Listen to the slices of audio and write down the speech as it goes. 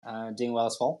Doing well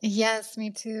as well. Yes,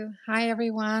 me too. Hi,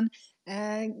 everyone.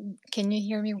 Can you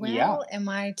hear me Yeah. well? Am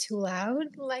I too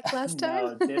loud like last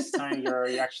time? No, this time you're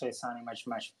actually sounding much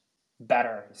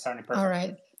better. You're sounding All perfect.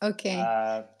 right. Okay.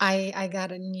 Uh, I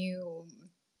got a new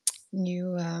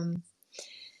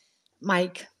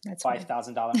mic. That's why.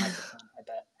 $5,000 microphone, I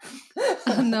bet.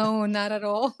 No, not at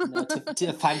all. No, to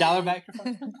a $5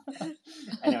 microphone.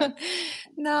 Anyway,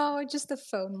 No, just a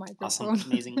phone awesome,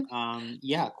 microphone. amazing.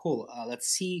 Yeah, cool. Let's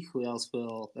see who else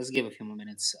will. Let's give a few more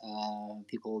minutes.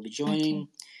 People will be Okay. joining.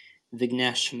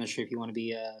 Vignesh, I'm not sure if you want to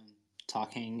be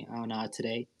talking or not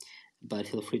today, but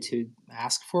feel free to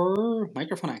ask for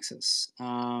microphone access.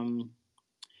 I'm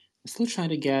still trying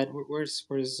to get where's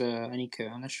Anika.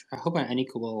 I'm not sure. I hope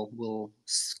Anika will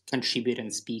contribute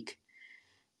and speak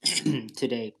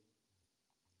today.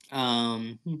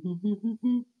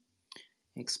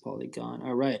 X Polygon.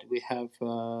 All right, we have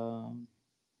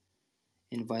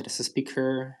invite as a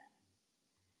speaker.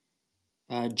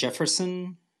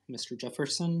 Jefferson, Mr.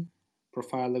 Jefferson.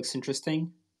 Profile looks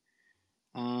interesting.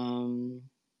 All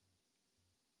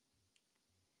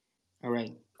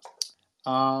right.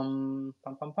 I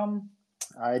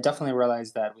definitely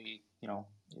realized that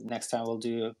next time we'll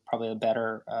do probably a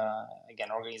better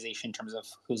organization in terms of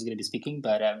who's going to be speaking.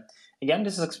 But again,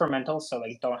 this is experimental, so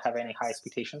like don't have any high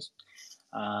expectations.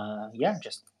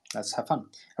 Just let's have fun.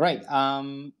 All right.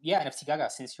 NFT Gaga,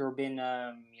 since you've been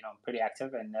pretty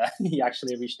active and you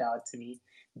actually reached out to me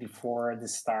before the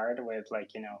start with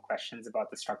questions about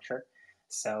the structure.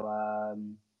 So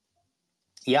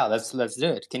let's do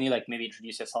it. Can you maybe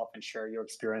introduce yourself and share your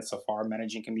experience so far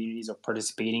managing communities or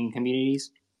participating in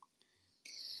communities?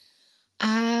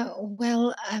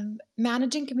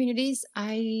 Managing communities,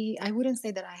 I wouldn't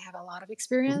say that I have a lot of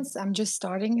experience. I'm just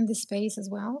starting in this space as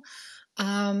well.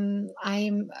 I'm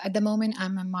at the moment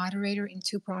I'm a moderator in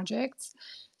 2 projects.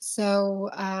 So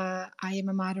I am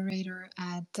a moderator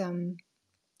at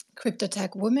Crypto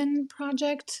Tech Women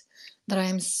project that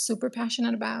I'm super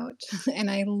passionate about, and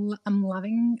I'm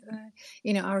loving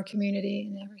our community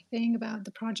and everything about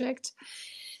the project.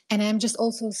 And I'm just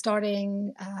also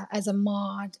starting as a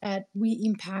mod at We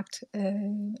Impact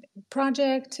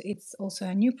project. It's also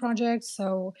a new project.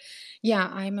 So yeah,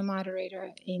 I'm a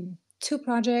moderator in 2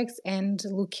 projects and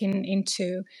looking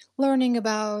into learning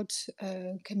about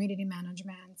community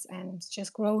management and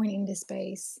just growing in this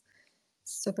space.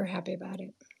 Super happy about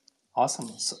it.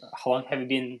 Awesome. So how long have you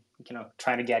been,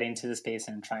 trying to get into the space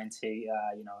and trying to,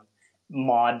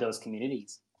 mod those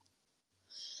communities?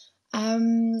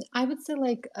 I would say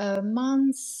like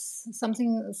months,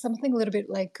 something a little bit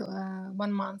like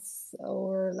 1 month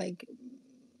or like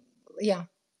 1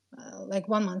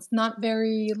 month, not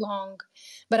very long.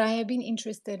 But I have been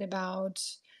interested about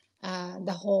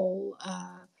the whole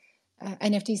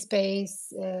NFT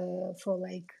space for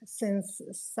since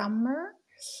summer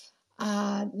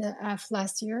of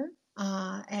last year,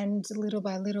 and little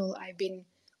by little I've been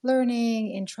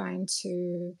learning and trying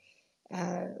to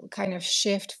kind of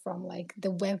shift from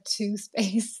the Web 2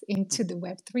 space into the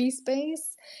Web 3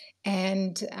 space.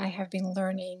 And I have been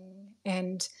learning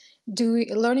and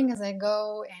learning as I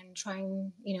go and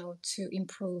trying, to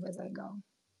improve as I go.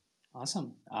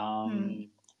 Awesome.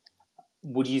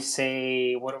 Would you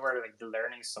say, what were the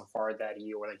learnings so far that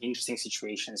you, or interesting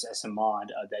situations as a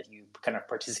mod that you kind of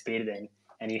participated in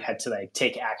and you had to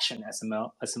take action as a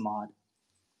mod?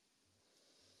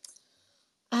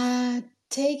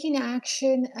 Taking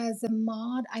action as a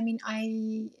mod, I mean,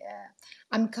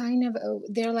 I'm kind of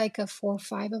there are like 4 or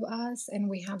 5 of us, and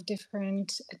we have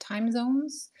different time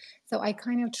zones. So I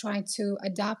kind of try to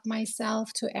adapt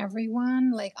myself to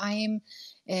everyone. Like my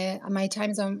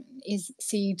time zone is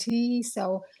CET,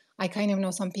 so I kind of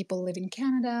know some people live in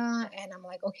Canada, and I'm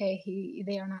like, okay,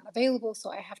 they are not available,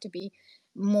 so I have to be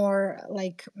more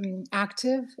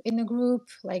active in the group,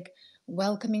 like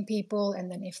welcoming people,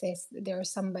 and then if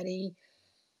there's somebody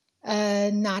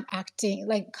not acting,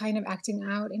 kind of acting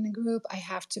out in the group, I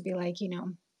have to be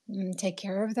take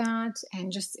care of that,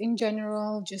 and just in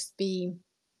general just be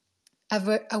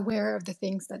aware of the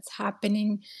things that's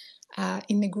happening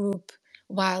in the group,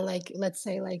 while let's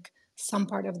say some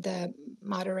part of the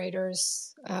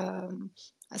moderators,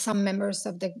 some members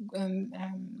of the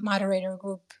moderator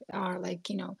group are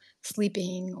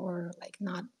sleeping or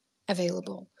not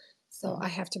available. So I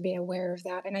have to be aware of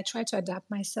that, and I try to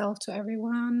adapt myself to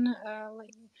everyone,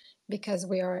 because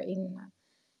we are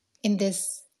in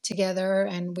this together,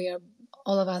 and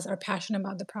all of us are passionate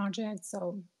about the project.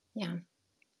 So yeah.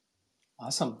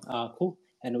 Awesome. Cool.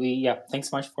 And thanks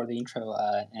so much for the intro.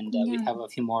 We have a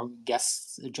few more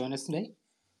guests join us today.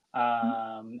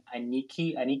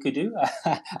 Anikudu.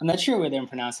 I'm not sure whether I'm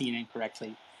pronouncing your name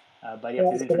correctly. But yeah,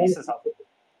 please introduce yourself.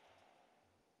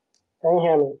 Can you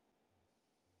hear me?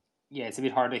 Yeah, it's a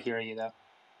bit hard to hear you though.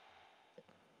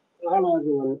 Hello,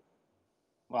 everyone.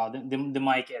 Well, the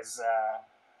mic is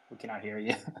we cannot hear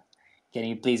you. Can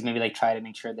you please maybe like try to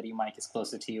make sure that your mic is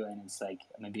closer to you and it's like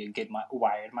maybe a good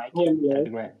wired mic? Hear me, That'd right? be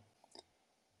great.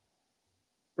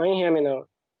 Can you hear me now?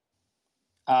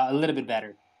 A little bit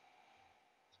better.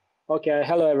 Okay.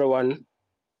 Hello, everyone.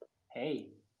 Hey.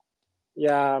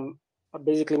 Yeah.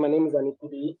 Basically, my name is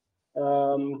Anikubi.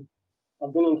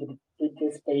 I've been into the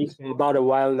crypto space for about a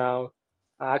while now.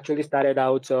 I actually started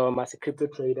out as a crypto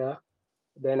trader,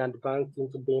 then advanced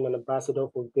into being an ambassador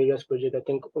for various projects. I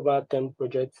think over 10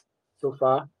 projects so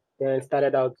far. Then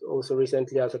started out also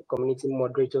recently as a community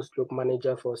moderator stroke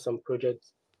manager for some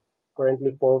projects.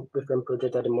 Currently 4 different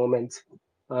projects at the moment.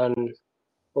 And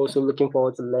also looking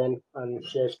forward to learn and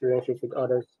share experiences with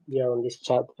others here on this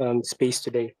chat space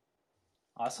today.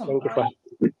 Awesome. Thank you for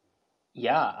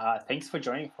Yeah, thanks for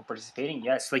joining, for participating.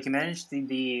 Yes, like you managed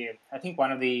I think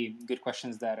one of the good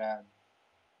questions that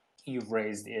you've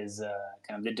raised is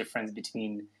kind of the difference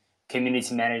between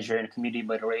community manager and community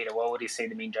moderator. What would you say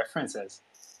the main difference is?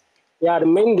 Yeah, the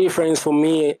main difference for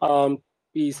me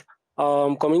is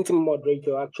community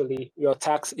moderator. Actually, your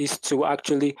task is to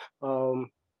actually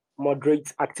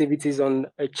moderate activities on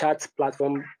a chat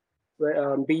platform,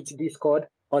 be it Discord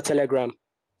or Telegram.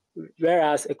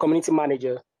 Whereas a community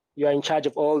manager, you are in charge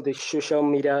of all the social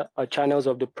media channels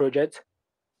of the project,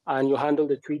 and you handle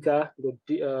the Twitter,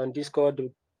 the Discord,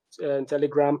 the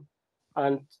Telegram,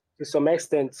 and to some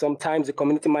extent, sometimes the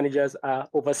community managers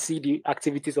oversee the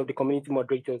activities of the community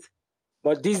moderators.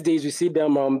 But these days, we see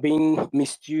them being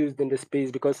misused in the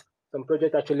space because some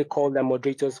projects actually call them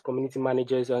moderators, community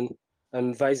managers, and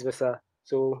vice versa.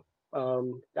 So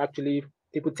actually,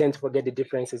 people tend to forget the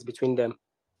differences between them.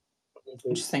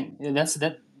 Interesting.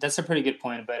 That's a pretty good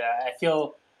point. But I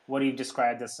feel what you've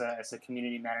described as a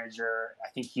community manager, I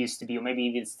think used to be, or maybe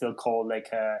even still called like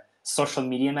a social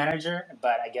media manager.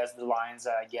 But I guess the lines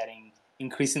are getting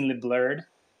increasingly blurred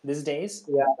these days.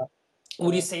 Yeah.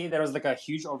 Would you say there was like a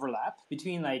huge overlap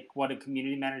between like what a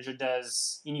community manager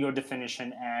does in your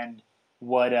definition and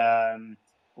what a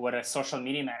social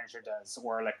media manager does,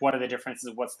 or like what are the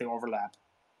differences? What's the overlap?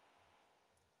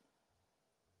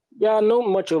 Yeah, not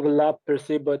much overlap per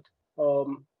se, but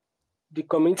the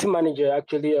community manager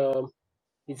actually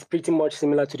is pretty much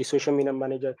similar to the social media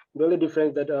manager. The only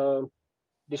difference that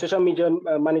the social media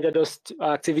manager does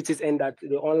activities and that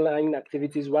the online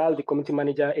activities, while the community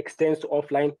manager extends to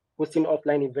offline, hosting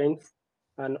offline events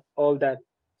and all that.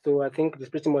 So I think it's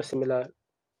pretty much similar.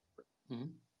 Mm-hmm.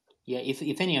 Yeah,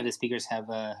 if any of the speakers have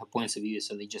points of view,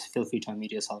 so they just feel free to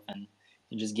unmute yourself and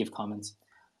just give comments.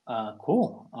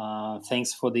 Cool.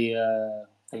 Thanks for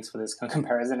this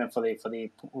comparison and for the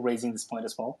raising this point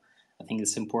as well. I think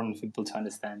it's important for people to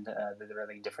understand that there are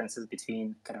like differences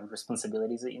between kind of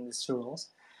responsibilities in these two roles.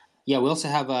 Yeah, we also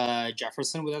have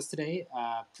Jefferson with us today.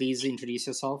 Please introduce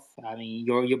yourself. I mean,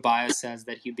 your bio says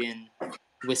that you've been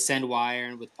with SendWire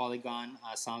and with Polygon.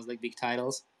 Sounds like big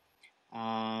titles.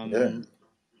 Yeah.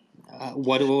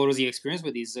 What was your experience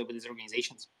with these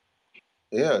organizations?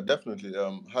 Yeah, definitely.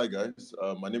 Hi guys.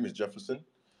 My name is Jefferson.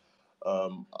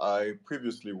 I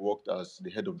previously worked as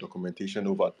the head of documentation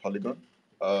over at Polygon.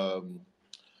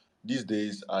 These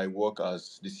days, I work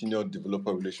as the senior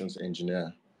developer relations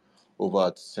engineer over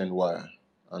at SendWire,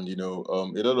 and a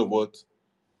lot of what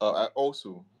I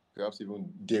also, perhaps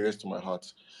even dearest to my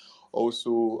heart,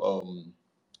 also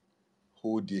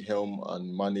hold the helm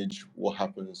and manage what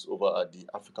happens over at the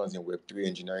Africans in Web3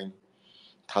 engineering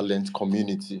talent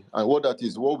community. And what that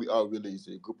is, what we are really is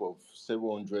a group of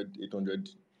 700, 800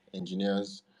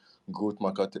 engineers, growth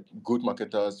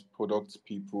marketers, product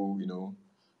people,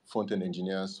 front-end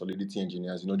engineers, solidity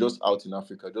engineers, just out in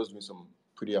Africa, just doing some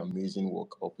pretty amazing work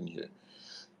up in here,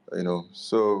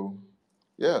 So,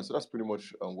 yeah, so that's pretty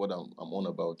much what I'm on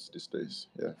about these days,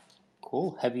 yeah.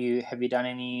 Cool. Have you done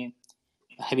any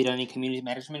community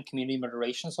management, community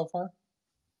moderation so far?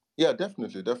 Yeah,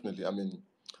 definitely. I mean,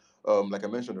 like I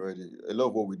mentioned already, a lot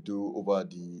of what we do over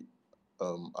the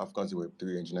Africans in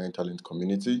Web3 engineering talent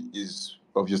community is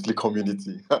obviously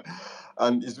community.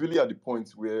 And it's really at the point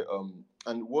where,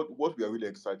 and what we are really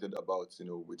excited about,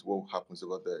 with what happens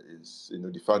over there is,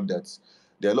 the fact that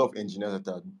there are a lot of engineers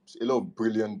a lot of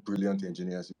brilliant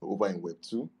engineers over in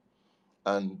Web2.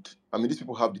 And I mean, these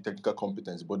people have the technical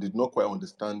competence, but they do not quite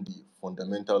understand the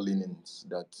fundamental leanings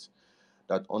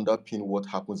that underpin what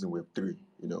happens in Web3.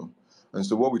 And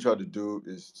so what we try to do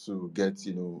is to get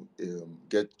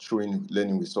trained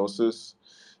learning resources,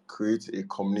 create a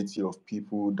community of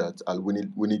people that are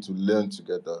willing to learn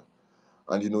together,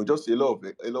 and just a lot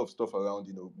of stuff around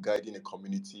guiding a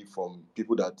community, from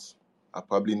people that are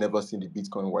probably never seen the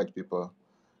Bitcoin white paper,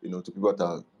 to people that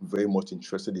are very much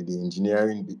interested in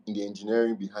the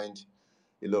engineering behind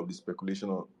a lot of the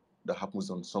speculation that happens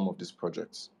on some of these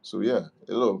projects. So yeah,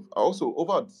 a lot of, I also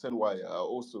over at SendWire, I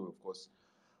also, of course,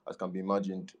 as can be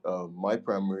imagined, my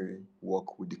primary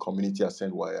work with the community at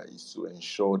SendWire is to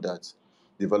ensure that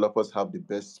developers have the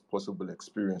best possible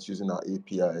experience using our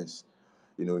APIs,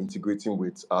 integrating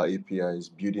with our APIs,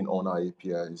 building on our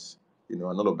APIs, and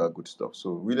all of that good stuff.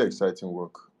 So really exciting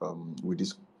work with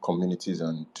these communities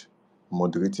and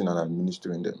moderating and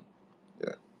administering them.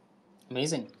 Yeah.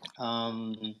 Amazing.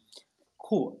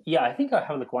 Cool. Yeah, I think I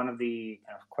have like one of the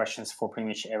kind of questions for pretty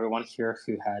much everyone here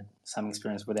who had some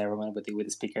experience with everyone with the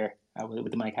speaker with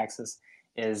the mic access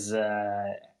is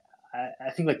I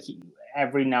think like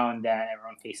every now and then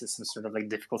everyone faces some sort of like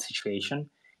difficult situation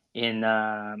in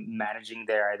managing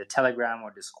their either Telegram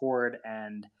or Discord,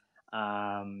 and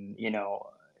or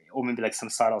maybe like some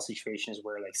subtle situations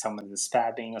where like someone is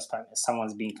spamming or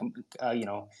someone's being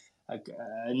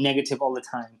negative all the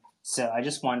time. So I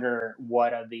just wonder,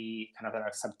 what are the kind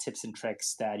of some tips and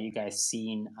tricks that you guys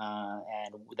seen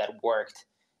and that worked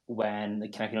when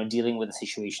kind of dealing with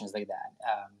situations like that?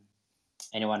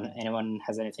 Anyone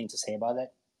has anything to say about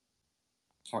that,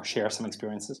 or share some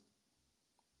experiences?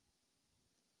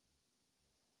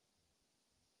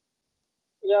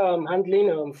 Yeah,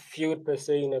 handling feud per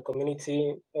se in a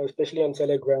community, especially on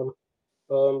Telegram.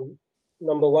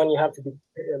 Number one, you have to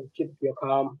keep your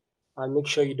calm and make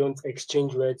sure you don't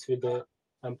exchange words with the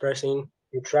person.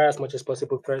 You try as much as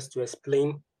possible first to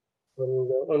explain from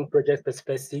your own project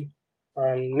perspective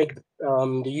and make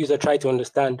the user try to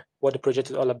understand what the project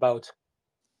is all about.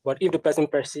 But if the person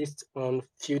persists on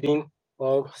feuding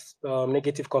or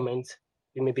negative comments,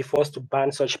 you may be forced to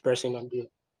ban such person on the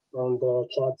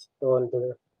chat or on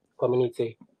the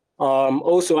community.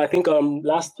 Also, I think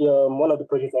last year, one of the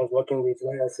projects I was working with,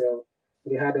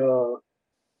 we had a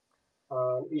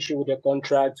issue with the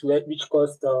contract which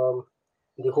caused the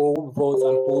whole votes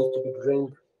and polls to be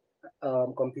drained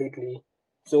completely.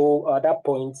 So at that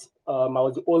point, I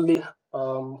was the only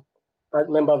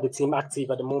member of the team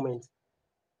active at the moment.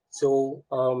 So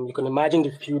you can imagine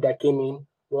the feud that came in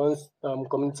once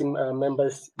community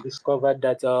members discovered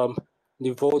that the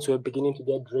votes were beginning to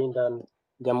get drained and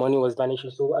their money was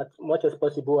vanishing. So as much as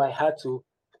possible, I had to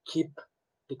keep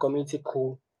the community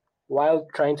cool while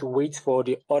trying to wait for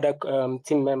the other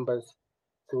team members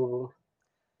to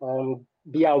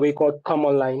be awake or come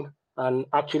online and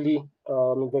actually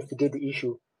investigate the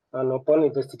issue. And upon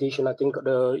investigation, I think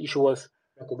the issue was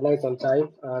recognized on time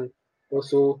and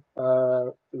also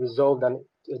resolved, and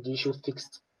the issue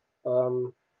fixed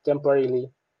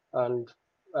temporarily. And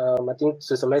I think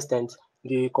to some extent,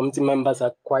 the community members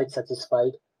are quite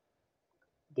satisfied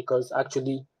because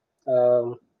actually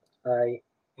I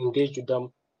engaged with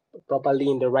them properly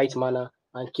in the right manner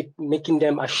and keep making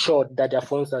them assured that their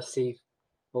phones are safe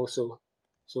also.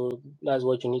 So that's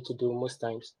what you need to do most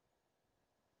times.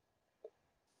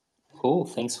 Cool.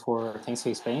 Thanks for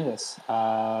explaining this.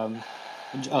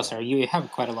 Sorry, you have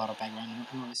quite a lot of background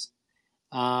noise.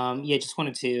 Yeah, just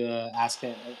wanted to ask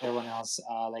everyone else,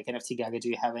 like NFT Gaga, do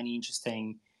you have any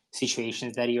interesting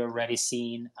situations that you've already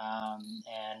seen?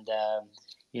 And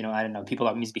I don't know, people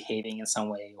are misbehaving in some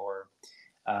way, or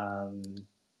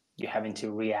you're having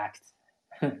to react.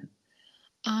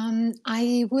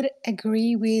 I would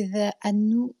agree with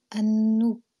Anikudi,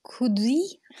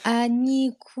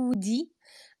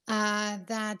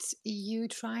 that you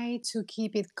try to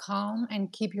keep it calm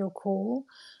and keep your cool.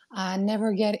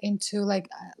 Never get into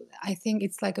I think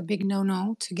it's like a big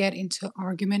no-no to get into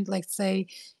argument, like say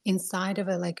inside of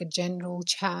a general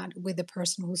chat with the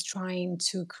person who's trying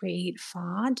to create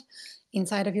FOD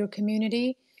inside of your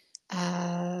community.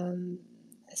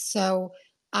 So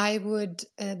I would,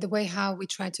 the way how we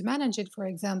try to manage it, for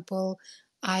example,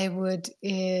 I would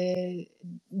DM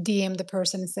the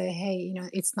person and say, hey,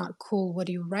 it's not cool what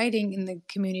you're writing in the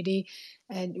community,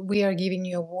 and we are giving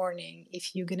you a warning.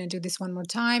 If you're going to do this one more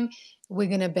time, we're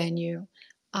going to ban you.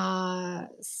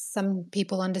 Some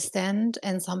people understand,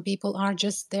 and some people are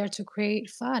just there to create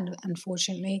fun,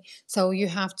 unfortunately. So you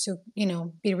have to,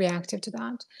 be reactive to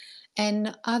that.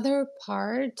 And other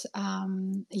part,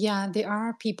 there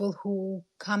are people who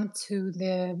come to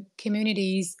the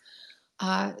communities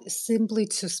simply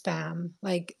to spam.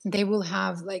 Like they will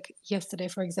have, like yesterday,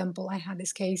 for example, I had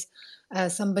this case.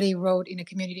 Somebody wrote in a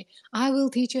community, "I will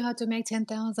teach you how to make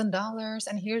 $10,000,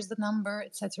 and here's the number,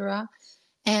 etc."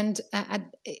 And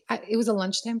it was a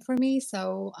lunchtime for me,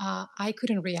 so I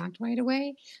couldn't react right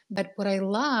away. But what I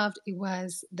loved, it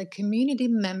was the community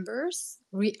members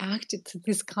reacted to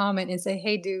this comment and say,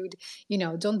 "Hey, dude,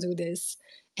 don't do this."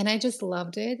 And I just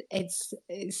loved it. It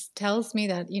tells me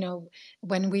that,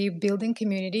 when we're building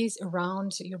communities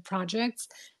around your projects,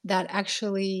 that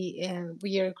actually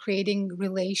we are creating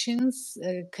relations,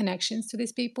 connections to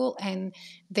these people, and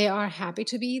they are happy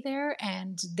to be there,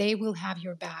 and they will have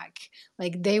your back.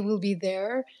 Like, they will be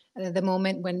there the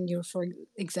moment when you're, for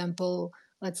example,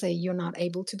 let's say you're not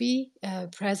able to be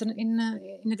present in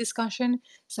a discussion.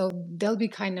 So they'll be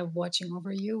kind of watching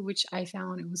over you, which I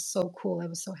found it was so cool. I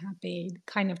was so happy. It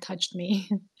kind of touched me.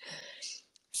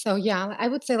 So yeah, I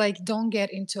would say, like, don't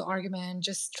get into argument.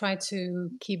 Just try to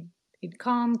keep it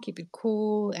calm, keep it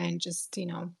cool, and just,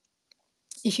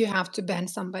 if you have to ban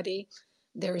somebody,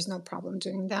 there is no problem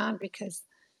doing that, because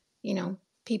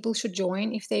people should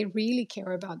join if they really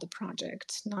care about the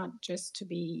project, not just to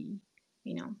be,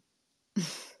 you know.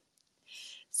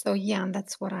 So yeah,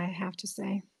 that's what I have to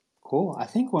say. Cool. I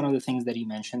think one of the things that you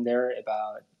mentioned there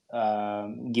about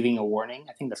giving a warning,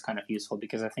 I think that's kind of useful,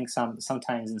 because I think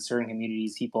sometimes in certain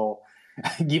communities people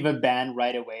give a ban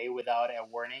right away without a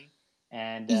warning,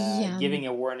 and giving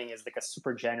a warning is like a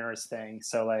super generous thing.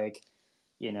 So like,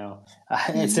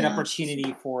 it's an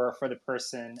opportunity for the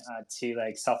person to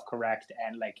like self-correct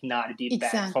and like not be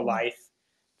banned for life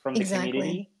from the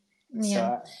community.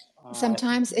 Yeah. So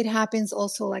sometimes it happens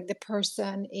also, like, the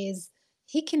person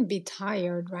he can be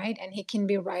tired, right? And he can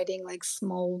be writing like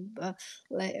small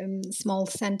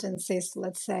sentences,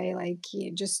 let's say, like,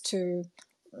 just to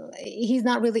he's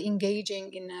not really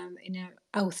engaging in a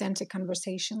authentic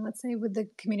conversation, let's say, with the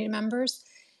community members.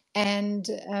 And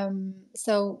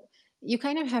so you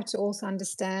kind of have to also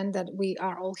understand that we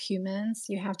are all humans.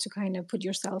 You have to kind of put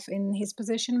yourself in his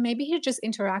position. Maybe he's just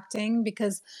interacting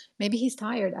because maybe he's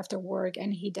tired after work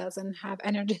and he doesn't have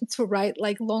energy to write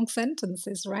like long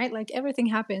sentences, right? Like, everything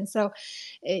happens. So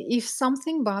if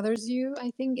something bothers you,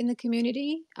 I think, in the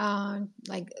community,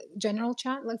 like general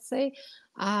chat, let's say,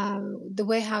 the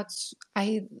way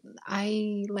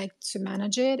I like to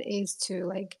manage it is to,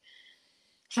 like,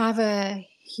 have a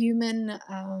human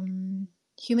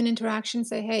interaction.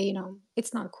 Say, hey,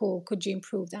 it's not cool, could you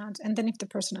improve that? And then if the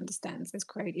person understands, it's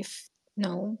great. If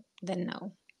no, then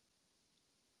no.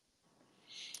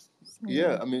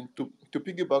 Yeah, I mean, to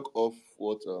piggyback off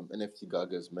what NFT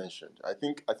Gagas mentioned, I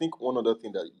think one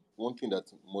thing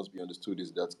that must be understood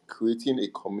is that creating a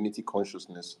community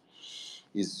consciousness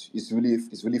is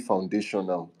really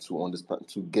foundational to understand,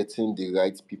 to getting the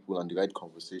right people and the right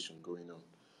conversation going on.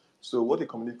 So what I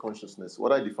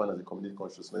define as a community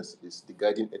consciousness is the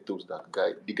guiding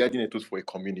ethos for a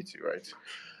community, right?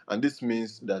 And this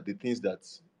means that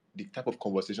the type of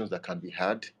conversations that can be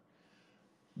had,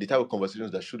 the type of conversations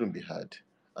that shouldn't be had,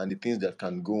 and the things that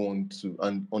can go on to,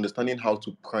 and understanding how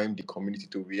to prime the community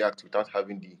to react without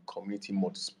having the community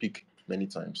mod speak many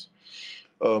times.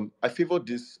 I favor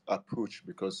this approach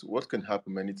because what can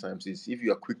happen many times is if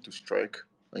you are quick to strike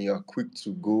and you're quick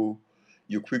to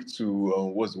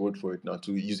what's the word for it now,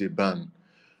 to use a ban,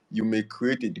 you may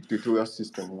create a dictatorial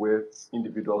system where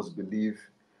individuals believe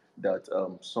that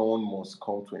someone must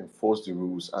come to enforce the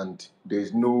rules, and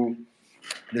there's no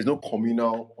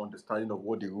communal understanding of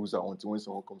what the rules are until when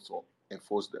someone comes to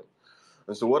enforce them.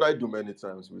 And so what I do many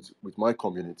times with my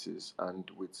communities and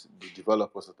with the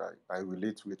developers that I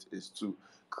relate with is to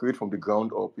create from the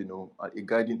ground up, a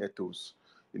guiding ethos.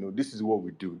 This is what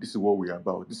we do, this is what we are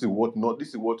about, this is what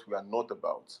we are not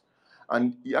about.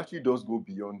 And it actually does go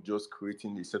beyond just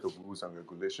creating a set of rules and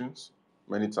regulations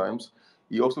many times.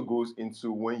 It also goes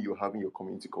into when you're having your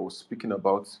community calls, speaking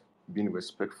about being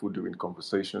respectful during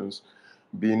conversations,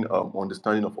 being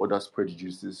understanding of others'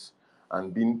 prejudices,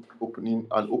 and opening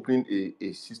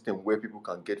a system where people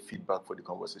can get feedback for the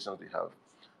conversations they have.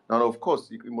 Now, of course,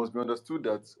 it must be understood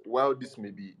that while this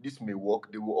may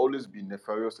work, there will always be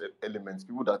nefarious elements,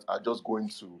 people that are just going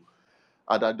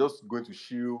to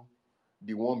shield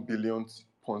the 1 billionth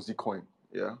Ponzi coin.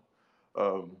 Yeah,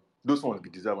 those ones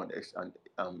deserve an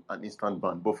instant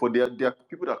ban. But for there are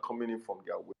people that are coming in from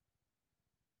their way.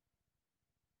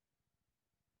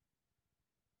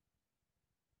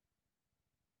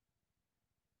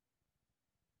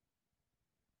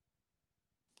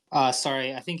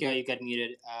 Sorry, I think you got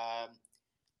muted.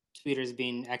 Twitter's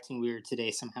been acting weird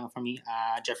today somehow for me.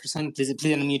 Jefferson, please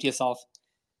unmute yourself.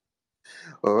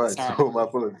 All right, sorry. So my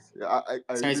apologies. I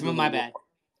sorry, really my bad.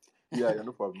 Yeah,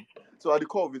 no problem. So at the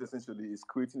core of it, essentially, is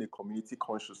creating a community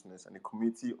consciousness and a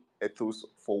community ethos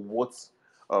for what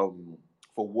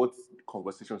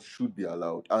conversations should be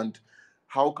allowed, and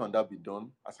how can that be done?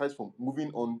 Aside from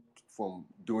moving on from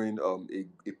doing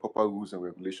a proper rules and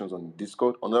regulations on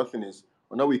Discord, another thing is,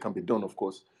 another way it can be done, of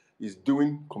course, is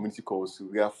doing community calls to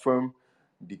reaffirm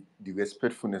the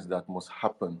respectfulness that must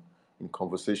happen in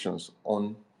conversations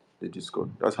on the Discord.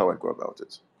 That's how I go about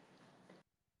it.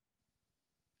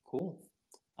 Cool.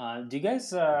 Do you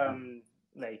guys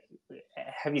like?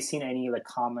 Have you seen any like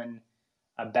common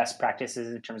best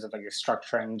practices in terms of like your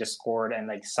structuring Discord and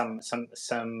like some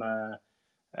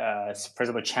for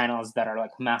example channels that are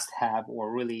like must have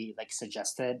or really like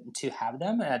suggested to have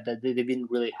them that they've been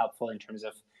really helpful in terms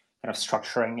of kind of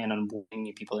structuring and onboarding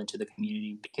new people into the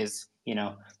community? Because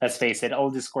let's face it, all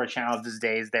Discord channels these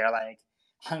days, they're like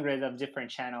hundreds of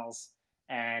different channels,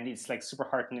 and it's like super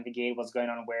hard to navigate what's going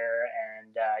on where,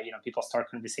 and people start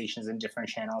conversations in different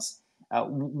channels.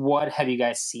 What have you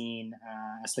guys seen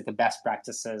as like the best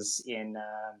practices in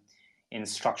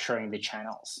structuring the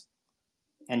channels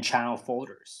and channel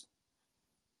folders?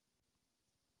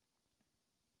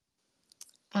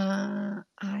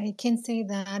 I can say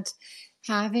that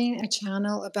having a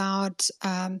channel about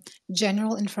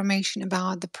general information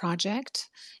about the project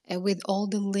with all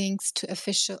the links to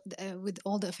official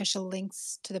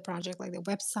links to the project, like the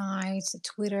website,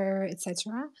 Twitter,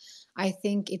 etc. I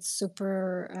think it's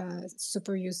super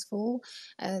useful.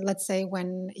 Let's say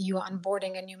when you are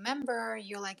onboarding a new member,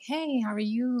 you're like, hey, how are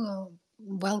you?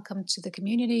 Welcome to the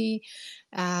community.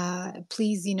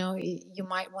 Please, you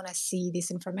might want to see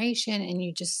this information, and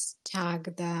you just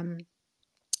tag them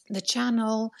the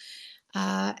channel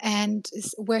and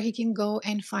where he can go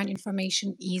and find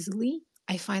information easily.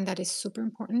 I find that is super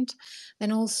important.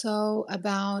 Then also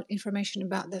about information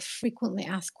about the frequently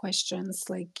asked questions,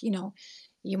 like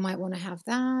you might want to have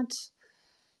that.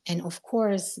 And of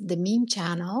course, the meme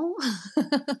channel.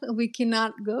 We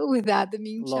cannot go without the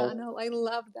meme channel. I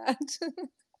love that.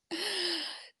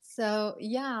 So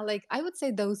yeah, like I would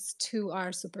say those two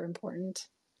are super important.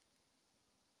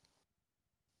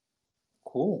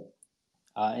 Cool.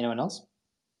 Anyone else?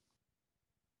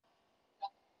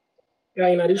 Yeah,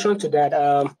 in addition to that,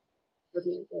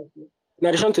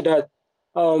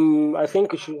 I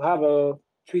think we should have a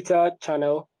Twitter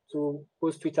channel to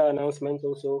post Twitter announcements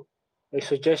also. A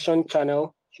suggestion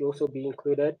channel should also be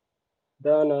included.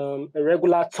 Then a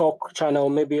regular talk channel,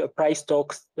 maybe a price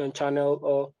talks channel,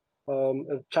 or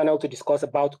a channel to discuss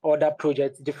about other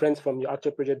projects different from your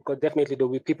actual project, because definitely there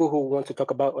will be people who want to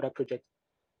talk about other projects.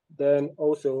 Then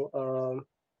also,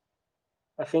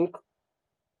 I think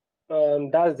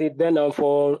that's it. Then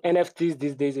for NFTs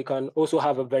these days, you can also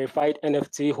have a verified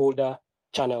NFT holder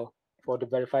channel for the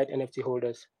verified NFT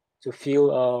holders to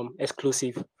feel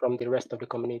exclusive from the rest of the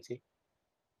community.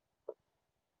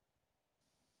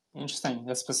 Interesting.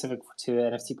 That's specific to the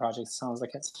NFT project. Sounds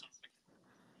like it.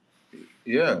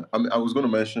 Yeah, I mean, I was going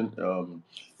to mention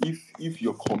if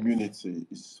your community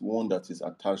is one that is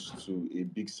attached to a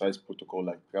big size protocol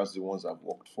like perhaps the ones I've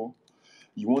worked for,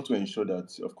 you want to ensure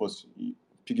that, of course,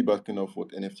 piggybacking off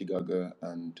what NFT Gaga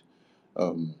and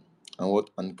what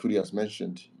Kuri has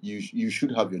mentioned, you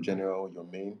should have your general, your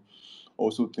main,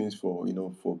 also things for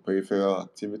for peripheral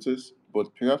activities.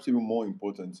 But perhaps even more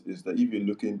important is that if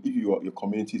your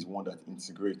community is one that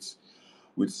integrates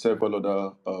with several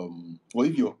other, or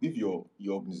if your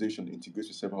organization integrates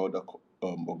with several other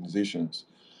organizations,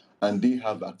 and they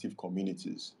have active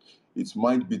communities, it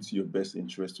might be to your best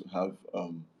interest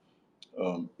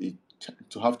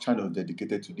to have channels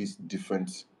dedicated to these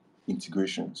different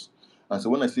integrations. And so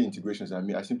when I say integrations,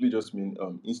 I simply just mean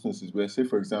instances where, say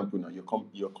for example, now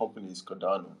your company is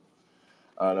Cardano,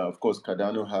 and of course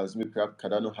Cardano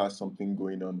has something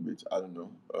going on with, I don't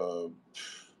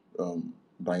know,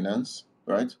 Binance,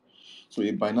 right? So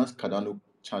a Binance Cardano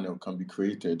channel can be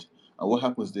created, and what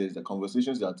happens there is the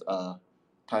conversations that are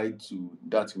tied to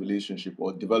that relationship,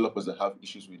 or developers that have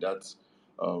issues with that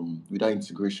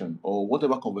integration, or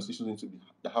whatever conversations need to be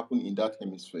that happen in that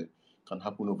hemisphere can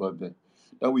happen over there.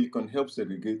 That way, you can help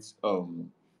segregate your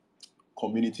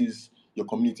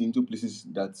community into places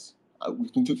that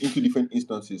into different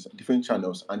instances, different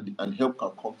channels, and help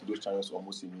can come to those channels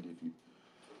almost immediately.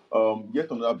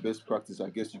 Yet another best practice I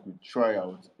guess you could try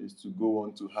out is to go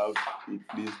on to have a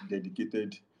place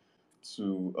dedicated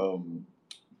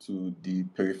to the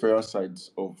peripheral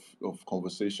sides of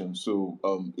conversation. So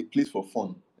a place for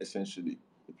fun, essentially,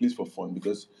 a place for fun,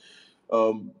 because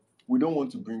we don't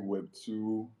want to bring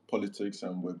Web2 politics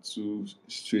and Web2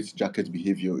 straight jacket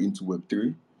behavior into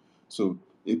Web3. So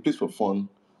a place for fun,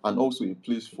 and also a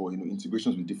place for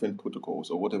integrations with different protocols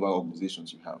or whatever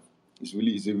organizations you have. It's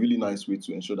a really nice way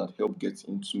to ensure that help gets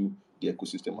into the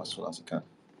ecosystem as soon as it can.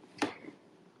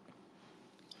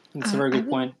 It's a very good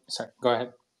point. Sorry, go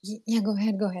ahead. Yeah, go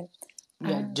ahead.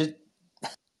 Yeah, just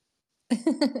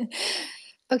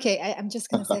Okay, I'm just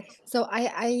gonna say. So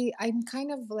I'm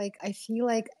kind of like, I feel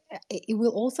like it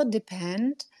will also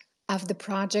depend of the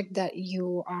project that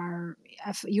you are,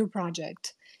 of your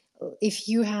project. If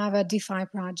you have a DeFi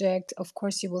project, of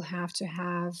course you will have to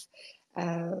have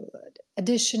uh,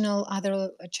 additional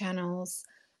other channels,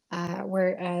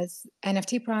 whereas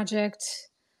NFT project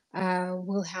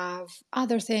will have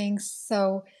other things.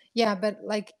 So yeah, but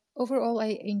like overall,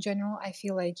 in general, I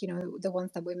feel like, the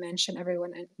ones that we mentioned,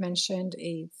 everyone mentioned,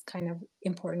 is kind of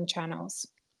important channels,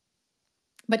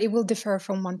 but it will differ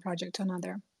from one project to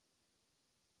another.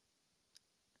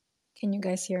 Can you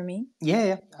guys hear me?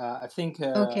 yeah. I think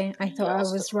Okay, I thought I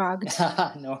was rugged.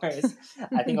 no worries.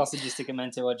 I think also just to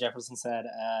comment to what Jefferson said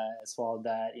as well,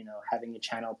 that having a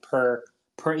channel per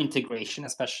integration,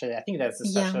 especially I think that's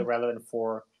especially relevant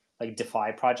for like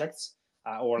DeFi projects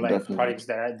or like Definitely. projects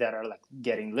that are like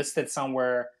getting listed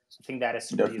somewhere. I think that is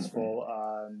super useful.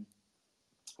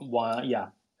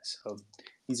 So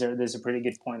these are pretty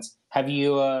good points. Have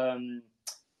you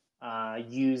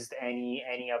used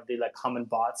any of the like common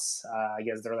bots? I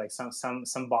guess there are like some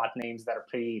bot names that are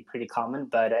pretty common,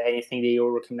 but anything that you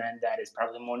recommend that is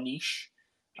probably more niche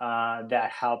that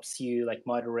helps you like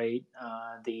moderate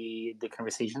the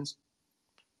conversations?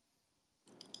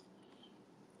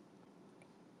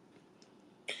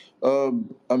 I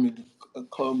mean,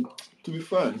 to be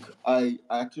frank, I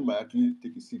actually might actually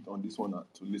take a seat on this one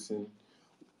to listen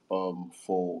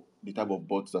for the type of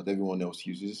bots that everyone else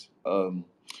uses.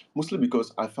 Mostly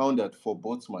because I found that for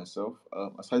bots myself,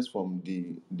 aside from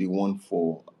the one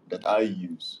for that I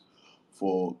use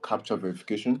for capture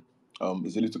verification,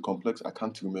 is a little complex. I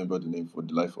can't remember the name for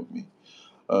the life of me.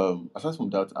 Aside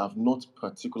from that, I've not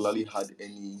particularly had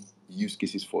any use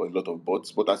cases for a lot of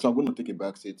bots, but so I'm going to take a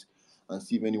back seat and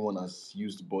see if anyone has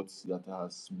used bots that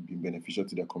has been beneficial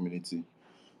to their community.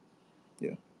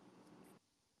 Yeah.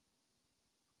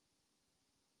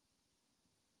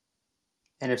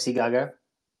 NFC Gaga,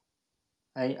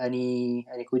 any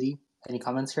Kudi, any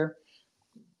comments here?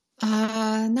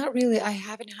 Not really. I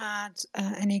haven't had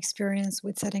any experience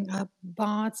with setting up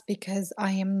bots because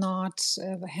I am not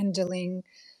handling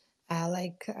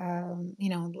like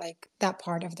that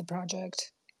part of the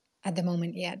project at the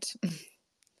moment yet.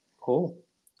 Cool.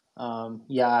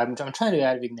 Yeah, I'm trying to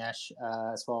add Vignesh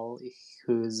as well,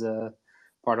 who's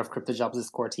part of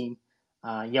CryptoJobs' core team.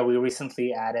 Yeah, we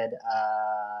recently added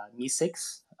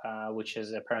Me6, which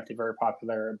is apparently a very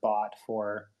popular bot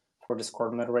for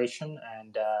Discord moderation,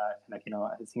 and I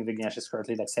think Vignesh is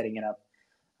currently like setting it up.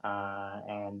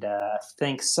 And I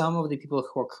think some of the people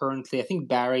who are currently, I think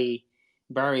Barry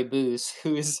Boos,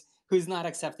 who's not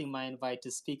accepting my invite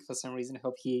to speak for some reason.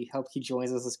 Hope he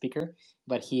joins as a speaker,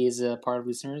 but he is a part of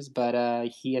listeners. But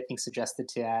he, I think, suggested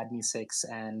to add Me6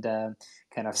 and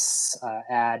kind of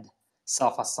add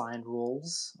self-assigned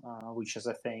roles, which is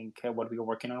I think what we are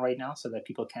working on right now, so that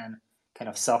people can kind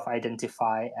of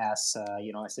self-identify as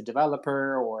as a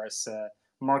developer or as a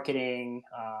marketing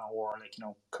or like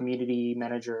community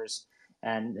managers,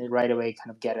 and right away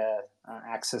kind of get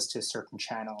access to certain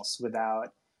channels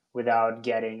without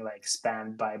getting like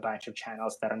spammed by a bunch of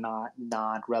channels that are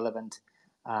not relevant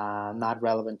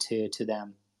to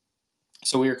them.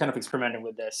 So we were kind of experimenting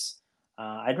with this.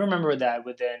 I remember that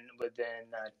within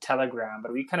Telegram,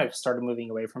 but we kind of started moving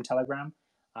away from Telegram.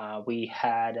 We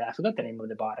had I forgot the name of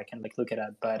the bot. I can like look it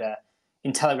up, but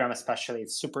in Telegram especially,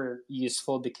 it's super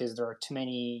useful because there are too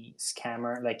many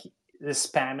scammer. Like the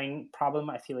spamming problem,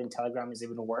 I feel in Telegram is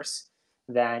even worse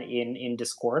than in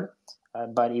Discord.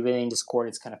 But even in Discord,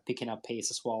 it's kind of picking up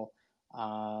pace as well.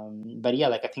 But yeah,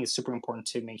 like I think it's super important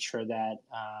to make sure that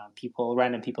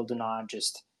random people do not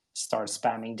just start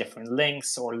spamming different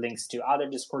links or links to other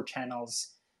Discord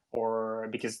channels, or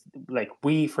because like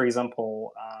we, for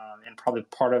example, and probably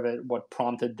part of it, what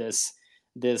prompted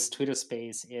this Twitter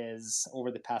space is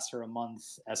over the past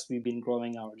month, as we've been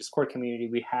growing our Discord community,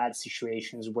 we had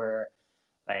situations where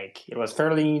like it was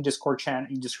fairly new Discord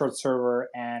server,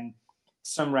 and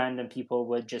some random people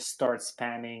would just start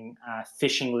spamming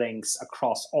phishing links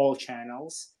across all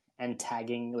channels and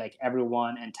tagging like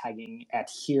everyone and tagging at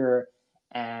here.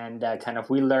 And kind of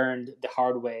we learned the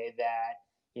hard way that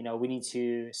we need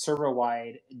to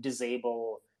server-wide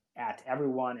disable at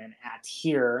everyone and at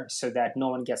here so that no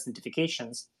one gets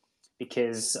notifications,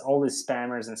 because all these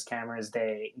spammers and scammers,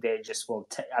 they just will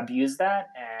abuse that,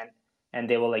 and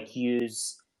they will like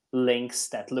use links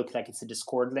that look like it's a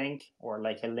Discord link or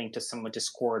like a link to some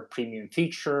Discord premium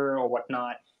feature or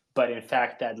whatnot, but in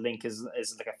fact that link is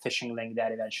like a phishing link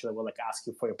that eventually will like ask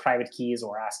you for your private keys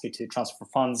or ask you to transfer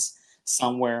funds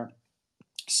somewhere.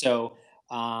 So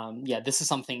this is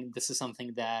something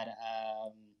that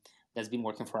that's been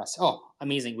working for us. Oh,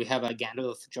 amazing! We have a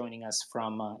Gandalf joining us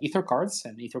from EtherCards,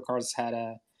 and EtherCards had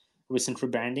a recent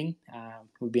rebranding.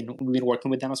 We've been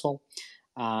working with them as well.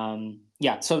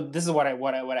 So this is what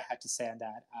I had to say on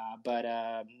that. But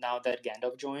now that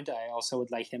Gandalf joined, I also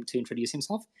would like him to introduce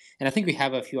himself. And I think we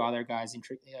have a few other guys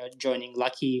joining: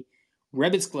 Lucky,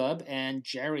 Rabbits Club, and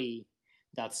Jerry.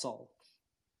 That's all.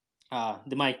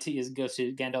 The mic goes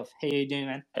to Gandalf. Hey, how you doing,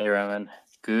 man? Hey, Roman.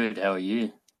 Good. How are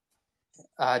you?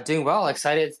 Doing well.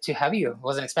 Excited to have you.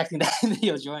 Wasn't expecting that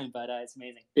you'll join, but it's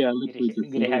amazing. Yeah, literally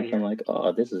good to have you. I'm like,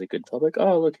 oh, this is a good topic.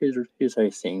 Oh, look, who's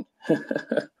hosting.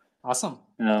 Awesome.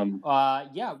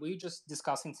 We're just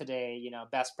discussing today,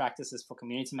 best practices for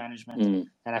community management,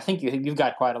 and I think you've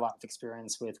got quite a lot of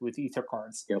experience with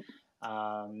EtherCards. Yep.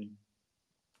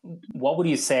 What would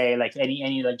you say, like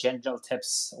any like general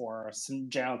tips or some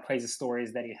general crazy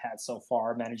stories that you had so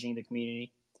far managing the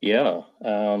community? Yeah,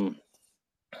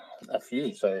 a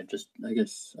few. So I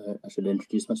guess I should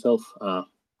introduce myself. I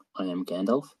am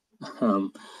Gandalf,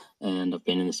 and I've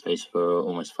been in this space for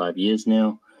almost 5 years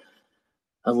now.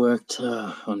 I've worked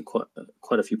on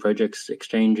quite a few projects,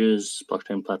 exchanges,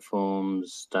 blockchain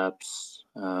platforms, dApps,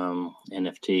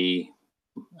 NFT,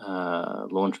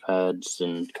 launchpads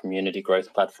and community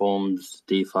growth platforms,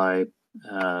 DeFi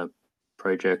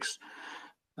projects.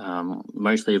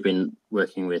 Mostly I've been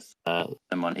working with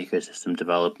them on ecosystem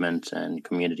development and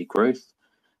community growth,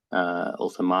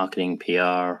 also marketing,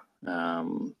 PR,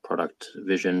 product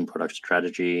vision, product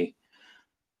strategy,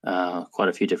 quite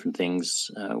a few different things.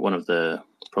 One of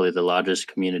probably the largest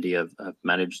community I've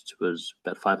managed was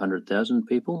about 500,000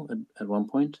 people at one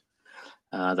point.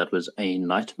 That was a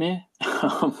nightmare.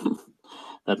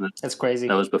 That's crazy.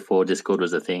 That was before Discord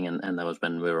was a thing, and that was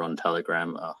when we were on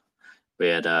Telegram. We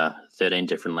had 13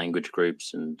 different language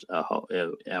groups, and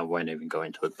I won't even go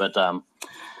into it. But so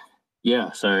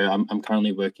I'm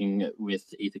currently working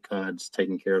with EtherCards,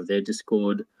 taking care of their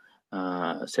Discord,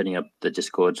 setting up the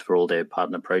Discords for all their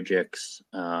partner projects.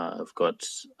 I'm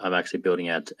actually building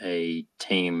out a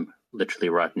team literally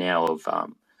right now of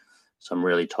some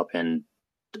really top end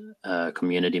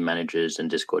community managers and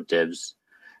Discord devs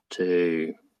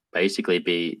to basically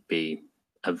be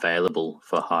available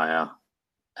for hire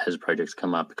as projects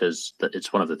come up, because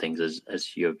it's one of the things,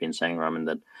 as you have been saying, Raman,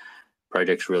 that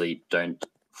projects really don't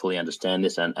fully understand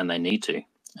this, and they need to.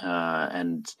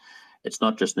 And it's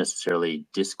not just necessarily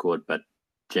Discord, but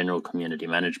general community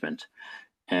management.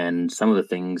 And some of the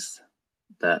things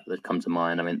that come to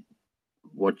mind, I mean,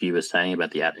 what you were saying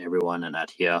about the @everyone and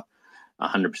 @here,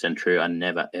 100% true. I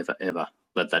never, ever, ever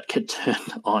let that get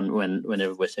turned on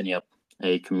whenever we're setting up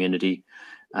a community.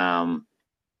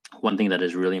 One thing that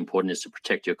is really important is to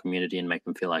protect your community and make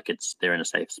them feel like they're in a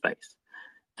safe space.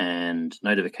 And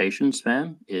notification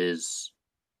spam is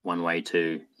one way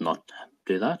to not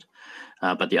do that.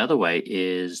 But the other way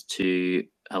is to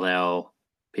allow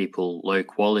low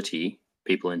quality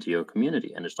people into your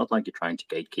community. And it's not like you're trying to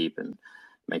gatekeep and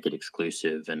make it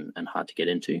exclusive and hard to get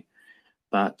into.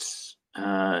 But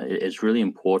it's really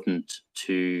important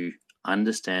to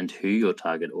understand who your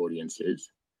target audience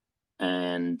is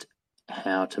and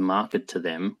how to market to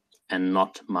them and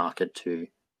not market to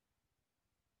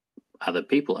other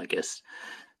people, I guess.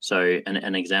 So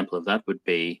an example of that would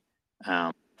be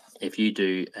if you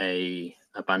do a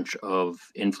bunch of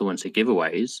influencer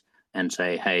giveaways and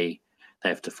say, hey, they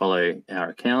have to follow our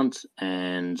account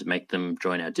and make them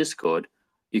join our Discord,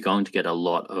 you're going to get a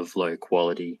lot of low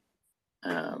quality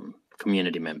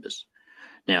community members.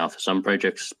 Now, for some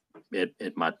projects,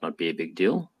 it might not be a big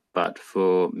deal, but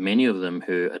for many of them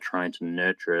who are trying to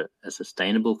nurture a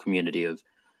sustainable community of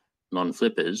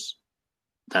non-flippers,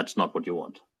 that's not what you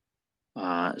want.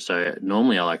 So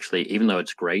normally I'll actually, even though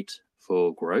it's great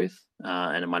for growth,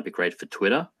 and it might be great for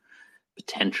Twitter,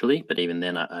 potentially, but even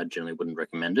then I generally wouldn't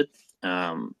recommend it.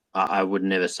 I would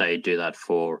never say do that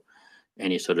for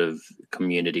any sort of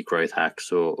community growth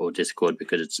hacks or Discord,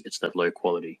 because it's that low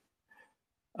quality.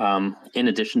 In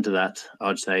addition to that, I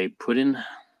would say put in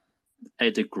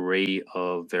a degree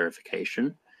of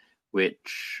verification,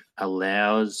 which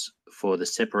allows for the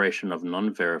separation of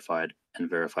non-verified and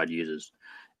verified users.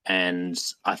 And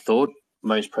I thought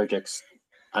most projects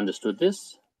understood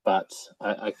this, but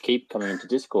I keep coming into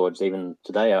Discords. Even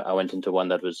today, I went into one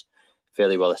that was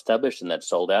fairly well established and that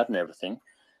sold out and everything,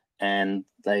 and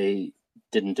they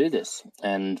didn't do this.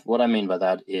 And what I mean by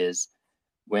that is,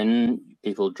 when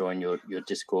people join your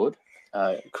Discord,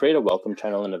 create a welcome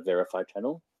channel and a verified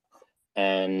channel,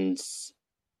 and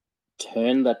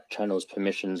turn that channel's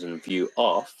permissions and view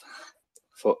off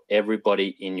for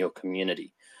everybody in your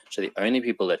community. So the only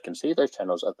people that can see those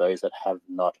channels are those that have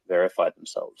not verified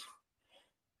themselves.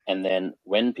 And then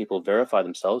when people verify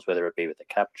themselves, whether it be with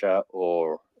a captcha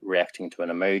or reacting to an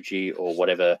emoji or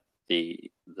whatever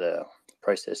the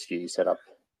process you set up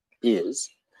is,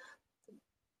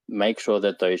 make sure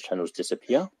that those channels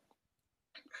disappear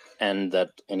and that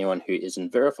anyone who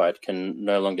isn't verified can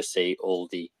no longer see all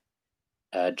the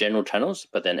general channels,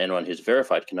 but then anyone who's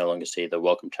verified can no longer see the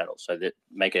welcome channel. So that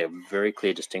make a very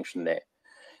clear distinction there.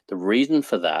 The reason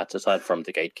for that, aside from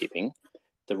the gatekeeping,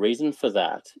 the reason for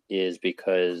that is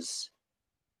because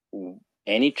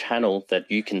any channel that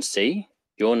you can see,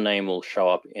 your name will show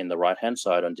up in the right-hand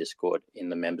side on Discord in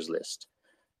the members list.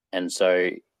 And so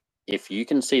if you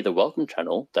can see the welcome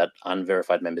channel that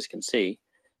unverified members can see,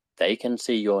 they can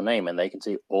see your name and they can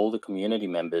see all the community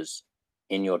members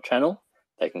in your channel.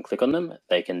 They can click on them,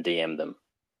 they can DM them.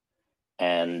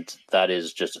 And that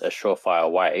is just a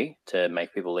surefire way to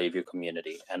make people leave your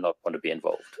community and not want to be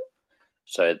involved.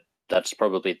 So that's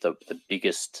probably the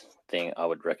biggest thing I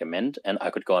would recommend. And I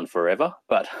could go on forever,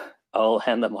 but I'll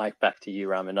hand the mic back to you,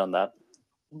 Ramin, on that.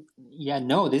 Yeah,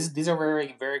 no, these are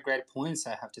very, very great points,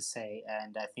 I have to say.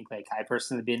 And I think like I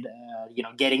personally been,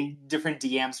 getting different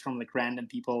DMs from like random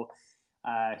people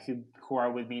who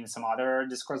are with me in some other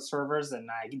Discord servers, and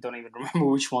I don't even remember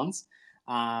which ones.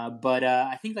 But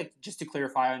I think like just to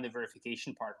clarify on the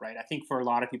verification part, right? I think for a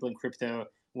lot of people in crypto,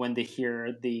 when they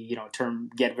hear the term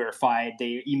 "get verified,"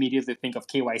 they immediately think of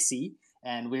KYC,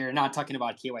 and we're not talking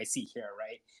about KYC here,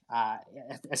 right?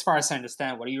 As far as I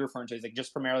understand, what are you referring to is like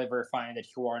just primarily verifying that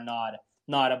you are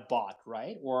not a bot,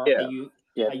 right? Or yeah, are you?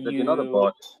 Yeah, are that you're not a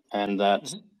bot, and that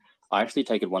Mhm. I actually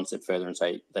take it one step further and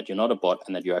say that you're not a bot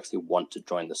and that you actually want to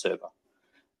join the server.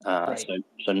 Right.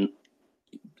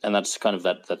 And that's kind of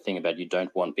that thing about you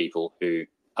don't want people who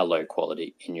are low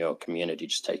quality in your community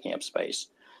just taking up space.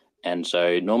 And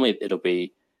so normally it'll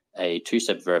be a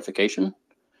two-step verification,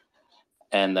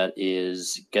 and that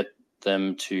is get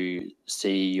them to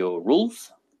see your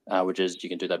rules, which is you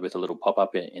can do that with a little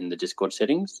pop-up in the Discord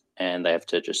settings, and they have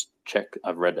to just check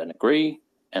I've read and agree,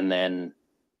 and then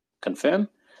confirm.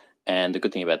 And the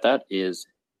good thing about that is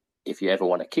if you ever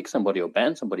want to kick somebody or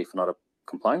ban somebody for not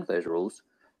complying with those rules,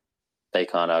 they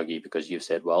can't argue because you've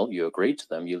said, well, you agreed to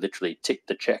them. You literally ticked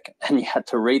the check and you had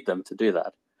to read them to do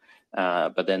that.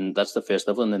 But then that's the first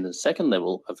level. And then the second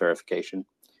level of verification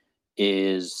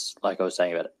is, like I was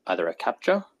saying, about either a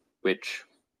captcha, which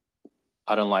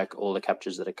I don't like all the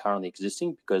captchas that are currently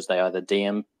existing because they either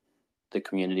DM the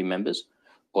community members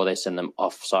or they send them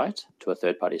off-site to a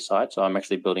third-party site. So I'm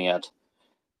actually building out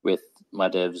with my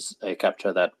devs a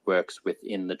captcha that works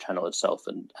within the channel itself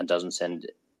and doesn't send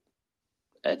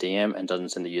a DM and doesn't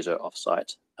send the user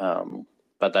off-site.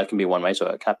 But that can be one way, so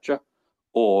a captcha,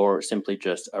 or simply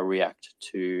just a react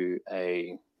to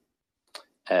a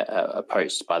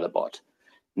post by the bot.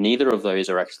 Neither of those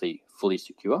are actually fully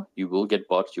secure. You will get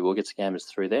bots, you will get scammers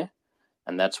through there,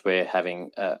 and that's where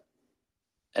having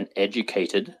an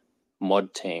educated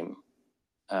mod team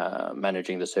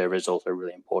managing the server is also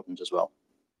really important as well.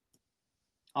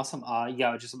 Awesome. Yeah,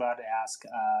 I was just about to ask,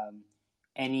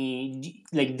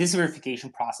 this verification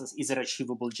process, is it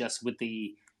achievable just with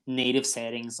the native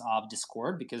settings of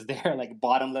Discord because they're like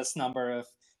bottomless number of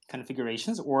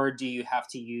configurations, or do you have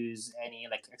to use any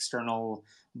like external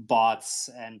bots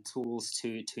and tools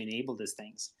to enable these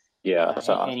things? Yeah.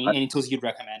 So any tools you'd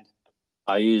recommend?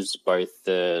 I use both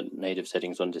the native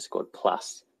settings on Discord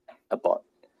plus a bot.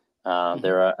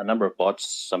 There are a number of bots.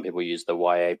 Some people use the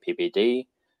YAPBD.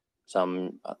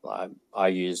 Some I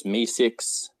use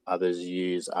Me6. Others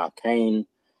use Arcane.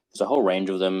 There's a whole range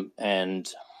of them,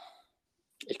 and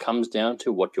it comes down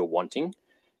to what you're wanting.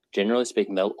 Generally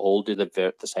speaking, they'll all do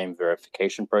the same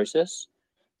verification process,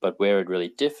 but where it really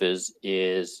differs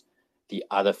is the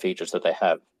other features that they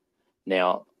have.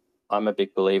 Now, I'm a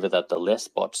big believer that the less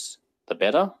bots, the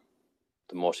better.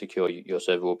 The more secure your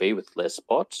server will be with less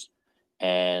bots.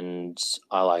 And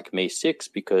I like Me6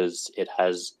 because it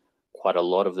has quite a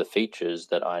lot of the features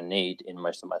that I need in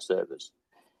most of my servers.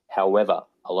 However,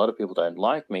 a lot of people don't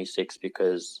like Me6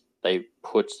 because they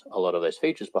put a lot of those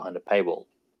features behind a paywall.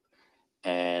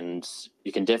 And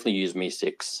you can definitely use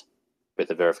Me6 with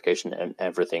the verification and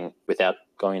everything without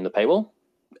going in the paywall.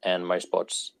 And most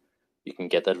bots, you can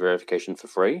get that verification for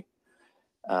free.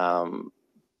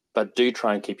 But do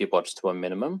try and keep your bots to a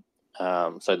minimum.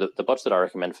 So the bots that I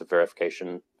recommend for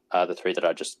verification are the three that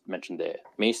I just mentioned there: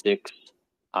 Me6,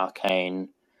 Arcane,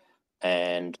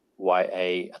 and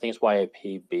I think it's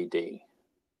YAPBD.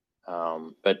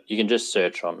 But you can just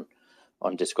search on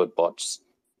Discord bots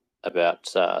about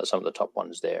some of the top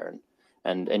ones there,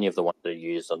 and any of the ones that are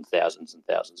used on thousands and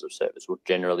thousands of servers will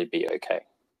generally be okay.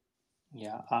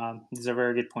 Yeah, these are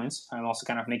very good points. I'm also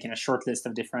kind of making a short list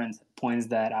of different points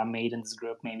that I made in this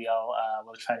group. Maybe I'll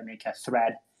will try to make a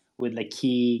thread with like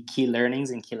key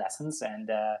learnings and key lessons. And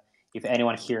if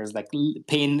anyone here is like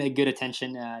paying good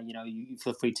attention, you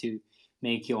feel free to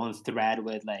make your own thread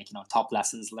with like top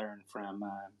lessons learned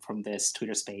from this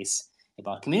Twitter space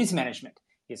about community management.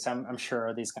 Yes, I'm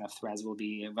sure these kind of threads will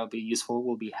be useful.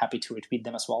 We'll be happy to retweet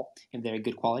them as well if they're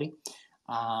good quality.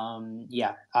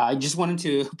 I just wanted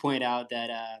to point out that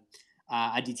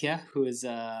Aditya, who is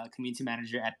a community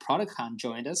manager at Product Hunt,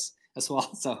 joined us as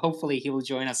well. So hopefully he will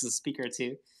join us as a speaker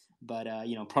too. But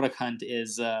Product Hunt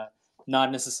is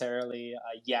not necessarily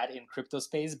yet in crypto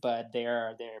space, but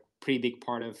they're pretty big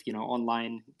part of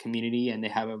online community, and they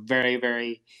have a very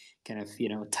very kind of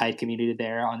tight community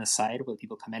there on the side with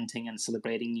people commenting and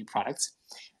celebrating new products.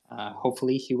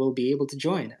 Hopefully he will be able to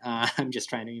join. I'm just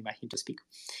trying to invite him to speak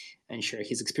and share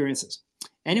his experiences.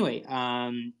 Anyway,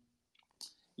 all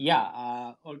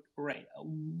right.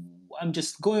 I'm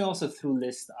just going also through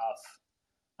list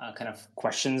of kind of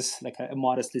questions, like a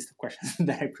modest list of questions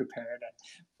that I prepared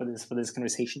for this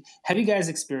conversation. Have you guys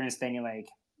experienced any like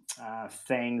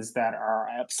things that are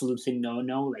absolutely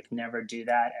no, like never do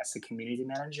that as a community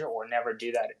manager, or never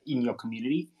do that in your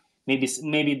community?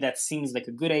 Maybe that seems like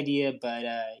a good idea, but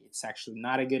it's actually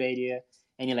not a good idea.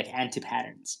 Any like anti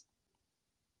patterns?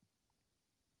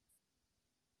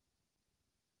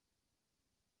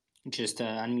 Just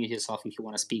unmute yourself if you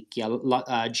want to speak. Yeah,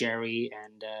 Jerry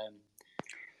and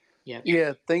yeah.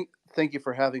 Yeah, thank you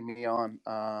for having me on.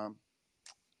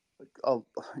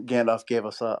 Gandalf gave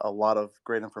us a lot of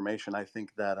great information. I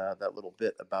think that that little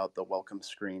bit about the welcome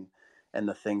screen and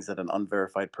the things that an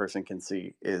unverified person can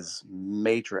see is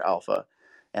major alpha.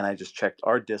 And I just checked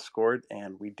our Discord,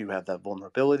 and we do have that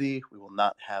vulnerability. We will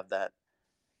not have that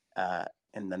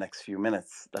in the next few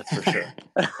minutes. That's for sure.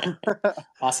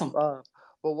 Awesome.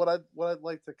 But what I'd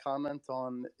like to comment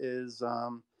on is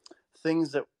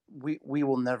things that we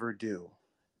will never do.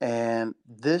 And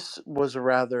this was a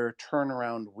rather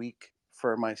turnaround week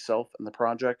for myself and the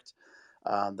project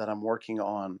that I'm working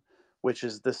on, which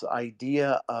is this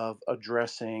idea of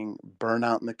addressing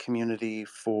burnout in the community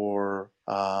for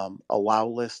allow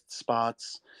list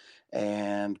spots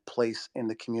and place in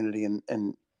the community,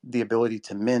 and the ability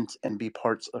to mint and be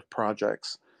parts of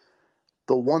projects.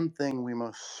 The one thing we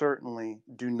most certainly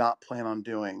do not plan on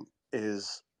doing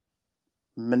is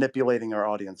manipulating our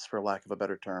audience, for lack of a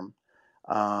better term.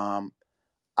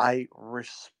 I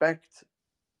respect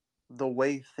the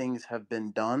way things have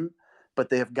been done, but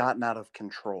they have gotten out of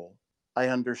control. I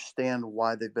understand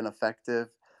why they've been effective,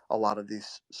 a lot of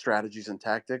these strategies and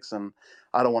tactics, and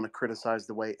I don't want to criticize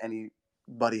the way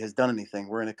anybody has done anything.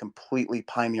 We're in a completely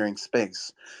pioneering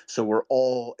space. So we're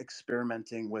all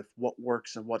experimenting with what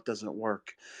works and what doesn't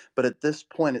work. But at this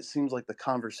point, it seems like the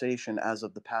conversation as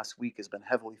of the past week has been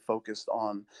heavily focused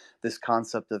on this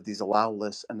concept of these allow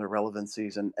lists and their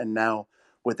relevancies, and now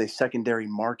with a secondary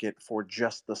market for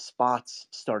just the spots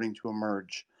starting to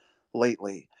emerge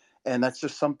lately. And that's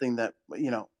just something that,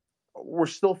 we're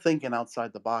still thinking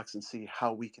outside the box and see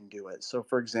how we can do it. So,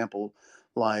 for example,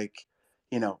 like,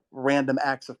 random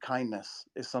acts of kindness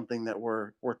is something that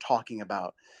we're talking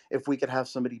about. If we could have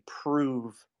somebody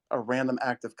prove a random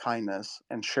act of kindness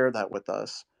and share that with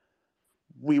us,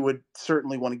 we would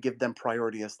certainly want to give them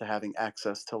priority as to having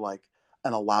access to like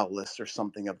an allow list or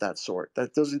something of that sort.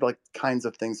 That those are like kinds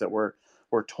of things that we're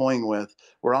toying with.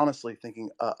 We're honestly thinking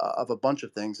of a bunch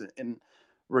of things in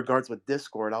regards with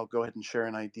Discord. I'll go ahead and share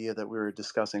an idea that we were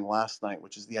discussing last night,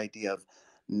 which is the idea of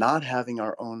not having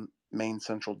our own main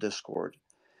central Discord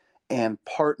and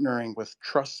partnering with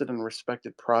trusted and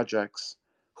respected projects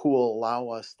who will allow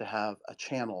us to have a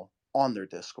channel on their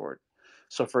Discord.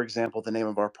 So, for example, the name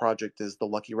of our project is the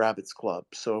Lucky Rabbits Club.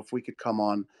 So, if we could come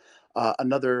on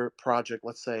another project,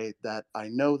 let's say that I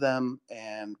know them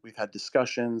and we've had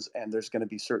discussions, and there's going to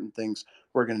be certain things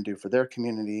we're going to do for their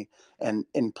community, and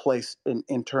in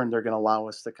turn, they're going to allow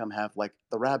us to come have like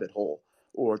the Rabbit Hole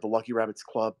or the Lucky Rabbits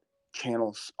Club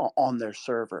channels on their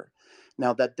server.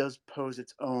 Now, that does pose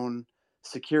its own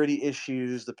security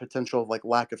issues, the potential of like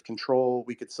lack of control.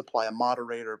 We could supply a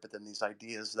moderator, but then these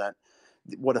ideas that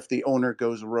what if the owner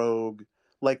goes rogue?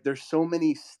 Like there's so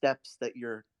many steps that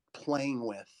you're playing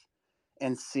with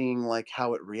and seeing like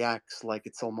how it reacts. Like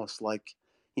it's almost like,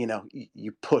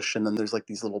 you push and then there's like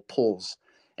these little pulls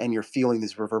and you're feeling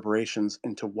these reverberations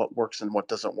into what works and what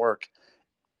doesn't work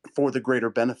for the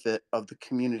greater benefit of the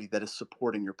community that is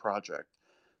supporting your project.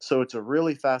 So it's a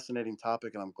really fascinating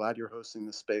topic, and I'm glad you're hosting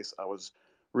this space. I was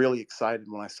really excited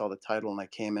when I saw the title and I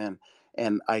came in,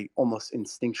 and I almost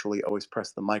instinctually always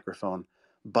press the microphone.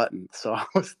 button. So I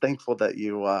was thankful that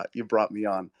you brought me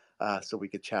on so we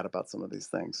could chat about some of these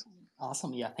things.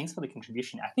 Awesome. Yeah. Thanks for the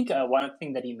contribution. I think one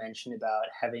thing that you mentioned about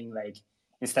having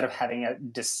instead of having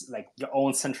your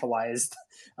own centralized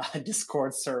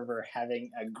Discord server, having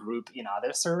a group in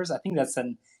other servers, I think that's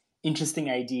an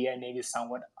interesting idea, maybe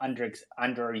somewhat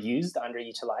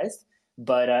underutilized.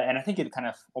 But and I think it kind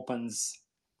of opens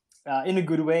in a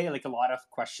good way, like a lot of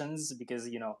questions, because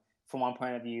from one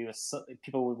point of view,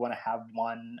 people would want to have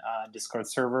one Discord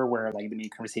server where the main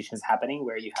conversation is happening,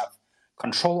 where you have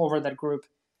control over that group.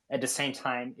 At the same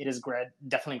time, it is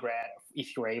definitely great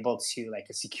if you're able to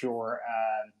secure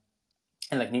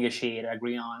and negotiate,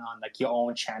 agree on your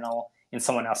own channel in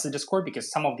someone else's Discord,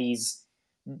 because some of these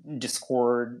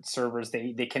Discord servers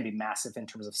they can be massive in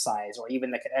terms of size, or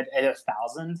even at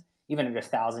 1,000. Even at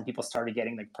 1,000, people started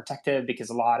getting protective, because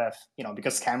a lot of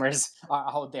because scammers are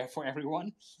out there for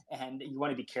everyone, and you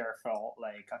want to be careful.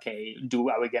 Okay,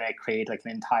 are we gonna create an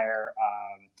entire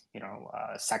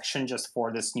section just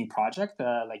for this new project?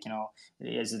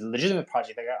 Is it a legitimate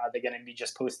project? Are they gonna be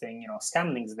just posting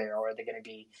scam links there, or are they gonna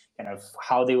be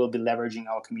how they will be leveraging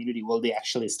our community? Will they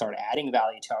actually start adding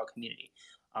value to our community?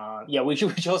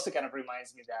 Which also kind of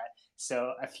reminds me that.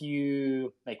 So a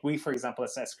few we, for example,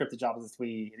 as Scripted Jobs,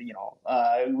 we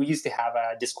used to have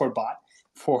a Discord bot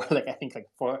for I think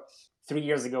for 3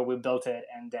 years ago we built it,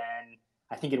 and then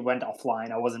I think it went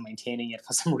offline. I wasn't maintaining it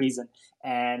for some reason,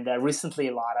 and recently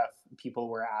a lot of people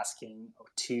were asking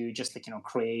to just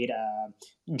create a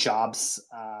jobs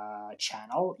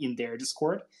channel in their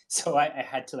Discord. So I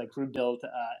had to rebuild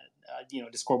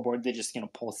Discord board that just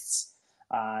posts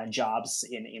jobs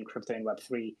in crypto and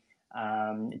Web3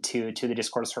 to the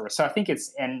Discord server. So I think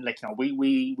it's, and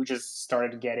we just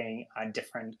started getting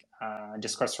different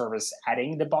Discord servers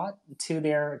adding the bot to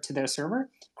their server,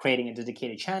 creating a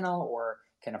dedicated channel, or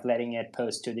kind of letting it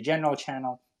post to the general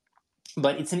channel.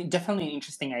 But it's definitely an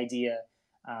interesting idea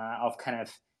of kind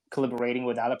of collaborating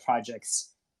with other projects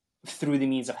through the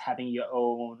means of having your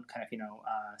own kind of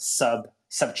sub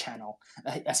channel,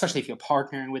 especially if you're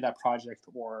partnering with that project,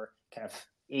 or kind of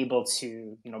able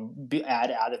to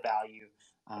add added value.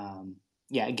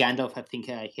 Gandalf, I think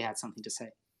he had something to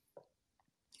say.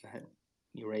 Go ahead.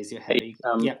 You raise your hand.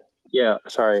 Yeah.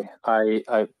 Sorry,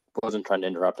 I wasn't trying to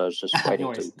interrupt. I was just waiting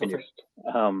No to finish.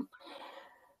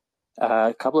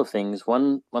 A couple of things.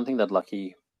 One thing that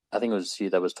Lucky, I think it was you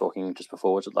that was talking just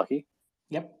before. Was it Lucky?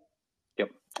 Yep.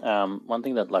 One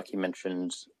thing that Lucky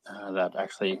mentioned that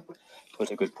actually was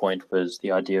a good point was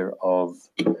the idea of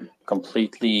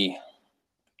completely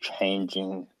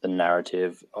changing the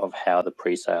narrative of how the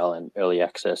pre-sale and early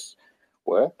access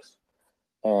works.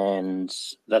 And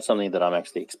that's something that I'm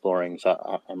actually exploring.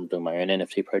 So I'm doing my own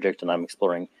NFT project, and I'm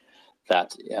exploring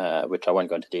that, which I won't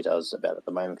go into details about at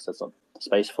the moment because there's not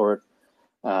space for it.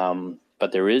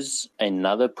 But there is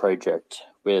another project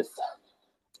with...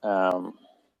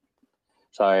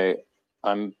 So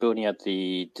I'm building out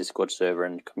the Discord server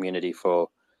and community for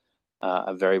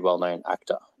a very well-known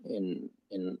actor in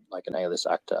an A-list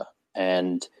actor,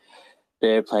 and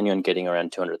they're planning on getting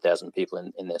around 200,000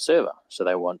 people in their server. So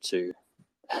they want to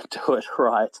do it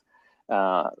right.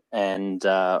 And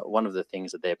one of the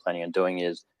things that they're planning on doing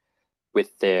is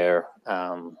with their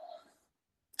early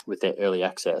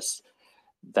access,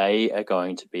 they are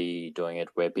going to be doing it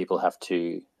where people have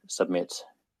to submit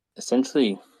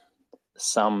essentially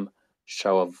some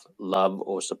show of love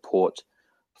or support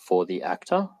for the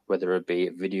actor, whether it be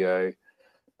a video,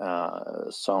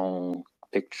 song,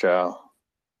 picture,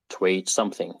 tweet,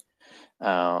 something.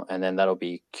 And then that'll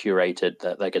be curated,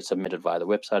 that they get submitted via the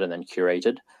website and then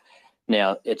curated.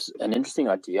 Now, it's an interesting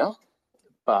idea,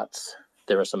 but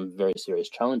there are some very serious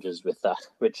challenges with that,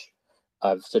 which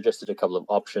I've suggested a couple of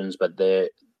options, but they're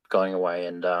going away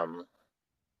and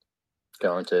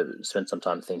going to spend some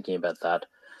time thinking about that.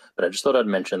 But I just thought I'd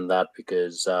mention that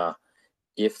because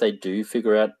if they do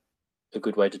figure out a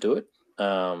good way to do it,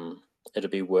 it'll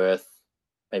be worth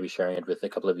maybe sharing it with a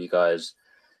couple of you guys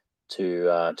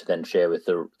to then share with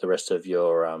the rest of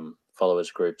your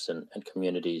followers groups and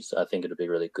communities. I think it'll be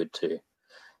really good to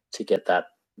get that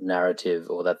narrative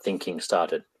or that thinking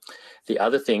started. The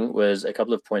other thing was a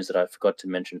couple of points that I forgot to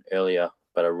mention earlier,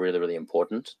 but are really, really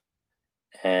important.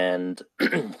 And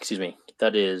excuse me,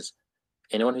 that is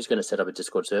anyone who's going to set up a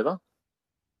Discord server,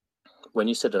 when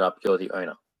you set it up, you're the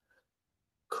owner.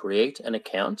 Create an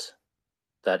account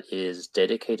that is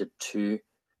dedicated to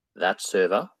that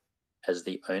server as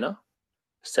the owner,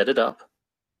 set it up,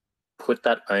 put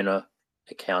that owner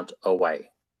account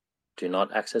away. Do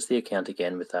not access the account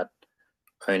again with that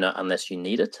owner unless you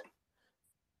need it.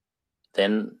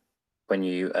 Then when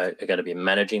you are going to be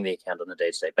managing the account on a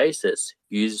day-to-day basis,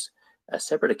 use a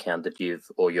separate account that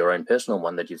or your own personal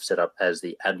one that you've set up as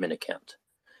the admin account.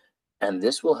 And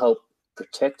this will help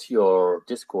protect your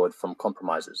Discord from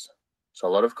compromises. So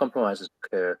a lot of compromises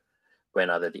occur when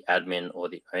either the admin or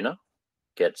the owner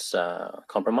gets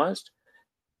compromised.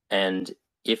 And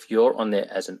if you're on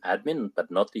there as an admin but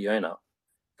not the owner,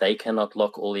 they cannot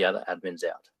lock all the other admins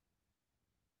out.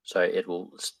 So it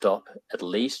will stop at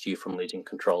least you from losing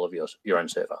control of your own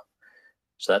server.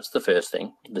 So that's the first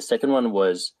thing. The second one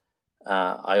was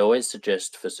I always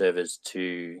suggest for servers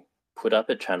to put up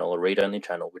a channel, a read-only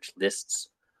channel, which lists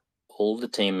all the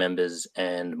team members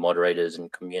and moderators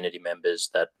and community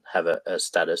members that have a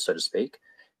status, so to speak,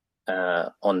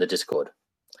 on the Discord,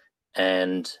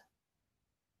 and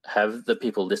have the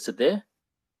people listed there.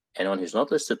 Anyone who's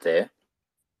not listed there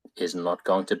is not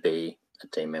going to be a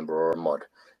team member or a mod,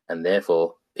 and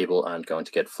therefore people aren't going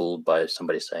to get fooled by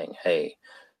somebody saying, hey,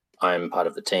 I'm part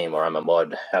of the team, or I'm a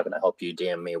mod, how can I help you,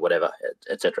 DM me, whatever,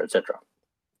 etc., etc.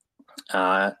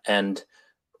 And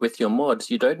with your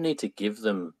mods, you don't need to give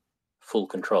them full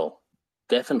control.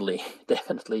 Definitely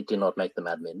do not make them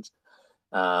admins.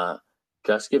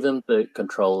 Just give them the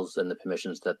controls and the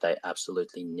permissions that they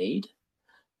absolutely need.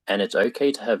 And it's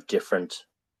okay to have different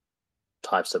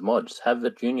types of mods. Have a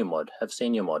junior mod, have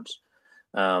senior mods.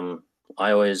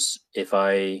 I always, if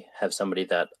I have somebody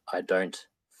that I don't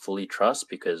fully trust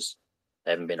because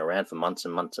they haven't been around for months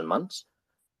and months and months,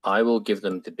 I will give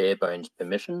them the bare bones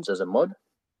permissions as a mod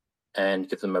and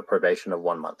give them a probation of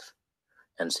 1 month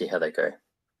and see how they go.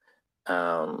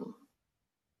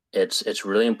 It's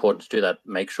really important to do that.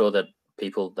 Make sure that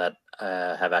people that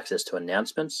have access to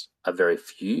announcements are very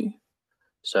few.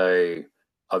 So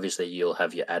obviously you'll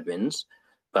have your admins,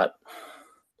 but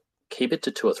keep it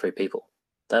to 2 or 3 people.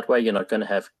 That way you're not going to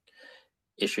have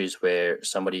issues where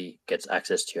somebody gets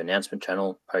access to your announcement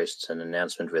channel, posts an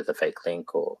announcement with a fake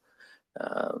link or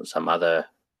some other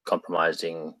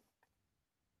compromising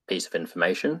piece of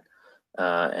information,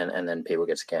 and then people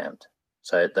get scammed.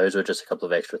 So those were just a couple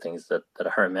of extra things that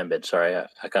I remembered. Sorry,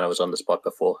 I kind of was on the spot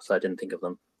before, so I didn't think of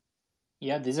them.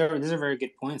 Yeah, these are very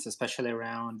good points, especially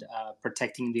around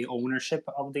protecting the ownership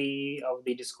of the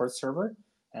Discord server.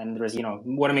 And there's,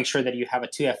 want to make sure that you have a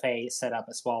 2FA set up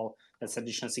as well. That's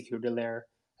additional security layer.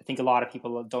 I think a lot of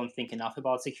people don't think enough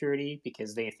about security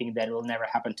because they think that it will never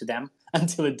happen to them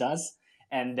until it does.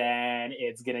 And then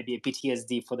it's going to be a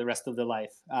PTSD for the rest of their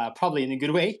life, probably in a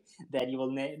good way, that you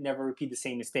will never repeat the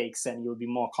same mistakes and you'll be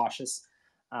more cautious.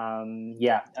 I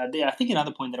think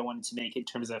another point that I wanted to make in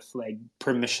terms of like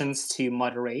permissions to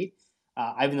moderate,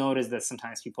 I've noticed that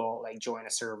sometimes people like join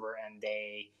a server and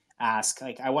they ask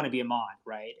like, I want to be a mod,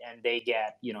 right? And they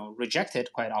get,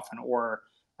 rejected quite often, or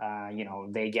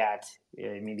they get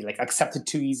maybe like accepted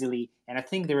too easily. And I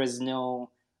think there is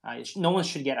no one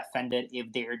should get offended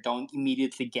if they don't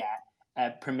immediately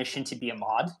get permission to be a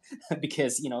mod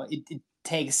because it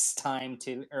takes time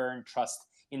to earn trust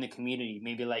in the community.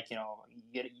 Maybe like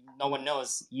no one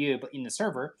knows you but in the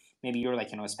server. Maybe you're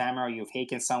like a spammer, or you've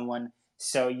taken someone,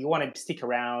 so you want to stick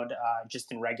around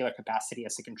just in regular capacity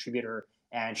as a contributor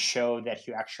and show that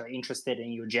you're actually interested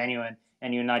and you're genuine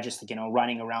and you're not just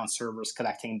running around servers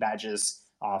collecting badges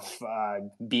of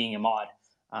being a mod.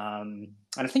 And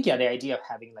I think the idea of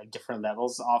having like different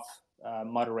levels of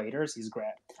moderators is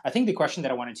great. I think the question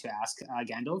that I wanted to ask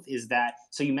Gandalf is that,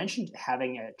 so you mentioned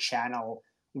having a channel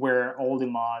where all the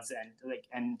mods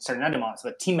not the mods,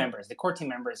 but team members, the core team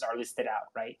members are listed out,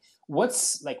 right?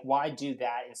 What's like, why do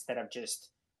that instead of just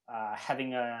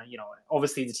having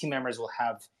obviously the team members will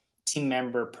have team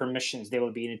member permissions. They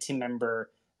will be in a team member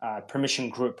permission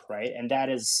group, right? And that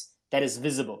is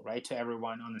visible, right, to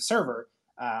everyone on the server.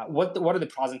 What are the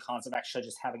pros and cons of actually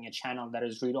just having a channel that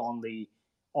is read only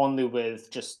with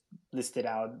just listed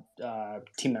out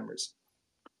team members?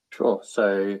 Sure.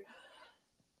 So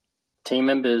team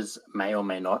members may or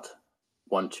may not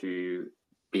want to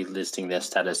be listing their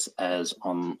status as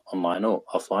online or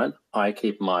offline. I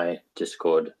keep my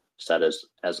Discord status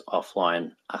as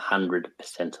offline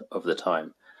 100% of the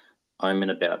time. I'm in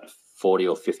about 40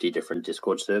 or 50 different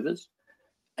Discord servers,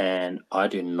 and I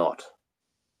do not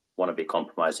want to be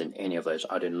compromised in any of those.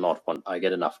 I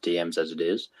get enough DMs as it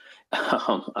is.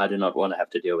 I do not want to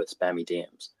have to deal with spammy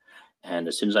DMs. And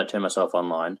as soon as I turn myself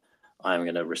online, I'm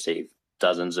going to receive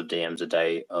dozens of DMs a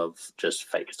day of just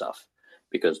fake stuff,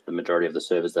 because the majority of the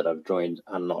servers that I've joined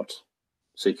are not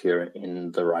secure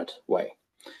in the right way.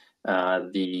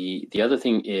 The other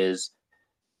thing is,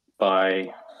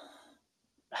 by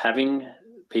having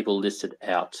people listed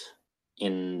out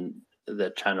in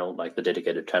the channel, like the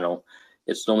dedicated channel,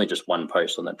 it's normally just one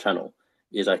post on that channel.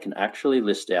 is I can actually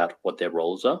list out what their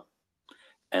roles are.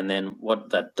 And then what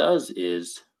that does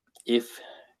is, if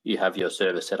you have your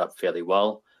server set up fairly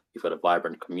well, you've got a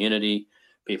vibrant community,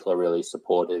 people are really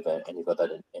supportive, and you've got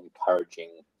that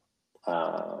encouraging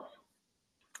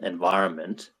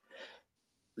environment,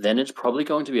 then it's probably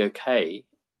going to be okay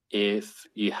if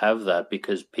you have that,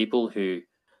 because people who,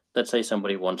 let's say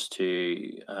somebody wants to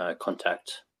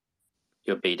contact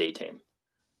your BD team,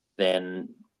 then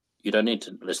you don't need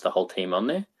to list the whole team on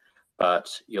there,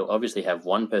 but you'll obviously have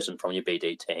one person from your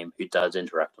BD team who does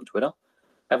interact on Twitter.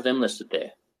 Have them listed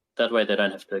there. That way they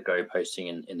don't have to go posting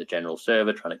in the general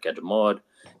server, trying to get a mod,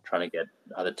 trying to get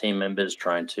other team members,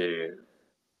 trying to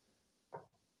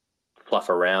fluff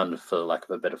around, for lack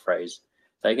of a better phrase.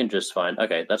 They can just find,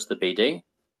 okay, that's the BD.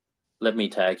 Let me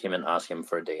tag him and ask him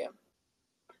for a DM.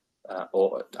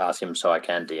 Or ask him so I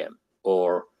can DM.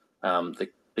 Or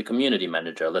the community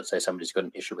manager, let's say somebody's got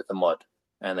an issue with the mod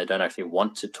and they don't actually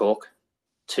want to talk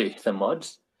to the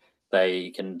mods,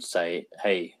 they can say,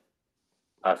 hey,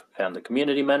 I've found the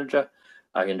community manager,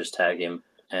 I can just tag him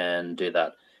and do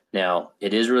that. Now,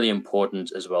 it is really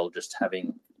important as well just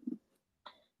having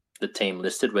the team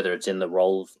listed, whether it's in the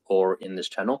roles or in this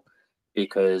channel,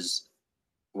 because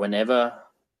whenever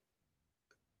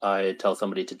I tell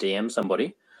somebody to DM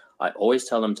somebody, I always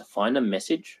tell them to find a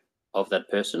message of that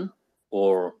person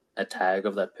or a tag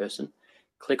of that person,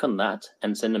 click on that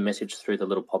and send a message through the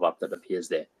little pop-up that appears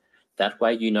there. That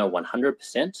way you know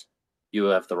 100% you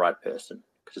have the right person,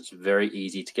 because it's very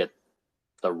easy to get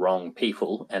the wrong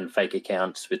people and fake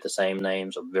accounts with the same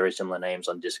names or very similar names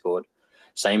on Discord.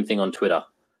 Same thing on Twitter,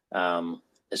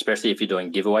 especially if you're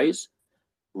doing giveaways.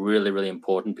 Really, really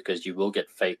important, because you will get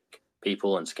fake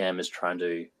people and scammers trying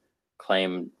to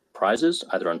claim prizes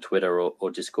either on Twitter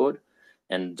or Discord.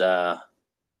 And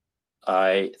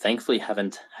I thankfully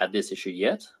haven't had this issue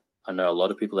yet. I know a lot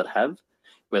of people that have,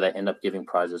 where they end up giving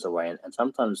prizes away, and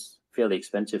sometimes fairly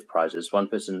expensive prizes. One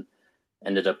person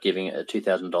ended up giving a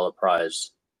 $2,000 prize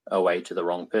away to the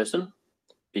wrong person,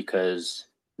 because,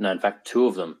 no, in fact, two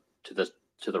of them to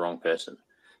the wrong person.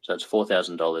 So it's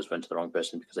 $4,000 went to the wrong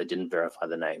person because they didn't verify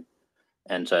the name.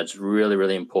 And so it's really,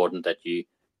 really important that you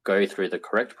go through the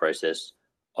correct process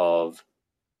of,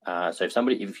 so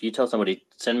if you tell somebody,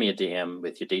 send me a DM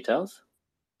with your details,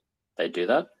 they do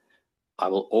that, I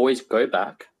will always go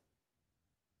back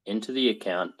into the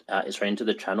account, into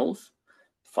the channels,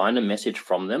 find a message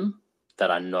from them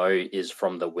that I know is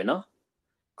from the winner,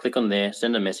 click on there,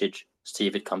 send a message, see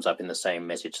if it comes up in the same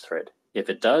message thread. If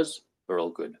it does, we're all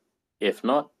good. If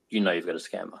not, you know you've got a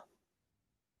scammer.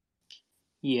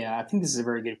 Yeah, I think this is a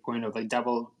very good point of like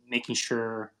double making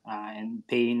sure and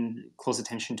paying close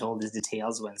attention to all these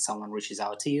details when someone reaches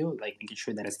out to you, like making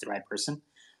sure that it's the right person.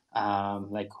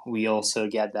 Like we also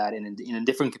get that in a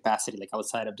different capacity, like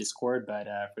outside of Discord. But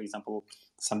for example,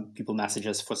 some people message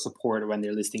us for support when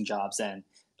they're listing jobs, and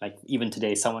like even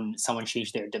today, someone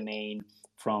changed their domain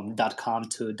from .com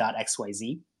to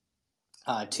 .xyz.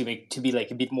 To be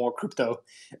like a bit more crypto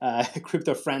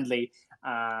friendly,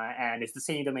 and it's the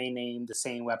same domain name, the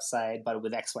same website, but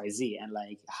with XYZ. And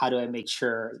like, how do I make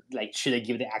sure, like, should I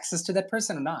give the access to that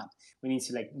person or not? We need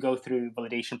to like go through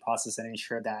validation process and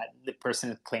ensure that the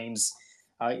person claims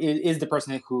is the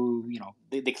person who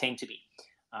they claim to be.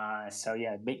 So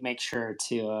yeah, make sure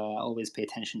to always pay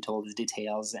attention to all these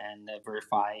details and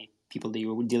verify people that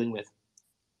you're dealing with.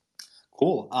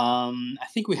 Cool. I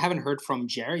think we haven't heard from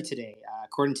Jerry today.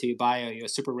 According to your bio, you're a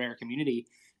super rare community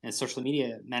and social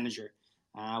media manager.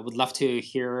 Would love to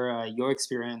hear your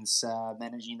experience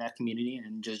managing that community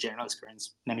and just general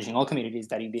experience managing all communities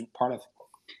that you've been part of,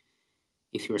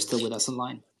 if you're still with us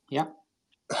online. Yeah.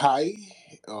 Hi,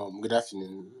 good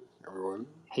afternoon, everyone.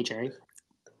 Hey, Jerry.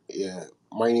 Yeah,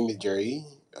 my name is Jerry.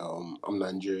 I'm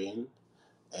Nigerian,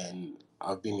 and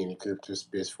I've been in the crypto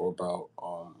space for about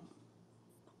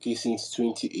since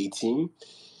 2018.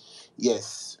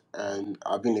 Yes, and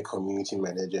I've been a community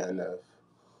manager, and I've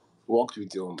worked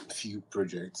with a few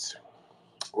projects.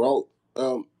 Well,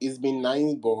 it's been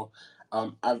nice, but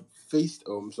I've faced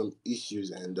some issues,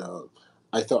 and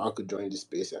I thought I could join the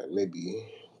space and maybe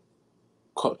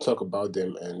talk about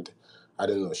them and I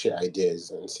don't know, share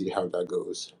ideas and see how that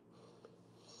goes.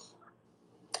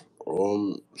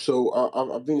 So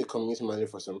I've been a community manager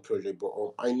for some project, but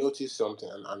I noticed something,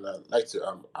 and I'd like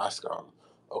to ask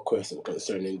a question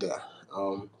concerning that.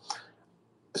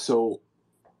 So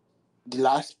the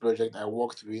last project I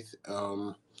worked with,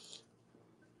 I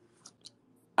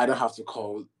don't have to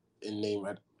call a name.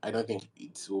 I don't think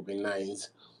it will be nice.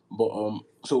 But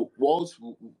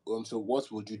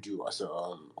what would you do as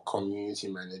a community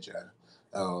manager?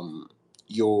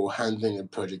 You're handling a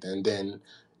project, and then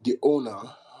the owner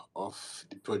of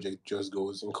the project just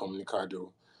goes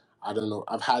incommunicado. I don't know.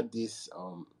 I've had this.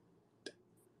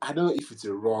 I don't know if it's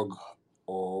a rug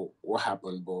or what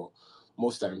happened, but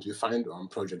most times we find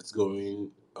projects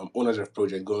going, owners of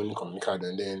project going incommunicado,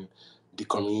 and then the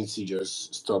community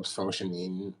just stops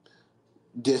functioning.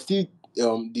 They're still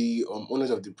the owners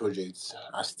of the projects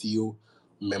are still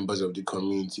members of the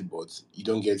community, but you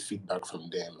don't get feedback from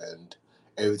them, and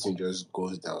everything just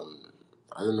goes down.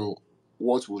 I don't know,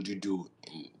 what would you do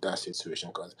in that situation,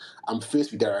 because I'm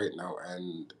faced with that right now,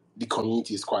 and the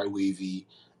community is quite wavy,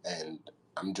 and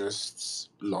I'm just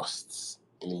lost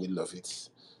in the middle of it.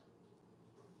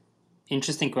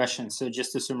 Interesting question. So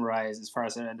just to summarize, as far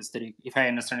as I understood it, if I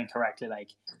understand it correctly,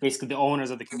 like basically the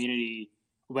owners of the community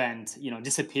went,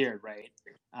 disappeared, right?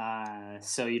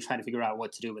 So you're trying to figure out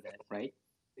what to do with it, right?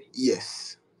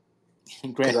 Yes.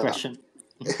 Great 'Cause question.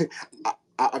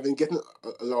 I've been getting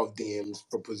a lot of DMs,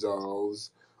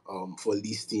 proposals, for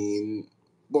listing,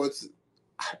 but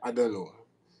I don't know.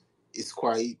 It's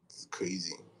quite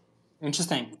crazy.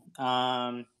 Interesting.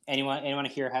 Anyone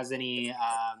here has any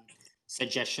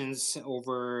suggestions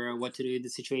over what to do in the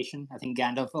situation? I think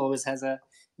Gandalf always has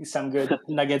some good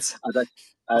nuggets I'm of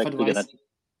actually going advice. to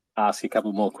ask a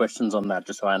couple more questions on that,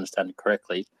 just so I understand it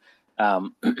correctly. I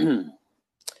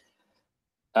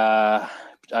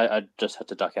just had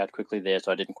to duck out quickly there,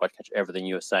 so I didn't quite catch everything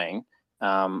you were saying.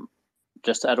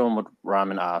 Just to add on what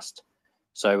Raman asked,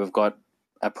 so we've got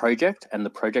a project and the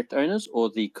project owners, or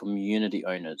the community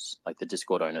owners, like the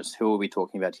Discord owners. Who are we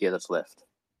talking about here that's left?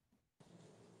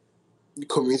 The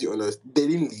community owners, they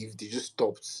didn't leave, they just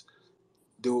stopped.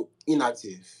 They were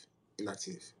inactive.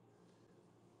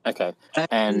 Okay.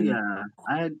 Actually,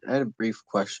 I had a brief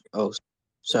question. Oh,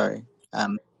 sorry. I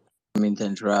mean to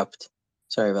interrupt.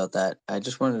 Sorry about that. I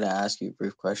just wanted to ask you a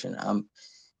brief question.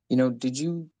 Did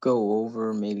you go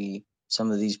over maybe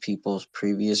some of these people's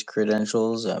previous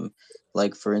credentials?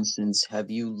 Like for instance,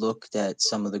 have you looked at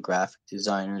some of the graphic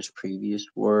designers' previous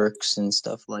works and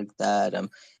stuff like that?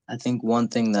 I think one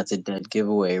thing that's a dead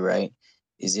giveaway, right,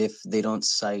 is if they don't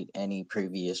cite any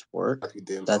previous work. With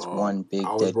them, That's one big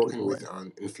I was dead working giveaway. with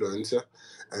an influencer,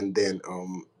 and then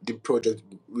the project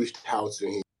reached out to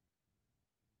him.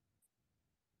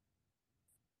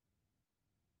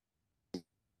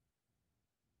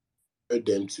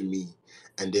 Them to me,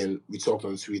 and then we talked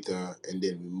on Twitter, and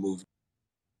then we moved.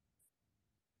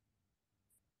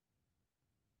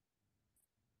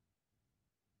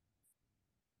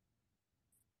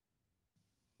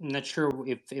 I'm not sure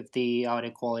if the audio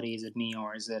quality is it me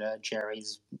or is it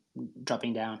Jerry's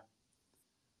dropping down.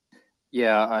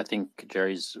 Yeah, I think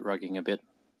Jerry's rugging a bit.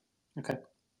 Okay.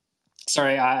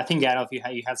 Sorry, I think Adolf, you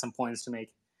had some points to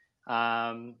make.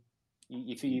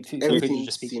 If you Everything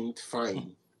just speak. seemed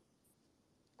fine.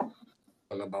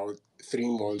 And about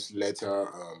 3 months later,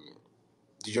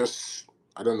 they just,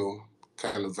 I don't know,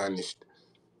 kind of vanished.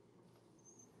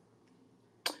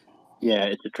 Yeah,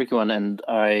 it's a tricky one, and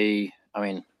I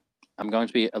mean, I'm going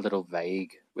to be a little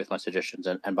vague with my suggestions,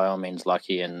 and by all means,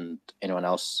 Lucky and anyone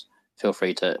else, feel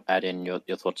free to add in your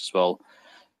thoughts as well,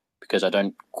 because I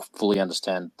don't fully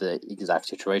understand the exact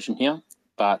situation here.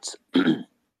 But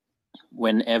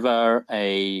whenever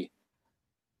a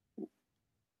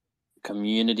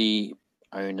community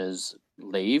owners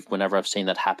leave, whenever I've seen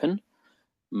that happen,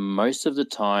 most of the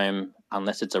time,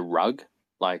 unless it's a rug,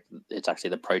 like it's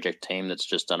actually the project team that's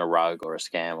just done a rug or a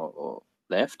scam or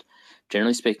left,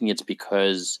 generally speaking, it's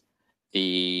because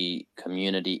the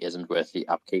community isn't worth the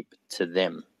upkeep to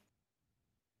them.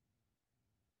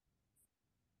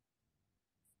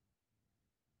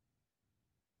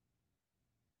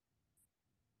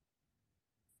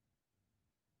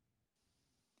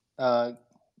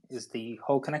 Is the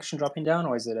whole connection dropping down,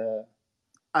 or is it a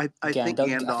I think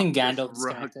Gandalf, I think just Gandalf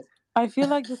disconnected. I feel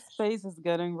like the space is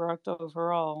getting rocked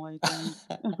overall. I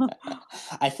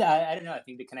think. I don't know. I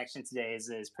think the connection today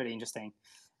is pretty interesting.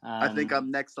 I think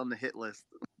I'm next on the hit list.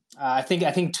 I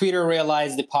think Twitter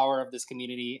realized the power of this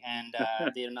community, and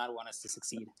they do not want us to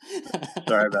succeed.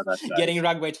 Sorry about that, guys. Getting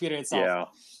rugged by Twitter itself.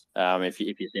 Yeah. If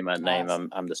you see my name,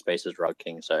 I'm the Spaces Rug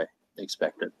King, so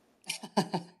expect it.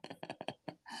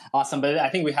 Awesome, but I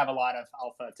think we have a lot of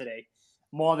alpha today,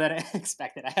 more than I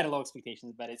expected. I had low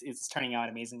expectations, but it's turning out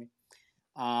amazingly.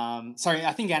 Sorry,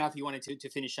 I think Gandalf, you wanted to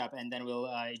finish up, and then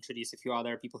we'll introduce a few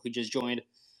other people who just joined.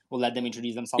 We'll let them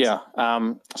introduce themselves. Yeah.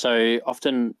 So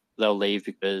often they'll leave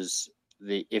because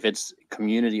if it's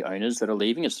community owners that are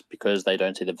leaving, it's because they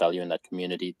don't see the value in that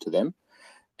community to them.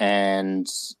 And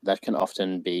that can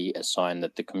often be a sign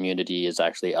that the community is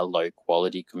actually a low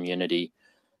quality community,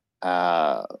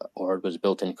 or it was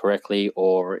built incorrectly,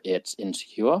 or it's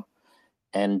insecure.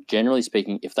 And generally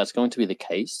speaking, if that's going to be the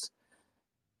case,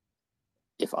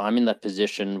 if I'm in that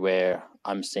position where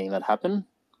I'm seeing that happen,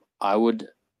 I would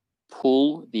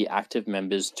pull the active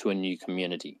members to a new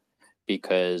community,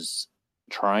 because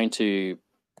trying to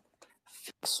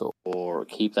fix or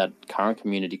keep that current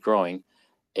community growing,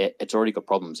 it's already got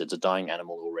problems. It's a dying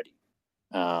animal already.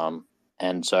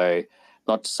 And so,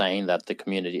 not saying that the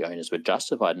community owners were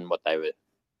justified in what they were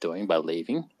doing by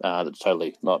leaving. That's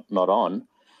totally not on.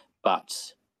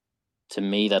 But to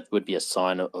me, that would be a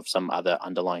sign of some other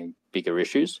underlying bigger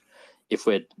issues.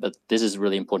 But this is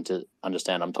really important to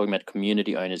understand. I'm talking about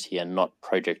community owners here, not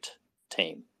project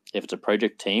team. If it's a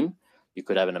project team, you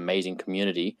could have an amazing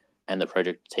community and the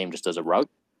project team just does a rug,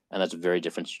 and that's a very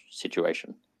different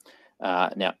situation.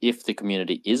 Now, if the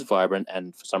community is vibrant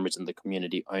and for some reason the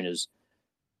community owners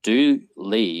do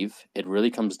leave, it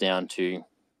really comes down to,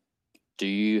 do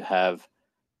you have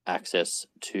access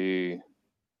to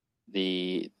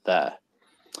the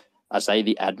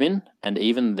admin? And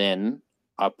even then,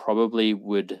 I probably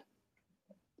would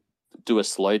do a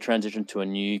slow transition to a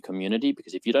new community,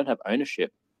 because if you don't have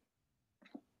ownership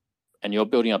and you're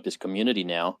building up this community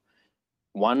now,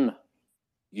 one,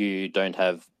 you don't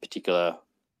have particular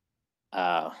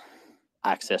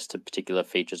access to particular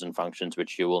features and functions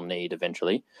which you will need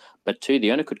eventually. But two,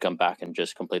 the owner could come back and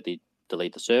just completely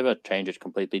delete the server, change it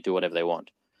completely, do whatever they want.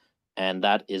 And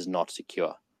that is not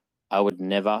secure. I would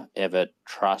never, ever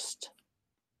trust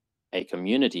a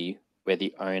community where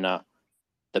the owner,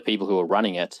 the people who are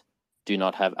running it, do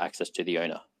not have access to the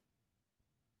owner.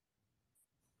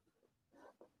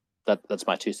 That's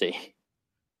my 2C.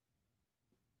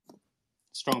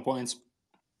 Strong points.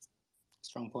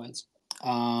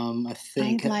 I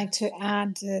think I'd like to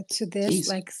add to this, Please.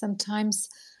 like sometimes,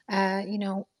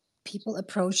 people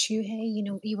approach you, hey,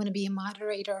 you want to be a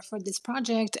moderator for this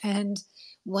project. And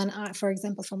when for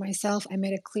example, for myself, I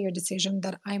made a clear decision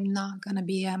that I'm not going to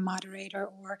be a moderator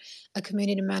or a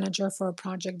community manager for a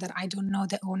project that I don't know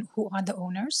who are the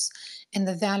owners and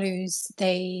the values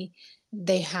they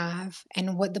have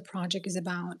and what the project is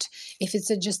about. If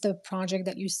it's just a project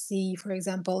that you see, for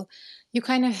example, you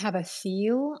kind of have a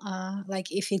feel, like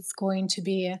if it's going to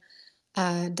be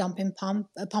a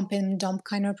pump and dump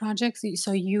kind of project.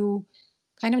 So you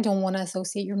kind of don't want to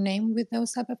associate your name with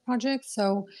those type of projects.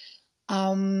 So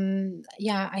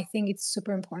I think it's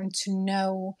super important to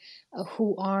know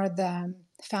who are the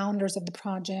founders of the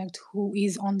project, who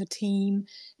is on the team,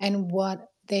 and what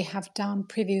they have done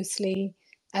previously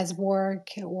as work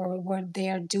or what they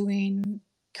are doing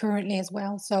currently as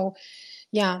well. So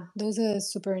yeah, those are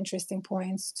super interesting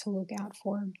points to look out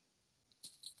for.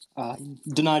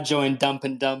 Do not join dump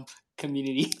and dump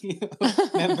community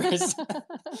members.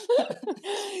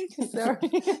 Sorry.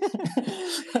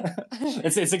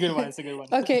 It's a good one.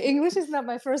 Okay, English is not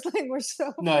my first language,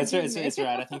 so no, it's forgive me.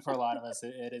 right. I think for a lot of us,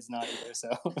 it is not either. So,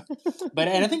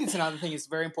 and I think it's another thing. It's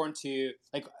very important to,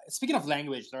 like, speaking of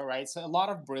language, right? So a lot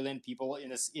of brilliant people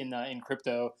in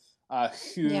crypto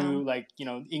who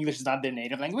English is not their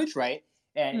native language, right?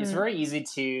 And it's very easy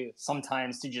to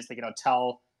sometimes to just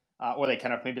tell. Or like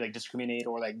kind of maybe like discriminate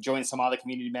or like join some other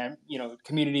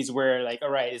communities where like, all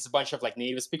right, it's a bunch of like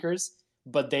native speakers,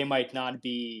 but they might not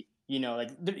be,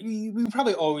 we've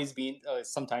probably always been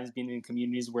sometimes been in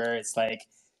communities where it's like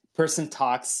person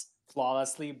talks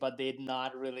flawlessly, but they're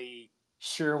not really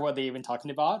sure what they're even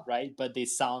talking about, right? But they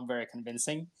sound very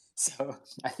convincing. So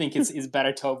I think it's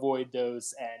better to avoid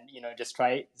those and just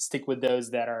stick with those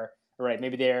that are right.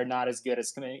 Maybe they're not as good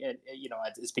as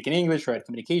at speaking English or at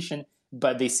communication,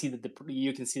 but they see that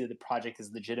you can see that the project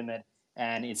is legitimate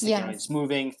and it's it's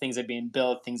moving. Things are being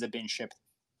built. Things are being shipped.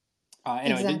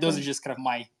 Anyway, exactly. Those are just kind of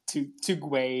my two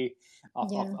way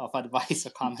of advice or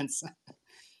comments.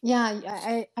 Yeah,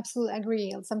 I absolutely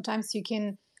agree. Sometimes you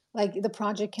can, like, the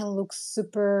project can look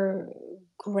super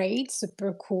great,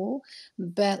 super cool,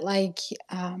 but like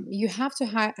you have to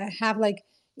have like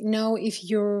know if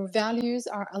your values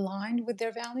are aligned with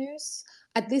their values.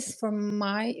 At least for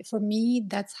me,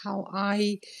 that's how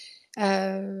I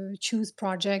choose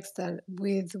projects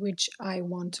with which I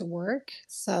want to work.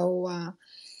 So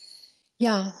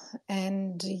yeah,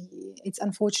 and it's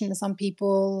unfortunate some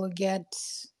people get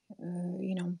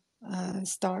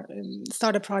start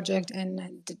a project and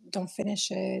don't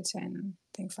finish it and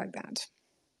things like that.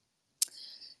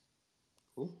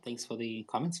 Cool. Thanks for the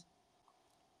comments.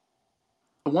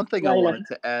 One thing I wanted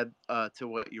to add to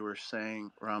what you were saying,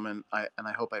 Raman, I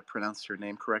hope I pronounced your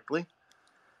name correctly.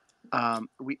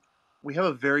 We have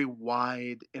a very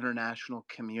wide international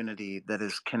community that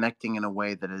is connecting in a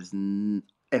way that is, in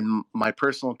my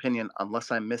personal opinion,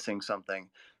 unless I'm missing something,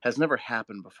 has never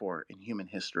happened before in human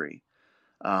history.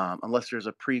 unless there's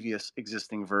a previous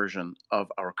existing version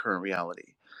of our current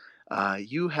reality.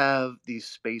 You have these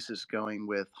spaces going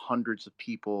with hundreds of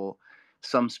people,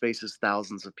 some spaces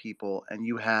thousands of people, and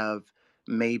you have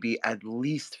maybe at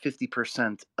least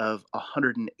 50% of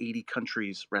 180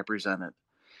 countries represented.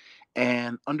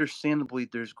 And understandably,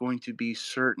 there's going to be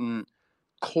certain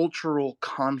cultural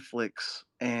conflicts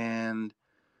and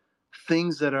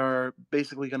things that are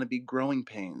basically going to be growing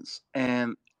pains.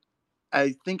 And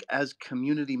I think as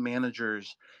community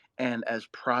managers and as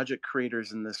project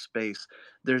creators in this space,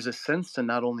 there's a sense to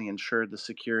not only ensure the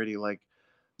security, like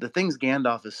the things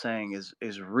Gandalf is saying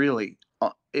is really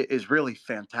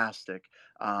fantastic.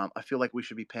 I feel like we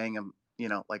should be paying him,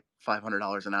 like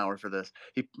 $500 an hour for this.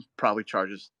 He probably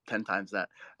charges 10 times that.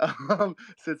 So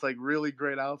it's like really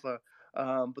great alpha.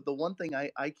 But the one thing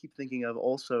I keep thinking of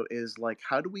also is like,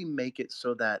 how do we make it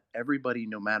so that everybody,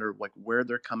 no matter like where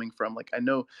they're coming from, like I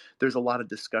know there's a lot of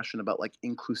discussion about like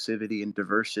inclusivity and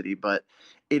diversity, but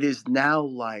it is now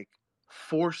like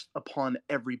forced upon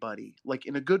everybody, like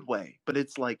in a good way. But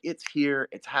it's like it's here,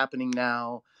 it's happening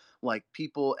now. Like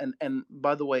people, and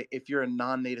by the way, if you're a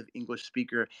non-native English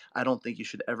speaker, I don't think you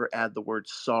should ever add the word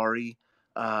sorry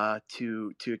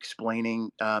to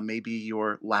explaining maybe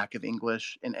your lack of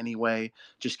English in any way.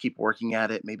 Just keep working at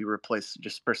it. Maybe replace,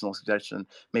 just personal suggestion,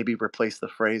 maybe replace the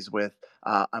phrase with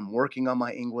I'm working on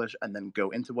my English, and then go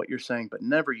into what you're saying, but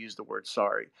never use the word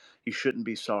sorry. You shouldn't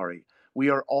be sorry. We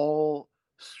are all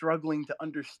struggling to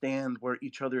understand where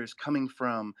each other is coming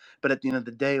from, but at the end of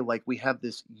the day, like we have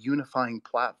this unifying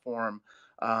platform,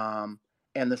 um,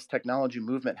 and this technology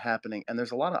movement happening, and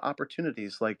there's a lot of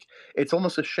opportunities. Like it's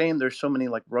almost a shame there's so many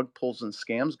like rug pulls and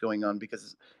scams going on,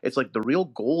 because it's like the real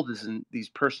gold is in these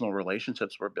personal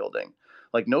relationships we're building.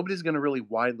 Like nobody's going to really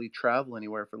widely travel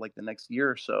anywhere for like the next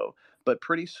year or so, but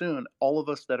pretty soon all of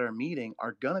us that are meeting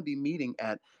are going to be meeting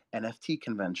at NFT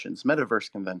conventions,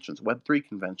 metaverse conventions, Web3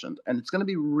 conventions. And it's going to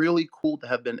be really cool to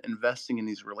have been investing in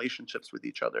these relationships with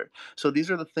each other. So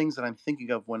these are the things that I'm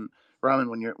thinking of when, Raman,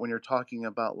 when you're talking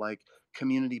about like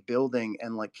community building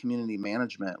and like community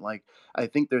management. Like I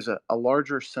think there's a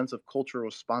larger sense of cultural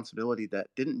responsibility that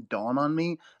didn't dawn on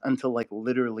me until like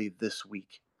literally this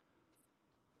week.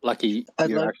 Lucky, I'd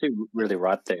you're like. actually really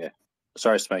right there.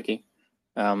 Sorry, Smokey.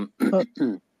 Oh,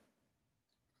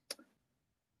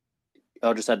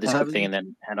 I'll just add this I quick was. thing and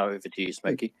then hand over to you,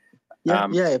 Smokey. Yeah,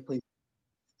 yeah, please.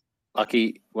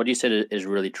 Lucky, what you said is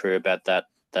really true about that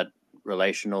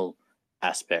relational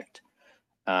aspect.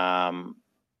 So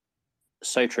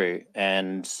true.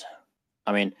 And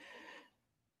I mean,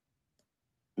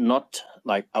 not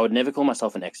like I would never call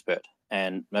myself an expert,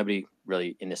 and nobody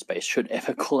really in this space should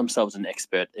ever call themselves an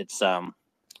expert. It's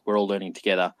we're all learning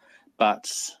together,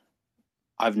 but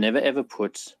I've never ever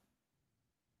put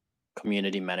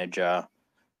community manager,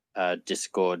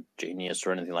 Discord genius,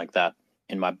 or anything like that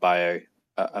in my bio.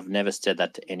 I've never said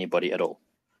that to anybody at all,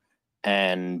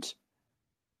 but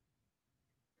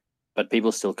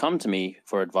people still come to me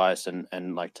for advice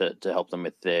and like to help them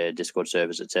with their Discord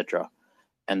servers, etc.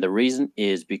 And the reason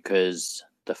is because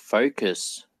the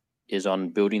focus is on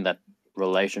building that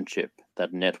relationship,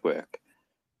 that network.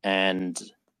 And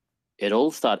it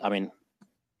all started, I mean,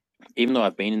 even though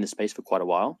I've been in this space for quite a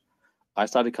while, I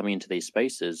started coming into these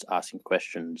spaces asking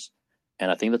questions.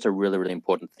 And I think that's a really, really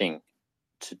important thing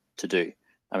to do.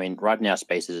 I mean, right now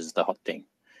spaces is the hot thing,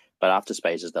 but after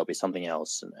spaces there'll be something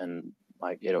else, and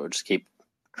like it'll just keep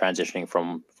transitioning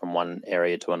from one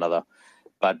area to another.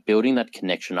 But building that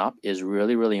connection up is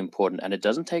really, really important, and it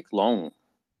doesn't take long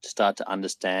to start to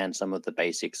understand some of the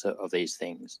basics of these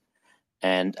things.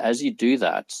 And as you do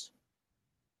that,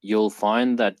 you'll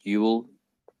find that you will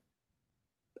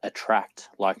attract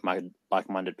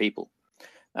like-minded people.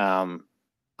 I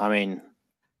mean,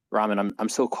 Raman, I'm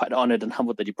still quite honored and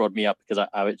humbled that you brought me up, because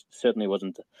I certainly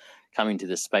wasn't coming to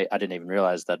this space. I didn't even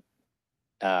realize that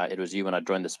it was you when I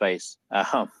joined the space.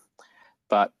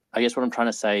 But I guess what I'm trying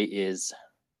to say is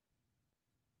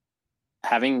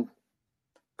having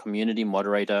community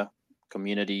moderator,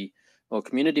 community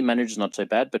manager is not so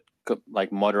bad, but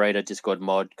like moderator, Discord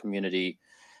mod, community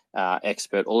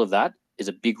expert, all of that is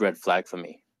a big red flag for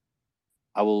me.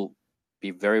 I will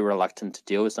be very reluctant to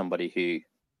deal with somebody who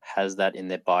has that in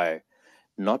their bio,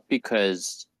 not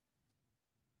because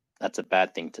that's a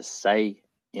bad thing to say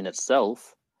in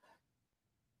itself,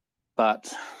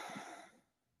 but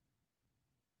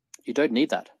you don't need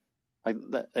that. Like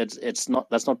it's not,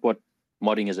 that's not what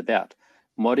modding is about.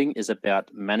 Modding is about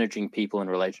managing people and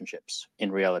relationships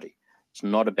in reality. It's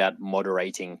not about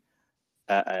moderating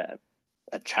a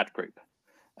chat group.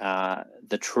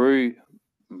 The true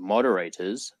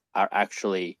moderators are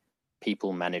actually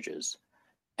people managers.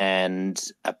 and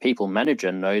a people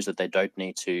manager knows that they don't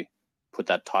need to put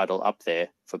that title up there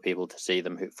for people to see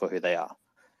them for who they are.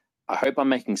 I hope I'm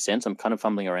making sense. I'm kind of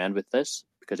fumbling around with this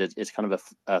because it's kind of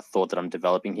a thought that I'm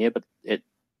developing here, but it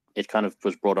kind of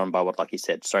was brought on by what Lucky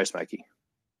said. Sorry, Smokey.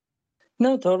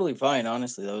 No, totally fine.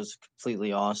 Honestly, that was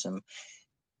completely awesome.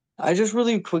 I just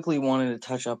really quickly wanted to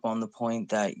touch up on the point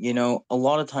that, a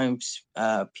lot of times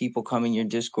people come in your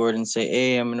Discord and say,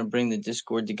 hey, I'm going to bring the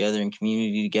Discord together and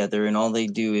community together. And all they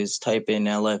do is type in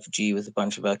LFG with a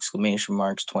bunch of exclamation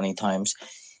marks 20 times.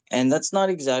 And that's not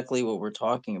exactly what we're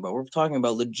talking about. We're talking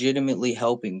about legitimately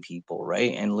helping people,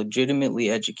 right? And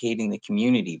legitimately educating the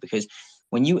community, because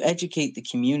when you educate the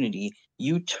community,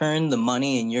 you turn the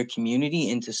money in your community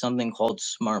into something called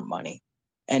smart money.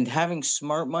 And having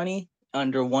smart money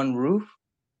under one roof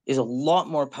is a lot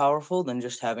more powerful than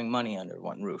just having money under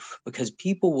one roof, because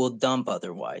people will dump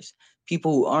otherwise.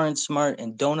 People who aren't smart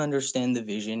and don't understand the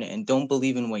vision and don't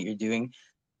believe in what you're doing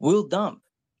will dump,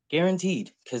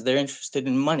 guaranteed, because they're interested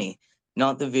in money,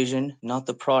 not the vision, not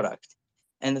the product.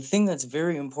 And the thing that's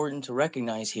very important to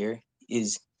recognize here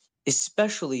is,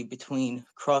 especially between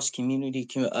cross community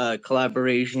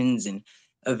collaborations and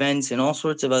events and all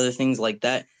sorts of other things like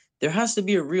that, there has to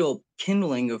be a real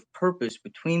kindling of purpose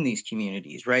between these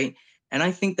communities, right? And I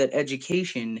think that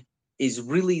education is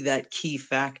really that key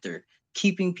factor.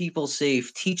 Keeping people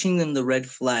safe, teaching them the red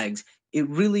flags, it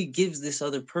really gives this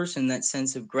other person that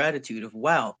sense of gratitude of,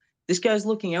 wow, this guy's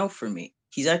looking out for me.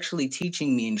 He's actually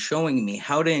teaching me and showing me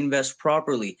how to invest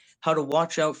properly, how to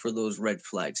watch out for those red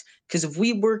flags. Because if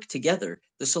we work together,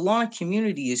 the Solana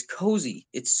community is cozy,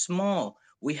 it's small.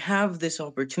 We have this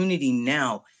opportunity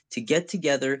now to get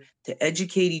together, to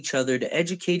educate each other, to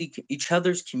educate each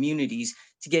other's communities,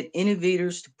 to get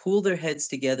innovators to pool their heads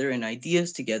together and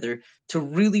ideas together to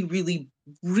really, really,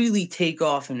 really take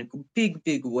off in a big,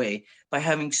 big way by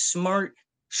having smart,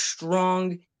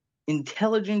 strong,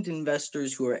 intelligent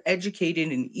investors who are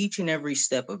educated in each and every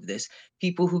step of this,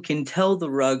 people who can tell the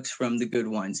rugs from the good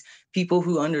ones, people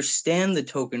who understand the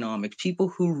tokenomics, people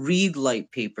who read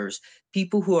light papers,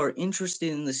 people who are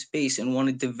interested in the space and want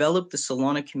to develop the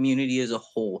Solana community as a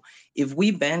whole. If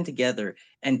we band together,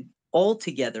 and all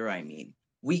together, I mean,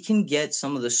 we can get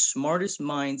some of the smartest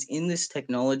minds in this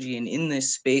technology and in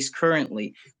this space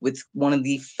currently with one of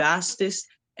the fastest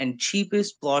and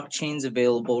cheapest blockchains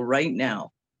available right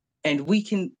now. And we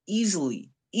can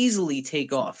easily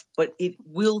take off, but it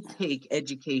will take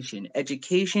education.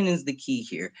 Education is the key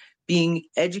here. Being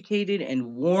educated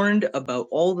and warned about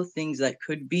all the things that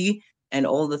could be and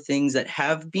all the things that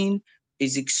have been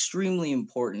is extremely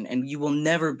important, and you will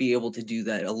never be able to do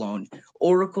that alone.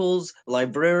 Oracles,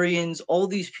 librarians, all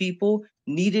these people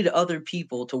needed other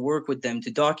people to work with them to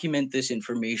document this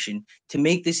information, to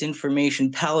make this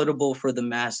information palatable for the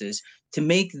masses, to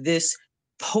make this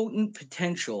potent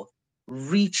potential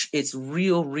reach its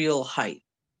real height.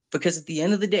 Because at the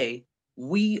end of the day,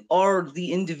 we are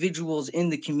the individuals in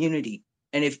the community.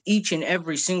 And if each and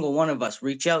every single one of us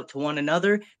reach out to one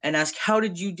another and ask, how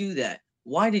did you do that?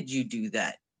 Why did you do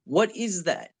that? What is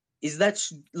that? Is that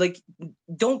like,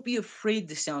 don't be afraid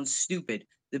to sound stupid.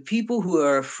 The people who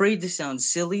are afraid to sound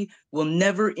silly will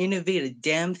never innovate a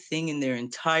damn thing in their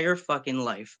entire fucking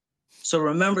life. So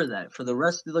remember that for the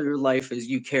rest of your life as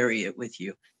you carry it with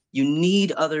you. You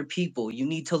need other people. You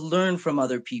need to learn from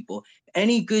other people.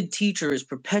 Any good teacher is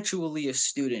perpetually a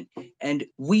student, and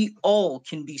we all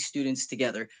can be students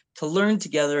together to learn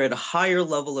together at a higher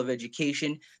level of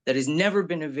education that has never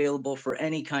been available for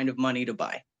any kind of money to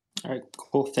buy. All right,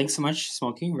 cool. Thanks so much,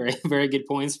 Smokey. Very, very good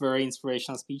points. Very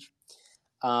inspirational speech.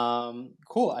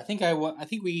 Cool. I think I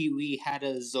think we had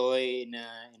a Zoe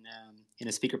in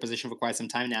a speaker position for quite some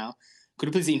time now. Could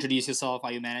you please introduce yourself?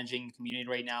 Are you managing a community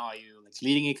right now? Are you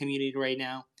leading a community right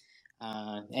now?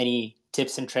 Any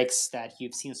tips and tricks that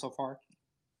you've seen so far?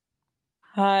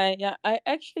 Hi, yeah, I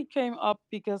actually came up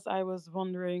because I was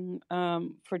wondering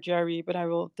for Jerry, but I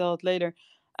will tell it later.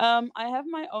 I have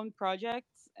my own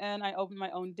projects and I opened my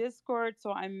own Discord,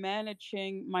 so I'm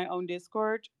managing my own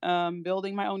Discord,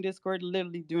 building my own Discord,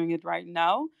 literally doing it right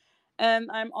now.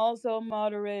 And I'm also a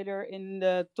moderator in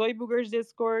the Toy Boogers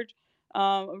Discord,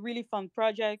 a really fun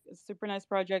project, a super nice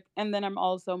project. And then I'm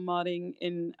also modding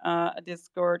in a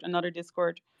Discord, another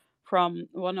Discord from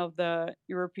one of the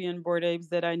European board apes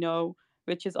that I know,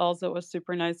 which is also a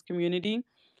super nice community.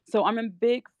 So I'm a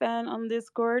big fan on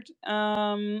Discord.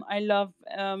 I love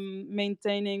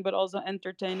maintaining but also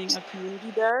entertaining a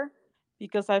community there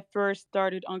because I first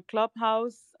started on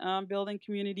Clubhouse, building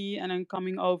community, and then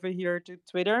coming over here to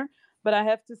Twitter. But I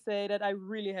have to say that I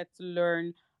really had to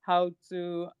learn how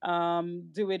to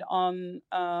do it on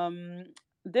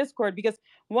Discord. Because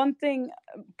one thing,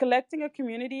 collecting a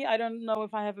community, I don't know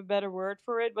if I have a better word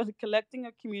for it, but collecting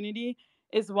a community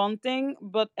is one thing,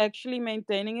 but actually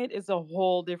maintaining it is a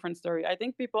whole different story. I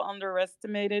think people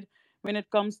underestimate it when it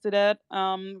comes to that.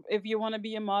 If you want to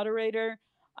be a moderator,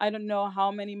 I don't know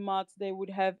how many mods they would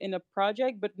have in a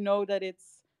project, but know that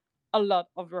it's a lot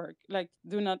of work. Like,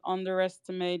 do not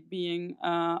underestimate being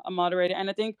a moderator. And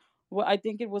I think I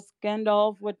think it was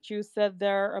Gandalf what you said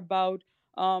there about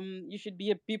you should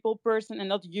be a people person and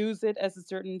not use it as a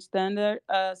certain standard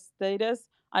status.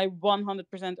 I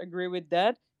 100% agree with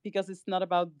that, because it's not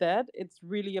about that. It's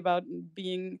really about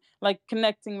being like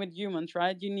connecting with humans,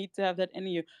 right? You need to have that in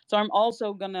you. So I'm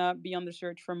also gonna be on the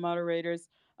search for moderators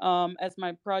as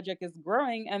my project is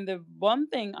growing. And the one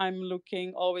thing I'm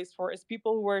looking always for is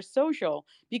people who are social,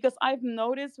 because I've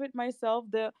noticed with myself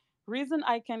the reason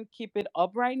I can keep it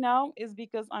up right now is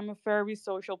because I'm a very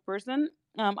social person.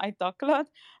 I talk a lot,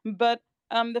 but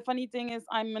the funny thing is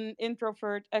I'm an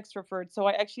introvert extrovert, so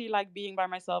I actually like being by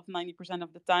myself 90%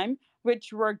 of the time,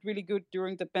 which worked really good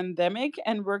during the pandemic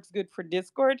and works good for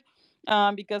Discord,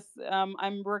 because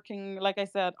I'm working, like I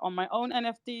said, on my own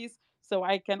NFTs, so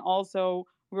I can also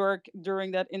work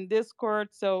during that in Discord,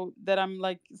 so that I'm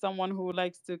like someone who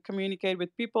likes to communicate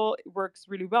with people. It works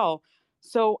really well.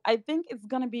 So I think it's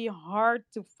gonna be hard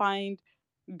to find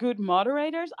good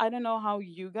moderators. I don't know how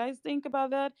you guys think about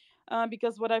that,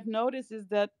 because what I've noticed is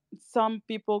that some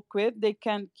people quit. They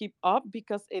can't keep up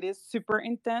because it is super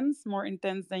intense, more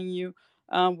intense than you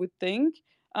would think.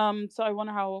 So I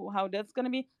wonder how that's gonna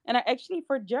be. And I actually,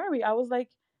 for Jerry, I was like,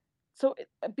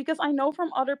 because I know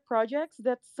from other projects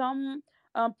that some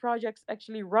projects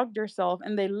actually rugged themselves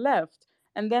and they left,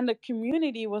 and then the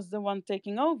community was the one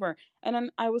taking over. And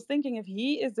then I was thinking, if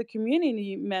he is the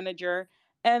community manager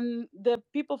and the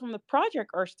people from the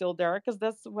project are still there, because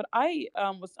that's what I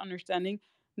was understanding,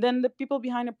 then the people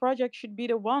behind the project should be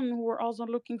the one who are also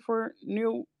looking for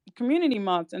new community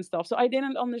mods and stuff. So I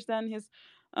didn't understand his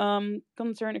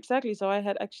concern exactly, so I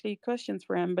had actually questions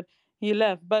for him, but he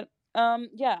left. But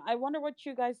yeah, I wonder what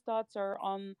you guys thoughts are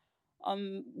on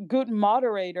good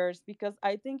moderators, because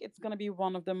I think it's going to be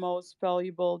one of the most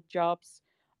valuable jobs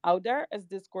out there as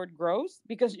Discord grows,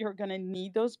 because you're going to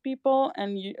need those people,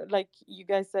 and you, like you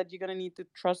guys said, you're going to need to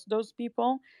trust those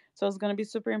people. So it's going to be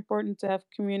super important to have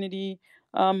community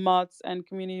mods and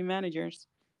community managers.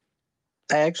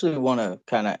 I actually want to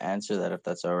kind of answer that if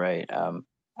that's all right.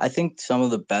 I think some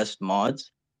of the best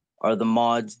mods are the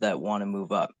mods that want to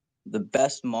move up. The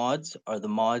best mods are the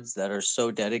mods that are so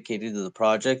dedicated to the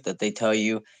project that they tell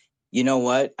you, you know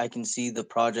what, I can see the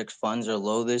project's funds are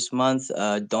low this month.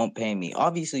 Don't pay me.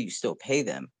 Obviously, you still pay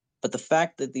them, but the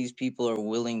fact that these people are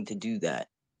willing to do that,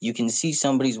 you can see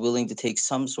somebody's willing to take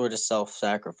some sort of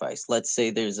self-sacrifice. Let's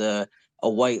say there's a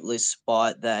whitelist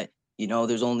spot that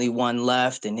there's only one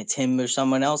left and it's him or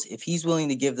someone else. If he's willing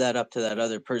to give that up to that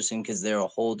other person because they're a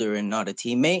holder and not a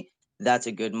teammate, that's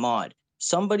a good mod.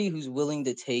 Somebody who's willing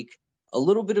to take a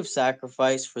little bit of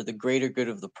sacrifice for the greater good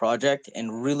of the project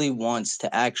and really wants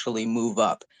to actually move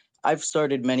up. I've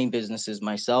started many businesses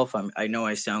myself. I know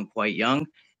I sound quite young,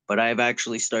 but I've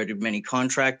actually started many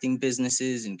contracting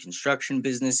businesses and construction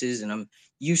businesses, and I'm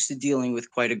used to dealing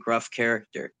with quite a gruff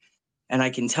character. And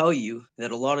I can tell you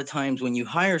that a lot of times when you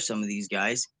hire some of these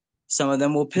guys, some of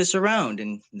them will piss around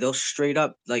and they'll straight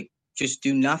up like just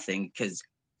do nothing because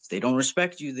they don't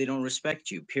respect you. They don't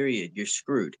respect you, period. You're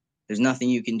screwed. There's nothing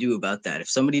you can do about that. If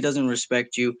somebody doesn't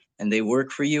respect you and they work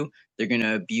for you, they're going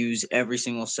to abuse every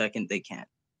single second they can.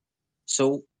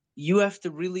 So you have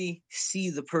to really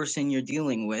see the person you're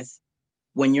dealing with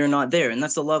when you're not there. And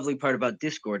that's the lovely part about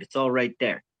Discord. It's all right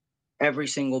there, every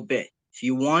single bit. If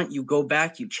you want, you go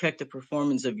back, you check the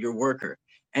performance of your worker.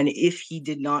 And if he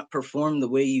did not perform the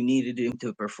way you needed him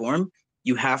to perform,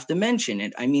 you have to mention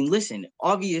it. I mean, listen,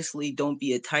 obviously don't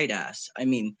be a tight ass. I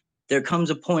mean, there comes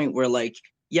a point where like,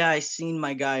 yeah, I seen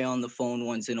my guy on the phone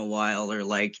once in a while, or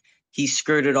like he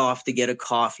skirted off to get a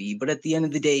coffee, but at the end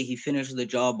of the day, he finished the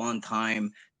job on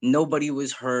time. Nobody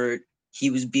was hurt. He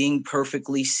was being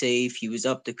perfectly safe. He was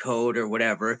up to code or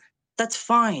whatever. That's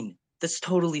fine. That's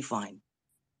totally fine.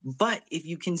 But if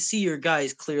you can see your guy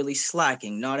is clearly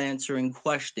slacking, not answering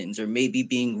questions, or maybe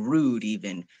being rude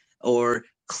even, or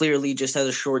clearly just has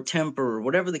a short temper, or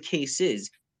whatever the case is,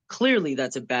 clearly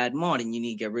that's a bad mod and you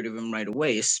need to get rid of him right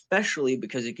away, especially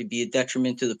because it could be a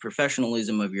detriment to the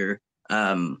professionalism of your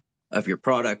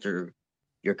product or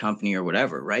your company or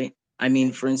whatever, right? I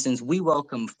mean, for instance, we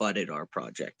welcome FUD at our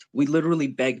project. We literally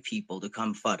beg people to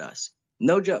come FUD us.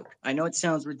 No joke. I know it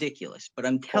sounds ridiculous, but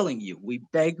I'm telling you, we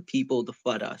beg people to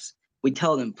FUD us. We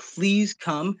tell them, please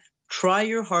come, try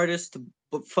your hardest to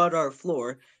FUD our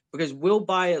floor, because we'll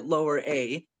buy at lower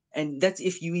A, and that's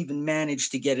if you even manage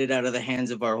to get it out of the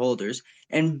hands of our holders.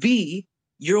 And B,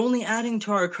 you're only adding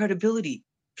to our credibility,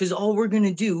 because all we're going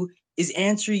to do is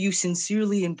answer you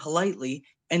sincerely and politely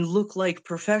and look like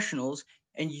professionals,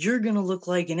 and you're going to look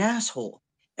like an asshole.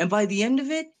 And by the end of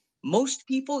it, most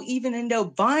people even end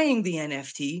up buying the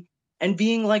NFT and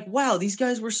being like, wow, these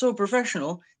guys were so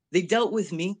professional. They dealt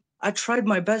with me. I tried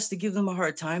my best to give them a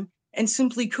hard time and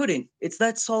simply couldn't. It's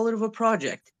that solid of a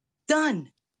project. Done.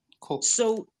 Cool.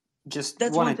 So just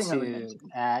that's wanted one thing I would to mention.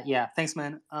 add, yeah, thanks,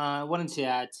 man. Wanted to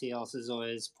add to also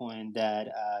Zoe's point that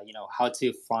how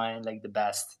to find like the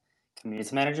best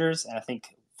community managers, and I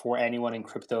think for anyone in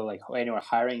crypto, like anyone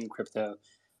hiring in crypto,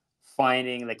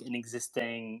 finding like an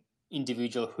existing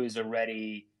individual who's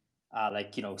already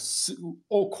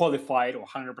all qualified or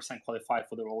 100% qualified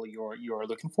for the role you're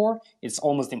looking for, it's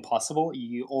almost impossible.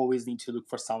 You always need to look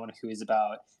for someone who is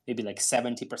about maybe like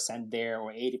 70% there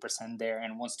or 80% there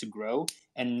and wants to grow,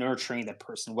 and nurturing that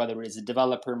person, whether it's a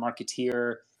developer,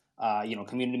 marketeer,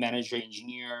 community manager,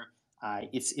 engineer.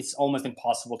 It's almost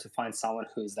impossible to find someone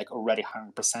who's like already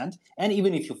 100%. And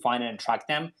even if you find and attract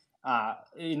them,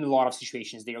 in a lot of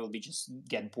situations they will be just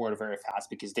get bored very fast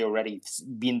because they already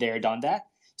been there, done that.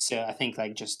 So I think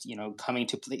like just coming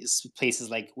to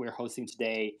places like we're hosting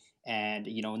today, and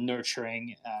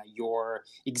nurturing your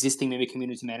existing maybe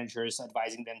community managers,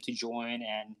 advising them to join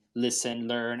and listen,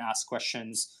 learn, ask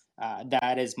questions.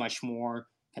 That is much more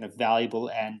kind of valuable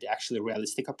and actually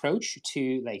realistic approach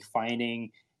to like finding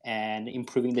and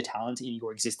improving the talent in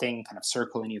your existing kind of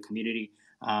circle in your community,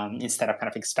 instead of kind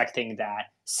of expecting that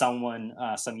someone,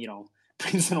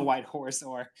 prince on a white horse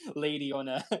or lady on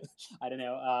a, I don't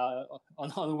know,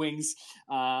 on wings,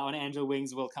 on angel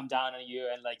wings, will come down on you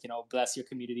and bless your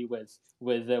community with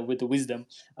the wisdom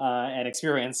and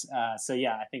experience. So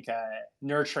yeah, I think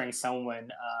nurturing someone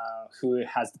who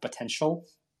has the potential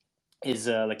is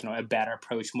a better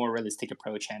approach, more realistic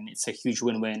approach, and it's a huge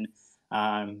win-win.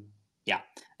 Yeah,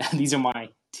 these are my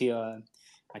two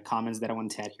my comments that I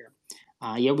want to add here.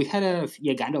 We had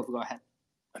Gandalf, go ahead.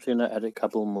 I was going to add a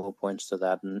couple more points to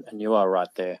that, and you are right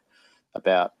there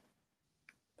about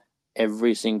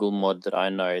every single mod that I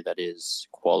know that is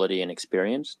quality and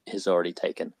experience is already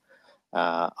taken.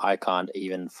 I can't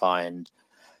even find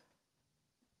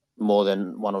more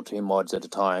than one or two mods at a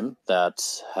time that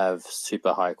have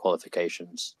super high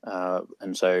qualifications.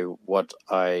 And so what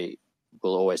I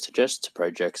will always suggest to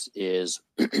projects is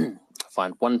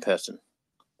find one person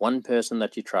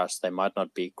that you trust. They might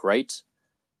not be great,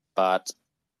 but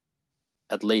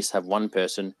at least have one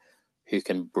person who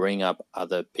can bring up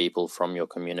other people from your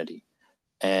community.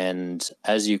 And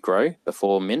as you grow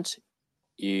before Mint,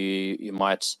 you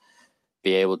might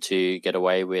be able to get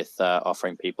away with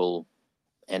offering people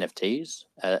NFTs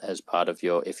as part of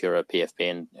your, if you're a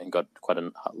PFP and got quite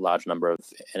a large number of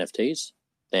NFTs,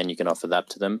 then you can offer that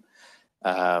to them.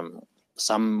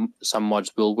 Some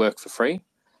mods will work for free,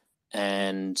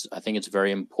 and I think it's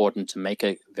very important to make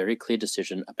a very clear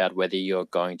decision about whether you're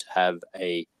going to have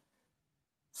a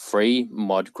free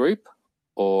mod group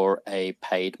or a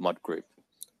paid mod group.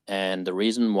 And the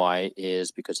reason why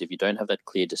is because if you don't have that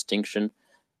clear distinction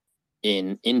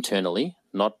internally,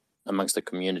 not amongst the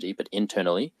community, but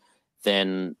internally,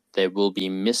 then there will be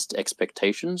missed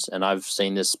expectations. And I've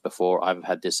seen this before. I've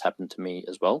had this happen to me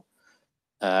as well.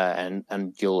 And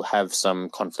you'll have some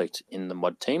conflict in the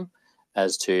mod team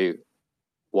as to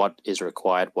what is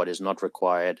required, what is not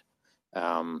required,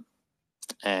 and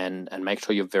make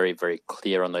sure you're very, very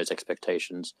clear on those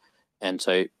expectations. And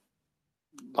so,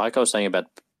 like I was saying about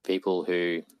people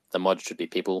who, the mod should be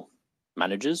people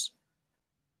managers,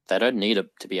 they don't need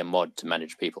to be a mod to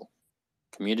manage people.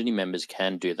 Community members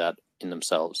can do that in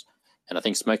themselves. And I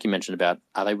think Smokey mentioned about,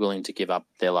 are they willing to give up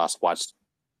their last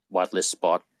whitelist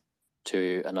spot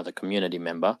to another community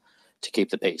member to keep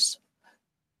the peace?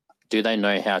 Do they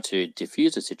know how to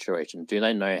diffuse a situation? Do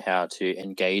they know how to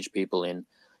engage people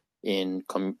in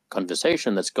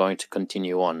conversation that's going to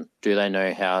continue on? Do they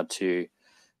know how to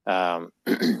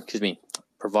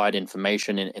provide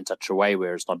information in such a way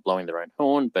where it's not blowing their own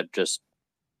horn, but just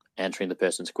answering the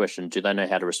person's question? Do they know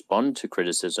how to respond to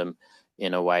criticism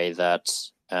in a way that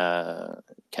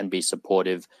can be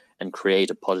supportive and create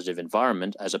a positive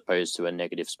environment as opposed to a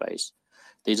negative space?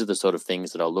 These are the sort of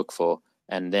things that I'll look for.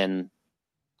 And then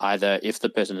either if the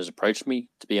person has approached me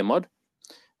to be a mod,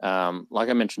 like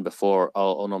I mentioned before,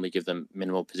 I'll normally give them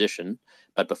minimal position.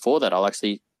 But before that, I'll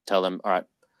actually tell them, all right,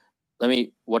 let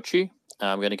me watch you.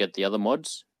 I'm going to get the other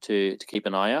mods to keep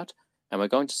an eye out. And we're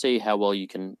going to see how well you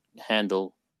can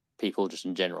handle people just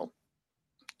in general.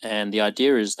 And the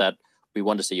idea is that we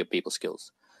want to see your people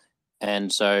skills.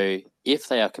 And so if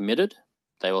they are committed,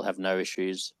 they will have no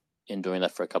issues in doing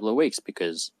that for a couple of weeks,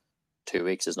 because 2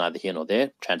 weeks is neither here nor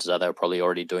there. Chances are they're probably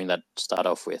already doing that to start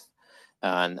off with.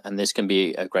 And this can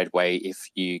be a great way if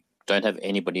you don't have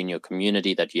anybody in your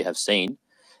community that you have seen.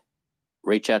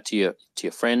 Reach out to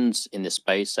your friends in this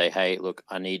space. Say, hey, look,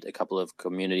 I need a couple of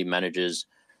community managers,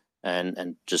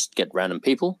 and just get random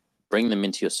people, bring them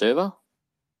into your server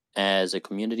as a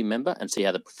community member, and see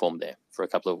how they perform there for a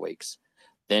couple of weeks.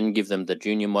 Then give them the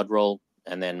junior mod role,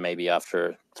 and then maybe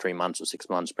after 3 months or 6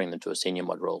 months, bring them to a senior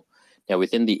mod role. Now,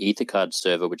 within the EtherCard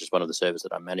server, which is one of the servers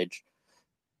that I manage,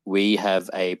 we have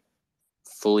a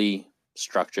fully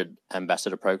structured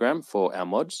ambassador program for our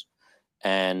mods,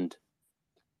 and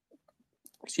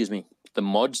the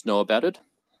mods know about it,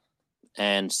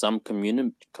 and some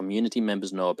community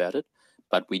members know about it,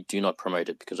 but we do not promote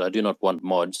it, because I do not want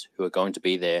mods who are going to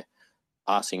be there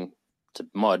asking to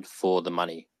mod for the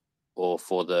money or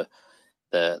for the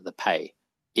pay.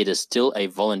 It is still a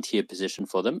volunteer position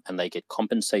for them, and they get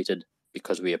compensated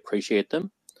because we appreciate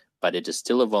them, but it is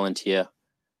still a volunteer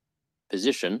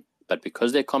position. But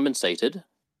because they're compensated,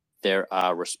 there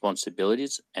are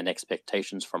responsibilities and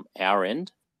expectations from our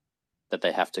end that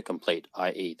they have to complete,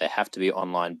 i.e. they have to be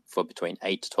online for between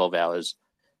 8 to 12 hours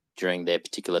during their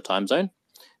particular time zone.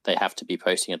 They have to be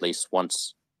posting at least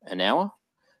once an hour.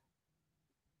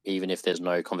 Even if there's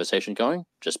no conversation going,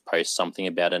 just post something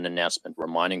about an announcement,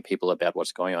 reminding people about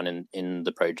what's going on in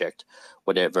the project,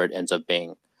 whatever it ends up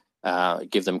being.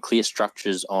 Give them clear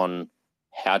structures on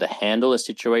how to handle a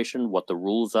situation, what the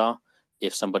rules are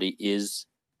if somebody is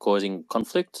causing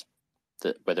conflict,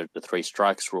 whether it's the 3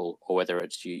 strikes rule, or whether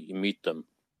it's you mute them,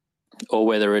 or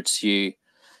whether it's you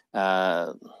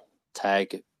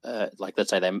tag, like let's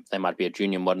say they might be a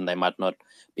junior mod and they might not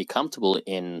be comfortable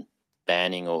in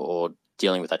banning or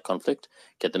dealing with that conflict.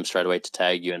 Get them straight away to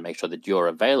tag you and make sure that you're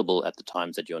available at the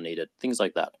times that you're needed, things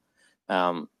like that.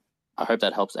 I hope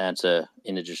that helps answer,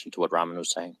 in addition to what Raman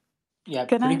was saying. Yeah,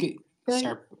 pretty good.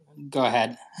 Sorry, go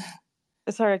ahead.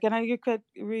 Sorry, can I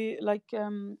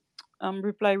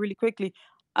reply really quickly?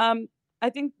 I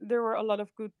think there were a lot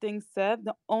of good things said.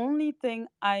 The only thing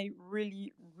I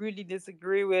really, really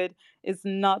disagree with is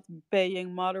not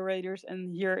paying moderators,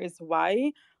 and here is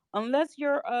why. Unless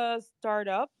you're a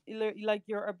startup, like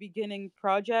you're a beginning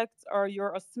project, or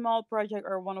you're a small project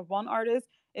or one-of-one artist,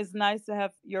 it's nice to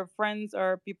have your friends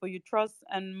or people you trust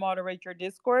and moderate your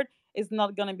Discord. It's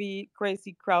not going to be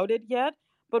crazy crowded yet.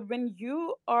 But when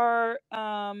you are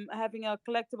having a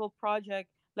collectible project,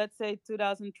 let's say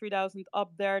 2,000, 3,000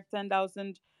 up there,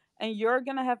 10,000, and you're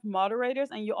going to have moderators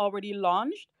and you already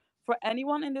launched, for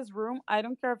anyone in this room, I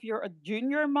don't care if you're a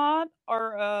junior mod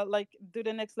or like do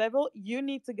the next level, you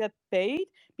need to get paid,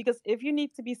 because if you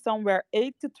need to be somewhere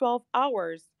 8 to 12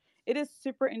 hours, it is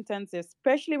super intensive,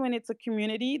 especially when it's a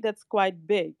community that's quite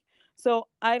big. So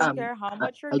I don't care how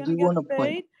much you're I going to do get want to point.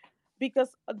 paid, because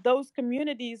those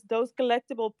communities, those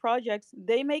collectible projects,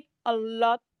 they make a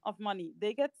lot of money.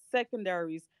 They get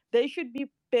secondaries. They should be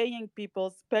paying people,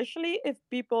 especially if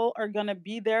people are going to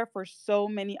be there for so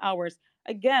many hours.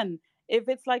 Again, if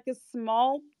it's like a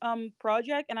small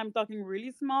project, and I'm talking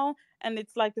really small, and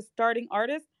it's like a starting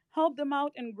artist, help them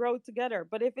out and grow together.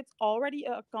 But if it's already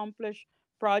an accomplished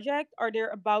project, or they're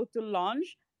about to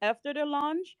launch, after the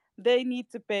launch, they need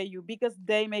to pay you, because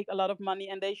they make a lot of money,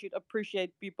 and they should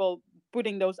appreciate people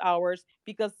putting those hours,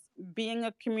 because being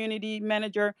a community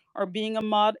manager or being a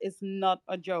mod is not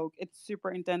a joke. It's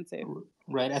super intensive.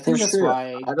 Right. I think that's sure.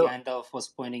 why Gandalf was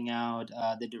pointing out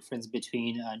the difference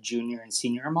between junior and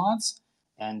senior mods,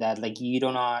 and that like you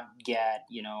do not get,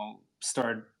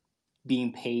 start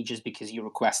being paid just because you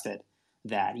requested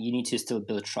that. You need to still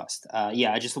build trust.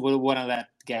 I just want to let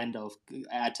Gandalf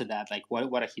add to that, like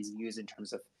what are his views in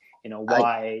terms of,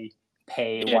 why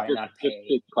pay, why not pay.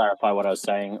 Just to clarify what I was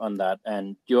saying on that,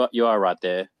 and you are right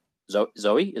there.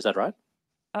 Zoe, is that right?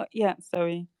 Yeah,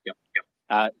 Zoe.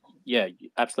 Yep. Yeah,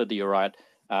 absolutely, you're right.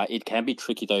 It can be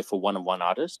tricky though for one-on-one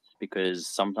artists, because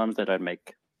sometimes they don't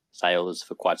make sales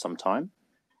for quite some time,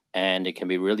 and it can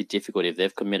be really difficult if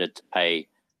they've committed to pay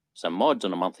some mods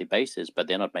on a monthly basis, but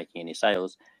they're not making any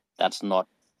sales. That's not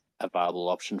a viable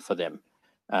option for them.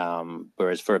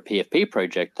 Whereas for a PFP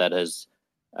project that has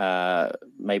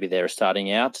maybe they're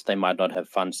starting out, they might not have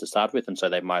funds to start with, and so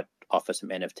they might offer some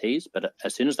NFTs. But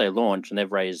as soon as they launch and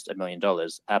they've raised $1 million,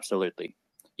 absolutely,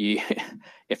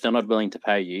 if they're not willing to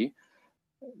pay you,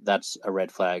 that's a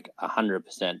red flag,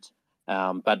 100%.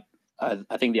 But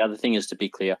I think the other thing is to be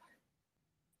clear.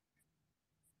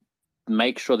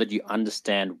 Make sure that you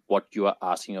understand what you are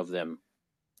asking of them,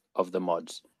 of the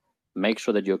mods. Make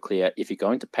sure that you're clear. If you're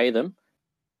going to pay them,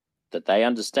 that they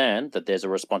understand that there's a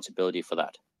responsibility for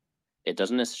that. It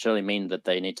doesn't necessarily mean that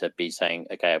they need to be saying,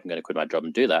 okay, I'm going to quit my job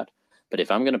and do that. But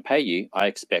if I'm going to pay you, I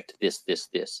expect this,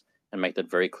 and make that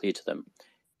very clear to them.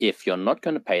 If you're not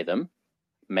going to pay them,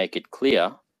 make it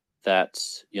clear that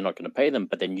you're not going to pay them,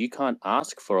 but then you can't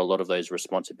ask for a lot of those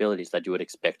responsibilities that you would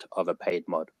expect of a paid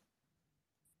mod.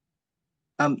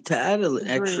 To add an Agree.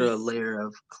 extra layer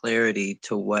of clarity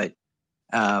to what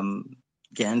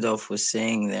Gandalf was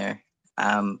saying there,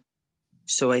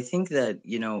 so I think that,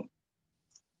 you know,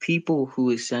 people who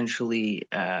essentially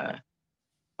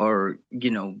are,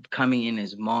 you know, coming in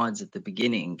as mods at the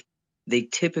beginning, they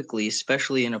typically,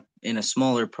 especially in a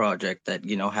smaller project that,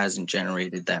 you know, hasn't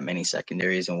generated that many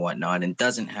secondaries and whatnot and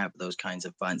doesn't have those kinds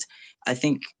of funds, I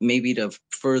think maybe to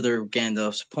further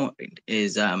Gandalf's point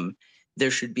is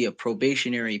there should be a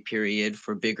probationary period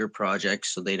for bigger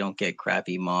projects so they don't get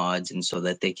crappy mods, and so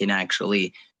that they can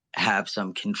actually have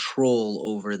some control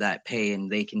over that pay,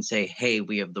 and they can say, hey,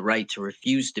 we have the right to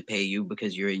refuse to pay you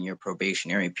because you're in your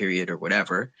probationary period or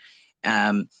whatever.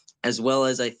 um, as well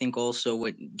as I think also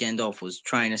what Gandalf was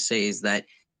trying to say is that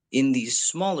in these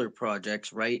smaller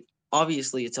projects, right,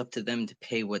 obviously it's up to them to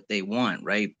pay what they want,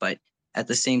 right? But at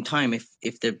the same time,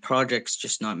 if the project's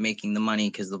just not making the money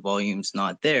because the volume's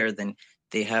not there, then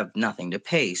they have nothing to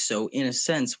pay. So in a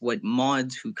sense, what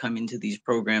mods who come into these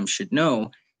programs should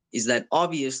know is that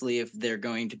obviously if they're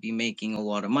going to be making a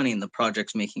lot of money and the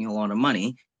project's making a lot of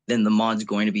money, then the mod's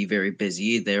going to be very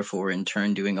busy, therefore in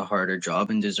turn doing a harder job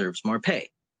and deserves more pay.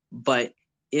 But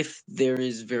if there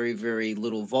is very, very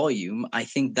little volume, I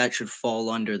think that should fall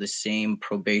under the same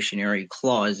probationary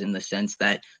clause, in the sense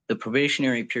that the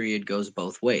probationary period goes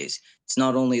both ways. It's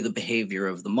not only the behavior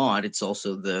of the mod, it's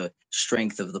also the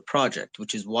strength of the project,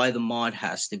 which is why the mod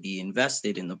has to be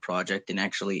invested in the project and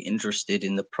actually interested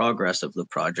in the progress of the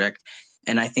project.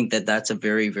 And I think that that's a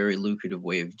very, very lucrative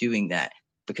way of doing that,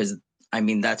 because I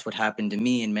mean, that's what happened to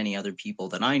me and many other people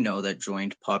that I know that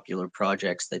joined popular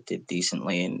projects that did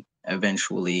decently and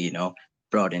eventually, you know,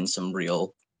 brought in some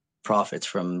real profits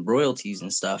from royalties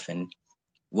and stuff. And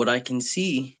what I can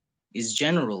see is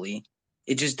generally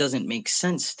it just doesn't make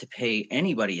sense to pay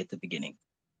anybody at the beginning,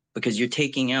 because you're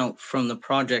taking out from the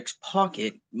project's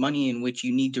pocket money in which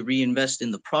you need to reinvest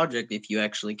in the project if you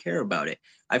actually care about it.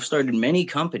 I've started many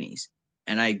companies,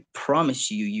 and I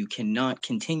promise you, you cannot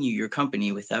continue your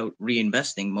company without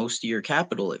reinvesting most of your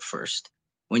capital at first.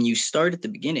 When you start at the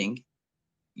beginning,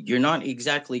 you're not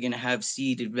exactly going to have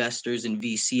seed investors and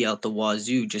VC out the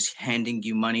wazoo just handing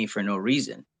you money for no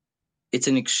reason. It's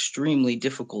an extremely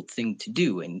difficult thing to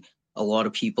do, and a lot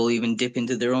of people even dip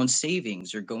into their own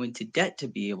savings or go into debt to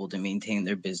be able to maintain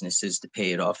their businesses to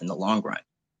pay it off in the long run.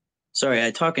 Sorry,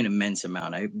 I talk an immense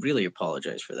amount. I really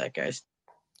apologize for that, guys.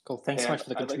 Cool. Thanks so And much for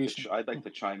the contribution. I'd like to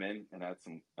chime in and add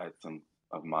some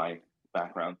of my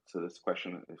background to this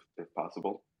question, if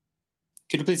possible.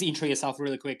 Could you please intro yourself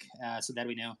really quick so that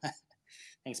we know?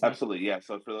 Thanks, Mike. Absolutely, yeah.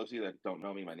 So for those of you that don't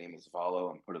know me, my name is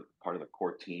Valo. I'm part of the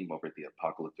core team over at the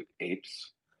Apocalyptic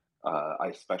Apes.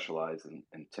 I specialize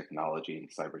in technology and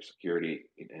cybersecurity,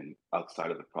 and outside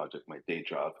of the project, my day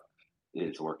job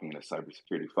is working in a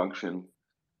cybersecurity function.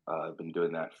 I've been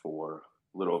doing that for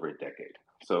a little over a decade.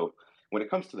 So when it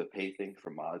comes to the pay thing for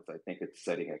mods, I think it's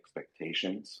setting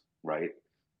expectations, right?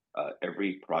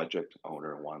 Every project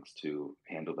owner wants to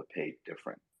handle the pay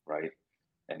different, right?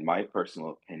 And my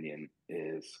personal opinion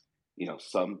is, you know,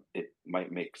 it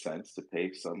might make sense to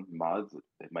pay some mods.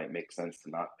 It might make sense to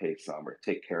not pay some, or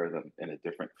take care of them in a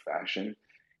different fashion.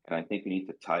 And I think we need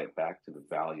to tie it back to the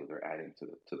value they're adding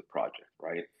to the project,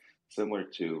 right? Similar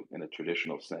to, in a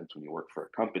traditional sense, when you work for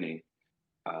a company,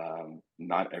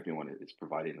 not everyone is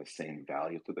providing the same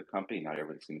value to the company. Not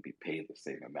everyone's going to be paid the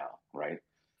same amount, right?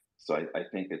 So I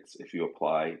think it's, if you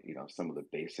apply, you know, some of the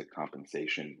basic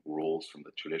compensation rules from the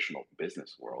traditional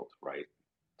business world, right,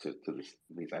 to these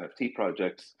NFT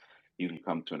projects, you can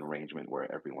come to an arrangement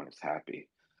where everyone is happy.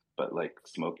 But like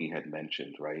Smokey had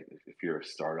mentioned, right, if you're a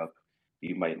startup,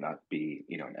 you might not be,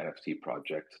 you know, an NFT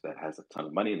project that has a ton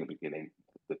of money in the beginning.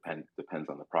 Depends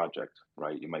on the project,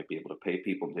 right? You might be able to pay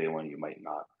people day one, you might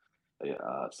not.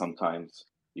 Sometimes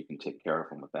you can take care of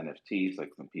them with NFTs,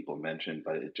 like some people mentioned,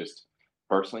 but it just,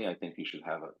 personally, I think you should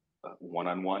have a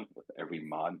one-on-one with every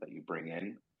mod that you bring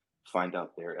in, find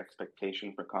out their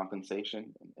expectation for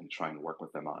compensation, and try and work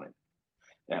with them on it.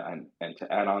 And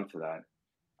to add on to that,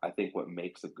 I think what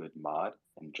makes a good mod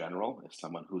in general is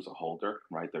someone who's a holder,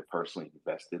 right? They're personally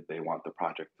invested. They want the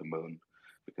project to moon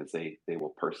because they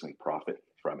will personally profit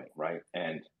from it, right?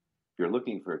 And if you're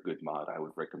looking for a good mod, I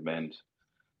would recommend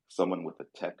someone with a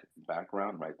tech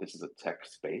background, right? This is a tech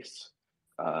space.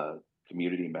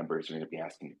 community members are going to be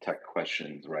asking tech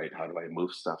questions, right? How do I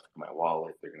move stuff to my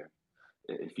wallet?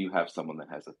 If you have someone that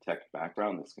has a tech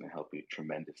background, that's going to help you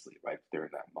tremendously, right? If they're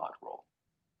in that mod role.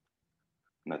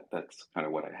 And that's kind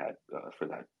of what I had for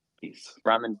that piece.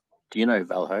 Raman, do you know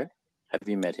Valho? Have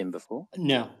you met him before?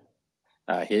 No.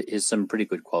 He's some pretty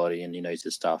good quality, and he knows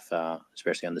his stuff,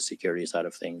 especially on the security side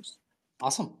of things.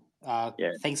 Awesome.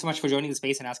 Yeah. Thanks so much for joining the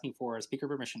space and asking for speaker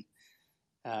permission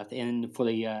and for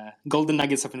the golden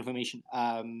nuggets of information.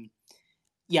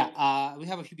 We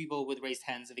have a few people with raised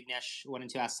hands. Vignesh wanted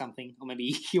to ask something, or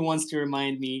maybe he wants to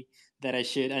remind me that I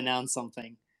should announce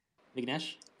something.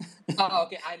 Vignesh?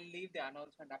 Okay, I'll leave the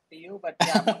announcement up to you. But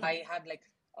yeah, I had like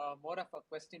more of a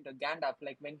question to Gandalf.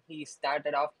 Like when he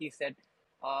started off, he said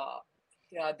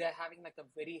they're having like a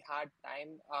very hard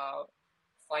time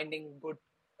finding good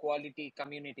quality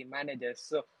community managers.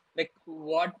 So like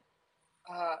what,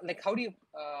 like how do you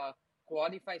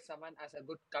qualify someone as a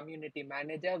good community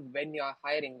manager when you're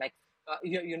hiring? Like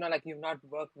you know, like you've not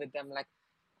worked with them like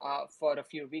for a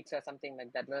few weeks or something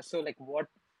like that. So like what?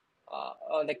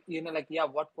 Like you know, like yeah,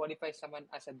 what qualifies someone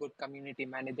as a good community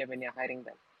manager when you're hiring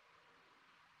them?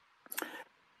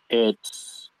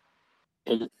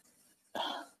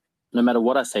 No matter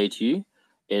what I say to you,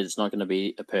 it's not going to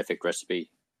be a perfect recipe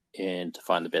and to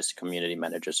find the best community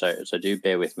manager. So do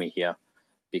bear with me here,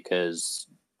 because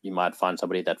you might find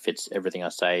somebody that fits everything I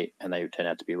say and they turn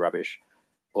out to be rubbish,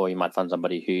 or you might find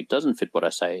somebody who doesn't fit what I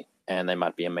say and they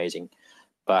might be amazing.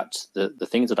 But the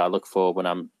things that I look for when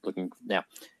I'm looking now,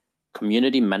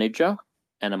 community manager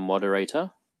and a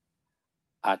moderator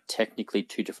are technically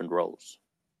two different roles.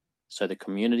 So the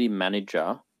community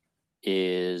manager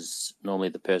is normally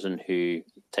the person who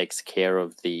takes care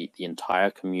of the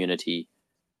entire community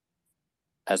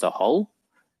as a whole,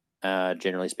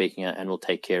 generally speaking, and will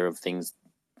take care of things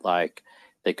like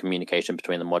the communication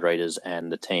between the moderators and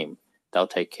the team. They'll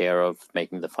take care of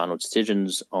making the final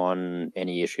decisions on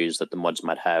any issues that the mods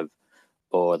might have,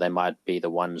 or they might be the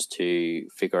ones to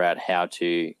figure out how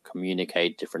to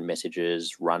communicate different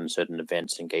messages, run certain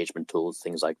events, engagement tools,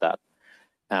 things like that.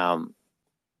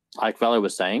 Like Valo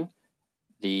was saying,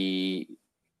 the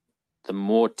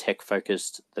more tech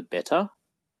focused, the better.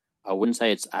 I wouldn't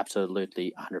say it's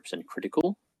absolutely 100%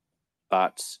 critical,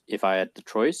 but if I had the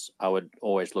choice, I would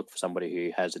always look for somebody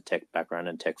who has a tech background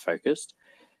and tech focused.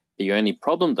 The only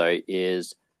problem though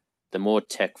is the more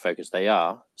tech focused they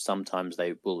are, sometimes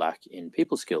they will lack in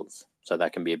people skills. So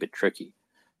that can be a bit tricky.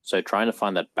 So trying to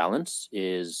find that balance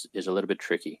is a little bit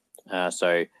tricky.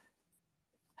 So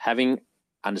having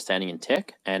understanding in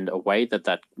tech and a way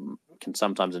that can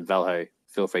sometimes, in Valho,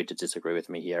 feel free to disagree with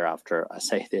me here after I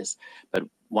say this, but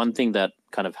one thing that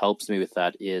kind of helps me with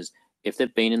that is if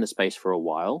they've been in the space for a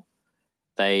while,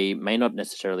 they may not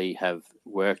necessarily have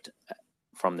worked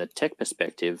from the tech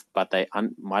perspective, but they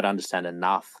might understand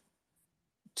enough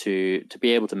to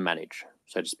be able to manage,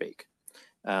 so to speak.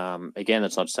 Again,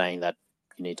 that's not saying that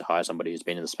you need to hire somebody who's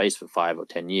been in the space for 5 or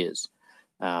 10 years.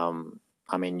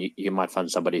 I mean, you might find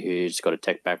somebody who's got a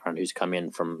tech background who's come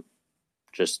in from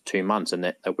just 2 months and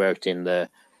they worked in the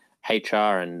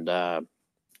HR and,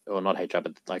 or not HR,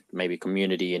 but like maybe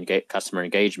community and customer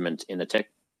engagement in a tech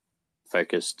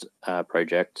focused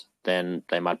project, then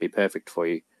they might be perfect for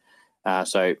you.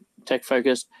 So tech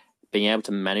focused, being able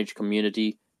to manage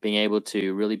community, being able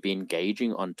to really be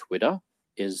engaging on Twitter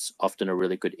is often a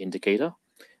really good indicator,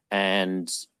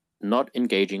 and not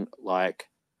engaging like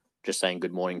just saying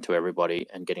good morning to everybody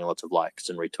and getting lots of likes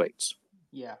and retweets.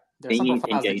 Yeah, there's some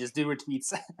profiles that just do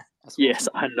retweets. Well. Yes,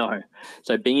 I know.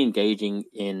 So being engaging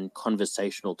in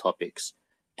conversational topics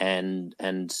and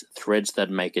threads that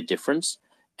make a difference,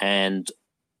 and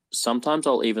sometimes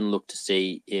I'll even look to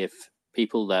see if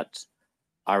people that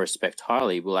I respect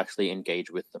highly will actually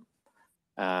engage with them.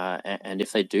 And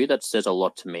if they do, that says a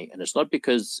lot to me. And it's not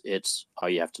because it's,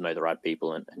 you have to know the right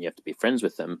people and you have to be friends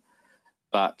with them.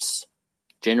 But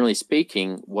generally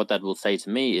speaking, what that will say to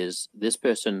me is this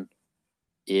person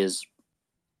is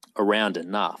around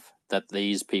enough that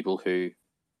these people who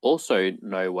also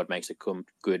know what makes a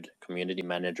good community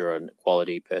manager or a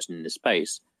quality person in this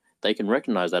space, they can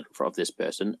recognize that of this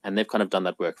person, and they've kind of done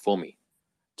that work for me.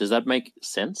 Does that make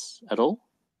sense at all?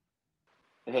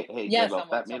 Hey, yeah, Gandalf,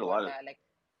 that made a lot of like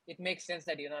it makes sense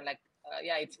that like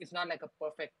yeah, it's not like a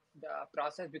perfect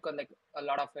process, because like a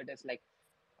lot of it is like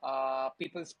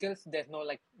people skills. There's no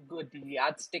like good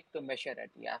yardstick to measure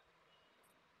it. Yeah.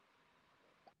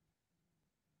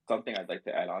 Something I'd like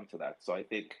to add on to that. So I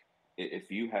think if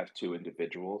you have 2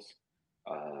 individuals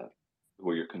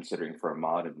who you're considering for a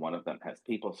mod, and one of them has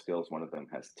people skills, one of them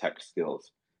has tech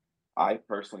skills, I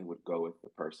personally would go with the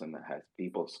person that has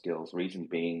people skills. Reason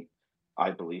being,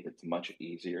 I believe it's much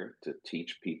easier to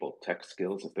teach people tech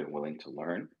skills if they're willing to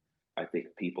learn. I think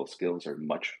people skills are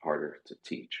much harder to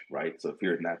teach, right? So if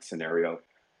you're in that scenario,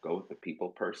 go with the people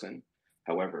person.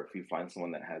 However, if you find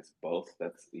someone that has both,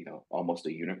 that's almost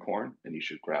a unicorn, and you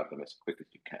should grab them as quick as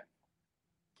you can.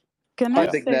 Can Hi, I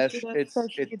Yeah. Big say to Nash. that, It's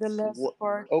especially the it's last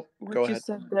part, oh, go what you ahead.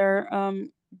 said there,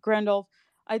 Grandolph?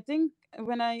 I think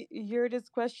when I hear this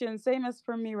question, same as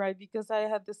for me, right? Because I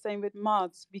had the same with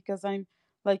mods, because I'm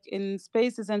like in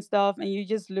spaces and stuff, and you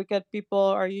just look at people,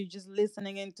 or you just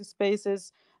listening into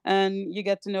spaces, and you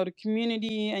get to know the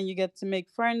community, and you get to make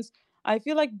friends. I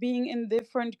feel like being in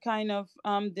different kind of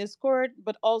Discord,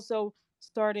 but also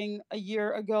starting a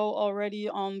year ago already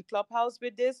on Clubhouse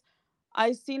with this.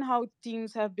 I've seen how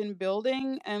teams have been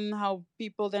building, and how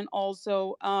people then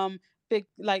also pick,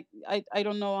 like, I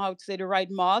don't know how to say the right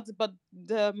mods, but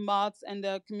the mods and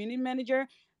the community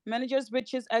managers,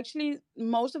 which is actually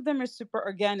most of them are super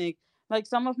organic. Like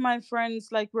some of my friends,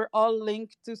 like we're all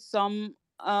linked to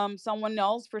someone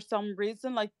else for some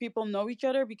reason. Like people know each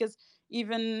other, because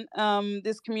even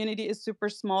this community is super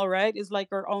small, right? It's like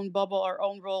our own bubble, our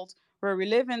own world where we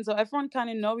live in, so everyone kind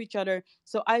of know each other.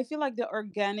 So I feel like the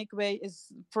organic way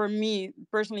is, for me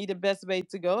personally, the best way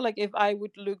to go. Like if I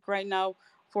would look right now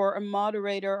for a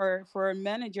moderator or for a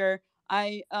manager,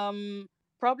 I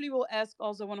probably will ask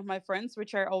also one of my friends,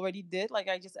 which I already did. Like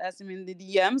I just asked him in the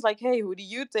DMs, like, hey, who do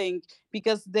you think?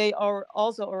 Because they are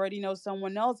also already know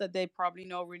someone else that they probably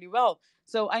know really well.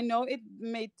 So I know it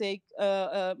may take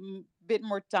a bit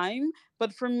more time,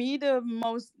 but for me, the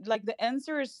most, like, the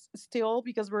answer is still,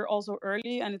 because we're also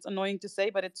early and it's annoying to say,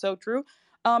 but it's so true.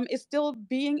 It's still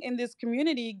being in this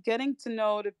community, getting to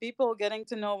know the people, getting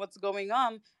to know what's going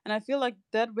on. And I feel like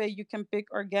that way you can pick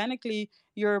organically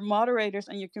your moderators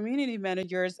and your community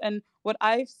managers. And what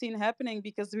I've seen happening,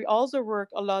 because we also work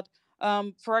a lot,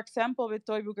 for example, with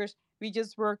Toy Bookers, we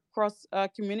just work cross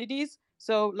communities.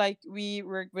 So like we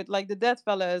work with like the Dead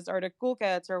Fellas or the Cool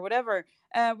Cats or whatever,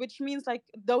 which means like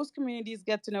those communities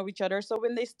get to know each other. So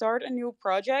when they start a new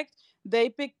project, they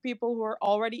pick people who are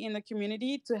already in the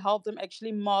community to help them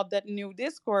actually mod that new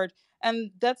Discord. And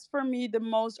that's for me the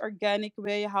most organic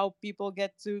way how people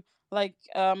get to like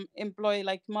employ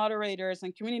like moderators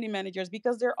and community managers,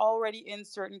 because they're already in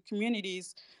certain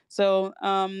communities. So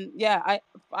yeah,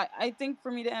 I think for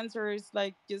me the answer is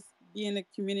like just be in a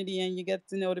community and you get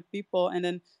to know the people, and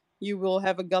then you will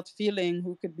have a gut feeling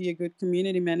who could be a good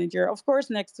community manager. Of course,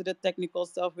 next to the technical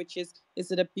stuff, which is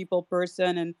it a people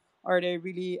person, and are they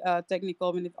really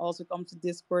technical when it also comes to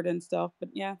Discord and stuff? But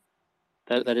yeah.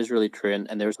 That is really true.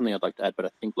 And there was something I'd like to add, but I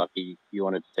think Lucky, you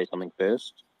wanted to say something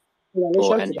first. Yeah, let's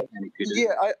Or jump to and that. if you did.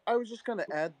 Yeah, I was just going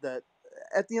to add that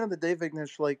at the end of the day,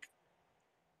 Vignesh, like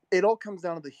it all comes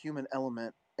down to the human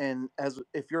element. And as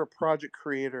if you're a project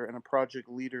creator and a project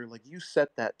leader, like you set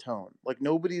that tone. Like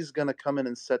nobody's going to come in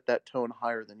and set that tone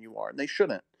higher than you are, and they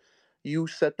shouldn't. You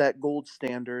set that gold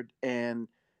standard, and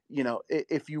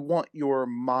if you want your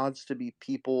mods to be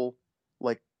people,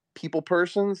 like people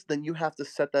persons, then you have to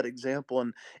set that example.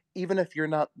 And even if you're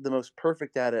not the most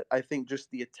perfect at it, I think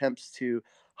just the attempts to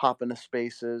hop into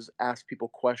spaces, ask people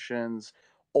questions,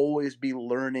 always be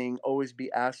learning, always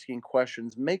be asking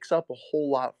questions makes up a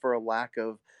whole lot for a lack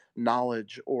of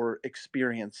knowledge or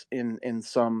experience in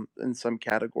some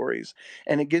categories.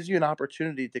 And it gives you an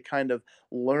opportunity to kind of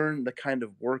learn the kind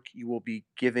of work you will be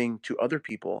giving to other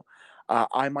people.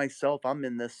 I myself, I'm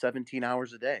in this 17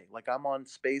 hours a day. Like I'm on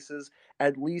spaces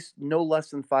at least no less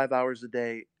than 5 hours a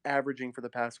day, averaging for the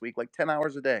past week, like 10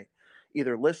 hours a day,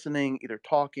 either listening, either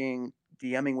talking,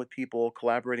 DMing with people,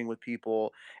 collaborating with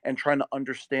people, and trying to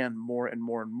understand more and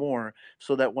more and more,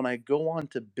 so that when I go on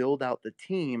to build out the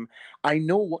team, I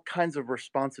know what kinds of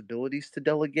responsibilities to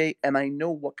delegate, and I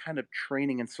know what kind of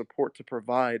training and support to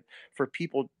provide for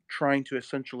people trying to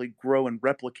essentially grow and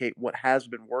replicate what has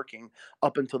been working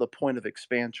up until the point of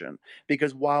expansion.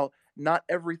 Because while not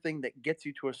everything that gets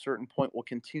you to a certain point will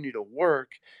continue to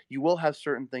work, you will have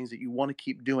certain things that you want to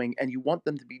keep doing, and you want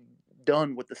them to be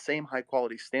done with the same high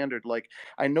quality standard. Like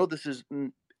I know this is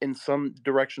in some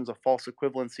directions a false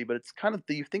equivalency, but it's kind of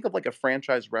you think of like a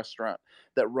franchise restaurant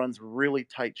that runs really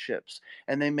tight ships,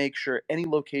 and they make sure any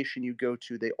location you go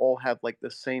to, they all have like the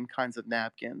same kinds of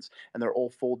napkins, and they're all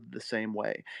folded the same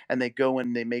way, and they go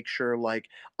and they make sure like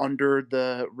under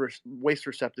the waste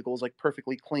receptacle is like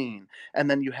perfectly clean, and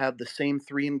then you have the same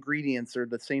three ingredients or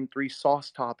the same three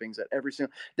sauce toppings at every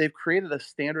single. They've created a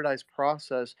standardized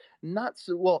process, not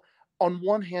so well on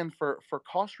one hand for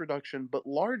cost reduction, but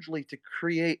largely to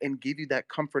create and give you that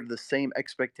comfort of the same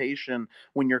expectation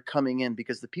when you're coming in,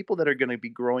 because the people that are going to be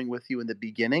growing with you in the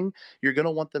beginning, you're going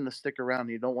to want them to stick around.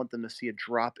 You don't want them to see a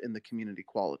drop in the community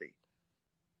quality.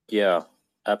 Yeah,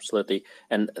 absolutely.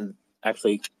 And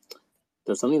actually,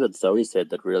 there's something that Zoe said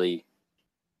that really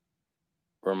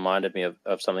reminded me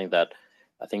of something that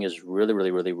I think is really,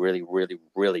 really, really, really, really,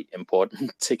 really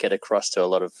important to get across to a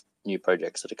lot of new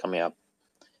projects that are coming up.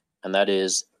 And that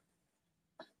is,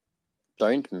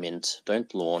 don't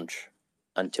launch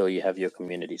until you have your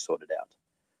community sorted out.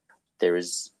 There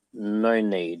is no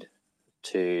need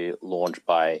to launch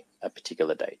by a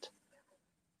particular date.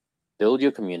 Build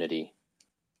your community,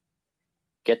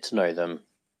 get to know them.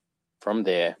 From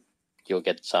there, you'll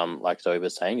get some, like Zoe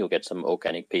was saying, you'll get some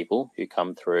organic people who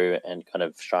come through and kind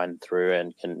of shine through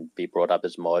and can be brought up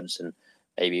as mods and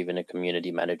maybe even a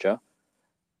community manager.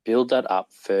 Build that up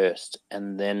first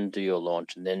and then do your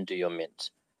launch and then do your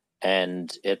mint.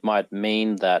 And it might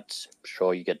mean that,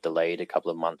 sure, you get delayed a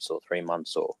couple of months or 3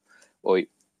 months, or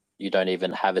you don't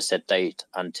even have a set date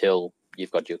until you've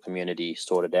got your community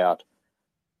sorted out.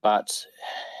 But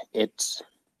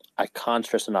I can't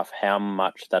stress enough how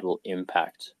much that will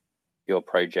impact your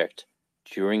project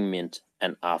during mint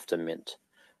and after mint.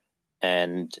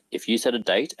 And if you set a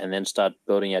date and then start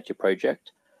building out your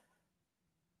project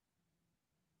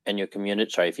and your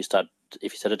community, if you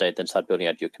set a date, then start building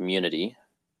out your community,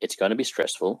 it's going to be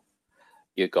stressful.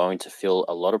 You're going to feel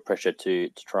a lot of pressure to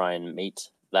try and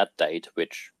meet that date,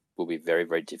 which will be very,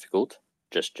 very difficult.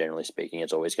 Just generally speaking,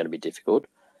 it's always going to be difficult.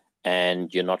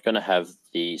 And you're not going to have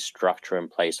the structure in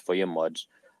place for your mods.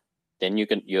 Then you're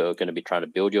going to be trying to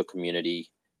build your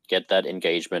community, get that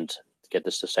engagement, get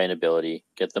the sustainability,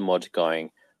 get the mods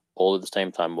going, all at the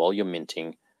same time while you're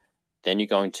minting. Then you're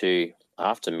going to,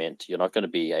 after mint, you're not going to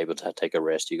be able to take a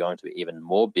rest. You're going to be even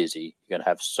more busy. You're going to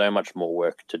have so much more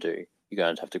work to do. You're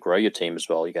going to have to grow your team as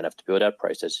well. You're going to have to build out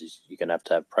processes. You're going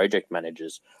to have project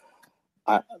managers.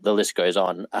 The list goes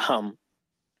on.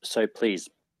 So please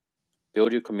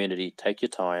build your community, take your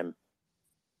time.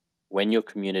 When your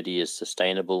community is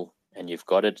sustainable and you've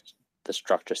got the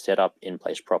structure set up in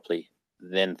place properly,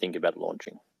 then think about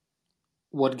launching.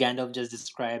 What Gandalf just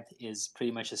described is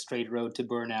pretty much a straight road to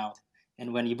burnout.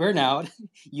 And when you burn out,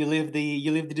 you leave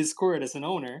the Discord as an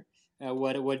owner.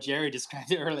 What Jerry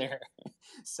described earlier.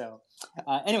 So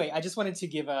anyway, I just wanted to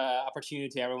give an opportunity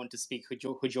to everyone to speak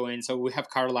who joined. So we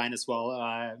have Caroline as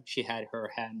well. She had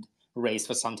her hand raised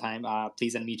for some time.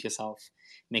 Please unmute yourself,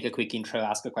 make a quick intro,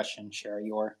 ask a question, share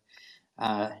your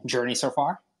journey so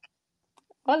far.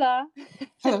 Hola.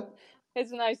 Hello.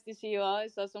 It's nice to see you all. I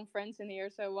saw some friends in here,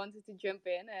 so I wanted to jump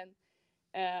in. And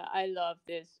I love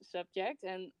this subject,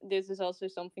 and this is also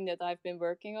something that I've been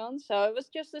working on. So I was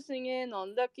just listening in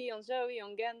on Lucky, on Zoe,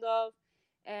 on Gandalf,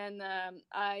 and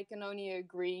I can only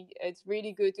agree. It's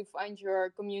really good to find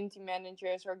your community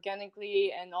managers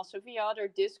organically and also via other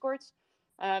Discords.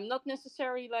 Not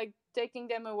necessarily like taking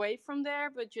them away from there,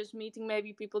 but just meeting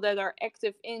maybe people that are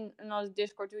active in another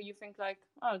Discord who you think like,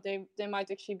 oh, they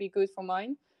might actually be good for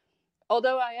mine.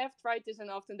 Although I have tried this and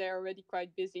often they're already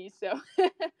quite busy, so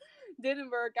didn't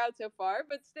work out so far.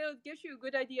 But still, it gives you a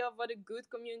good idea of what a good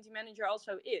community manager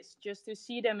also is, just to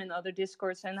see them in other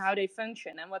Discords and how they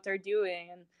function and what they're doing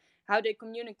and how they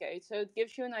communicate. So it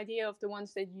gives you an idea of the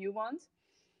ones that you want.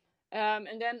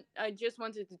 And then I just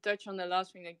wanted to touch on the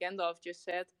last thing that Gandalf just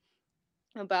said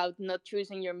about not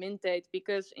choosing your mint date,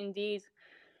 because indeed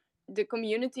the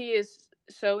community is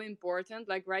so important.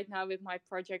 Like right now with my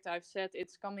project, I've said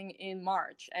it's coming in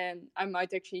March, and I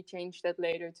might actually change that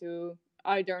later to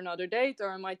either another date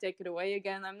or I might take it away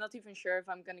again. I'm not even sure if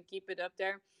I'm going to keep it up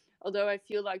there, although I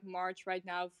feel like March right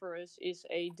now for us is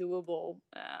a doable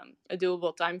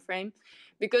time frame,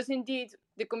 because indeed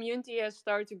the community has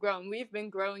started to grow, and we've been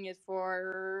growing it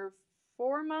for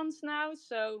 4 months now,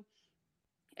 so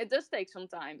it does take some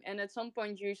time, and at some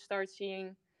point you start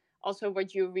seeing also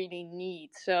what you really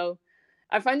need. So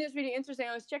I find this really interesting.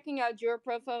 I was checking out your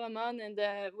profile, Aman, and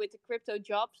with the crypto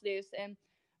jobs list, and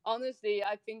honestly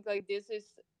I think like this is,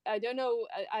 I don't know,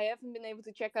 I haven't been able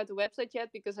to check out the website yet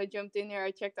because I jumped in there,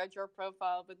 I checked out your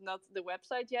profile but not the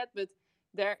website yet, but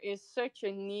there is such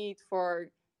a need for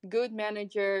good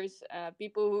managers,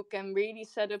 people who can really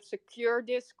set up secure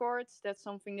Discords. That's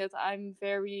something that I'm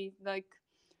very like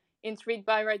intrigued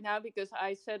by right now, because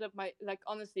I set up my, like,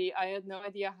 honestly I had no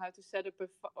idea how to set up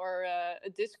a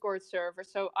Discord server,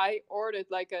 so I ordered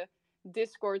like a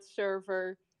Discord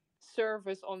server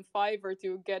service on Fiverr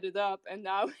to get it up, and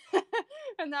now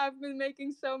and now I've been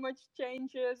making so much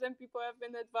changes and people have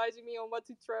been advising me on what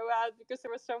to throw out because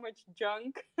there was so much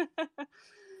junk.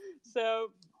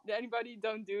 So anybody,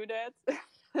 don't do that.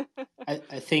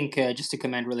 I think just to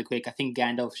comment really quick, I think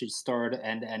Gandalf should start,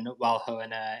 and Walho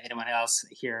and anyone else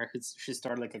here should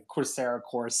start like a Coursera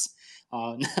course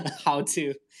on how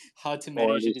to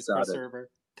manage a Discord server.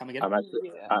 Come again. I'm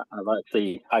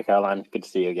actually. Hi, Caroline. Good to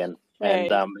see you again. Hey.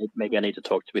 And maybe I need to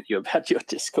talk with you about your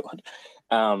Discord.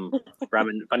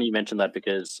 Raman, funny you mentioned that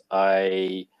because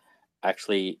I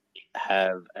actually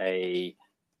have a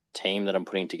team that I'm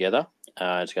putting together.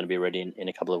 It's going to be ready in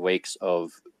a couple of weeks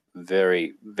of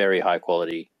very, very high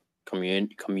quality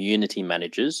community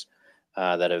managers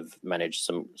that have managed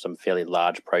some fairly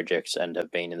large projects and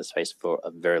have been in the space for a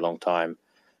very long time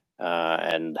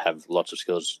and have lots of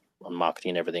skills on marketing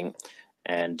and everything,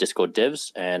 and Discord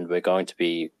devs. And we're going to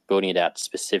be building it out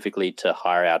specifically to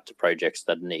hire out to projects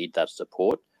that need that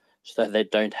support so that they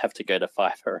don't have to go to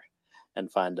Fiverr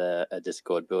and find a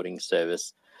Discord building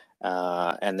service.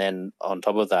 And then on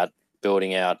top of that,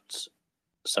 building out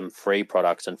some free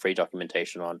products and free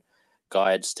documentation on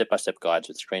guides, step-by-step guides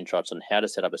with screenshots on how to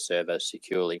set up a server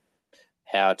securely,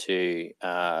 how to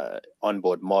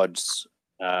onboard mods.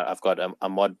 I've got a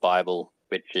mod Bible,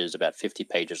 which is about 50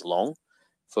 pages long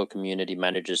for community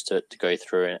managers to go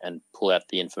through and pull out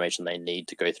the information they need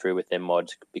to go through with their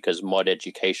mods, because mod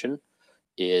education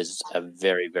is a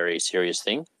very, very serious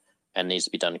thing and needs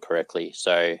to be done correctly.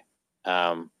 So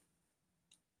I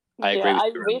agree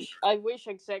with you. I wish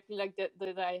exactly like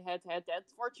that I had that.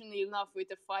 Fortunately enough, with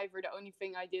the Fiverr, the only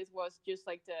thing I did was just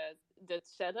like the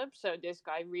setup. So this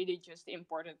guy really just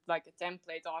imported like a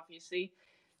template, obviously.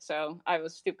 So I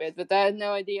was stupid, but I had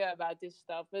no idea about this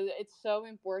stuff. But it's so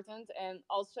important, and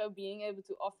also being able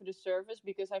to offer the service,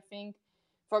 because I think,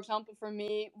 for example, for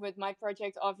me with my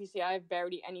project, obviously I have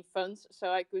barely any funds, so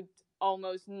I could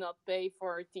almost not pay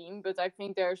for a team. But I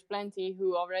think there's plenty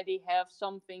who already have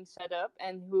something set up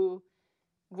and who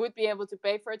would be able to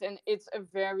pay for it, and it's a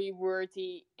very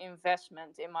worthy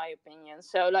investment in my opinion.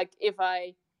 So like if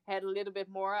I had a little bit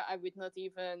more, I would not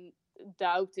even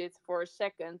doubt it for a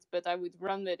second, but I would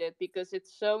run with it because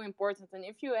it's so important. And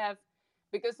if you have,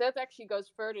 because that actually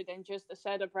goes further than just a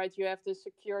setup, right? You have the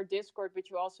secure Discord, but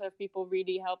you also have people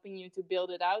really helping you to build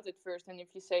it out at first. And if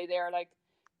you say they are like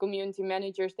community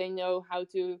managers, they know how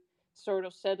to sort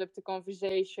of set up the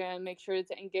conversation, make sure that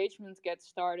the engagement gets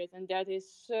started, and that is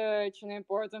such an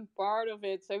important part of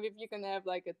it. So if you can have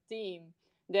like a team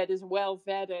that is well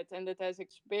vetted and that has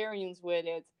experience with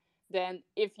it, then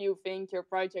if you think your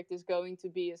project is going to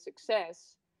be a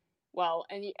success, well,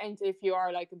 and if you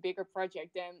are like a bigger project,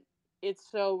 then it's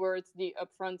so worth the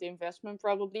upfront investment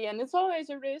probably. And it's always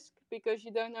a risk because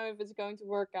you don't know if it's going to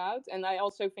work out. And I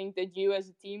also think that you as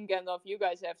a team, Gandalf, you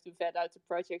guys have to vet out the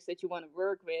projects that you want to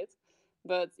work with.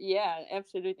 But yeah,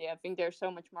 absolutely, I think there's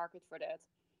so much market for that.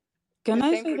 Can the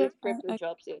I same say for that? these crypto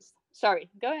jobs is. Sorry,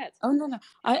 go ahead. Oh no, no.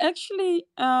 I actually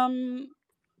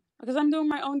because I'm doing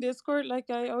my own Discord.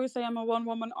 Like I always say, I'm a one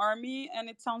woman army, and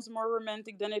it sounds more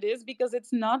romantic than it is because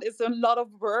it's not. It's a lot of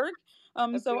work.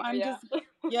 So I'm Yeah. just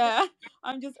yeah,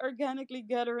 I'm just organically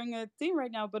gathering a team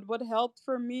right now. But what helped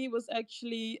for me was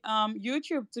actually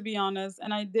YouTube, to be honest.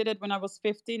 And I did it when I was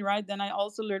 15, right? Then I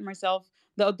also learned myself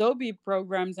the Adobe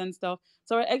programs and stuff.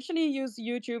 So I actually use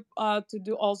YouTube to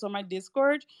do also my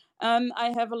Discord, and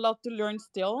I have a lot to learn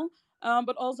still.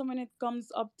 But also when it comes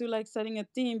up to like setting a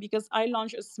team, because I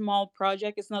launched a small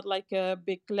project, it's not like a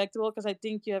big collectible. Because I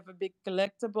think you have a big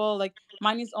collectible. Like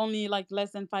mine is only like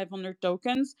less than 500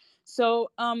 tokens, so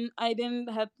I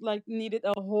didn't have like needed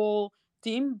a whole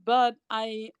team. But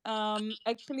I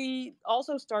actually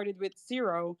also started with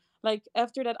zero. Like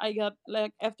after that, I got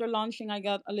like after launching, I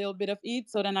got a little bit of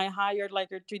eat. So then I hired like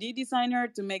a 3D designer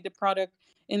to make the product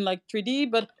in like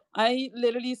 3D. But I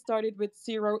literally started with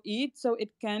zero eat, so it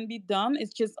can be done.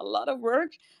 It's just a lot of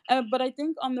work. But I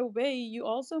think on the way, you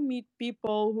also meet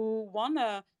people who want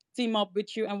to team up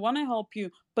with you and want to help you.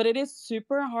 But it is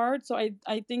super hard. So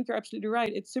I think you're absolutely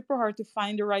right. It's super hard to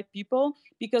find the right people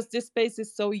because this space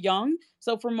is so young.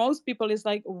 So for most people, it's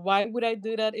like, why would I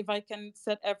do that if I can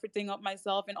set everything up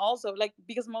myself? And also, like,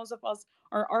 because most of us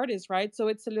are artists, right? So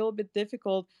it's a little bit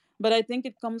difficult, but I think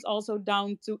it comes also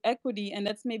down to equity, and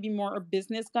that's maybe more a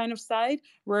business kind of side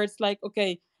where it's like,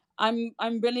 okay, I'm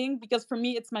willing, because for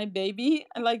me it's my baby.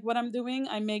 And like what I'm doing,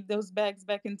 I make those bags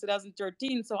back in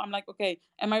 2013. So I'm like, okay,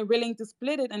 am I willing to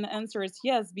split it? And the answer is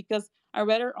yes, because I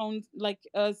rather own like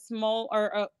a small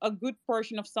or a good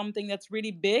portion of something that's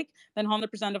really big than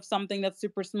 100% of something that's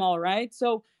super small, right?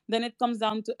 So then it comes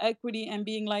down to equity and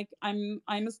being like, I'm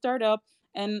a startup,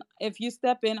 and if you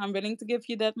step in, I'm willing to give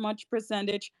you that much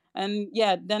percentage. And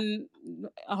yeah, then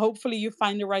hopefully you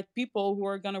find the right people who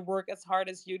are going to work as hard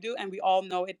as you do. And we all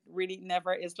know it really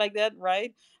never is like that,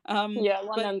 right? Yeah,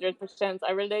 But 100%.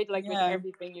 I relate like with yeah,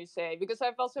 everything you say because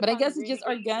I've also but I found guess it's really just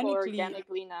good people organically.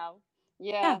 organically now.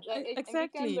 Yeah, Yeah, and you can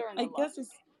exactly. learn I a lot. guess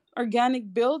it's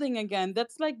organic building again.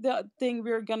 That's like the thing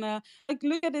we're gonna like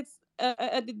look at it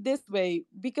at it this way,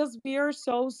 because we are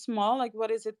so small, like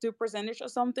what is it, 2% or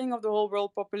something of the whole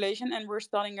world population, and we're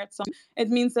starting at some. It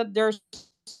means that there's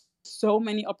so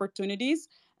many opportunities.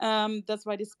 That's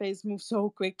why this space moves so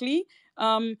quickly.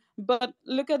 But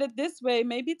look at it this way,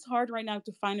 maybe it's hard right now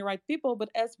to find the right people, but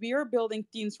as we are building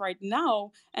teams right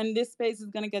now and this space is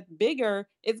going to get bigger,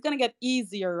 it's going to get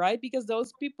easier, right? Because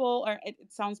those people are, it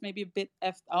sounds maybe a bit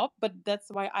effed up, but that's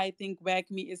why I think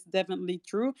WAGME is definitely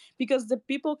true, because the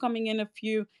people coming in a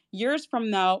few years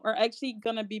from now are actually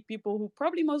going to be people who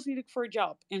probably mostly look for a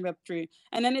job in Web3.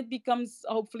 And then it becomes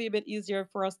hopefully a bit easier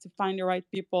for us to find the right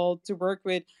people to work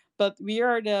with. But we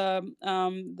are the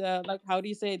like, how do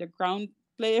you say, the ground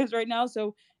players right now,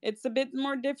 so it's a bit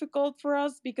more difficult for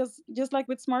us, because just like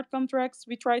with smart contracts,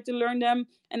 we try to learn them,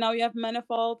 and now you have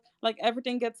manifold, like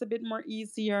everything gets a bit more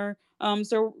easier.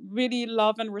 So really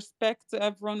love and respect to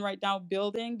everyone right now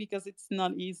building, because it's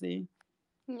not easy.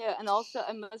 Yeah, and also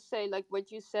I must say, like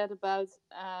what you said about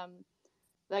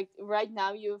like right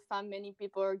now you found many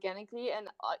people organically, and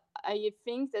I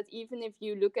think that even if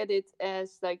you look at it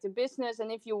as like the business,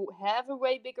 and if you have a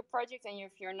way bigger project, and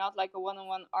if you're not like a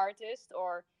one-on-one artist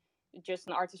or just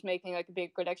an artist making like a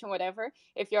big collection, whatever,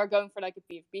 if you're going for like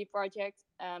a PFP project,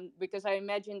 because I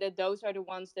imagine that those are the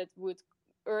ones that would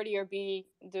earlier be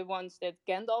the ones that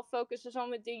Gandalf focuses on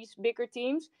with these bigger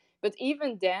teams. But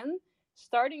even then,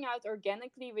 starting out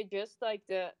organically with just like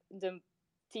the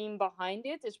team behind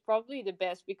it is probably the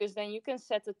best, because then you can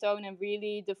set the tone and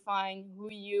really define who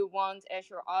you want as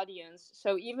your audience.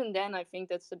 So even then I think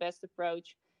that's the best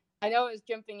approach. I know I was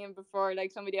jumping in before,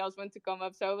 like somebody else wants to come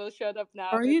up, so I will shut up now.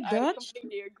 Are But you I Dutch?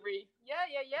 completely agree. Yeah,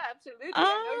 absolutely. I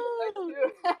know you're Dutch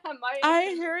Oh, too. My I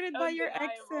accent is heard it by your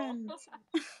undeniable.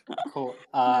 accent. Cool.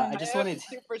 I Nice. I just have a wanted.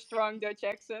 super strong Dutch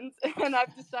accent, and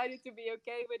I've decided to be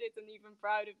okay with it and even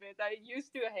proud of it. I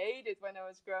used to hate it when I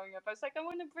was growing up. I was like, I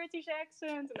want a British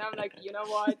accent, and I'm like, you know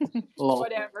what? Lol.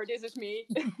 Whatever. This is me.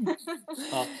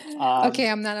 Well, Okay,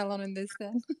 I'm not alone in this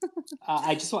then.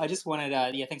 I just wanted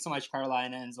yeah, thanks so much,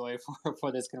 Carolina and Zoe,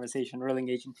 for this conversation, really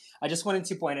engaging. I just wanted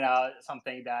to point out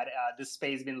something, that this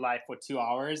space has been live for 2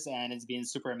 hours and it's been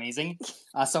super amazing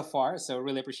so far. So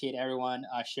really appreciate everyone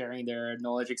sharing their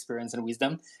knowledge, experience, and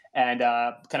wisdom. And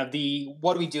kind of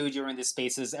what we do during these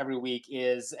spaces every week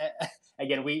is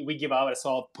again, we give out as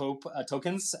well Pope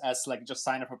tokens as like just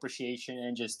sign of appreciation,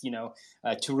 and just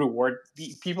to reward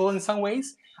people in some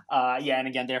ways. Yeah, and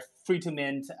again, they're free to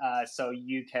mint, so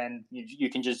you can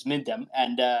just mint them.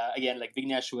 And again, like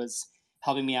Vignesh was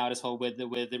helping me out as well with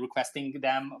requesting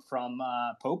them from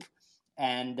Pope,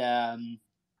 and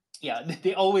yeah,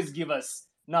 they always give us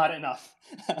not enough.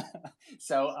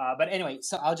 So, but anyway,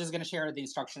 so I'm just gonna share the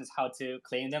instructions how to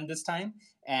claim them this time,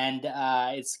 and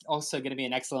it's also gonna be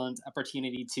an excellent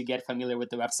opportunity to get familiar with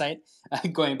the website.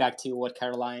 Going back to what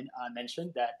Caroline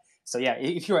mentioned, that so yeah,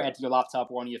 if you're at your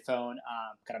laptop or on your phone,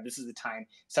 kind of this is the time.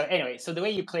 So anyway, so the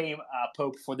way you claim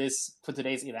Pope for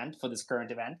today's event, for this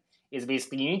current event, is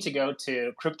basically you need to go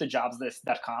to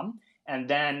cryptojobslist.com and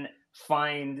then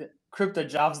find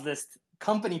CryptoJobsList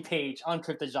company page on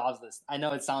CryptoJobsList. I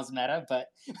know it sounds meta,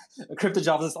 but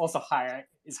CryptoJobsList also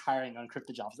is hiring on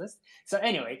CryptoJobsList. So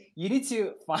anyway, you need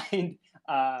to find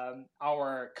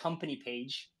our company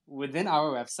page within our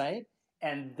website,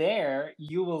 and there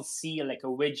you will see like a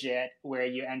widget where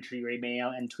you enter your email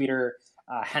and Twitter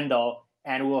handle,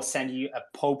 and we'll send you a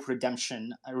Pope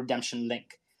redemption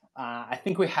link. I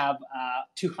think we have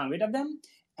 200 of them,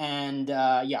 and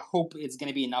yeah, hope it's going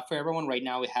to be enough for everyone. Right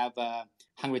now we have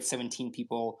 117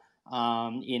 people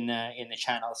in the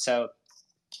channel, so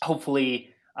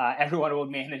hopefully everyone will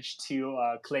manage to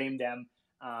claim them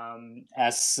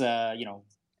as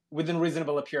within a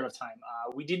reasonable period of time.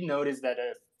 We did notice that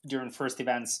during first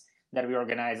events that we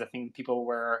organized, I think people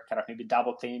were kind of maybe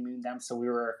double claiming them, so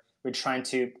we're trying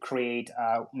to create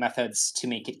methods to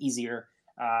make it easier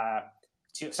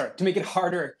to make it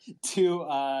harder to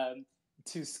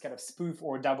kind of spoof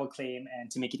or double claim, and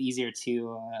to make it easier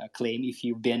to claim if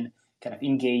you've been kind of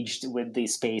engaged with the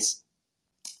space.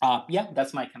 Yeah,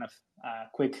 that's my kind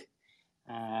of quick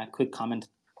comment.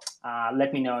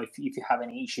 Let me know if you have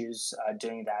any issues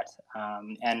doing that.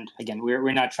 And again,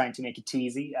 we're not trying to make it too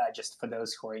easy, just for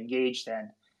those who are engaged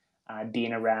and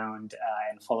being around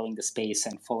and following the space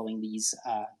and following these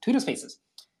Twitter spaces.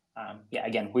 Yeah,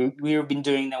 again, we've been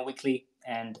doing them weekly,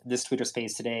 and this Twitter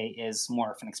space today is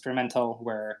more of an experimental,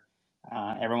 where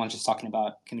everyone's just talking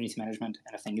about community management,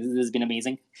 and I think this has been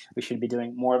amazing. We should be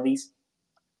doing more of these.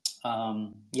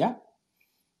 Yeah.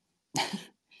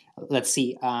 Let's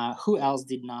see. Who else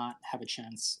did not have a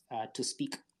chance to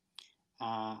speak?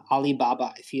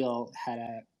 Alibaba, I feel,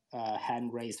 had a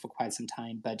hand raised for quite some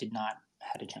time, but did not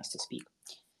had a chance to speak.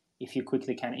 If you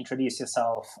quickly can introduce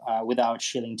yourself without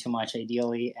shilling too much,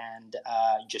 ideally, and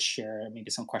just share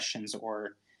maybe some questions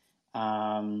or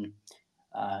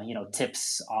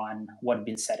tips on what had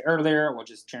been said earlier, or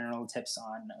just general tips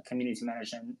on community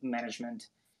management,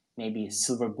 maybe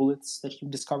silver bullets that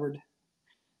you've discovered.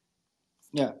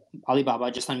 Yeah,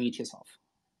 Alibaba, just unmute yourself.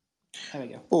 There we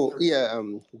go. Oh, yeah.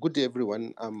 Good day,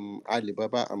 everyone. I'm Ali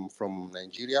Baba. I'm from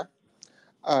Nigeria.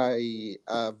 I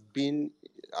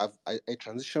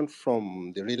transitioned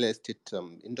from the real estate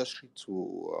industry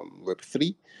to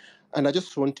Web3, and I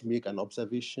just want to make an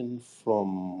observation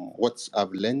from what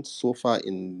I've learned so far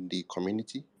in the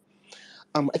community.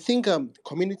 I think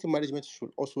community management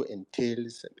should also entail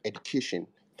education,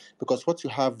 because what you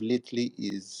have lately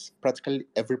is practically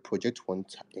every project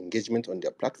wants engagement on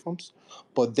their platforms,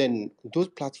 but then those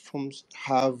platforms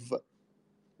are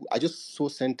just so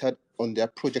centered on their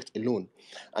project alone,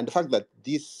 and the fact that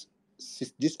this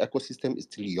ecosystem is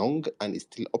still young and is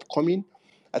still upcoming.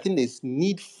 I think there's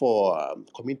need for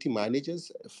community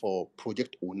managers, for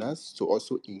project owners to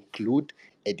also include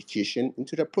education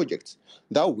into their projects.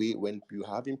 That way, when you're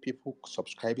having people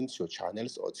subscribing to your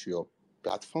channels or to your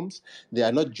platforms, they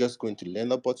are not just going to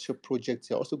learn about your project,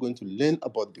 they're also going to learn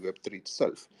about the Web3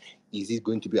 itself. Is it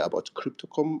going to be about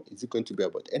cryptocom? Is it going to be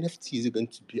about NFT? Is it going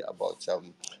to be about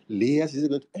layers? Is it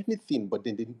going to anything? But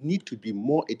then there need to be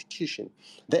more education.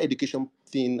 That education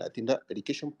thing, I think that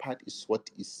education part is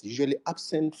what is usually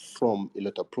absent from a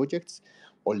lot of projects.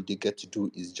 All they get to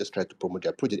do is just try to promote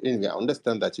their project. Anyway, I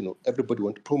understand that everybody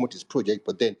wants to promote his project,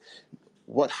 but then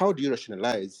how do you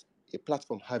rationalize a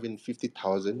platform having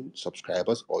 50,000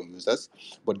 subscribers or users,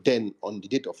 but then on the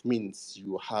date of mints,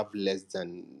 you have less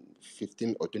than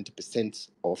 15 or 20%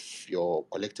 of your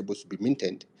collectibles to be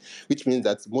minted, which means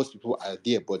that most people are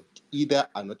there, but either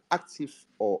are not active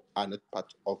or are not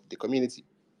part of the community.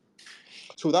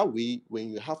 So that way, when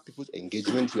you have people's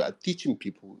engagement, you are teaching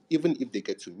people, even if they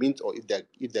get to mint or if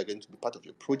they're going to be part of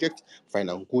your project, fine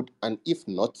and good. And if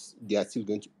not, they are still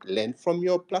going to learn from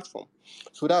your platform.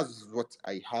 So that's what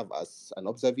I have as an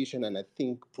observation, and I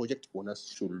think project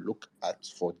owners should look at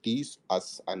for this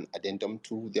as an addendum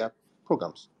to their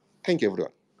programs. Thank you,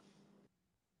 everyone.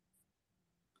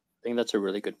 I think that's a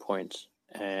really good point,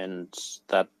 and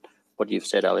that what you've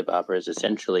said, Alibaba, is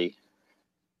essentially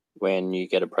when you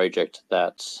get a project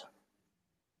that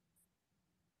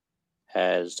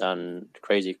has done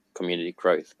crazy community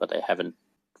growth, but they haven't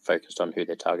focused on who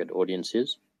their target audience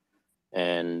is,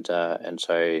 and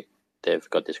so they've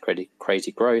got this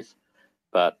crazy growth,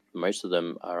 but most of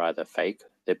them are either fake,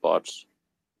 they're bots,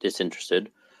 disinterested,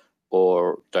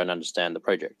 or don't understand the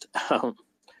project.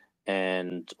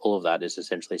 And all of that is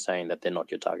essentially saying that they're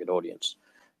not your target audience.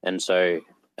 And so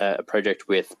a project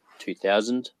with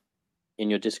 2,000 in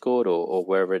your Discord or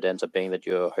wherever it ends up being that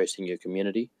you're hosting your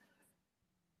community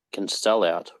can sell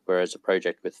out, whereas a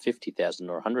project with 50,000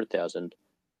 or 100,000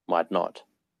 might not,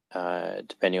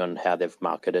 depending on how they've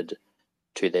marketed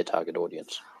to their target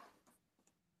audience.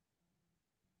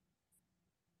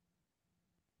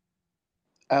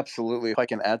 Absolutely. If I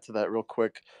can add to that real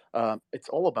quick, it's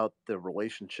all about the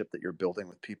relationship that you're building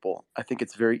with people. I think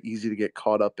it's very easy to get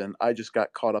caught up in. I just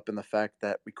got caught up in the fact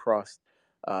that we crossed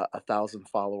 1,000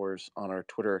 followers on our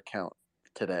Twitter account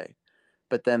today.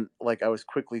 But then, like, I was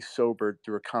quickly sobered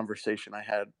through a conversation I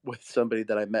had with somebody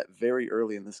that I met very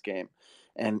early in this game,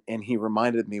 and he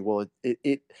reminded me, well,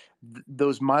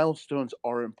 those milestones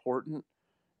are important,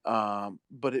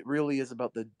 but it really is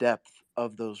about the depth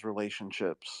of those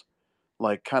relationships.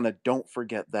 Like, kind of don't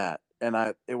forget that. And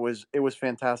it was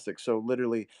fantastic. So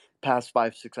literally past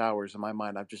 5-6 hours in my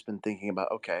mind, I've just been thinking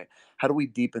about, okay, how do we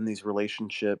deepen these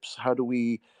relationships? How do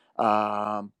we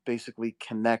basically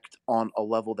connect on a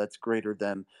level that's greater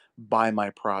than buy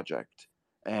my project?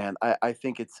 And I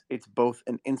think it's both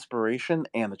an inspiration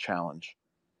and a challenge.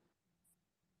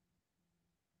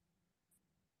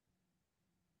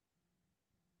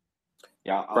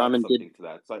 Yeah, I'll add something to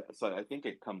that. So I think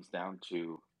it comes down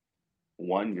to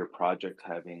one, your project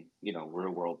having, real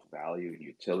world value and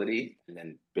utility, and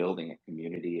then building a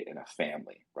community and a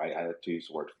family, right? I have to use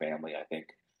the word family. I think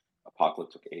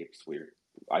Apocalyptic Apes,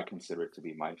 I consider it to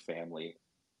be my family.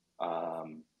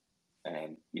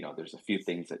 And there's a few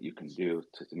things that you can do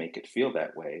to make it feel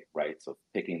that way, right? So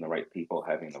picking the right people,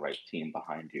 having the right team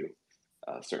behind you,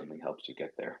 certainly helps you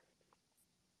get there.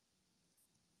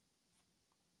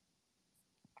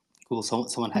 Cool. Someone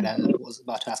was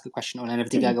about to ask a question on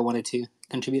NFT. Gaga wanted to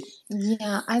contribute.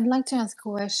 Yeah, I'd like to ask a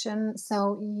question.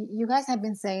 So you guys have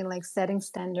been saying like setting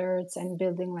standards and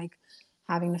building, like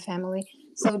having a family.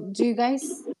 So do you guys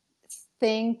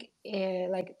think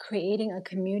like creating a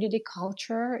community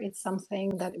culture, it's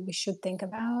something that we should think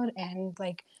about and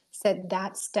like set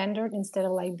that standard instead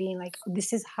of like being like,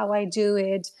 this is how I do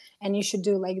it and you should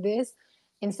do like this.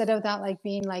 Instead of that, like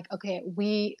being like, okay,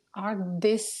 we are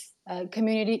this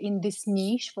community in this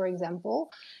niche, for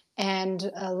example, and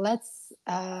let's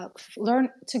learn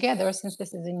together, since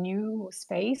this is a new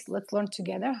space, let's learn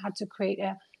together how to create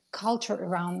a culture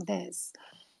around this.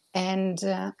 And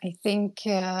I think,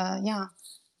 yeah,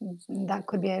 that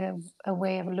could be a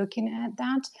way of looking at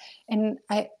that. And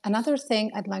another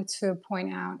thing I'd like to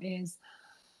point out is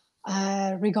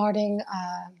regarding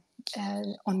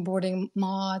onboarding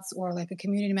mods or like a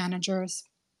community managers.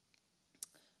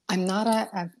 I'm not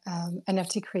a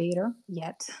NFT creator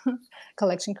yet,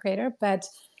 collection creator, but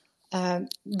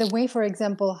the way, for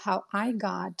example, how I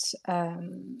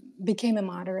became a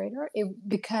moderator,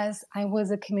 because I was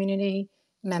a community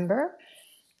member.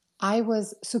 I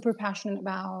was super passionate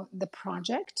about the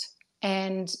project.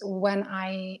 And when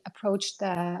I approached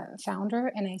the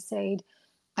founder and I said,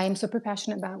 I am super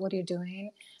passionate about what you're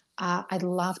doing, I'd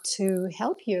love to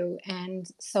help you. And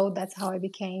so that's how I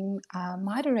became a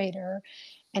moderator.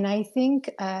 And I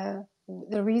think the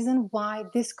reason why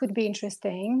this could be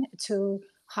interesting to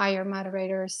hire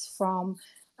moderators from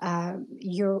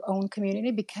your own community,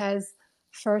 because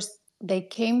first, they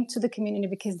came to the community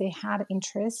because they had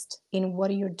interest in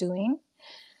what you're doing.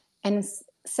 And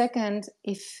second,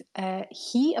 if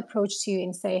he approached you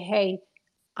and say, hey,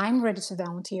 I'm ready to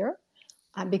volunteer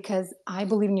because I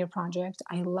believe in your project,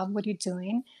 I love what you're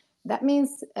doing, that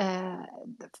means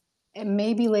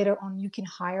maybe later on you can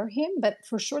hire him, but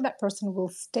for sure that person will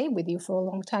stay with you for a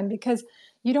long time, because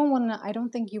you don't want to, I don't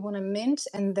think you want to mint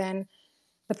and then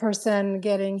the person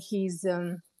getting his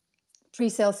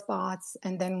pre-sale spots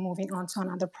and then moving on to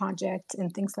another project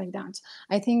and things like that.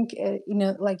 I think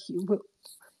like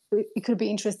it could be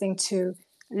interesting to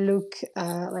look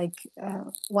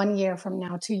 1 year from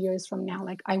now, 2 years from now,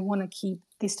 like I want to keep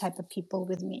this type of people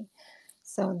with me.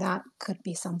 So that could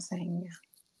be something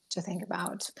to think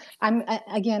about.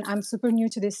 I'm super new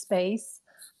to this space.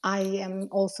 I am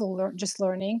also just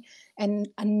learning. And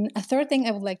a third thing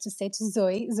I would like to say to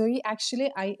Zoe,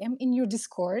 actually, I am in your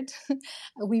Discord.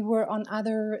 We were on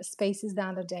other spaces the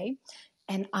other day.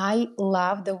 And I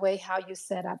love the way how you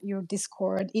set up your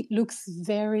Discord. It looks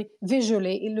very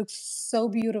visually, it looks so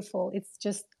beautiful. It's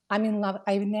just, I'm in love.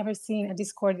 I've never seen a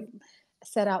Discord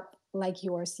set up like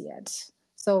yours yet.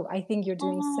 So I think you're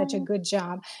doing such a good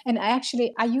job. And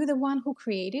are you the one who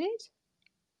created it?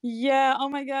 Yeah. Oh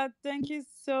my God. Thank you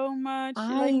so much.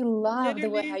 I love the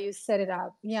way how you set it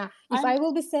up. Yeah. If I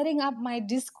will be setting up my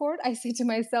Discord, I say to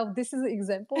myself, this is an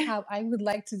example how I would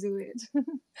like to do it.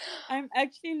 I'm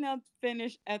actually not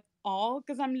finished at all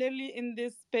because I'm literally in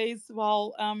this space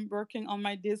while working on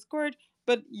my Discord.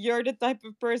 But you're the type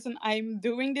of person I'm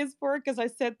doing this for, because I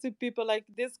said to people like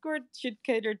Discord should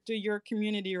cater to your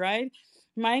community, right?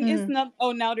 Mine is not.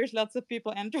 Oh, now there's lots of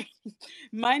people entering.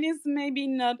 Mine is maybe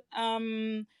not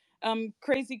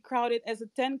crazy crowded as a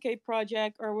 10K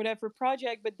project or whatever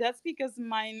project, but that's because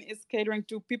mine is catering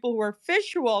to people who are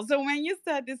visual. So when you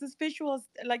said this is visual,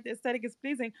 like the aesthetic is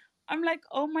pleasing, I'm like,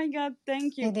 oh my God,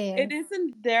 thank you. It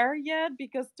isn't there yet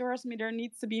because trust me, there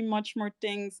needs to be much more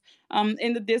things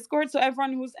in the Discord. So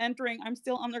everyone who's entering, I'm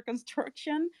still under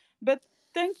construction. But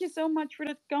thank you so much for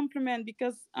that compliment,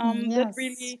 because that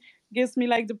really gives me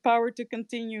like the power to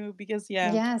continue, because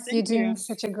yes, you're doing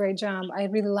such a great job. I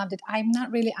really loved it. I'm not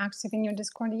really active in your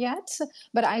Discord yet,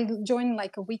 but I joined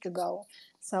like a week ago.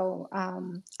 So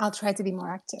I'll try to be more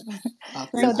active.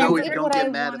 So Zoe, don't get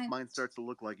mad if mine starts to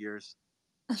look like yours.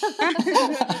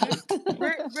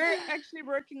 We're actually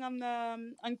working on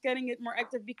getting it more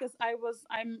active, because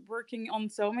I'm working on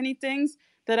so many things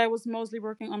that I was mostly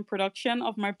working on production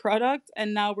of my product,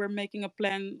 and now we're making a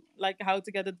plan like how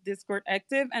to get the Discord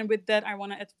active. And with that, I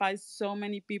want to advise so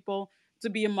many people to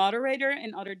be a moderator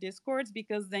in other Discords,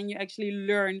 because then you actually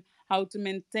learn how to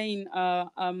maintain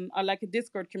like a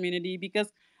Discord community,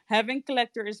 because having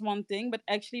collector is one thing, but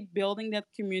actually building that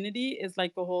community is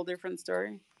like a whole different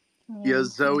story. Yeah,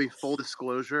 Zoe, full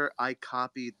disclosure, I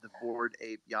copied the Bored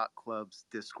Ape Yacht Club's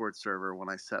Discord server when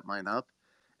I set mine up.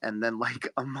 And then like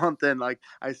a month in, like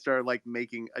I started like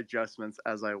making adjustments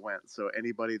as I went. So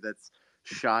anybody that's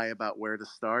shy about where to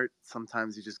start,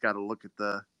 sometimes you just got to look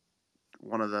at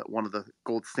one of the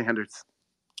gold standards.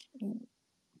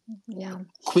 Yeah.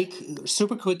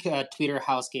 Super quick Twitter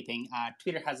housekeeping.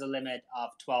 Twitter has a limit of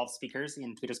 12 speakers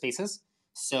in Twitter Spaces.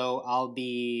 So I'll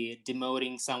be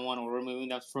demoting someone or removing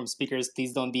them from speakers.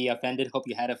 Please don't be offended. Hope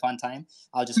you had a fun time.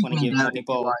 I'll just want to give more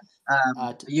people.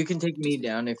 You can take me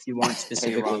down if you want Hey,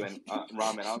 specifically.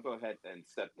 Ramen, I'll go ahead and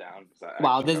step down because I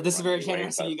Wow, actually this got is to very run anyway.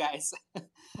 generous of you guys.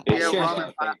 Yeah, Sure.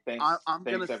 Ramen, I'm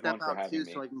going to Thanks step everyone for out having too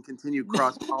me. so I can continue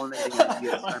cross-pollinating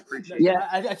ideas. I appreciate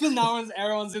Yeah. it. I feel now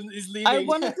everyone's is leaving. I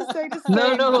wanted to say the No,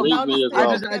 same, no. but now the Me as stage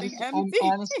well. is getting empty.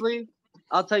 Honestly,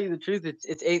 I'll tell you the truth.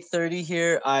 It's 8:30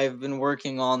 here. I've been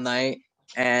working all night,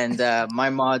 and my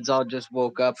mods all just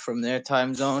woke up from their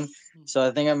time zone. So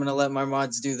I think I'm gonna let my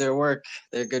mods do their work.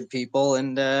 They're good people,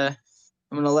 and I'm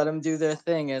gonna let them do their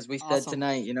thing, as we said Awesome.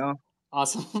 tonight. You know.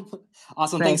 Awesome.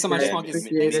 Awesome. Thanks Thanks, so much, guys. Smoke.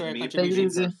 Appreciate Thanks it. for your Me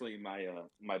contributions. personally,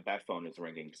 my bat phone is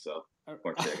ringing, so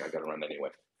unfortunately I got to run anyway.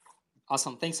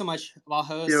 Awesome. Thanks so much,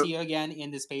 Valho. You- See you again in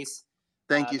the space.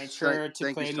 Thank you. Make sure to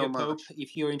Thank you claim so your Pope much.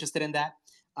 if you're interested in that.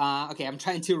 Okay, I'm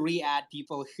trying to re-add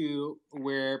people who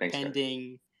were Thanks,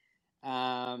 pending.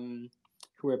 Who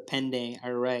were pending.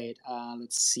 All right.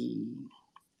 Let's see.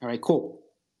 All right. Cool.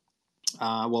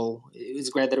 Well, it's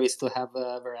great that we still have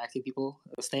very active people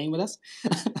staying with us.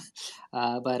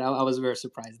 But I was very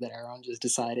surprised that Aaron just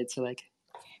decided to like,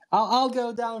 I'll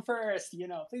go down first.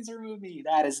 Please remove me.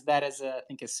 That is I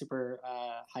think a super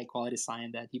high quality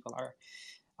sign that people are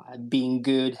being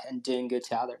good and doing good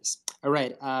to others. All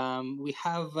right. We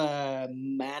have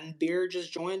Manbeer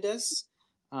just joined us.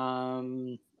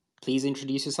 Please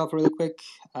introduce yourself really quick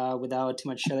without too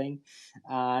much chilling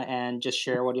and just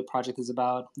share what your project is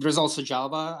about. There's also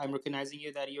Jalba. I'm recognizing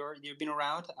you that you've been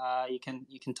around. You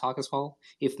can talk as well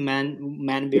if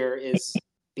Manbeer is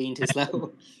being too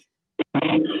slow.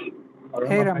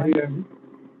 Hey, Raman.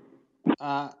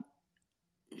 I'm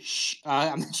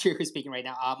not sure who's speaking right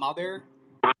now. Malbear?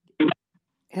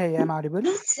 Hey, I'm audible.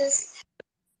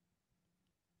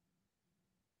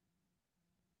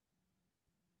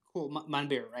 Cool,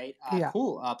 Manbeer, right? Yeah.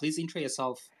 Cool. Please intro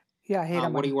yourself. Yeah, hey,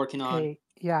 Raman. What are you working on? Hey,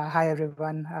 yeah, hi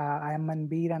everyone. I am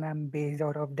Manbir and I'm based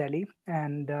out of Delhi.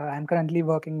 And I'm currently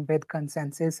working with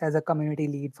Consensus as a community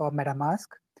lead for MetaMask.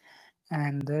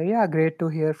 And yeah, great to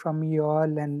hear from you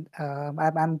all. And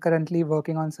I'm currently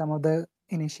working on some of the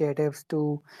initiatives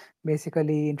to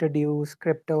basically introduce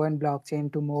crypto and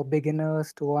blockchain to more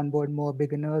beginners, to onboard more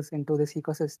beginners into this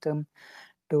ecosystem,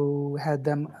 to help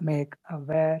them make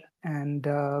aware and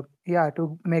yeah,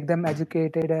 to make them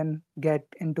educated and get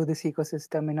into this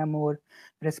ecosystem in a more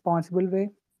responsible way.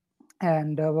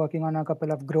 And working on a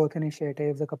couple of growth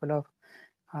initiatives, a couple of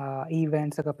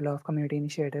events, a couple of community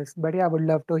initiatives. But yeah, I would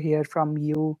love to hear from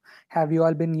you. Have you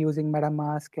all been using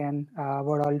MetaMask, and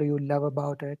what all do you love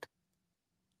about it?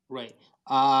 Right.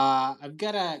 I've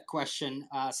got a question.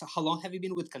 So how long have you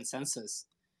been with Consensus?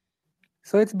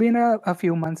 So it's been a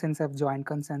few months since I've joined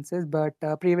Consensus, but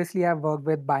previously I've worked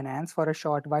with Binance for a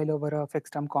short while over a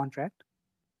fixed term contract.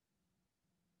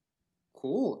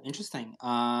 Cool, interesting.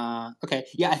 Okay,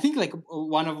 yeah, I think like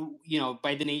one of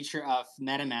by the nature of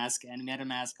MetaMask, and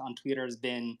MetaMask on Twitter has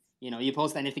been you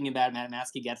post anything about MetaMask,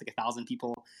 you get like 1,000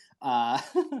 people,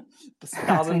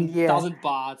 thousand Yeah.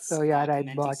 bots So yeah, right,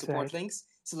 commenting bots, support right. links.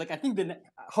 So like I think I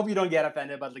hope you don't get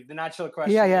offended, but like the natural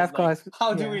question Yeah, is of like, course.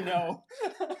 how do Yeah. we know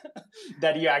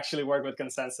that you actually work with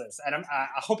Consensus? And I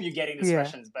hope you're getting these Yeah.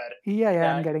 questions, but Yeah,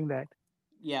 I'm getting that.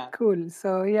 yeah. Cool.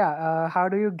 So yeah, how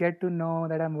do you get to know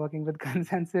that I'm working with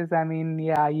Consensus? I mean,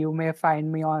 yeah, you may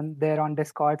find me on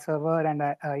Discord server, and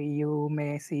you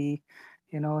may see,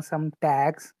 some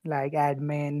tags like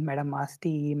admin, MetaMask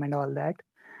team, and all that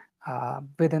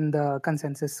within the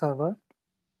Consensus server.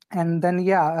 And then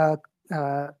yeah,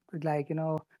 like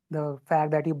the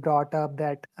fact that you brought up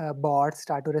that bots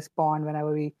start to respond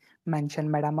whenever we mention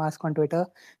MetaMask on Twitter,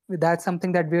 that's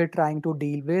something that we're trying to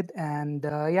deal with. And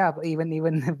yeah,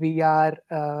 even we are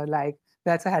like,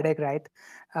 that's a headache, right?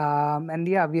 And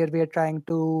yeah, we are trying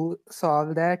to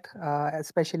solve that,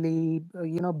 especially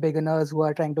beginners who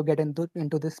are trying to get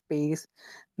into this space.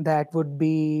 That would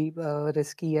be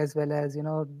risky as well as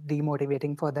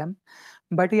demotivating for them.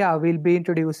 But yeah, we'll be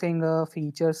introducing a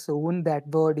feature soon that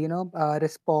would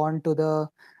respond to the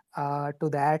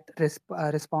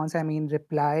response, I mean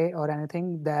reply or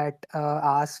anything that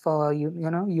asks for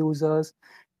users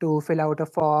to fill out a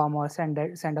form or send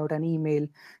out an email,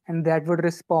 and that would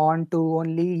respond to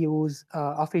only use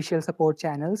official support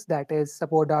channels, that is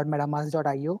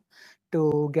support.metamask.io,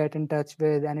 to get in touch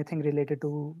with anything related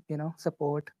to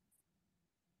support.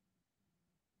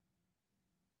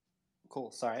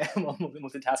 Cool. Sorry, I'm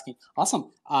multitasking.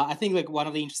 Awesome. I think like one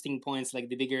of the interesting points, like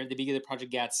the bigger the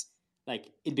project gets,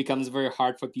 like it becomes very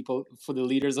hard for the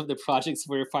leaders of the projects to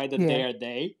verify that they are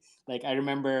they. Like I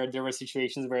remember there were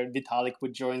situations where Vitalik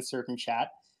would join certain chat,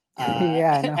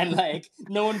 Yeah, I know. and like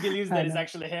no one believes I that it's know.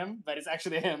 actually him, but it's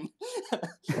actually him.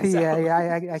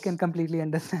 Yeah, I can completely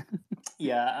understand.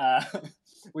 Yeah,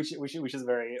 which is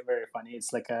very very funny.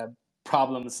 It's like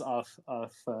problems of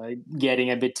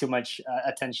getting a bit too much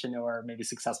attention or maybe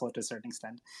successful to a certain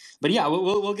extent. But yeah,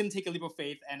 we're gonna take a leap of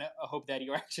faith and hope that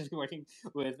you're actually working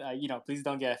with please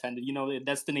don't get offended.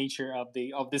 That's the nature of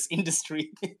this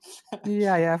industry.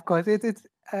 Yeah, of course.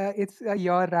 It's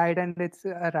your right, and it's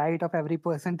a right of every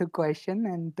person to question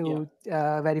and to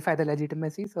verify the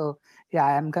legitimacy. So yeah,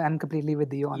 I'm completely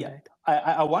with you on Yeah, that.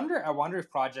 I wonder if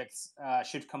projects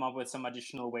should come up with some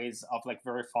additional ways of like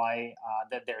verify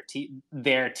that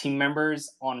their team members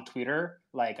on Twitter,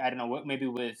 like I don't know, maybe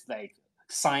with like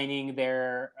signing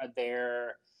their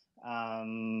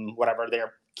whatever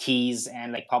their keys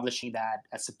and like publishing that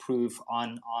as a proof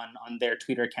on their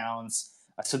Twitter accounts,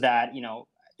 so that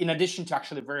in addition to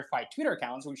actually verified Twitter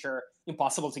accounts, which are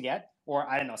impossible to get, or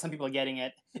I don't know, some people are getting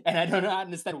it, and I don't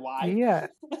understand why Yeah.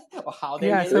 or how they're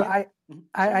Yeah, getting so it. I Mhm.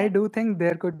 I, Sorry, go I on. do think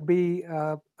there could be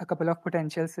a couple of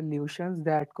potential solutions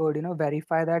that could,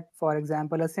 verify that. For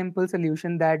example, a simple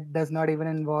solution that does not even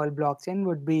involve blockchain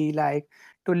would be like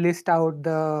to list out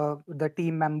the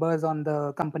team members on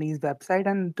the company's website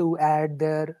and to add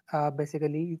their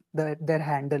basically their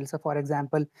handle. So, for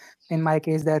example, in my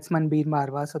case, that's Manbir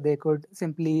Marwa. So they could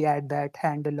simply add that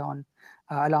handle on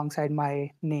alongside my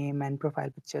name and profile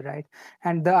picture, right?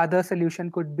 And the other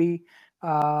solution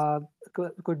uh,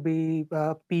 could be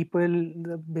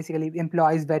people, basically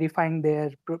employees verifying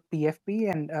their PFP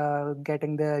and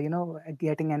getting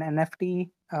an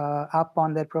NFT up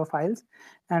on their profiles,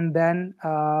 and then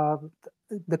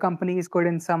the companies could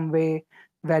in some way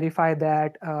verify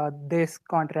that this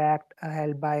contract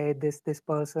held by this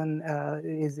person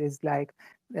is like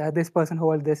this person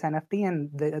holds this NFT, and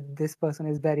this person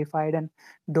is verified, and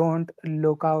don't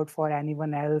look out for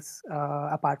anyone else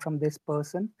apart from this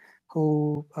person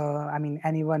who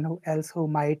anyone who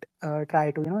might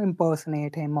try to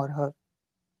impersonate him or her.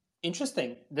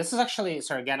 Interesting. This is actually,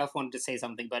 sorry, Gandalf wanted to say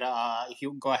something, but if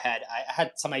you go ahead, I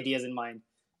had some ideas in mind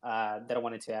that I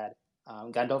wanted to add.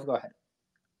 Gandalf, go ahead.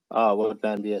 What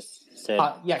Van Bias said.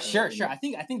 Yeah, sure. I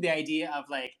think the idea of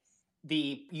like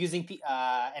the using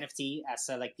NFT as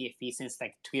a like PFP, since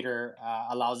like Twitter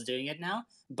allows doing it now,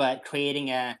 but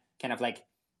creating a kind of like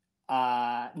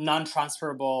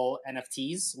non-transferable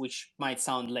NFTs, which might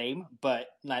sound lame, but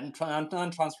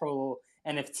non-transferable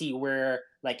NFT where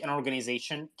like an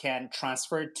organization can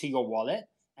transfer it to your wallet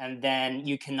and then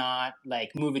you cannot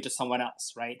like move it to someone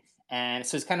else, right? And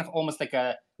so it's kind of almost like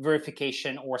a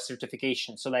verification or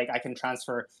certification. So like I can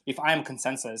transfer, if I'm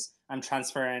Consensus, I'm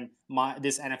transferring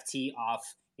this NFT of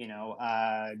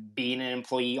being an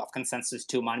employee of Consensus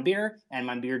to Manbir, and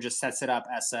Manbir just sets it up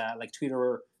as a like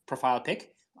Twitter profile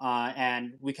pic.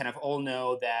 And we kind of all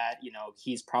know that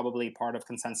he's probably part of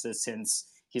Consensus since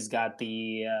he's got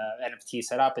the NFT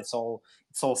set up. It's all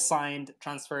signed,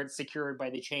 transferred, secured by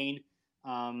the chain.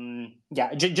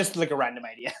 Just like a random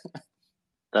idea.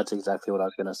 That's exactly what I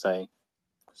was going to say.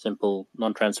 Simple,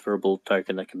 non-transferable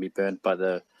token that can be burnt by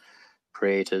the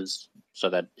creators, so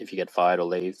that if you get fired or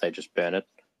leave, they just burn it.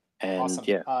 And awesome.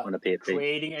 On a PFP.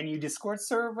 Creating a new Discord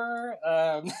server.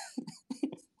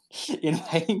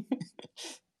 Inviting.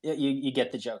 You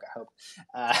get the joke, I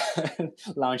hope.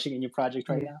 Launching a new project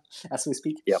right now as we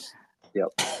speak. Yep.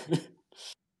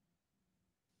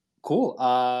 Cool.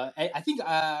 I think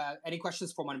any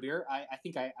questions for Manbir? I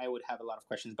think I would have a lot of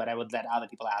questions, but I would let other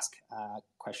people ask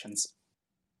questions.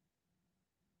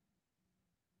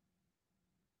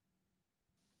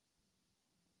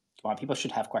 Come on, people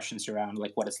should have questions around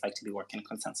like what it's like to be working in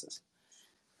Consensus.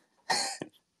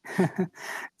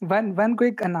 One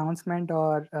quick announcement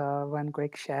or one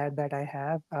quick share that I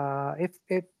have.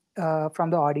 If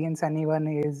from the audience anyone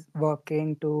is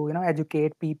working to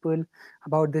educate people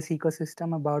about this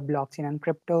ecosystem, about blockchain and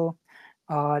crypto,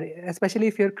 or especially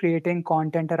if you're creating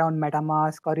content around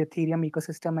MetaMask or Ethereum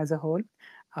ecosystem as a whole,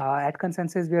 at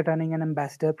Consensus we are running an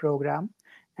ambassador program,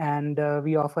 and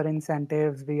we offer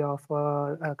incentives, we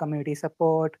offer community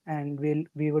support, and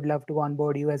we would love to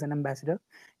onboard you as an ambassador,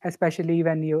 especially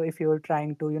if you're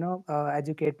trying to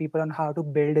educate people on how to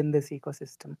build in this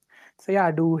ecosystem. So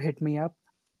yeah, do hit me up.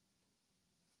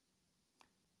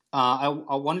 I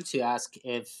wanted to ask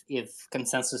if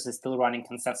Consensus is still running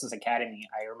Consensus Academy.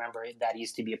 I remember that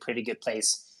used to be a pretty good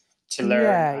place to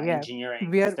learn engineering.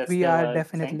 We are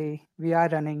definitely we are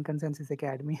running Consensus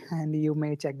Academy, and you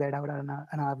may check that out on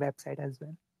our website as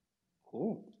well.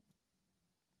 Cool.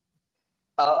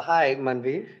 Hi,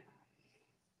 Manveer.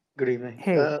 Good evening.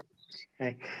 Hey.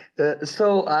 Hi.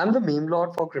 So I'm the meme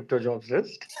lord for Crypto Jobs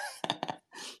List.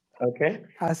 Okay.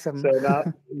 So Awesome. now,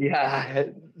 yeah.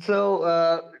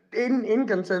 So in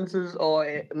consensus,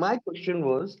 or my question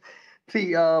was,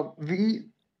 see, we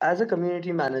as a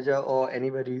community manager or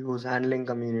anybody who's handling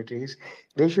communities,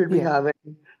 they should be Yeah,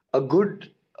 having a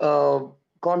good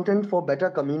content for better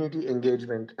community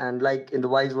engagement. And like in the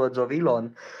wise words of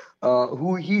Elon,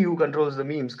 who controls the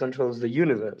memes controls the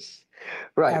universe,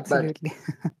 right? But absolutely.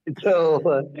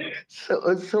 so,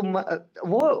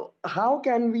 how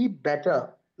can we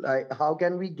better, like, how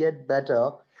can we get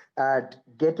better at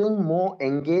getting more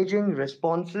engaging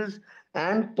responses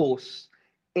and posts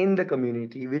in the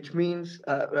community? Which means,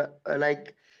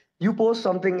 like, you post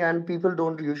something and people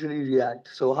don't usually react.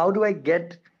 So, how do I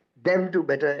get them to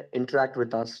better interact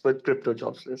with us with Crypto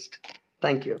Jobs List?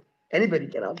 Thank you. Anybody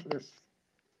can answer this.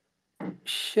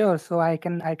 Sure. So I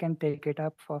can take it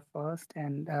up for first,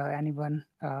 and anyone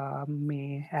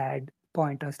may add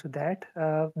pointers to that.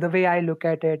 The way I look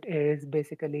at it is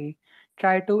basically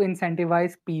try to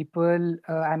incentivize people.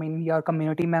 I mean, your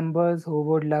community members who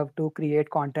would love to create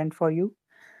content for you.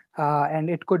 And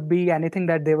it could be anything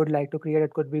that they would like to create.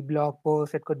 It could be blog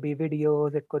posts, it could be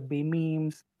videos, it could be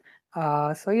memes.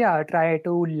 So yeah, try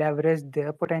to leverage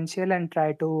their potential and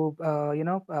try to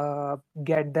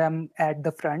get them at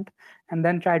the front, and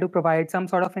then try to provide some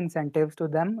sort of incentives to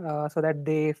them, so that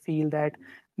they feel that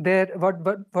their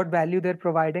what value they're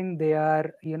providing, they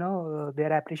are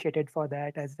they're appreciated for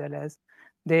that, as well as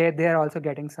they are also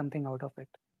getting something out of it.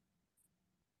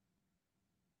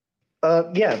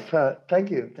 Yeah, thank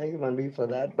you, Manvi, for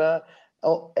that. But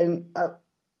and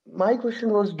my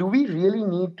question was, do we really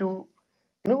need to,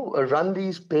 run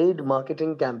these paid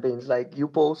marketing campaigns? Like you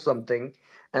post something,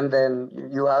 and then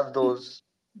you have those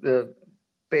uh,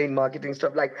 paid marketing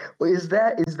stuff. Like, is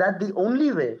that the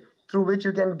only way through which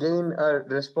you can gain a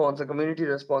response, a community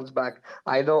response back,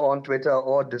 either on Twitter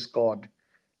or Discord?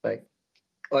 Like,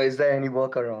 or is there any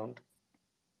workaround?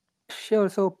 Sure.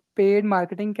 So paid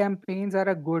marketing campaigns are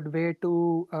a good way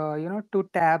to, to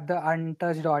tap the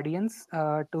untouched audience,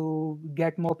 to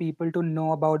get more people to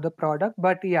know about the product.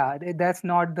 But yeah, that's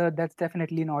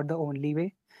definitely not the only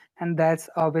way. And that's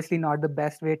obviously not the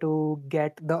best way to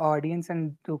get the audience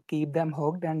and to keep them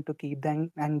hooked and to keep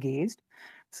them engaged.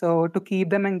 So to keep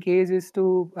them engaged is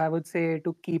to, I would say,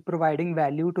 to keep providing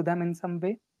value to them in some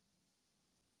way.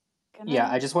 Can Yeah,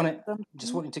 I I just something?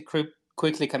 wanted to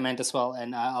quickly comment as well,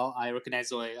 and I recognize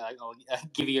Zoe. I'll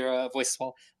give you a voice as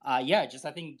well. Yeah, just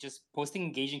I think just posting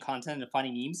engaging content and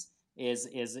funny memes is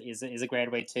a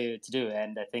great way to do,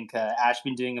 and I think Ash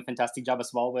been doing a fantastic job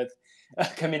as well with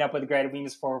coming up with great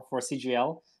memes for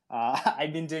CGL.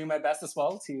 I've been doing my best as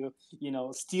well to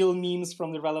steal memes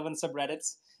from the relevant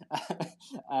subreddits,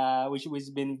 which has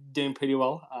been doing pretty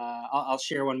well. I'll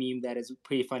share one meme that is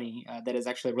pretty funny, that is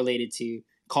actually related to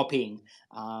copying.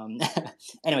 Um,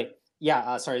 anyway,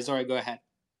 yeah. Sorry, Zora, go ahead.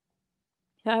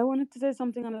 Yeah, I wanted to say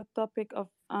something on the topic of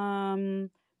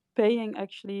paying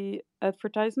actually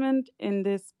advertisement in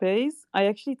this space. I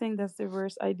actually think that's the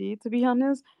worst idea, to be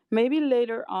honest. Maybe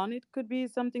later on it could be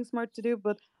something smart to do,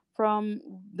 but from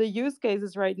the use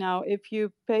cases right now, if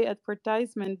you pay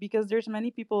advertisement, because there's many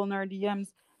people in our DMs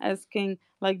asking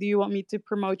like, do you want me to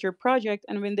promote your project?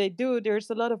 And when they do, there's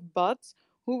a lot of bots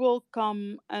who will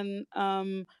come and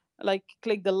like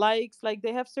click the likes. Like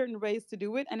they have certain ways to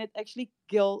do it, and it actually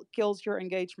kills your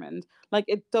engagement. Like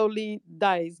it totally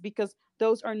dies, because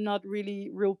those are not really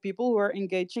real people who are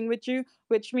engaging with you,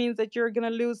 which means that you're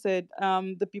gonna lose it,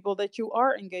 the people that you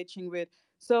are engaging with.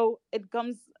 So it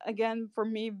comes again for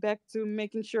me back to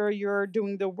making sure you're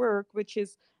doing the work, which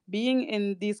is being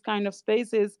in these kind of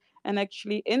spaces, and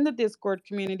actually in the Discord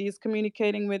communities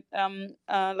communicating with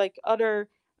like other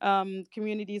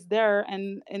communities there,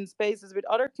 and in spaces with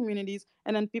other communities,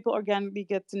 and then people organically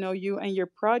get to know you and your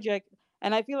project.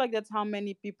 And I feel like that's how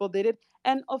many people did it.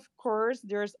 And of course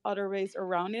there's other ways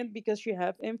around it, because you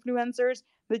have influencers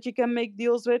that you can make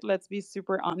deals with. Let's be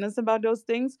super honest about those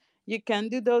things. You can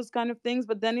do those kind of things,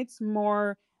 but then it's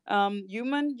more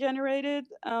human generated,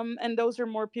 and those are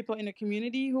more people in a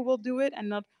community who will do it, and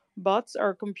not bots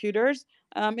or computers.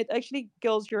 It actually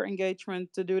kills your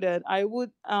engagement to do that. I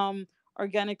would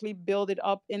organically build it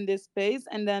up in this space,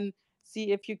 and then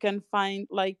see if you can find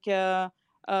like a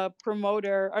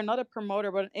promoter, or not a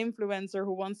promoter but an influencer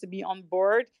who wants to be on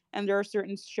board. And there are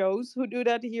certain shows who do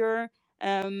that here.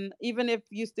 Even if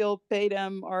you still pay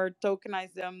them or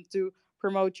tokenize them to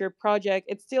promote your project,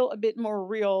 it's still a bit more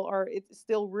real, or it's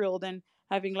still real than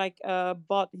having like a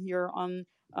bot here on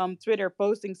Twitter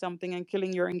posting something and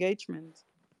killing your engagement.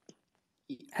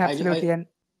 I Absolutely. And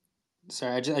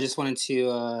sorry, I just wanted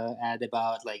to add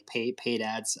about like paid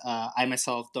ads. I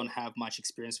myself don't have much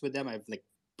experience with them. I've like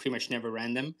pretty much never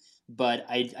ran them, but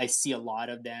I see a lot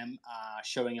of them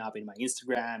showing up in my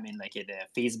Instagram and like in the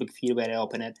Facebook feed when I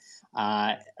open it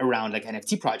around like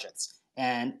NFT projects.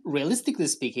 And realistically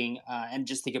speaking, and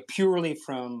just like a purely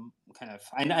from kind of,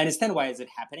 I understand why is it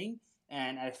happening,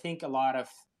 and I think a lot of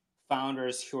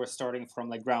founders who are starting from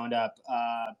like ground up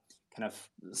kind of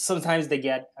sometimes they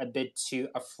get a bit too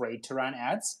afraid to run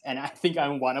ads, and I think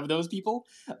I'm one of those people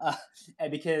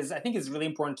because I think it's really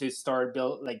important to start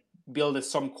build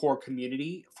some core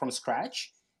community from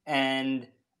scratch and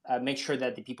make sure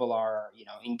that the people are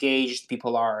engaged,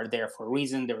 people are there for a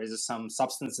reason, there is some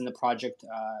substance in the project,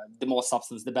 the more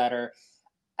substance the better.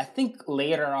 I think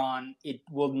later on it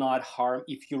will not harm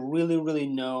if you really, really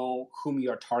know whom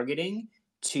you're targeting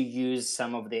to use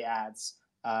some of the ads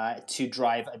to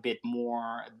drive a bit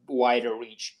more wider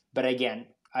reach. But again,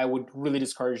 I would really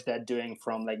discourage that doing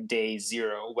from like day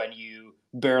zero when you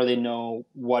barely know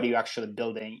what you're actually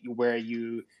building, where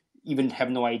you even have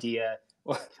no idea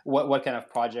what kind of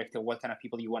project or what kind of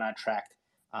people you want to attract.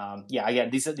 Again,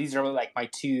 these are like my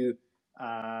two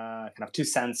kind of 2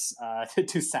 cents,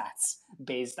 2 sats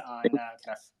based on kind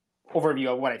of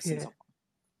overview of what I've seen so far.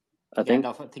 I think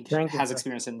Gandalf, I think Thank you, has sir.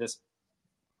 experience in this.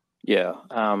 Yeah,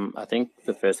 I think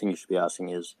the first thing you should be asking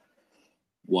is,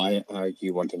 why are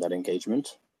you wanting that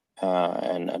engagement?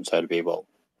 And so to be, well,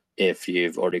 if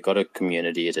you've already got a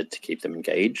community, is it to keep them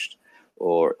engaged,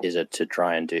 or is it to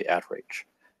try and do outreach?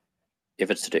 If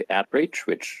it's to do outreach,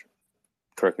 which,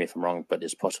 correct me if I'm wrong, but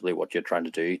is possibly what you're trying to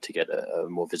do to get a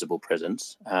more visible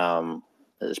presence,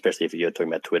 especially if you're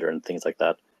talking about Twitter and things like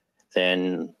that,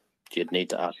 then you'd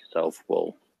need to ask yourself,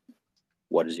 well,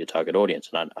 what is your target audience?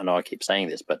 And I know I keep saying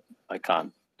this, but I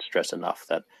can't stress enough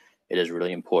that it is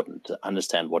really important to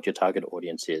understand what your target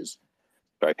audience is,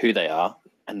 who they are,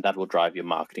 and that will drive your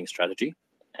marketing strategy.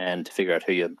 And to figure out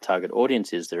who your target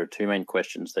audience is, there are two main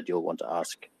questions that you'll want to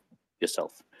ask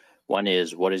yourself. One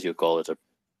is, what is your goal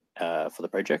for the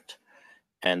project?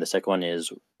 And the second one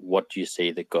is, what do you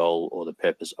see the goal or the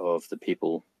purpose of the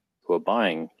people who are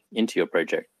buying into your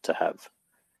project to have?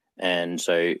 And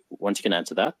so once you can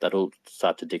answer that, that'll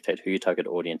start to dictate who your target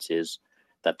audience is.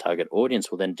 That target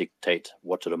audience will then dictate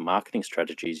what sort of marketing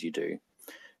strategies you do.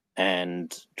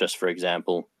 And just for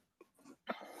example,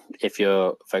 if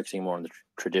you're focusing more on the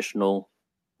traditional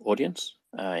audience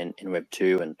in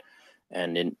Web2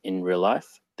 and in real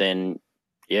life, then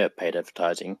yeah, paid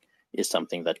advertising is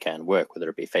something that can work, whether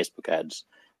it be Facebook ads.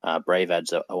 Brave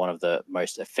ads are one of the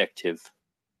most effective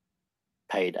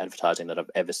paid advertising that I've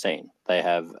ever seen. They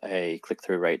have a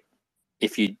click-through rate.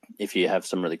 If you have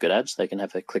some really good ads, they can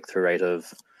have a click-through rate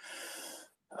of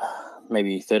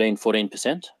maybe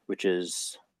 13-14%, which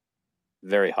is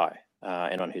very high.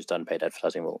 Anyone who's done paid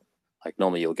advertising will, like,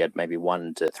 normally you'll get maybe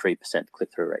 1 to 3%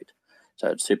 click-through rate. So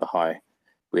it's super high.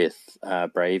 With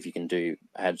Brave, you can do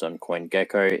ads on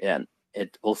CoinGecko, and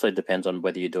it also depends on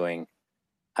whether you're doing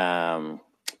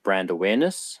brand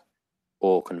awareness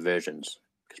or conversions.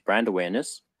 Because brand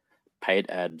awareness, paid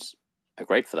ads are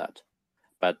great for that.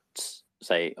 But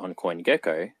say on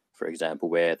CoinGecko, for example,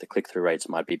 where the click-through rates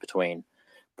might be between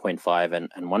 0.5 and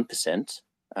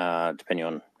 1%, depending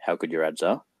on how good your ads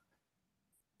are,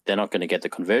 they're not going to get the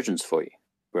conversions for you.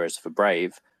 Whereas for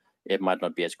Brave, it might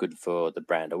not be as good for the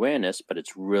brand awareness, but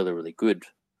it's really, really good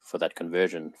for that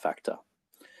conversion factor.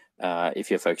 If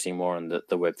you're focusing more on the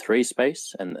Web3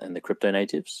 space and the crypto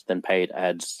natives, then paid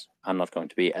ads are not going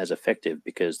to be as effective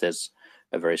because there's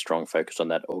a very strong focus on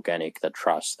that organic, that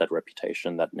trust, that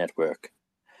reputation, that network.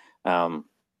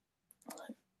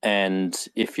 And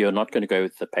if you're not going to go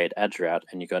with the paid ads route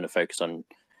and you're going to focus on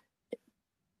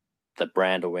the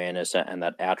brand awareness and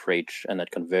that outreach and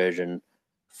that conversion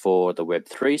for the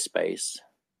Web3 space,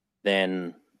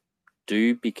 then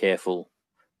do be careful.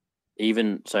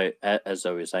 Even so, as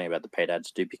I was saying about the paid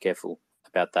ads, do be careful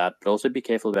about that, but also be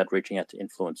careful about reaching out to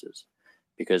influencers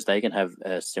because they can have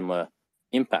a similar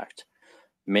impact.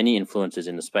 Many influencers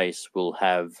in the space will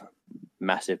have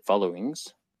massive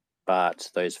followings, but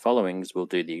those followings will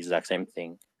do the exact same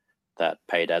thing that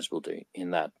paid ads will do,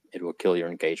 in that it will kill your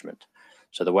engagement.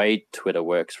 So the way Twitter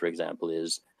works, for example,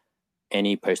 is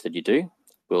any post that you do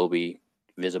will be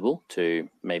visible to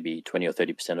maybe 20 or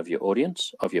 30% of your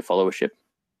audience, of your followership.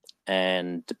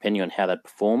 And depending on how that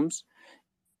performs,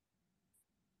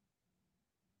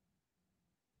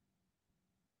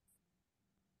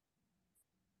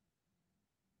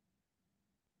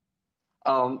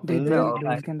 Did we No,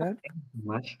 lose Gandalf? thank you so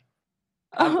much.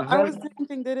 I Well, was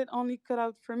thinking, did it only cut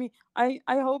out for me? I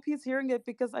hope he's hearing it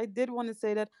because I did want to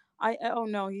say that oh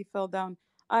no, he fell down.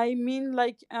 I mean,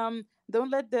 like, don't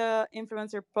let the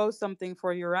influencer post something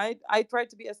for you, right? I try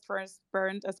to be as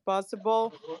transparent as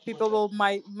possible. People will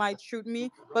might shoot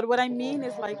me, but what I mean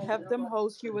is like have them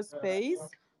host you a space.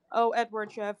 Oh,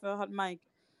 Edward, you have a hot mic.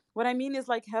 What I mean is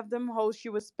like have them host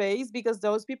you a space, because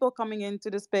those people coming into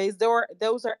the space,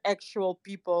 those are actual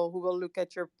people who will look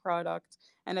at your product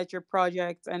and at your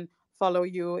project and follow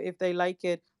you if they like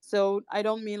it. So I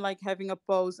don't mean like having a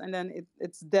post and then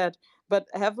it's dead, but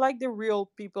have like the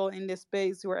real people in this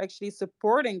space who are actually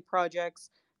supporting projects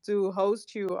to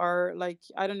host you, or like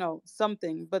I don't know,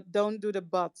 something, but don't do the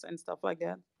bots and stuff like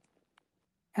that.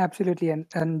 Absolutely.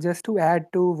 And just to add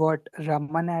to what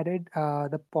Raman added,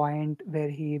 the point where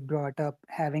he brought up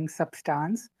having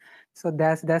substance. So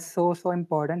that's so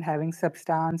important, having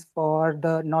substance for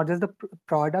the not just the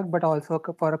product but also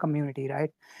for a community, right?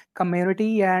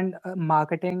 Community and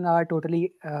marketing are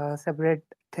totally separate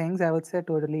things. I would say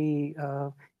totally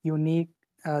unique.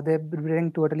 They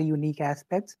bring totally unique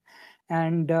aspects,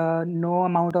 and no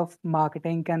amount of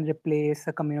marketing can replace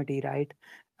a community, right?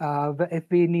 If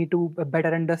we need to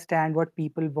better understand what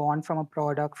people want from a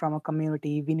product, from a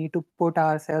community, we need to put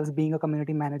ourselves being a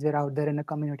community manager out there in a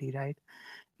community, right?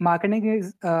 Marketing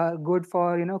is good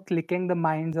for clicking the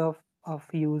minds of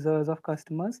users, of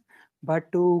customers,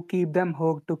 but to keep them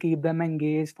hooked, to keep them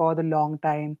engaged for the long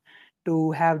time,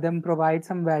 to have them provide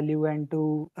some value, and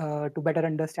to better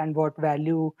understand what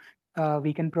value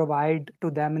we can provide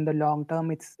to them in the long term,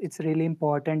 it's really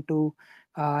important to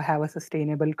have a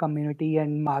sustainable community,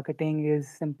 and marketing is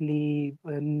simply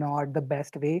not the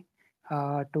best way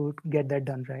to get that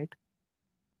done, right?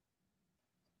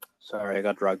 Sorry, I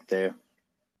got drugged there.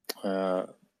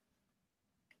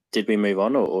 Did we move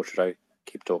on, or should I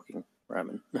keep talking,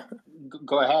 Raman?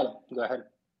 Go ahead. Go ahead.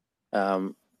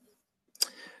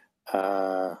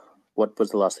 What was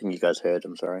the last thing you guys heard?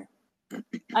 I'm sorry.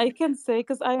 I can say,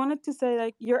 because I wanted to say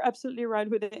like you're absolutely right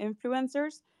with the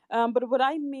influencers. But what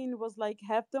I mean was like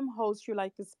have them host you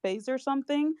like a space or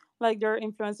something. Like there are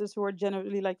influencers who are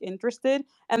genuinely like interested,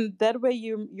 and that way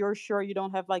you're sure you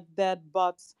don't have like dead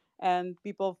bots and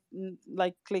people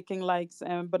like clicking likes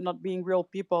and but not being real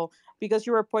people. Because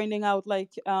you were pointing out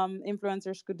like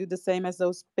influencers could do the same as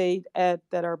those paid ads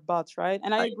that are bots, right?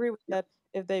 And I agree with that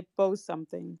if they post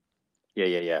something.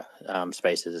 Yeah.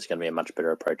 Spaces is going to be a much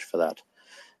better approach for that.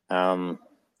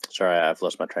 Sorry, I've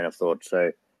lost my train of thought.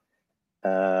 So,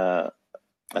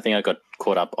 I think I got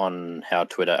caught up on how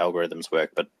Twitter algorithms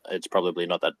work, but it's probably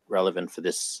not that relevant for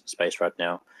this space right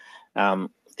now.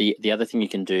 The other thing you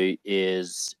can do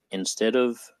is, instead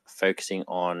of focusing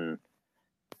on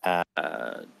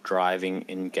driving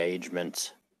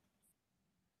engagement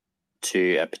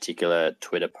to a particular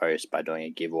Twitter post by doing a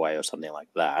giveaway or something like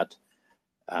that,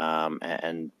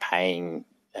 and paying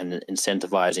and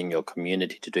incentivizing your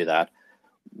community to do that,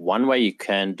 one way you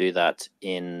can do that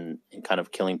in kind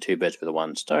of killing two birds with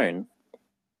one stone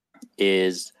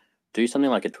is do something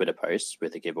like a Twitter post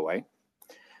with a giveaway,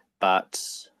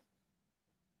 but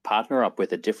partner up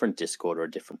with a different Discord or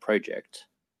a different project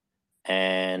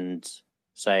and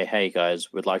say, hey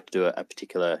guys, we'd like to do a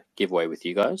particular giveaway with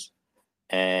you guys,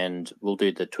 and we'll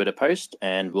do the Twitter post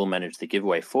and we'll manage the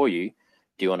giveaway for you.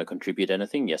 Do you want to contribute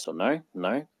anything? Yes or no?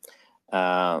 No.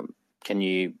 Can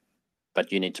you? But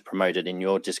you need to promote it in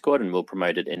your Discord, and we'll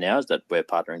promote it in ours, that we're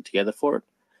partnering together for it.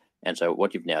 And so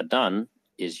what you've now done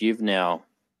is you've now,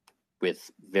 with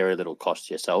very little cost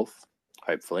to yourself,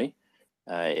 hopefully,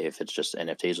 if it's just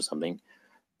NFTs or something,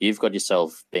 you've got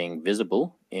yourself being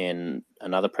visible in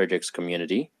another project's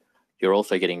community. You're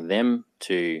also getting them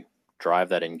to drive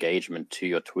that engagement to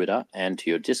your Twitter and to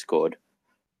your Discord.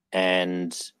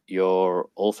 And you're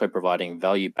also providing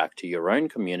value back to your own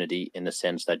community in the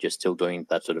sense that you're still doing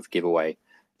that sort of giveaway,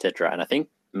 etc. And I think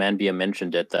Manbia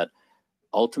mentioned it, that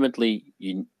ultimately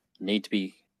you need to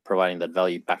be providing that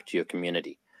value back to your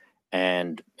community.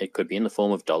 And it could be in the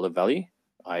form of dollar value,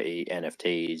 i.e.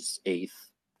 NFTs,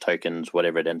 ETH, tokens,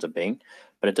 whatever it ends up being.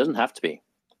 But it doesn't have to be.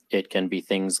 It can be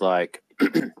things like,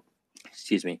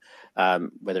 excuse me,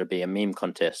 whether it be a meme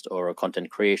contest or a content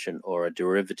creation or a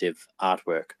derivative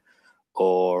artwork,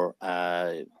 or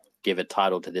give a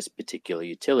title to this particular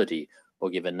utility, or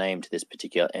give a name to this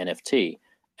particular NFT.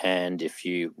 And if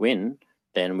you win,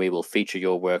 then we will feature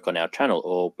your work on our channel,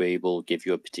 or we will give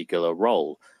you a particular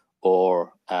role,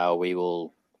 or we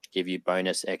will give you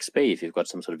bonus XP if you've got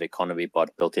some sort of economy bot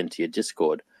built into your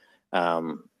Discord.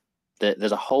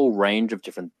 There's a whole range of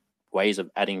different ways of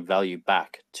adding value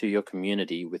back to your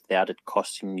community without it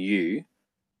costing you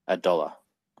 $1.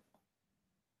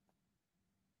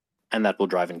 And that will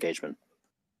drive engagement.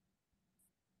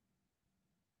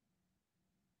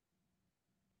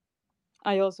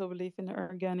 I also believe in the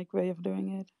organic way of doing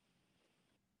it.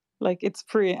 Like it's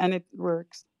free and it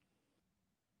works.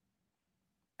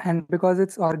 And because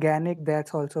it's organic,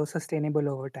 that's also sustainable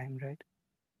over time, right?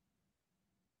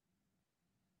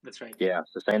 That's right. Yeah,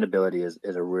 sustainability is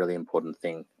a really important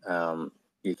thing.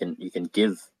 You can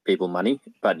give people money,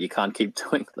 but you can't keep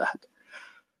doing that.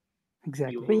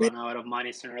 Exactly. You will run out of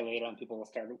money sooner or later, and people will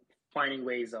start finding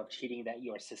ways of cheating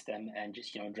your system and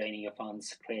just draining your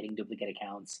funds, creating duplicate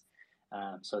accounts.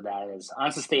 So that is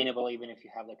unsustainable, even if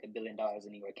you have like $1 billion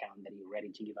in your account that you're ready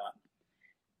to give up.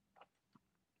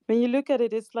 When you look at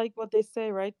it, it's like what they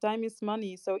say, right? Time is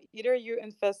money. So either you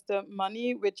invest the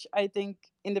money, which I think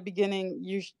in the beginning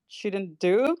you shouldn't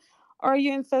do, or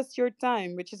you invest your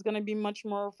time, which is going to be much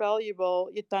more valuable.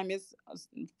 Your time is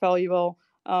valuable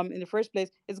in the first place.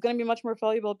 It's going to be much more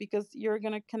valuable because you're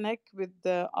going to connect with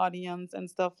the audience and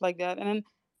stuff like that. And then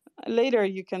later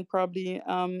you can probably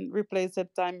replace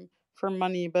that time for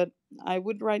money. But I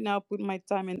would right now put my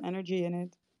time and energy in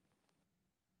it.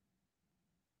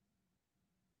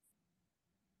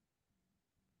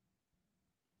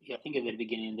 Yeah, I think at the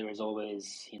beginning there is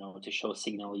always, to show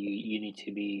signal, you need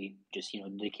to be just,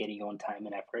 dedicating your own time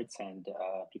and efforts, and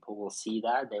people will see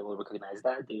that, they will recognize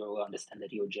that, they will understand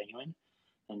that you're genuine,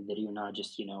 and that you're not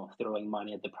just, throwing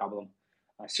money at the problem.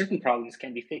 Certain problems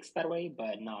can be fixed that way,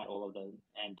 but not all of them.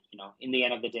 And in the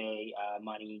end of the day,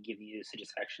 money give you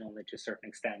satisfaction only to a certain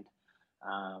extent.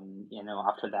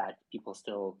 After that, people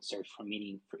still search for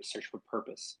meaning, search for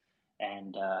purpose,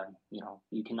 and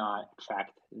you cannot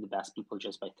attract the best people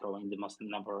just by throwing the most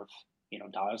number of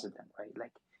dollars at them, right?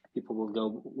 Like people will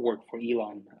go work for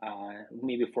Elon,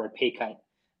 maybe for a pay cut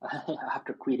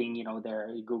after quitting,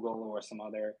 their Google or some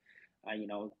other,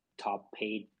 top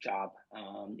paid job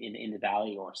in the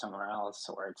valley or somewhere else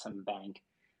or at some bank,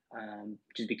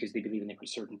 just because they believe in a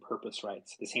certain purpose, right?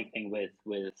 So the same thing with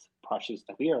projects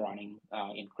that we are running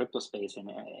in crypto space,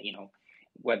 and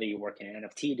whether you work in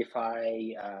NFT,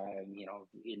 DeFi,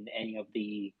 in any of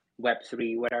the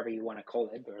Web3, whatever you want to call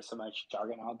it, there's so much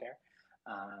jargon out there.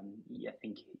 I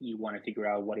think you want to figure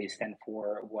out what they stand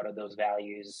for, what are those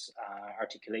values,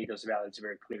 articulate those values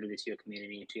very clearly to your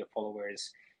community, to your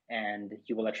followers, and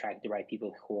you will attract the right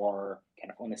people who are kind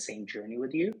of on the same journey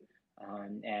with you.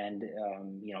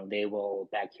 They will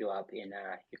back you up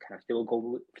they will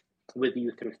go with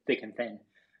you through thick and thin.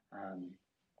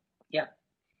 Yeah.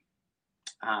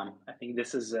 I think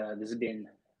this has been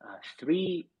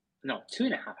 2.5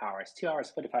 hours, 2 hours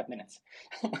 45 minutes.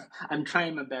 I'm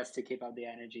trying my best to keep up the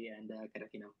energy and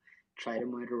try to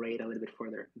moderate a little bit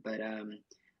further. But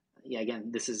yeah, again,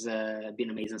 this has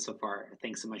been amazing so far.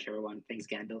 Thanks so much, everyone. Thanks,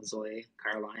 Gandalf, Zoe,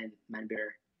 Caroline,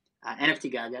 Manbear,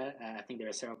 NFT Gaga. I think there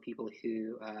are several people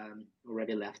who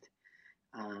already left.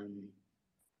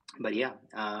 But yeah,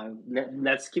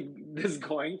 let's keep this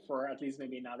going for at least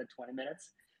maybe another 20 minutes.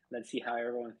 Let's see how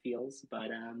everyone feels. But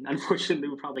unfortunately,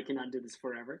 we probably cannot do this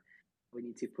forever. We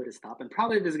need to put a stop. And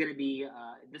probably this is going to be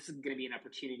an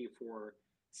opportunity for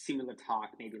similar talk,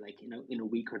 maybe like in a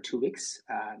week or 2 weeks.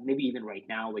 Maybe even right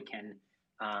now we can.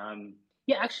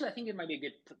 Actually, I think it might be a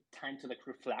good time to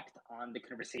reflect on the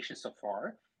conversation so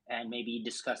far, and maybe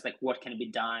discuss what can be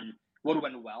done, what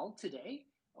went well today,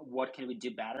 what can we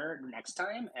do better next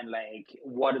time, and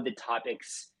what are the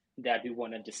topics that we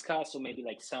want to discuss, or maybe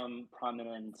some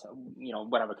prominent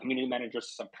whatever community managers,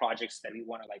 some projects that we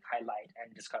want to highlight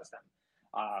and discuss them.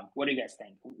 What do you guys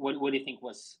think? What do you think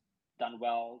was done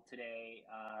well today?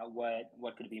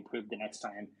 What could be improved the next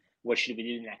time? What should we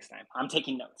do next time? I'm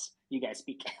taking notes. You guys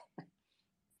speak.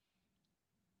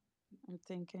 I'm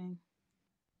thinking.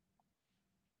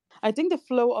 I think the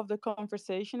flow of the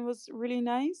conversation was really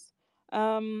nice.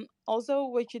 Also,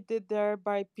 what you did there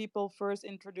by people first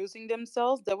introducing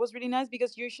themselves, that was really nice,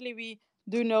 because usually we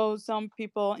do know some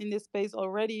people in this space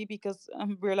already, because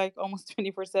we're almost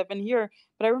 24/7 here.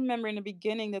 But I remember in the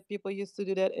beginning that people used to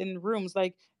do that in rooms,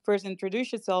 first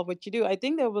introduce yourself, what you do. I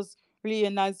think that was really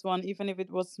a nice one, even if it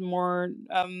was more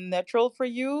natural for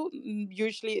you.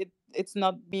 Usually it's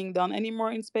not being done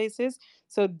anymore in spaces.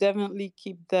 So definitely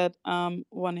keep that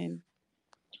one in.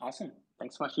 Awesome.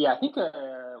 Thanks so much. Yeah, I think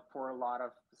for a lot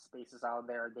of spaces out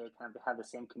there, they kind of have the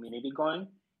same community going.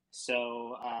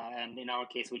 So, and in our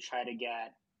case, we try to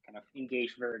get kind of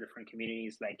engaged very different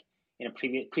communities. Like in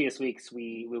previous weeks,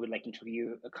 we would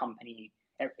interview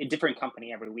a different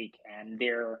company every week, and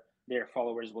their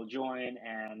followers will join,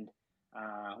 and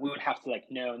we would have to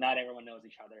know, not everyone knows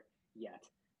each other yet.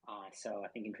 So I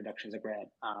think introductions are great.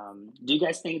 Do you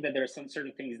guys think that there are some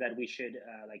certain things that we should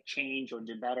change or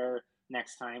do better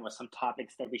next time, or some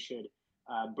topics that we should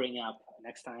bring up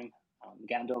next time?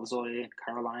 Gandalf, Zoe,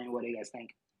 Caroline, what do you guys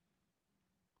think?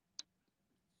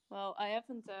 Well, I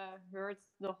haven't heard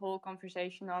the whole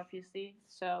conversation, obviously.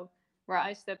 So where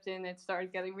I stepped in, it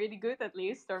started getting really good, at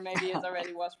least, or maybe it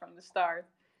already was from the start.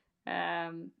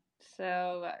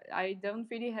 So I don't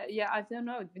really. Yeah, I don't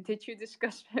know. Did you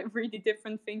discuss really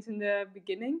different things in the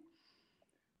beginning?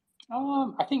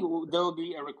 I think there will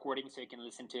be a recording so you can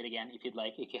listen to it again if you'd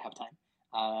like, if you have time.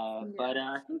 But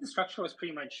I think the structure was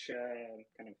pretty much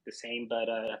kind of the same, but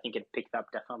I think it picked up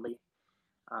definitely.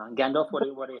 Gandalf, what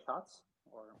are your thoughts?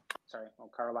 Or sorry,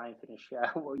 Caroline, finish.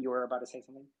 You were about to say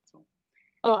something. So.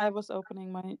 Oh, I was opening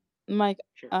my mic.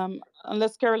 Sure.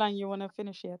 Unless Caroline, you want to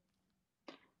finish yet?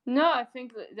 No, I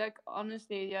think like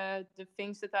honestly, the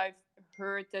things that I've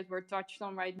heard that were touched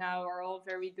on right now are all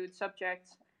very good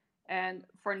subjects. And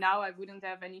for now, I wouldn't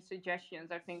have any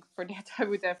suggestions. I think for that, I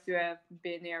would have to have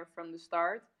been here from the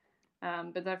start.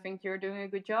 But I think you're doing a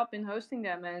good job in hosting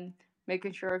them and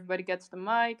making sure everybody gets the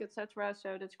mic, etc.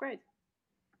 So that's great.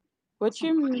 What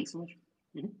you Thanks so much.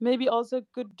 maybe also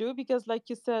could do, because like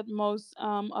you said, most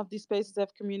of these spaces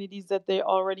have communities that they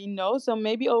already know, so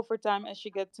maybe over time as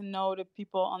you get to know the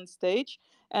people on stage,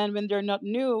 and when they're not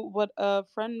new, what a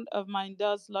friend of mine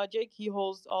does, Logic, he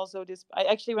holds also this. I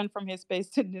actually went from his space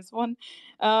to this one,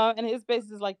 and his space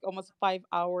is like almost 5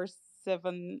 hours,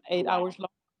 7 8 hours long.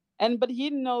 And but he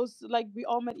knows, like, we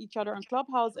all met each other on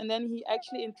Clubhouse, and then he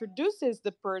actually introduces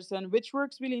the person, which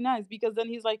works really nice, because then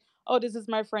he's like, oh, this is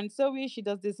my friend Zoe, she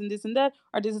does this and that,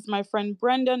 or this is my friend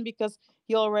Brendan, because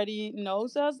he already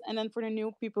knows us. And then for the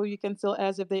new people, you can still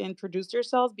ask if they introduce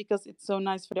themselves, because it's so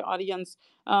nice for the audience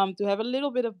to have a little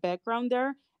bit of background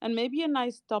there. And maybe a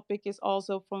nice topic is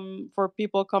also for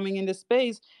people coming in the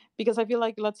space, because I feel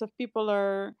like lots of people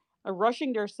are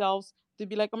rushing themselves to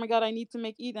be like, oh my god, I need to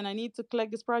make it, and I need to collect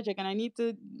this project, and I need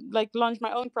to like launch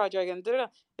my own project, and da-da-da.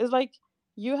 It's like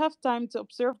you have time to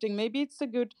observe things. Maybe it's a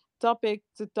good topic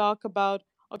to talk about,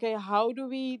 okay, how do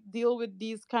we deal with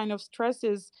these kind of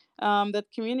stresses that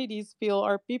communities feel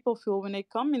or people feel when they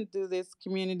come into this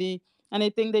community, and I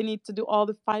think they need to do all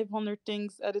the 500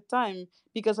 things at a time,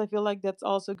 because I feel like that's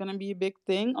also going to be a big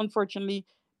thing. Unfortunately,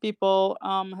 people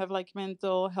have like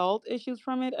mental health issues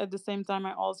from it. At the same time,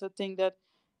 I also think that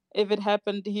if it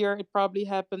happened here, it probably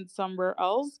happened somewhere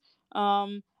else.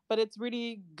 But it's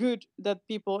really good that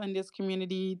people in this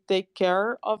community take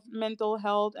care of mental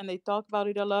health and they talk about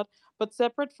it a lot. But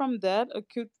separate from that, a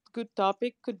good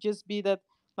topic could just be that,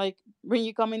 like, when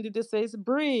you come into this space,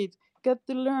 breathe, get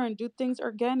to learn, do things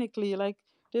organically. Like,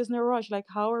 there's no rush. Like,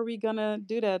 how are we gonna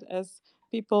do that as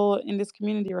people in this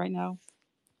community right now?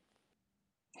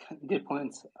 Good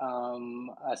points,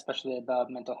 especially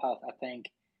about mental health. I think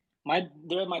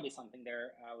there might be something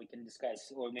there we can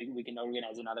discuss, or maybe we can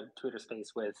organize another Twitter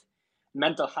space with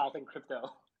mental health and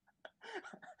crypto.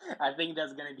 I think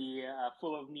that's going to be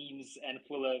full of memes and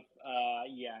full of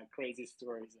crazy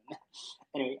stories.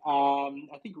 Anyway,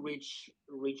 I think Rich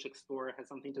Explorer has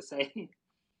something to say.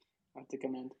 To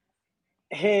comment.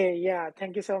 Hey, yeah,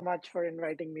 thank you so much for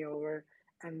inviting me over,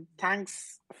 and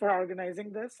thanks for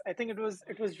organizing this. I think it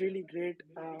was really great.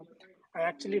 I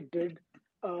actually did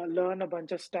learn a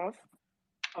bunch of stuff,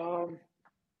 um,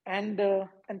 and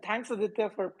thanks Aditya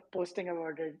for posting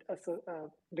about it.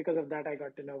 Because of that, I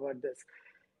got to know about this.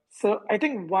 So I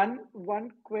think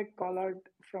one quick call out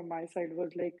from my side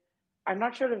was like, I'm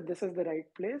not sure if this is the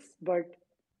right place, but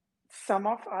some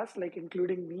of us, like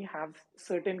including me, have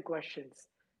certain questions.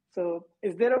 So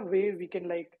is there a way we can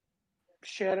like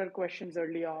share our questions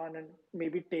early on and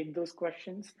maybe take those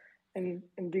questions in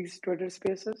these Twitter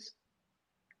spaces?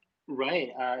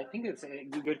 Right. I think it's a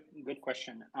good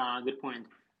question. Good point.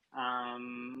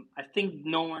 I think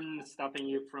no one's stopping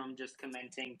you from just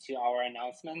commenting to our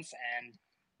announcements and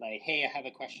like, hey, I have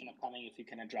a question upcoming, if you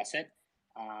can address it.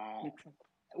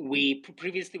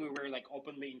 Previously we were like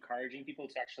openly encouraging people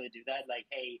to actually do that. Like,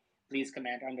 hey, please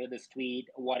comment under this tweet.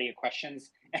 What are your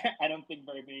questions? I don't think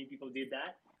very many people did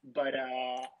that, but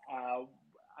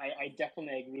I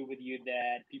definitely agree with you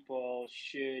that people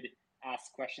should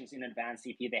ask questions in advance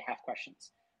if they have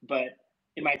questions. But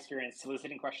in my experience,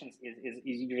 soliciting questions is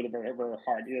usually very, very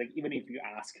hard. Like, even if you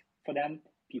ask for them,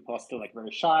 people are still like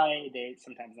very shy. They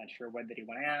sometimes not sure whether they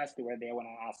want to ask or whether they want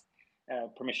to ask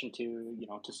permission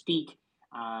to speak.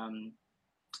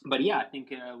 But yeah, I think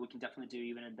we can definitely do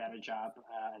even a better job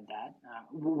at that.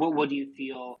 What do you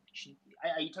feel?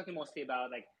 Are you talking mostly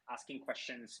about like asking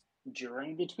questions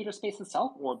during the Twitter space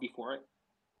itself or before it?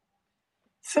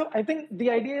 So I think the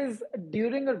idea is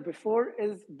during or before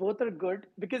is both are good,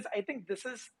 because I think this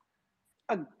is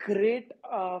a great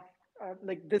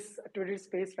like this Twitter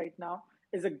space right now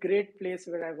is a great place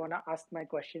where I want to ask my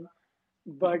question.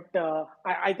 But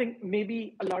I think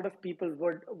maybe a lot of people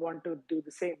would want to do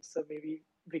the same. So maybe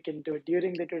We can do it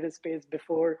during the Twitter space,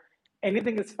 before.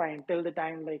 Anything is fine till the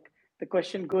time like the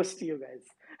question goes to you guys.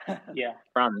 Yeah.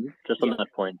 Raman, just on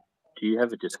that point, do you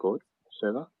have a Discord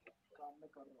server?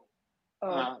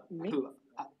 Me? Who?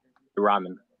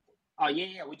 Raman. Oh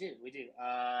yeah, we do.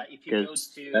 If you go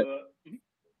to.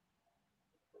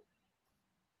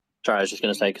 Sorry, I was just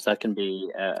going to say, because that can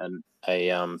be a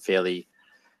fairly,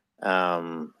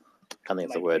 can't think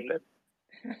of the word, but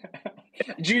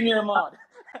junior mod.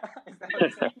 Is that what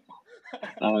you're saying?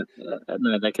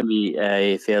 No, that can be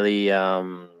a fairly,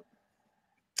 I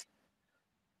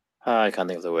can't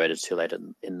think of the word. It's too late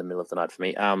in the middle of the night for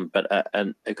me. But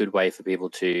a good way for people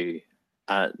to,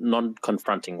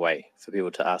 non-confronting way for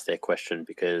people to ask their question,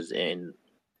 because in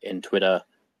Twitter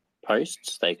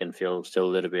posts they can feel still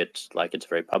a little bit like it's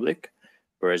very public,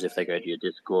 whereas if they go to your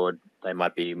Discord they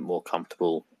might be more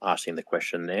comfortable asking the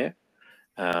question there.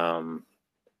 And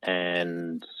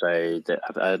so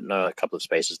I know a couple of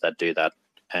spaces that do that,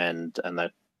 and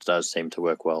that does seem to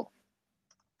work well.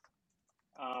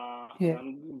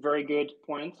 Very good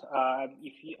point.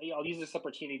 I'll use this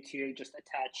opportunity to just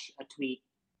attach a tweet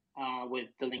with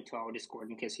the link to our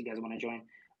Discord in case you guys want to join.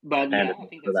 But I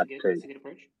think that's a good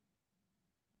approach.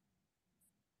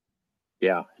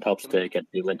 Yeah, it helps to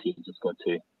get people into your Discord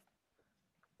too.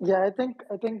 Yeah, I think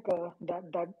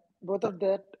that both of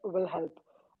that will help.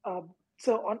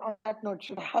 So on that note,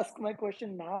 should I ask my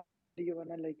question now? Do you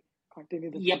wanna like continue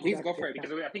the? Yeah, please go for it,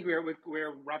 because I think we're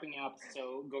wrapping up.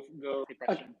 So go the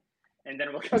question, and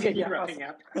then we'll continue wrapping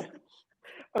up.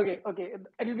 Okay,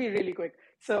 it'll be really quick.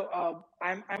 So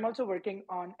I'm also working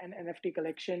on an NFT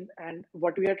collection, and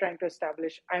what we are trying to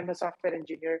establish. I'm a software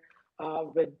engineer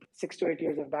with 6 to 8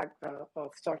 years of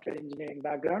software engineering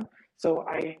background. So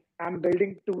I am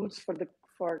building tools for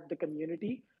the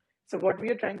community. So what we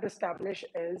are trying to establish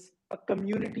is a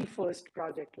community first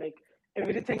project. Like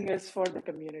everything is for the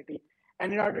community,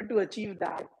 and in order to achieve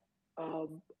that,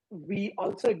 we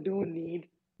also do need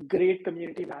great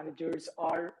community managers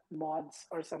or mods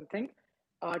or something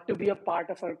to be a part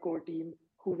of our core team,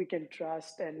 who we can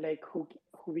trust and like who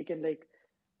we can like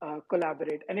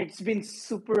collaborate. And it's been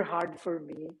super hard for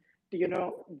me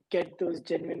to get those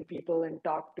genuine people and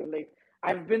talk to. Like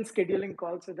I've been scheduling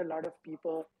calls with a lot of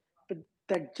people, but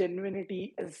that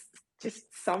genuinity is just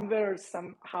somewhere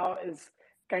somehow is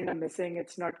kind of missing.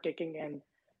 It's not kicking in.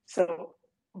 So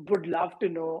would love to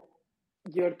know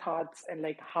your thoughts and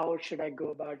like how should I go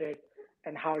about it,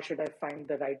 and how should I find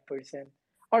the right person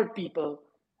or people.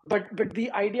 But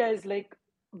the idea is like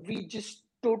we just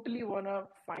totally want to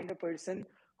find a person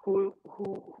who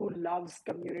loves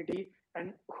community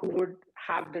and who would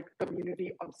have that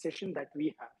community obsession that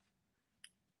we have.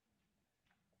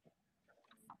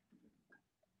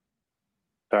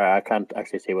 Sorry, I can't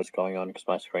actually see what's going on because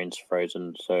my screen's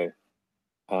frozen. So,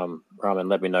 Raman,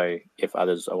 let me know if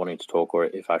others are wanting to talk or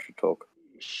if I should talk.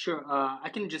 Sure. I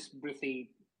can just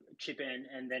briefly chip in,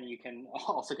 and then you can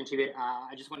also contribute.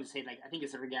 I just want to say, like, I think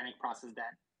it's an organic process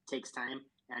that takes time,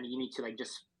 and you need to like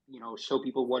just show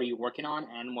people what are you working on,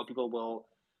 and more people will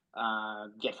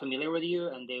get familiar with you,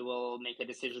 and they will make a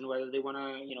decision whether they want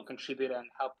to contribute and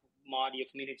help mod your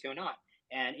community or not.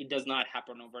 And it does not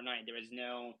happen overnight. There is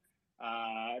no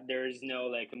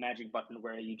like a magic button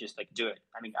where you just like do it.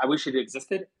 I mean, I wish it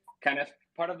existed. Kind of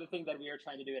part of the thing that we are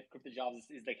trying to do at Crypto Jobs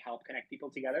is like help connect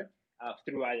people together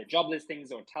through either job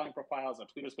listings or talent profiles or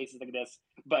Twitter spaces like this.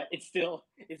 But it's still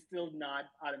not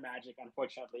out of magic,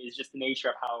 unfortunately. It's just the nature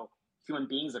of how human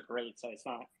beings operate. So it's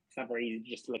not very easy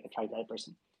just to like attract the right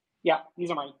person. Yeah, these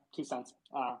are my 2 cents.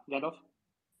 Gandalf?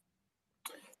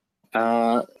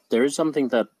 There is something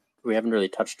that we haven't really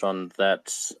touched on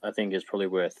that I think is probably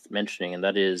worth mentioning, and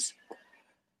that is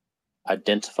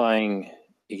identifying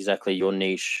exactly your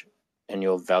niche and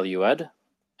your value add,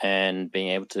 and being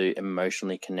able to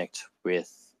emotionally connect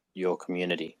with your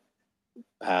community.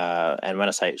 And when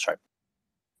I say, sorry.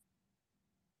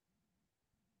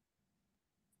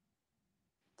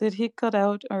 Did he cut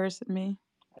out, or is it me?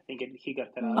 I think he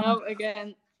got cut out. Oh,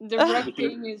 again, the Red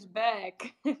King is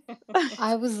back.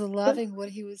 I was loving what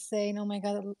he was saying. Oh my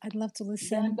god, I'd love to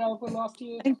listen. Gandalf, we lost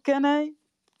you. And can I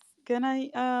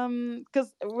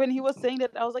because when he was saying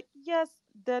that, I was like, yes,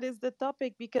 that is the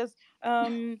topic, because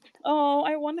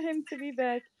I want him to be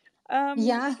back.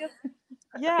 Yeah. Because,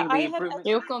 yeah, I had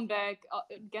He'll come back.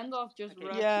 Gandalf just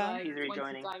runs like He's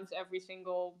 20 times every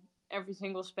single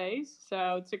space,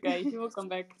 so it's okay. He will come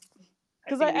back. I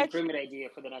think the improvement idea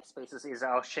for the next spaces is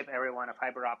I'll ship everyone a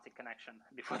fiber optic connection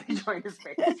before they join the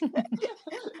space,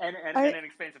 and an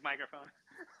expensive microphone.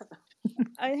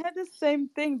 I had the same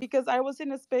thing, because I was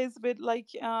in a space with like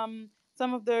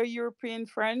some of their European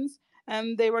friends,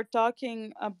 and they were talking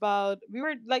about, we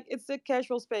were like, it's a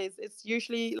casual space. It's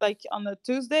usually like on the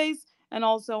Tuesdays and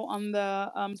also on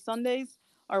the Sundays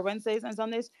or Wednesdays and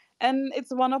Sundays, and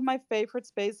it's one of my favorite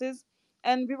spaces.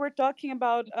 And we were talking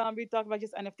about we talked about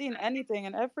just NFT and anything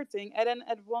and everything. And then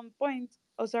at one point,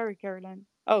 oh sorry, Caroline.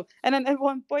 Oh, and then at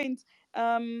one point,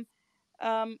 um,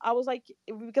 I was like,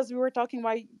 because we were talking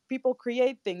why people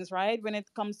create things, right? When it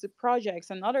comes to projects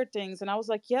and other things. And I was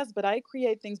like, yes, but I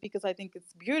create things because I think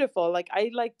it's beautiful. Like,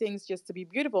 I like things just to be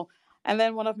beautiful. And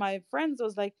then one of my friends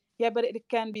was like, yeah, but it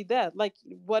can be that. Like,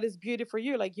 what is beauty for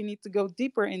you? Like, you need to go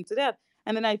deeper into that.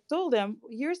 And then I told them,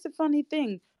 here's the funny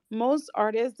thing. Most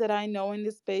artists that I know in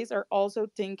this space are also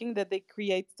thinking that they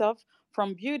create stuff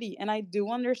from beauty. And I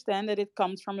do understand that it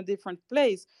comes from a different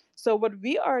place. So what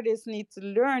we artists need to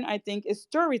learn, I think, is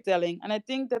storytelling. And I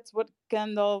think that's what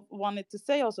Kendall wanted to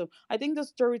say also. I think the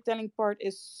storytelling part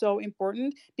is so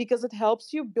important because it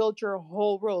helps you build your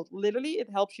whole world. Literally, it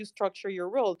helps you structure your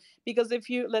world. Because if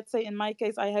you, let's say in my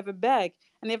case, I have a bag,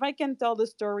 and if I can tell the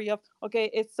story of,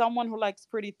 okay, it's someone who likes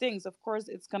pretty things, of course,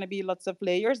 it's going to be lots of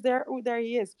layers there. Oh, there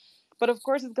he is. But of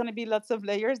course, it's going to be lots of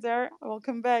layers there.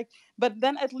 Welcome back. But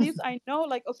then at least I know,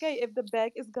 like, okay, if the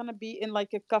bag is gonna be in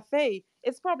like a cafe,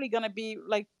 it's probably gonna be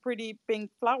like pretty pink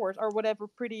flowers or whatever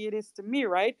pretty it is to me,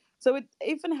 right? So it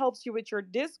even helps you with your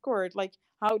Discord. Like,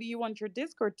 how do you want your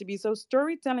Discord to be? So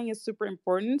storytelling is super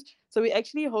important. So we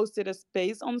actually hosted a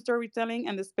space on storytelling,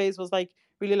 and the space was like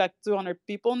really like 200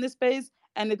 people in the space,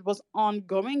 and it was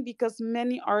ongoing because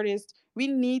many artists, we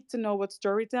need to know what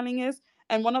storytelling is.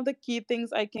 And one of the key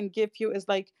things I can give you is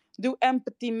like, do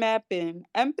empathy mapping.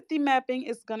 Empathy mapping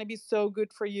is going to be so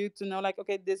good for you to know, like,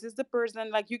 okay, this is the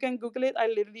person. Like, you can Google it. I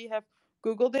literally have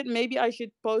Googled it. Maybe I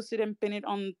should post it and pin it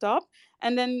on top.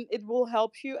 And then it will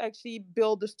help you actually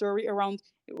build the story around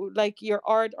like your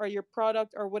art or your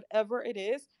product or whatever it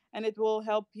is. And it will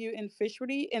help you in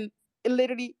visually in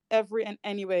literally every and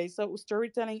any way. So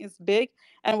storytelling is big.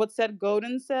 And what Seth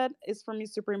Godin said is for me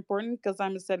super important because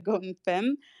I'm a Seth Godin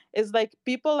fan, is like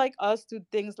people like us do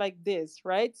things like this,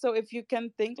 right? So if you can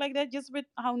think like that, just with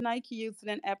how Nike used it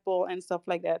in Apple and stuff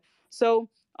like that. So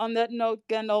on that note,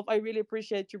 Gandalf, I really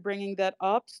appreciate you bringing that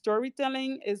up.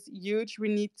 Storytelling is huge. We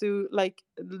need to like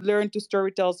learn to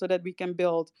storytell so that we can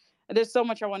build. And there's so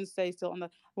much I want to say still on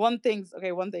that. One thing,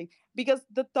 because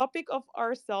the topic of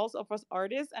ourselves, of us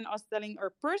artists, and us telling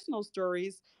our personal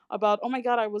stories about, oh my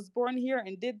God, I was born here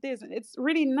and did this, and it's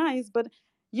really nice, but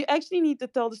you actually need to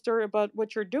tell the story about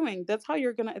what you're doing. That's how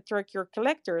you're going to attract your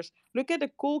collectors. Look at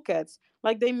the cool cats.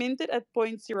 Like, they minted at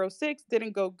 0.06,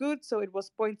 didn't go good, so it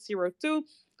was 0.02,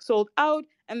 sold out,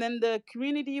 and then the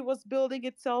community was building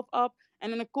itself up,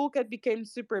 and then the cool cat became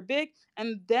super big,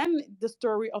 and then the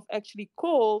story of actually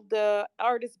Cole, the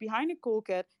artist behind the cool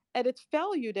cat, added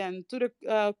value then to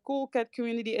the cool cat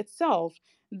community itself.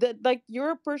 That, like,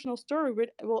 your personal story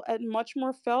will add much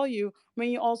more value when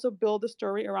you also build a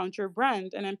story around your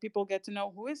brand, and then people get to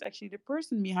know who is actually the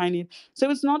person behind it.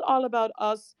 So it's not all about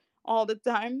us all the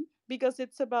time, because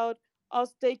it's about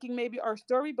us taking maybe our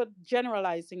story but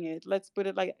generalizing it. Let's put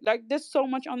it like there's so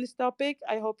much on this topic.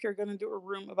 I hope you're gonna do a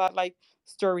room about like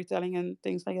storytelling and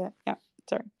things like that. Yeah,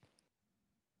 sorry.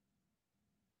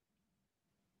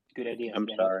 Good idea, I'm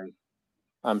Gandalf. sorry.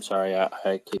 I'm sorry.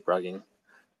 I keep rugging.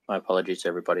 My apologies to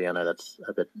everybody. I know that's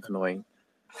a bit annoying.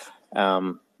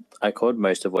 I caught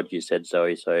most of what you said,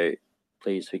 Zoe, so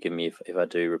please forgive me if I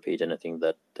do repeat anything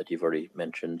that you've already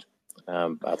mentioned.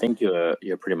 I think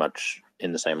you're pretty much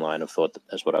in the same line of thought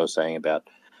as what I was saying about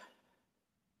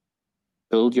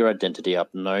build your identity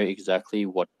up, know exactly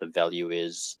what the value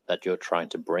is that you're trying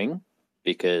to bring,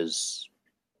 because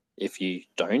if you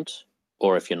don't,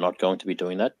 or if you're not going to be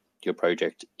doing that, your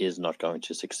project is not going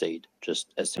to succeed.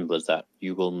 Just as simple as that.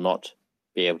 You will not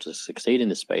be able to succeed in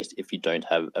this space if you don't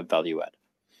have a value add.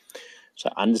 So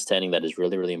understanding that is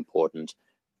really, really important.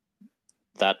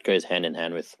 That goes hand in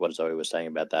hand with what Zoe was saying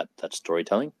about that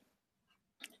storytelling.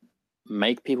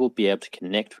 Make people be able to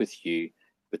connect with you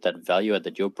with that value add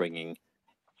that you're bringing.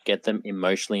 Get them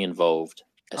emotionally involved.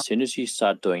 As soon as you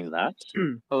start doing that,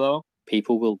 Hello?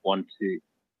 people will want to.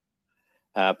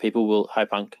 Hi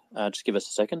Punk, just give us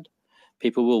a second.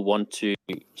 People will want to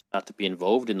start to be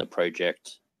involved in the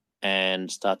project and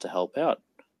start to help out,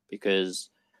 because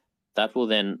that will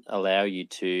then allow you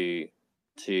to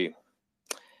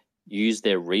use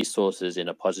their resources in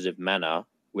a positive manner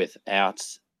without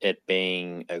it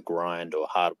being a grind or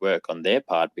hard work on their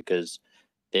part, because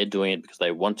they're doing it because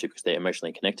they want to, because they're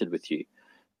emotionally connected with you.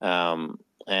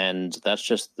 And that's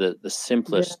just the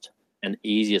simplest and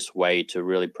easiest way to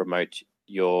really promote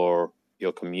your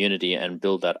community and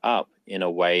build that up in a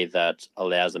way that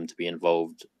allows them to be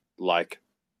involved like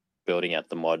building out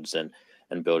the mods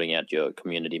and building out your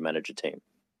community manager team.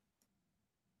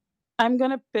 I'm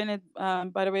gonna pin it,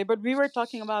 by the way, but we were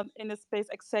talking about in the space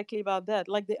exactly about that,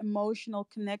 like the emotional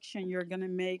connection you're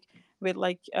gonna make with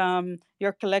like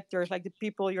your collectors, like the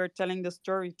people you're telling the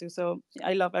story to. So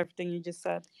I love everything you just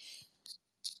said.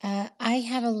 I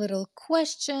have a little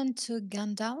question to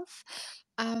Gandalf.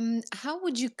 How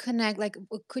would you connect? Like,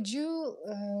 could you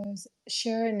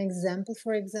share an example?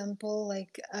 For example,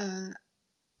 like,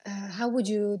 how would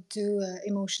you do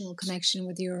emotional connection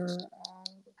with your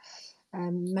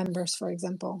members, for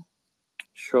example?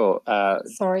 Sure.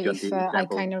 Sorry do you want if the I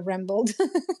example? kind of rambled.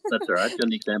 That's all right. Do you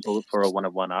want the example for a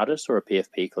one-of-one artist or a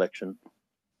PFP collection?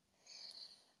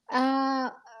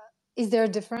 Is there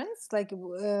a difference? Like,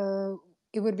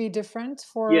 it would be different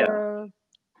Yeah. for.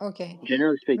 Okay.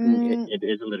 Generally speaking, it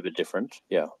is a little bit different.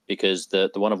 Yeah, because the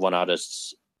one-of-one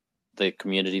artists, the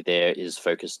community there is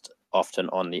focused often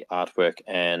on the artwork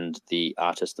and the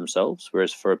artists themselves,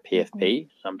 whereas for a PFP,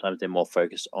 sometimes they're more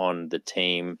focused on the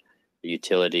team, the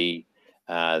utility,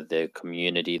 the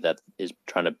community that is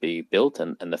trying to be built,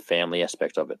 and the family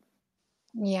aspect of it.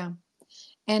 Yeah.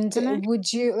 And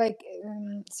would you like?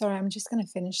 Sorry, I'm just gonna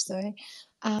finish. Sorry.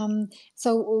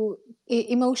 So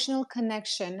emotional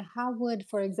connection. How would,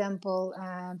 for example,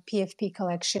 PFP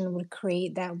collection would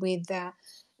create that with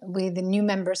the new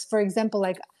members? For example,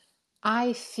 like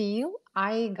I feel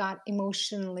I got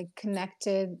emotionally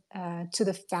connected to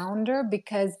the founder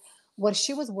because what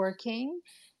she was working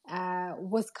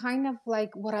was kind of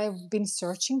like what I've been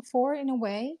searching for in a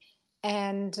way.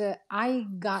 And I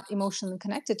got emotionally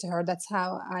connected to her. That's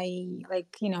how I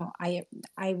like,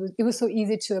 it was so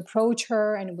easy to approach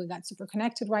her and we got super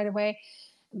connected right away.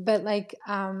 But like,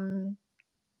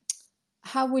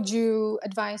 how would you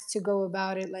advise to go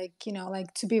about it, like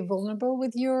like to be vulnerable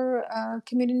with your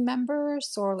community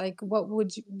members, or like what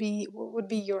would be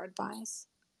your advice?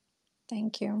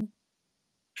 Thank you.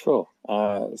 Sure.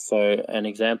 So an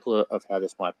example of how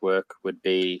this might work would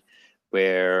be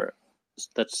where,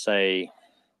 let's say,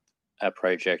 a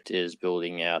project is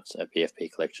building out a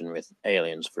PFP collection with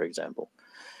aliens, for example.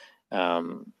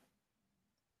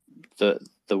 The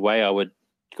way I would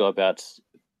go about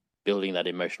building that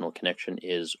emotional connection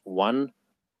is, one,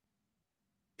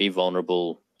 be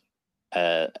vulnerable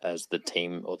as the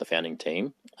team or the founding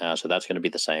team. So that's going to be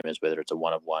the same as whether it's a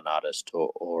one-of-one artist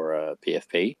or a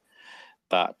PFP.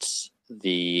 But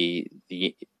the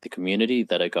community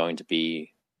that are going to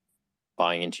be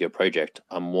buying into your project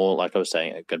are more, like I was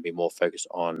saying, are going to be more focused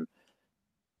on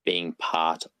being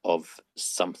part of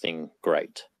something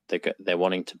great. They're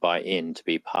wanting to buy in to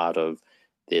be part of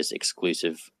this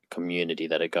exclusive community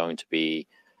that are going to be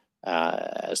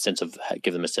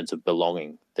give them a sense of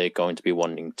belonging. They're going to be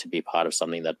wanting to be part of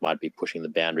something that might be pushing the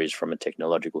boundaries from a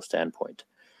technological standpoint.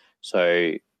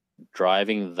 So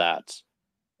driving that,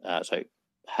 so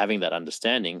having that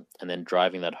understanding and then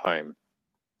driving that home,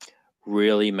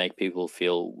 really make people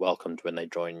feel welcomed when they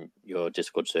join your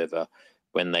Discord server,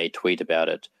 when they tweet about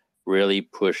it. Really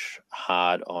push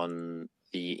hard on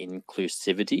the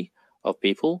inclusivity of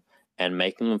people and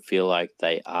making them feel like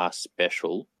they are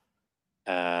special,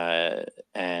 and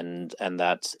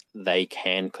that they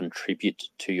can contribute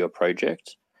to your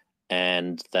project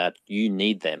and that you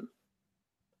need them.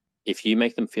 If you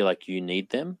make them feel like you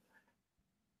need them,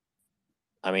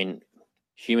 I mean,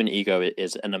 human ego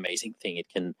is an amazing thing. It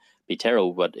can be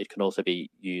terrible, but it can also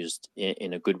be used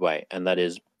in a good way. And that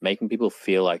is, making people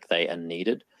feel like they are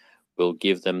needed will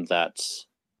give them that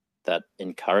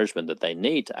encouragement that they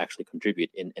need to actually contribute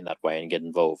in that way and get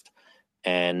involved.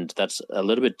 And that's a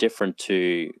little bit different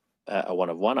to a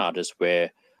one-of-one artist,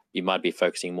 where you might be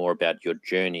focusing more about your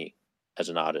journey as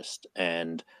an artist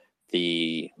and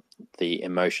the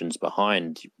emotions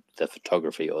behind the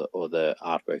photography or the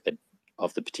artwork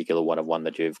of the particular one-of-one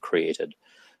that you've created.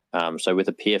 So with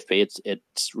a PFP,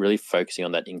 it's really focusing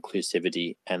on that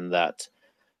inclusivity and that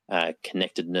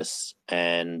connectedness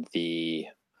and the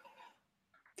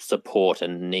support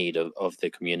and need of the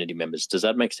community members. Does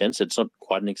that make sense? It's not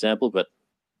quite an example, but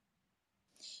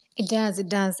it does. It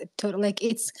totally, like,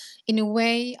 it's in a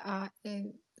way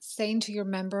saying to your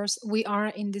members, we are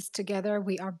in this together,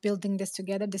 we are building this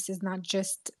together, this is not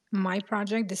just my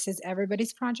project, this is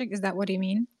everybody's project. Is that what you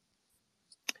mean?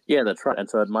 Yeah, that's right. And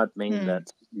so it might mean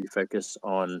that you focus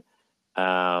on,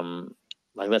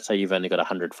 like, let's say you've only got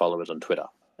 100 followers on Twitter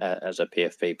as a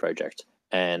PFP project,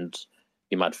 and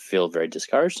you might feel very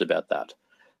discouraged about that.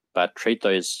 But treat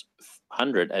those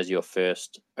 100 as your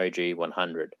first OG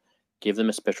 100. Give them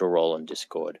a special role on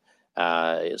Discord.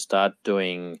 Start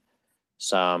doing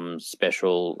some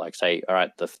special, like, say, all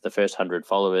right, the first 100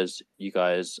 followers, you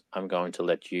guys, I'm going to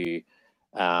let you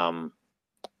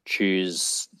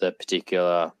choose the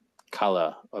particular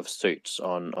color of suits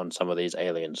on some of these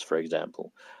aliens, for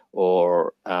example,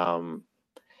 or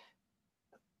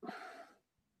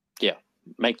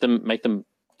make them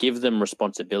give them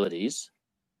responsibilities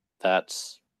that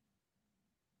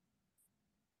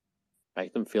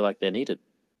make them feel like they're needed.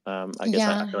 I guess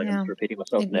I feel like I'm just repeating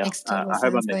myself It now. makes total I hope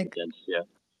I'm sense. making Like, sense. Yeah.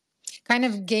 kind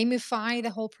of gamify the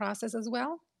whole process as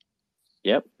well.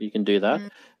 Yep, you can do that.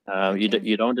 Okay.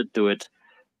 You don't want to do it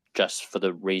just for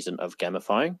the reason of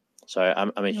gamifying. So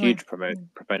I'm a huge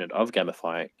proponent of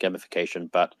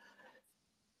gamification, but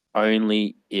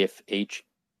only if each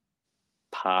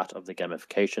part of the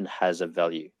gamification has a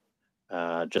value.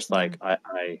 Just like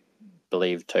I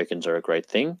believe tokens are a great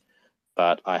thing,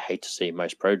 but I hate to see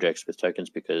most projects with tokens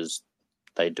because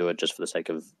they do it just for the sake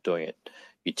of doing it.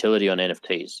 Utility on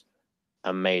NFTs,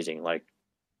 amazing. Like,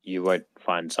 you won't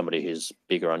find somebody who's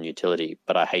bigger on utility,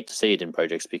 but I hate to see it in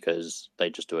projects because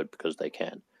they just do it because they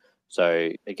can. So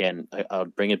again, I'll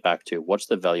bring it back to what's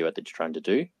the value add that you're trying to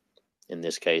do. In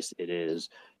this case, it is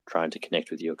trying to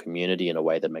connect with your community in a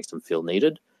way that makes them feel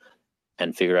needed,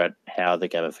 and figure out how the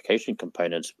gamification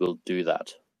components will do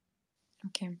that.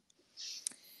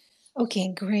 Okay,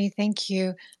 great. Thank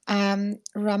you.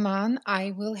 Raman,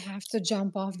 I will have to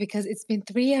jump off because it's been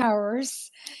 3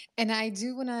 hours, and I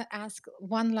do want to ask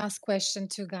one last question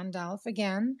to Gandalf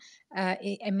again.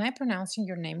 Am I pronouncing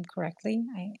your name correctly?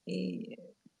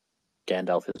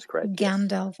 Gandalf is correct.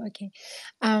 Gandalf, yes. Okay.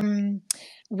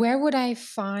 Where would I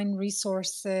find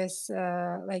resources?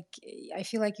 Like, I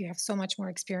feel like you have so much more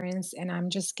experience, and I'm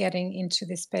just getting into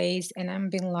the space, and I've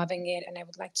been loving it, and I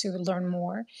would like to learn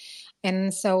more.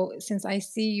 And so, since I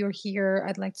see you're here,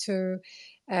 I'd like to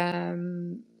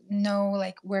know,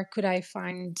 like, where could I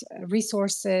find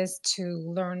resources to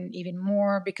learn even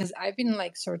more? Because I've been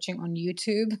like searching on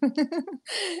YouTube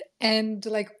and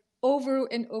like over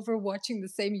and over watching the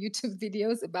same YouTube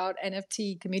videos about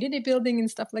NFT community building and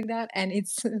stuff like that. And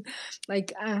it's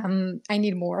like, I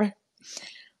need more.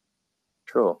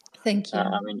 Sure. Thank you.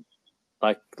 I mean,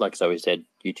 like Zoe said,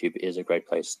 YouTube is a great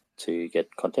place to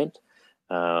get content,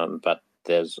 but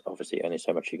there's obviously only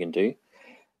so much you can do.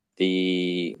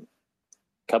 The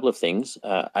couple of things: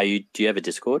 do you have a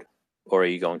Discord, or are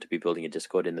you going to be building a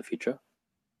Discord in the future?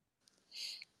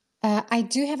 I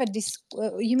do have a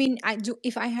you mean I do?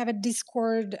 If I have a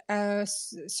Discord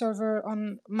server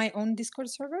on my own Discord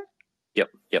server? Yep.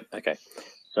 Okay.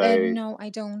 So no, I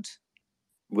don't.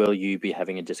 Will you be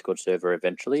having a Discord server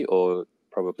eventually, or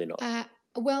probably not?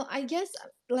 Well, I guess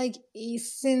like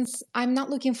since I'm not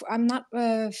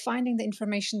finding the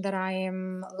information that I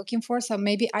am looking for, so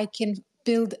maybe I can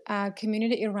build a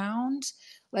community around,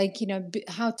 like, you know,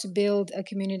 how to build a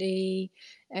community,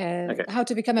 how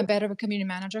to become a better community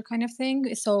manager kind of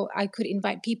thing. So I could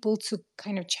invite people to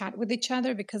kind of chat with each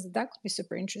other, because that could be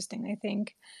super interesting, I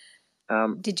think.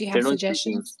 Did you have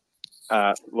suggestions?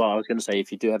 Well, I was going to say,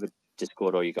 if you do have a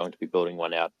Discord, or you're going to be building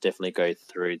one out, definitely go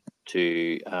through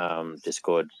to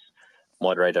Discord's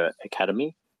Moderator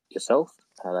Academy yourself.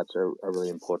 That's a really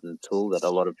important tool that a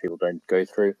lot of people don't go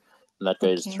through, and that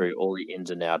goes through all the ins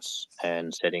and outs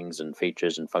and settings and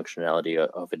features and functionality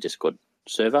of a Discord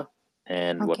server,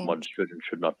 and what mods should and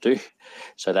should not do.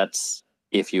 So that's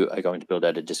if you are going to build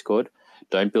out a Discord.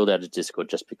 Don't build out a Discord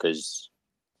just because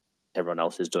everyone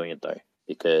else is doing it, though,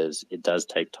 because it does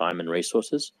take time and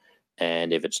resources.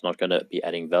 And if it's not going to be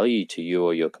adding value to you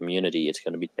or your community, it's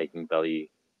going to be taking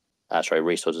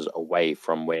resources away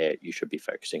from where you should be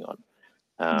focusing on.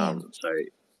 So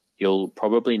you'll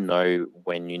probably know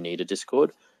when you need a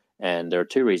Discord. And there are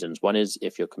two reasons. One is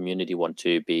if your community want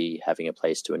to be having a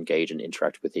place to engage and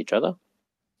interact with each other.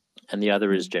 And the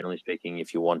other is, generally speaking,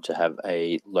 if you want to have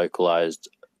a localized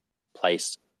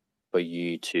place for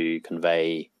you to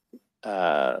convey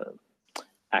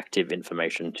active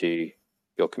information to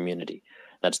your community.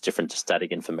 That's different to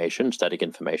static information. Static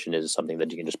information is something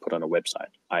that you can just put on a website,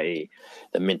 i.e.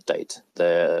 the mint date,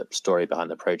 the story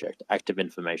behind the project. Active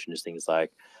information is things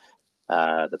like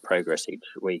the progress each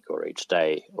week or each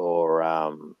day, or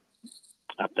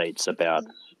updates about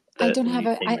I don't have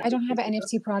an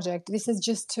NFT project. This is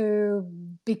just to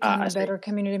become a better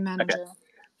community manager. Okay.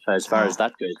 So as far as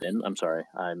that goes, then, I'm sorry,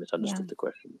 I misunderstood the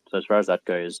question. So as far as that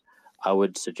goes, I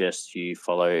would suggest you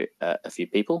follow a few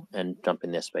people and jump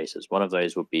in their spaces. One of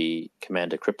those would be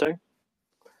Commander Crypto.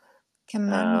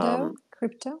 Commander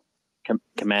Crypto?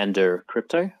 Commander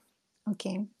Crypto.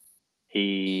 Okay.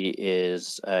 He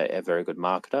is a very good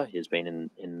marketer. He's been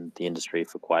in the industry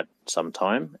for quite some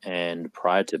time. And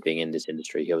prior to being in this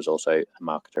industry, he was also a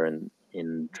marketer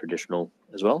in traditional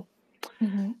as well.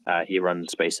 Mm-hmm. He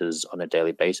runs spaces on a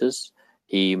daily basis.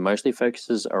 He mostly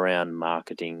focuses around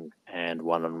marketing and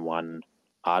one-on-one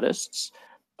artists,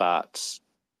 but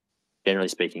generally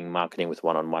speaking, marketing with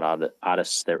one-on-one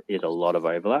artists, there is a lot of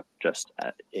overlap just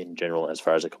in general as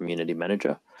far as a community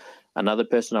manager. Another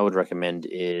person I would recommend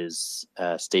is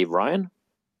Steve Ryan.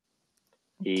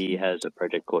 He has a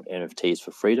project called NFTs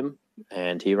for Freedom,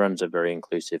 and he runs a very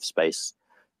inclusive space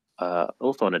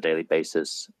also on a daily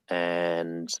basis,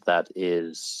 and that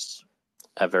is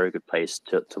a very good place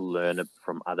to learn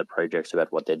from other projects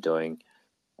about what they're doing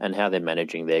and how they're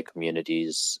managing their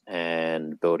communities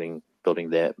and building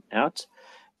them out.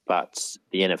 But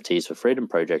the NFTs for Freedom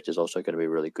project is also going to be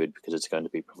really good because it's going to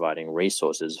be providing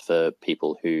resources for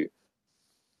people who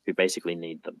basically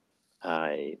need them,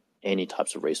 any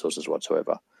types of resources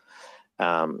whatsoever.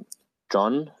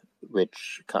 John,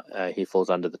 which he falls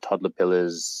under the Toddler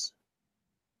Pillars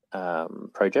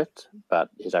project, but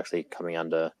is actually coming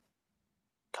under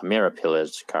Chimera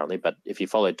Pillars currently. But if you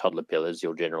follow Toddler Pillars,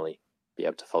 you'll generally be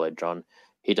able to follow John.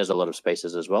 He does a lot of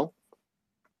spaces as well.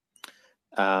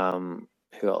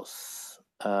 Who else?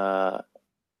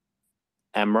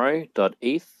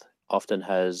 Amro.eth often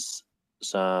has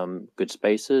some good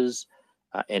spaces.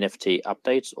 NFT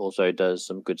Updates also does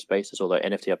some good spaces, although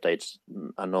NFT Updates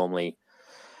are normally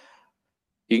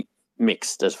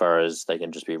mixed as far as they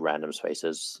can just be random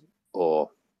spaces or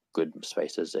good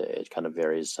spaces. It kind of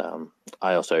varies.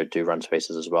 I also do run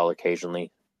spaces as well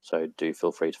occasionally, so do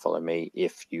feel free to follow me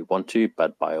if you want to,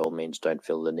 but by all means don't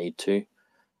feel the need to.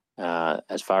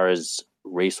 As far as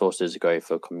resources go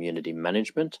for community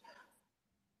management,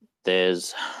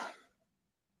 there's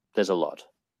a lot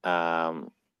that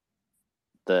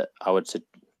I would say.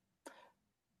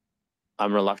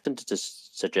 I'm reluctant to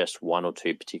just suggest one or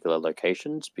two particular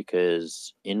locations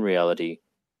because in reality,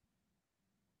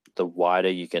 the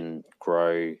wider you can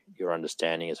grow your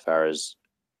understanding as far as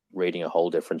reading a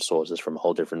whole different sources from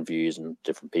whole different views and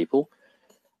different people,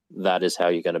 that is how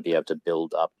you're going to be able to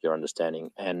build up your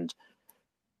understanding. And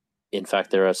in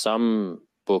fact, there are some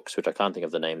books, which I can't think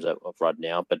of the names of right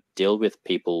now, but deal with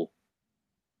people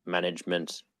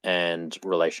management and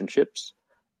relationships.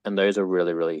 And those are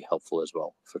really, really helpful as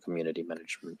well for community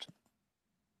management.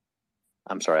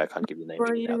 I'm sorry, I can't give you names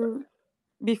right now.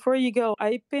 Before you go,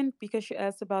 I pinned, because you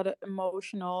asked about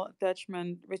emotional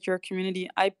attachment with your community,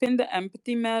 I pinned the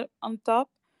empathy mat on top,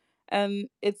 and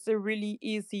it's a really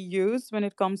easy use when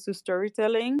it comes to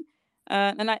storytelling.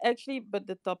 And I actually, but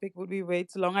the topic would be way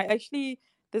too long. I actually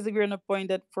disagree on the point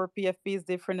that for PFP is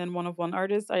different than one-of-one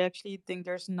artists. I actually think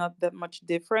there's not that much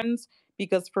difference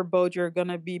because for both you're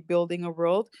gonna be building a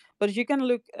world. But you can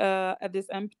look at this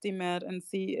empathy mat and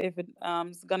see if it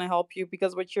is gonna help you,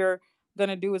 because what you're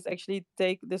gonna do is actually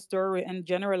take the story and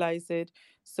generalize it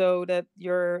so that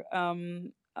your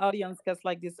audience gets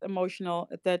like this emotional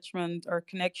attachment or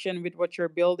connection with what you're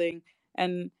building.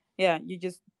 And yeah, you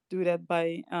just do that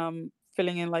by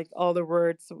filling in like all the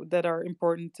words that are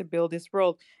important to build this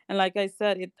world. And like I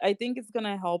said, I think it's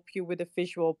gonna help you with the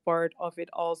visual part of it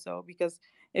also, because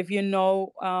if you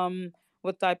know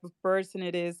what type of person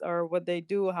it is or what they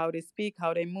do, how they speak,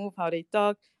 how they move, how they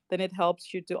talk, then it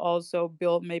helps you to also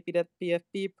build maybe that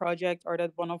PFP project or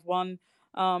that one-of-one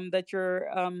that you're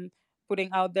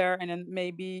putting out there, and then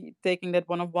maybe taking that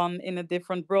one-of-one in a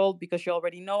different world because you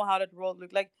already know how that world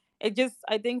look like. It just,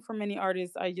 I think for many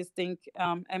artists, I just think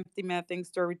empty mapping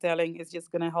storytelling is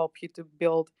just going to help you to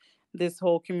build this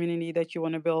whole community that you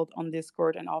want to build on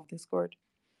Discord and off Discord.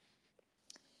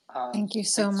 Thank you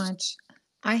so much.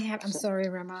 I'm sorry,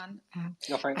 Rahman.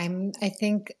 I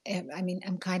think,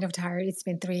 I'm kind of tired. It's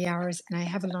been 3 hours and I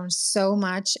have learned so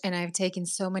much and I've taken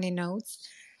so many notes.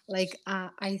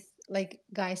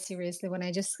 Guys, seriously, when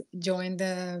I just joined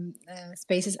the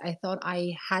spaces, I thought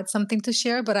I had something to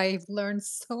share, but I've learned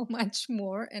so much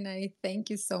more and I thank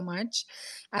you so much.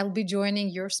 I'll be joining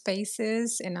your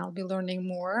spaces and I'll be learning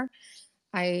more.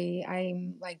 I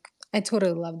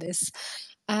totally love this.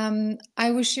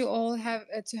 I wish you all have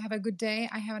a good day.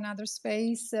 I have another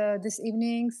space this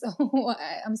evening, so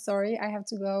I'm sorry I have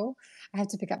to go. I have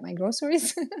to pick up my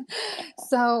groceries.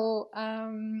 So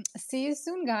see you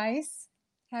soon, guys.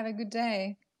 Have a good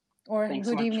day or Thanks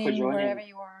good so much for evening joining. wherever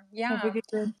you are. Yeah.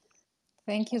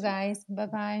 Thank you, guys.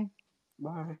 Bye-bye.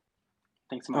 Bye.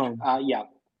 Thanks so much. Yeah.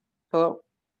 Hello.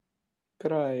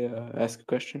 Could I ask a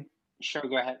question? Sure,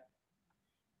 go ahead.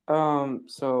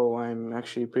 So I'm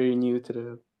actually pretty new to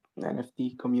the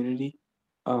NFT community.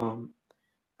 I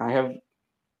have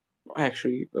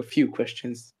actually a few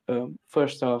questions.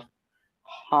 First off,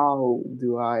 how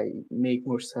do I make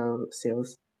more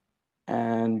sales,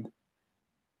 and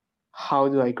how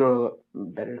do I grow a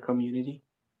better community?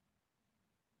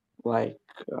 Like,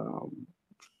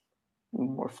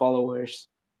 more followers,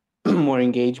 more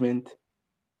engagement.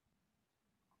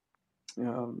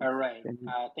 All right. And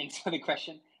Thanks for the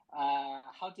question.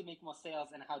 How to make more sales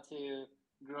and how to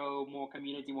grow more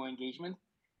community, more engagement?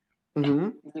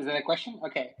 mhm. Is that a question?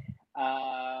 Okay.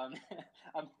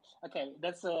 Okay.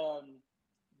 That's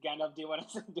Gandalf. Do you want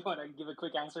to give a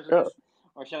quick answer to Uh, this,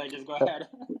 or shall I just go uh, ahead?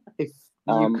 if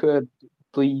you could,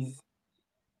 please.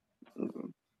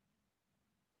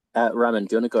 Raman,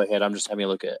 do you want to go ahead? I'm just having a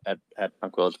look at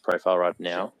Punkwell's profile right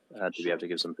now to be able to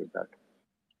give some feedback.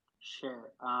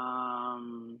 Sure.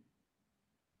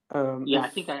 Yeah, I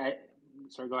think I.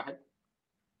 Sorry, go ahead.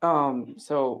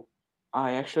 So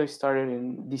I actually started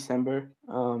in December.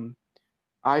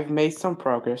 I've made some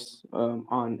progress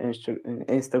on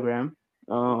Instagram.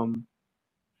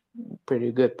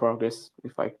 Pretty good progress,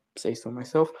 if I say so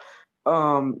myself.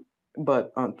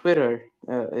 But on Twitter,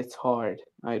 it's hard.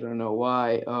 I don't know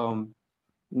why.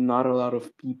 Not a lot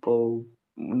of people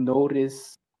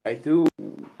notice I do,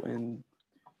 and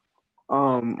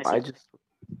I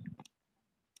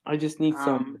just need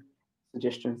some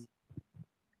suggestions.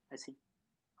 I see.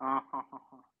 I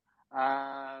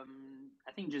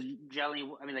think just generally,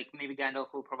 I mean, like maybe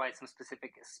Gandalf will provide some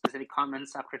specific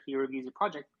comments after he reviews the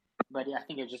project. But yeah, I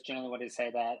think I just generally wanted to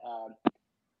say that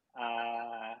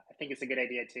I think it's a good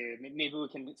idea to maybe we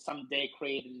can someday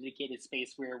create a dedicated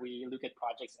space where we look at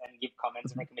projects and give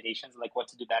comments and recommendations like what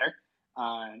to do better.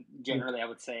 Generally, I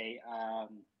would say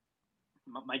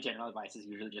my general advice is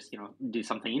usually just do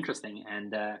something interesting,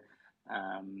 and I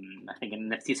think in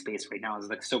the NFT space right now is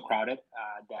like so crowded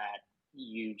that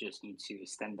you just need to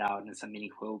stand out in some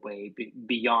meaningful way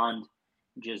beyond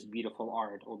just beautiful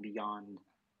art or beyond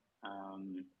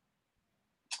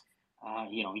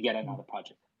yet another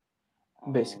project.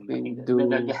 Basically,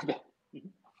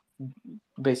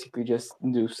 basically just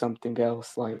do something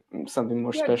else, like something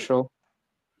more special.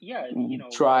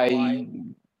 Try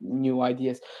new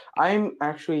ideas. I'm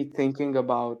actually thinking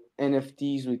about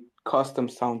NFTs with custom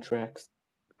soundtracks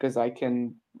because I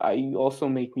also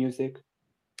make music,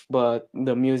 but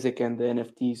the music and the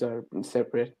NFTs are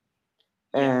separate.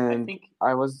 And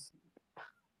I was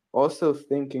also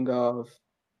thinking of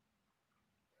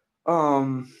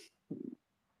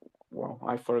well,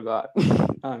 I forgot.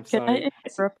 I'm sorry. Can I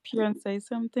interrupt you and say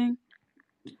something?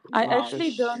 I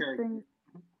actually don't think.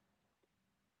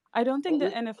 I don't think the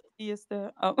NFT is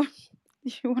the. Oh,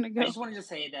 you want to go? I just wanted to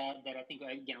say that I think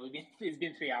it's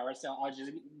been 3 hours, so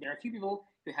there are a few people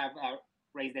who have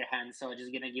raised their hands, so I'm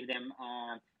just gonna give them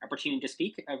opportunity to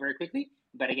speak very quickly.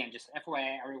 But again, just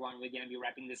FYI, everyone, we're gonna be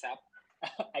wrapping this up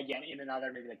again in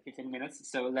another maybe like 15 minutes.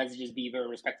 So let's just be very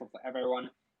respectful for everyone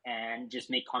and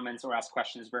just make comments or ask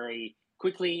questions very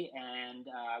quickly. And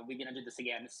we're gonna do this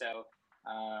again. So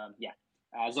yeah.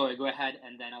 Zoe, go ahead,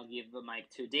 and then I'll give the mic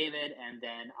to David, and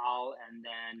then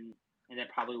and then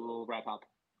probably we'll wrap up,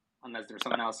 unless there's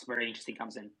someone else very interesting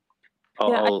comes in.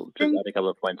 I'll just add a couple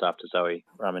of points after Zoe,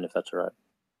 Raman, if that's all right.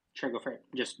 Sure, go for it.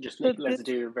 Let's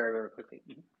do very, very quickly.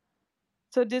 Mm-hmm.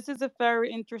 So this is a very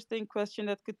interesting question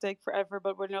that could take forever,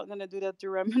 but we're not gonna do that to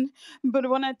Raman. But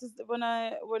when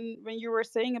you were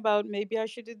saying about maybe I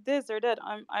should do this or that,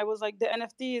 I was like, the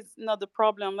NFT is not the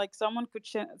problem. Like someone could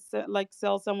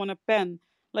sell someone a pen.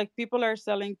 Like people are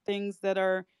selling things that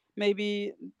are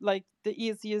maybe like the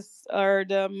easiest or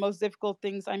the most difficult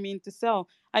things to sell.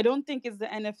 I don't think it's the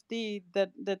NFT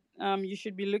that you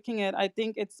should be looking at. I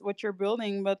think it's what you're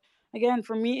building. But again,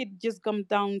 for me, it just comes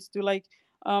down to like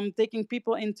taking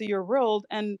people into your world.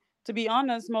 And to be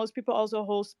honest, most people also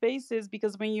host spaces,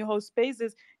 because when you host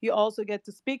spaces, you also get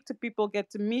to speak to people,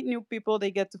 get to meet new people, they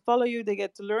get to follow you, they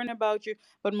get to learn about you.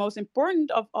 But most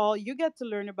important of all, you get to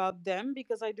learn about them,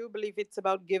 because I do believe it's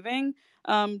about giving.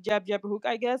 Jab, jab, hook,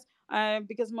 I guess.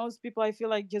 Because most people, I feel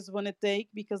like, just want to take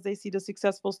because they see the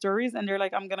successful stories and they're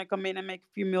like, I'm going to come in and make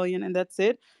a few million and that's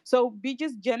it. So be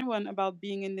just genuine about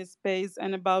being in this space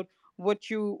and about what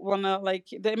you want to, like,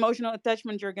 the emotional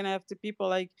attachment you're going to have to people,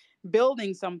 like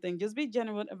building something. Just be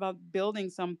genuine about building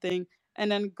something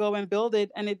and then go and build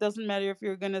it. And it doesn't matter if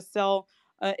you're going to sell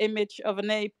an image of an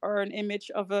ape or an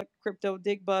image of a crypto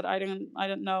dick, but I don't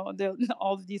know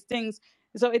all of these things.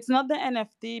 So it's not the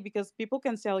NFT, because people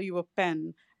can sell you a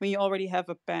pen when you already have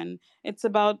a pen. It's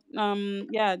about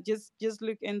just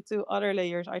look into other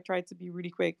layers. I tried to be really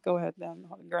quick. Go ahead then,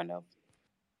 Gandalf.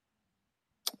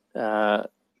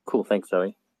 Cool, thanks,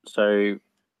 Zoe. So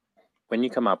when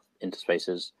you come up into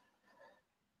spaces,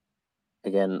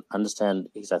 again, understand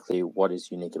exactly what is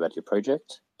unique about your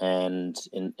project. And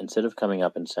instead of coming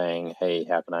up and saying, hey,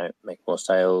 how can I make more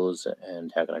sales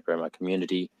and how can I grow my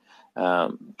community,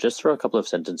 just throw a couple of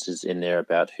sentences in there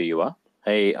about who you are.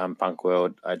 hey, I'm Punk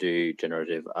World. I do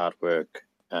generative artwork,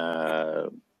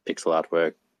 pixel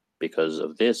artwork because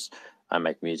of this. I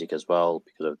make music as well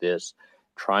because of this.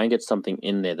 Try and get something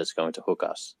in there that's going to hook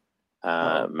us,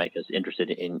 make us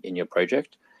interested in your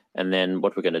project. And then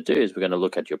what we're going to do is we're going to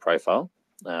look at your profile,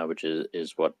 which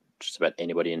is what just about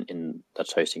anybody in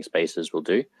that's hosting spaces will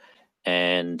do.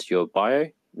 And your bio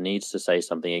needs to say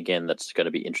something again that's going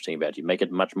to be interesting about you. Make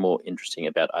it much more interesting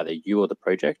about either you or the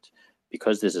project.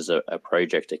 Because this is a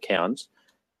project account,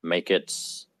 make it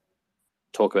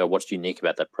talk about what's unique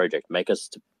about that project. Make us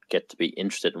get to be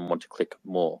interested and want to click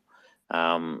more.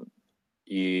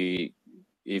 You've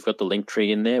got the link tree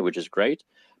in there, which is great,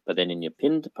 but then in your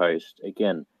pinned post,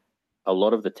 again, a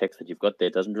lot of the text that you've got there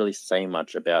doesn't really say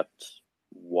much about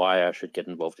why I should get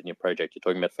involved in your project. You're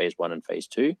talking about phase 1 and phase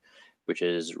 2, which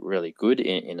is really good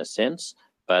in a sense,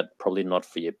 but probably not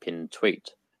for your pinned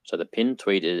tweet. So the pinned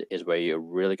tweet is where you're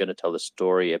really going to tell the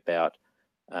story about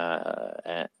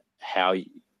how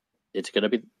it's going to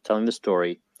be telling the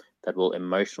story that will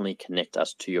emotionally connect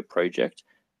us to your project.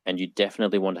 And you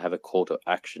definitely want to have a call to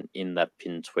action in that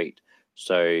pinned tweet.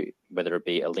 So whether it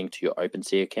be a link to your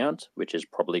OpenSea account, which is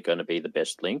probably going to be the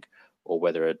best link, or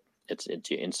whether it's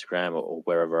your Instagram or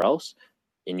wherever else.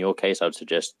 In your case, I would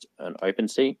suggest an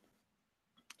OpenSea.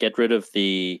 Get rid of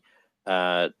the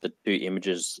 2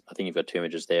 images. I think you've got 2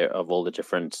 images there of all the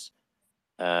different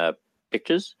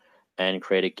pictures, and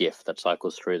create a GIF that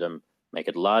cycles through them. Make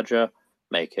it larger,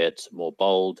 make it more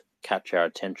bold, catch our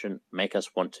attention, make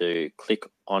us want to click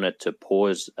on it to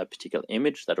pause a particular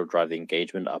image. That'll drive the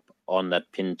engagement up on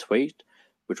that pinned tweet,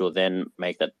 which will then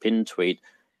make that pinned tweet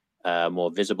more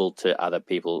visible to other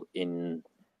people in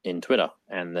Twitter,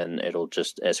 and then it'll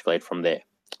just escalate from there.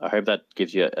 I hope that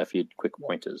gives you a few quick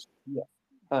pointers. Yeah.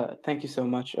 Thank you so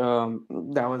much.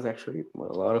 That was actually a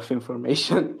lot of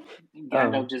information.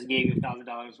 Gandalf just gave you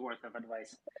 $1,000 worth of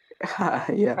advice.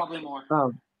 Yeah. Probably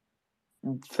more.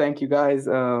 Thank you, guys.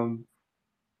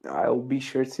 I'll be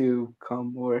sure to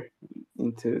come more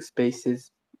into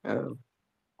spaces.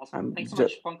 Awesome. Thanks so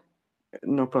much, Punk.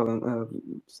 No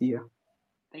problem. See ya.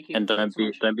 Thank you. And don't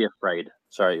be afraid.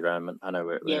 Sorry, Raman. I know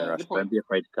we're in a rush. Don't be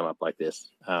afraid to come up like this.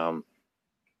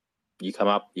 You come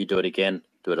up, you do it again,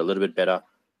 do it a little bit better,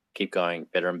 keep going,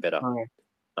 better and better.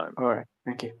 All right.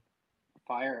 Thank you.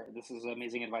 Fire. This is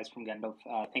amazing advice from Gandalf.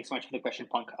 Thanks so much for the question,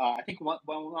 Punk. I think one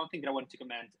thing that I wanted to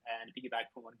comment and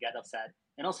piggyback from what Gandalf said,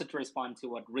 and also to respond to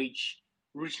what Reach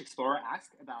Explorer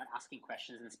asked about asking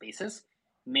questions in spaces,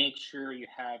 make sure you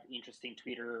have interesting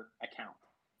Twitter account.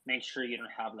 Make sure you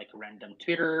don't have like a random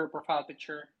Twitter profile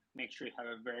picture. Make sure you have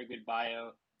a very good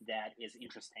bio that is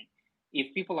interesting.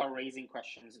 If people are raising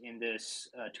questions in this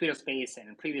Twitter space and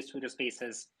in previous Twitter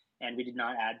spaces, and we did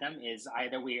not add them, is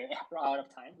either we're out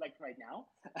of time, like right now,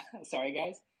 sorry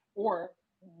guys, or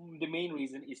the main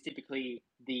reason is typically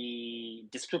the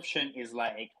description is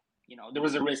like, there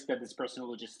was a risk that this person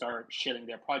will just start shilling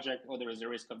their project, or there is a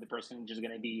risk of the person just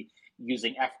going to be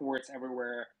using F words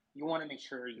everywhere. You want to make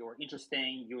sure you're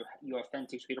interesting, your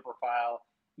authentic Twitter profile,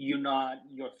 your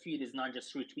feed is not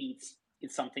just retweets,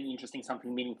 it's something interesting,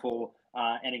 something meaningful.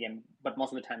 And again, but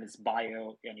most of the time it's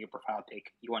bio and your profile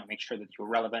pic. You want to make sure that you're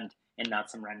relevant and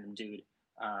not some random dude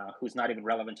who's not even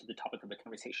relevant to the topic of the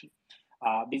conversation.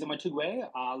 These are my 2 ways.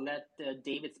 I'll let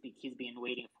David speak. He's been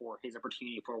waiting for his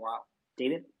opportunity for a while.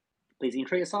 David, please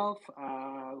intro yourself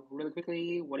really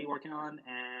quickly. What are you working on?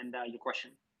 And your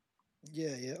question.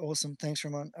 Yeah, awesome. Thanks,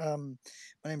 Ramon.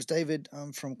 My name's David.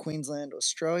 I'm from Queensland,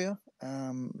 Australia.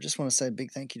 Just want to say a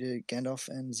big thank you to Gandalf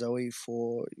and Zoe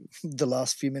for the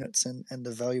last few minutes and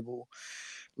the valuable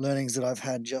learnings that I've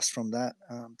had just from that.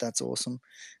 That's awesome.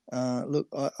 Look,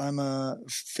 I'm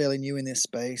fairly new in this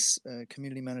space,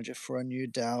 community manager for a new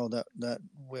DAO that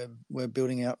we're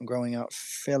building out and growing out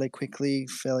fairly quickly,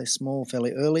 fairly small,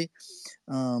 fairly early,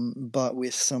 but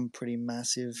with some pretty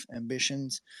massive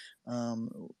ambitions.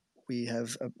 We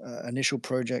have an initial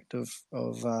project of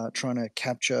trying to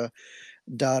capture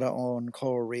data on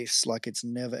coral reefs like it's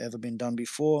never ever been done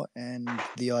before, and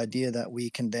the idea that we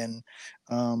can then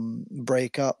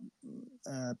break up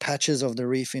patches of the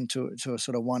reef into a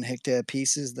sort of 1 hectare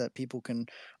pieces that people can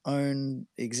own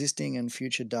existing and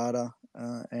future data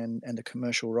and the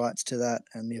commercial rights to that,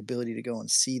 and the ability to go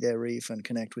and see their reef and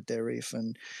connect with their reef,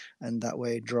 and that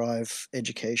way drive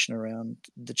education around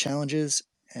the challenges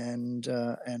and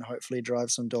hopefully drive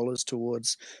some dollars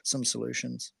towards some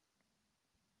solutions.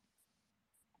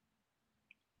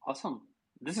 Awesome.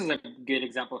 This is a good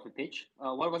example of a pitch.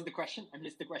 What was the question? I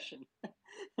missed the question.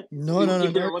 No.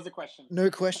 There was a question. No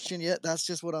question yet. That's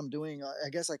just what I'm doing. I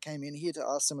guess I came in here to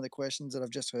ask some of the questions that I've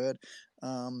just heard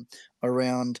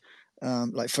around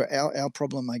like for our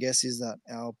problem, I guess, is that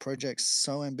our project's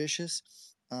so ambitious,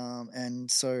 and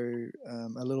so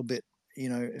a little bit,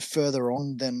 further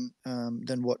on than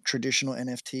what traditional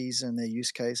NFTs and their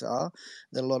use case are,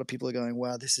 that a lot of people are going,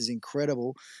 wow, this is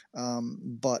incredible,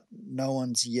 but no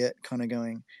one's yet kind of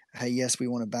going, hey, yes, we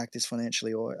want to back this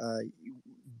financially, or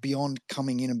beyond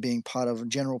coming in and being a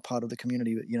general part of the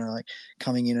community, like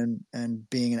coming in and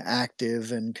being an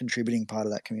active and contributing part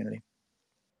of that community.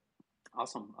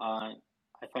 Awesome. I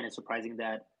find it surprising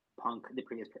that Punk, the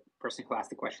previous person who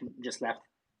asked the question, just left.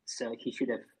 So he should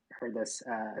have heard this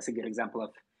as a good example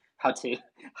of how to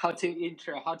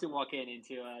walk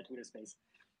into Twitter Space.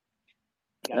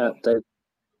 Dave,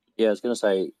 yeah, I was going to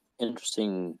say,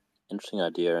 interesting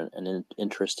idea and an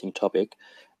interesting topic.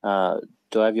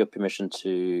 Do I have your permission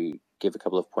to give a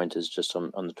couple of pointers just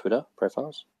on the Twitter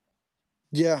profiles?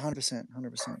 Yeah, 100%.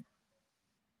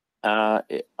 I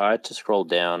had to scroll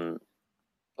down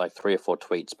like 3 or 4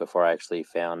 tweets before I actually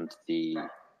found the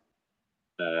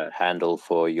handle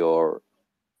for your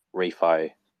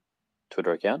refi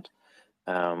Twitter account.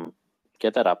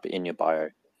 Get that up in your bio.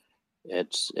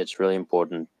 It's really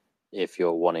important if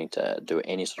you're wanting to do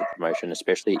any sort of promotion,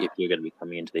 especially if you're going to be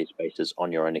coming into these spaces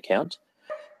on your own account.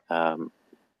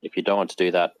 If you don't want to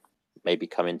do that, maybe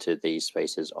come into these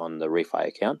spaces on the refi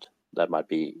account. That might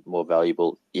be more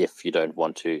valuable if you don't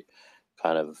want to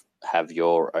kind of have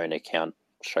your own account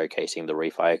showcasing the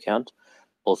refi account.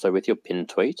 Also, with your pinned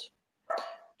tweet,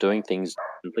 doing things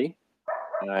differently.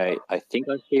 I think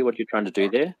I see what you're trying to do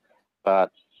there,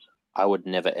 but I would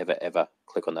never, ever, ever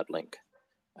click on that link.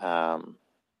 There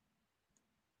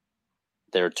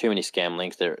are too many scam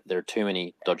links. There are too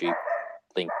many dodgy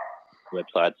link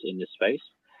websites in this space.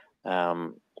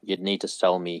 You'd need to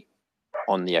sell me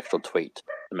on the actual tweet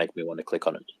to make me want to click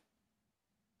on it.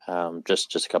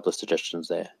 Just a couple of suggestions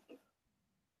there.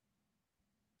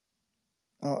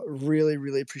 Really,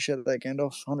 really appreciate that,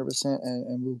 Gandalf, 100%,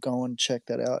 and we'll go and check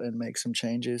that out and make some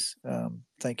changes.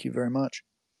 Thank you very much.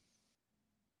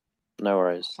 No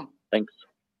worries. Awesome. Thanks.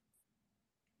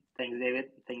 Thanks,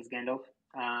 David. Thanks, Gandalf.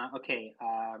 Okay,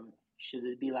 should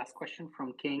it be last question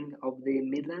from King of the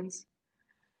Midlands?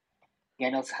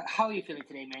 Gandalf, how are you feeling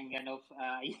today, man? Gandalf,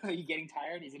 are you getting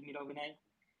tired? Is it middle of the night?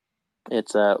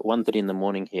 It's 1:30 in the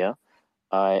morning here.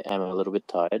 I am a little bit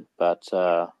tired, but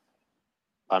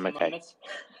I'm okay.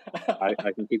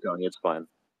 I can keep going. It's fine.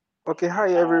 Okay,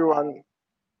 hi everyone.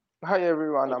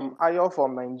 I'm Ayo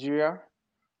from Nigeria.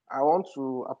 I want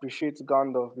to appreciate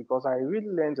Gandalf because I really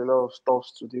learned a lot of stuff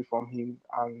today from him,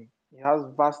 and he has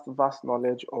vast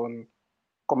knowledge on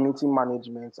community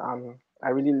management, and I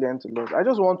really learned a lot. I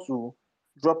just want to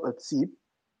drop a tip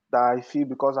that I feel,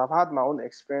 because I've had my own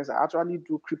experience. I actually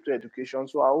do crypto education,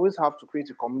 so I always have to create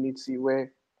a community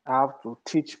where I have to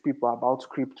teach people about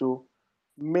crypto,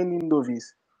 many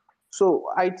novice. So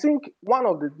I think one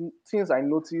of the things I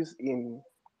notice in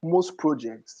most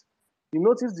projects, you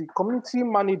notice the community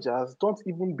managers don't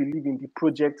even believe in the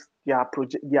project they are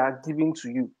giving to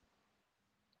you.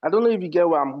 I don't know if you get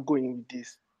where I'm going with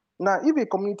this. Now, if a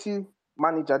community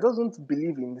manager doesn't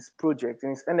believe in his project,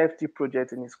 in his NFT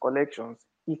project, in his collections,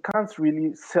 he can't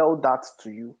really sell that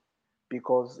to you,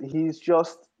 because he's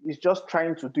just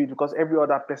trying to do it because every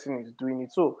other person is doing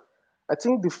it. So I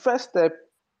think the first step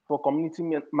for community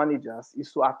managers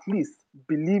is to at least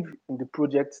believe in the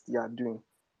projects they are doing.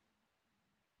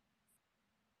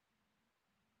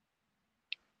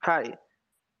 Hi.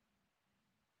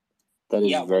 That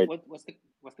is very.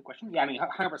 What's the question? Yeah, I mean,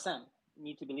 100%. You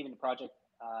need to believe in the project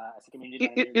as a community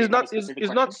manager.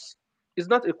 It's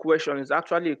not a question. It's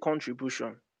actually a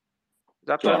contribution.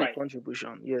 It's actually a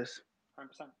contribution. Yes.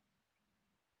 100%.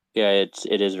 Yeah,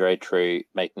 it is very true.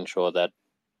 Making sure that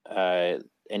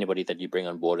anybody that you bring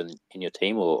on board in your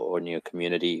team or in your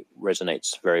community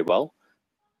resonates very well,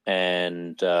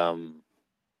 and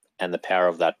the power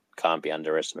of that can't be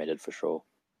underestimated for sure.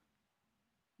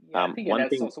 Yeah, I think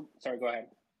that's also. Sorry, go ahead.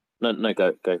 No,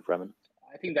 go, Raman.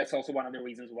 I think that's also one of the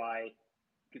reasons why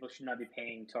people should not be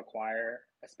paying to acquire,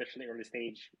 especially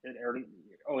early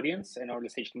audience and early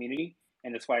stage community,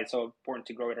 and that's why it's so important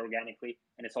to grow it organically.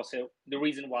 And it's also the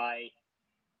reason why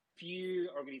few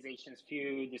organizations,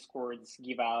 few Discords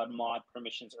give out mod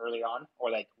permissions early on, or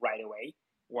like right away,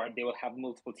 where they will have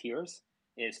multiple tiers,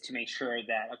 is to make sure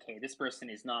that, okay, this person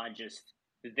is not just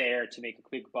there to make a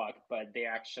quick buck, but they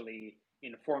actually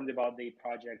informed about the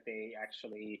project. They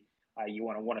actually you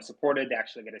want to support it. They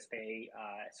actually get to stay.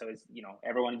 So it's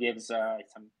everyone gives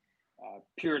some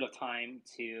period of time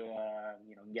to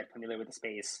get familiar with the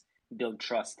space, build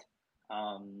trust,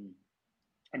 and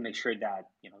make sure that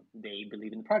they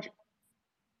believe in the project.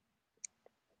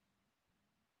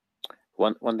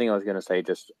 One thing I was going to say,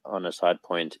 just on a side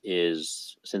point,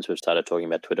 is since we've started talking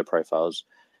about Twitter profiles,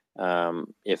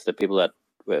 if the people that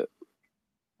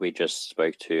we just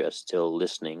spoke to are still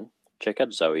listening, check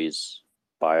out Zoe's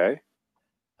bio.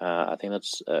 I think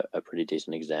that's a pretty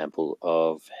decent example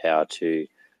of how to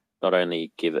not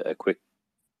only give a quick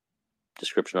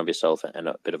description of yourself and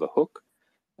a bit of a hook,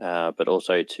 but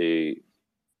also to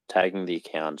tagging the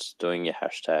accounts, doing your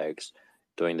hashtags,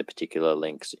 doing the particular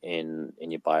links in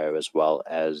your bio as well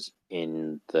as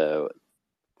in the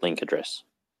link address.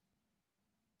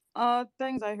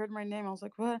 Thanks. I heard my name. I was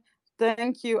like, what?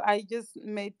 Thank you. I just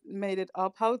made it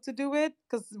up how to do it,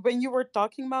 because when you were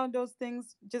talking about those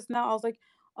things just now, I was like,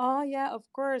 oh yeah, of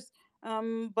course.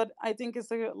 But I think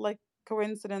it's a like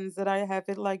coincidence that I have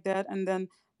it like that, and then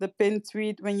the pin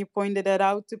tweet when you pointed that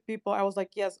out to people, I was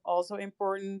like, yes, also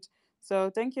important. So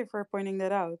thank you for pointing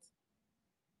that out.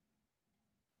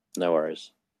 No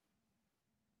worries.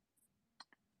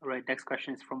 All right, next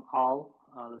question is from Al.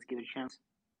 Let's give it a chance.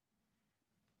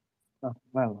 Oh,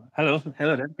 well, hello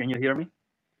there. Can you hear me?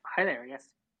 Hi there. Yes.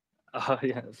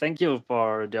 Yeah, thank you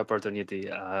for the opportunity.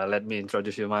 Let me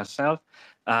introduce you myself.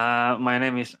 My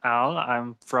name is Al.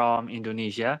 I'm from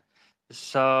Indonesia.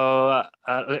 So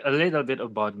a little bit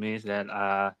about me is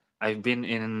that I've been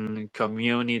in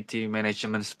community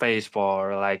management space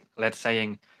for like let's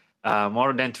saying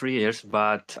more than 3 years,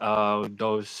 but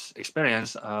those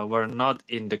experience were not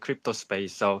in the crypto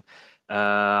space. So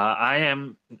I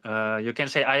am, you can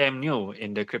say, I am new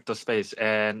in the crypto space,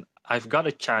 and I've got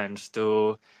a chance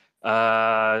to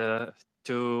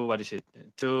what is it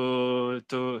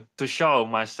to show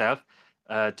myself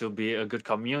to be a good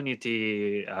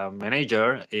community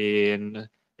manager in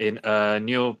a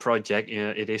new project.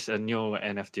 It is a new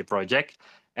NFT project,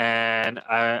 and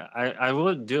I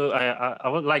would do I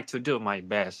would like to do my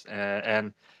best,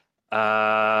 and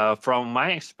from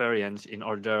my experience, in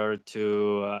order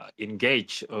to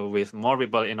engage with more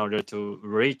people, in order to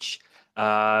reach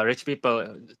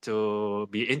people to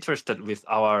be interested with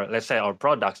our, let's say, our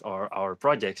products or our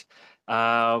projects,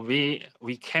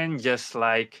 we can just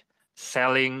like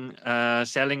selling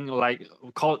like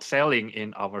cold selling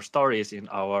in our stories, in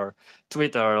our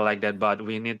Twitter like that, but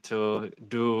we need to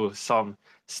do some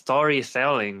story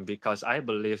selling, because I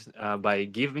believe by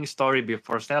giving story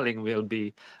before selling will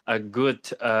be a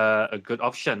good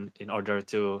option in order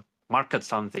to market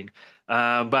something.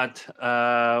 But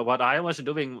what I was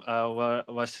doing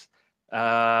was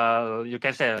you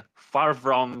can say far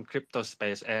from crypto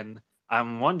space, and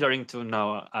I'm wondering to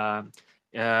know.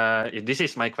 This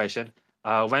is my question.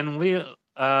 When we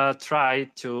try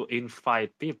to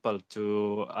invite people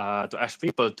to ask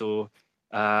people to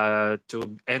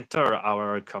enter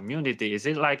our community, is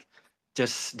it like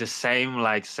just the same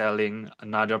like selling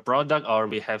another product, or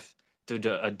we have to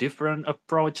do a different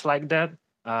approach like that?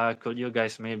 Could you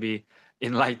guys maybe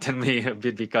enlighten me a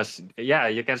bit, because yeah,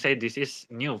 you can say this is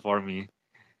new for me.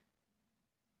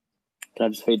 Can I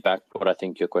just feedback what I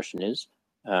think your question is,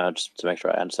 just to make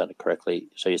sure I understand it correctly?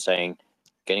 So you're saying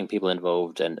getting people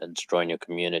involved and destroying your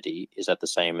community, is that the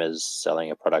same as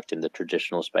selling a product in the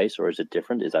traditional space, or is it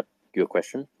different? Is that your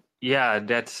question? Yeah,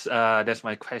 that's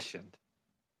my question.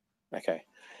 Okay.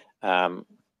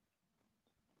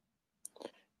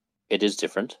 It is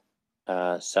different.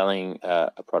 Selling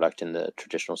a product in the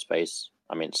traditional space,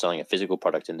 I mean, selling a physical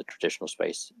product in the traditional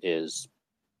space is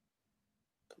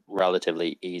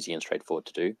relatively easy and straightforward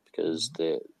to do, because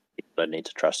the people don't need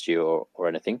to trust you or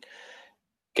anything.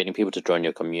 Getting people to join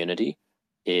your community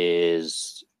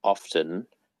is often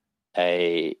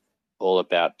all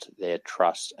about their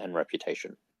trust and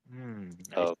reputation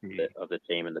of the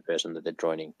team and the person that they're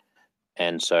joining.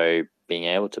 And so being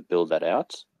able to build that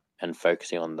out and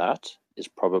focusing on that is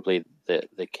probably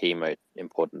the key most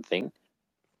important thing.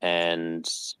 And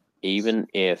even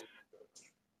if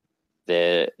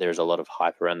there's a lot of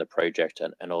hype around the project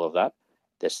and all of that,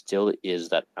 there still is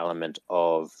that element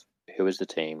of who is the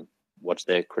team, what's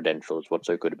their credentials, what's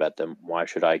so good about them, why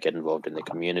should I get involved in the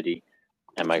community,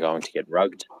 am I going to get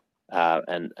rugged?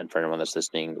 And for anyone that's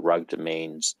listening, rugged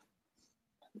means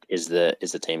is the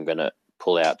team going to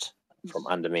pull out from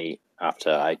under me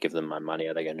after I give them my money?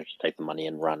 Are they going to just take the money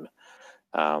and run?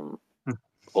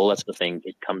 All that sort of thing.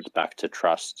 It comes back to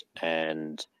trust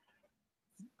and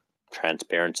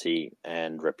transparency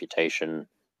and reputation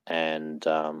and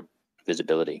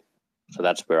visibility. So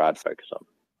that's where I'd focus on.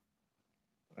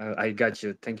 I got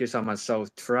you. Thank you so much. So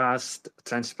trust,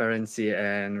 transparency,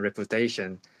 and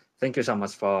reputation. Thank you so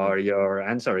much for your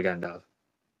answer, Gandalf.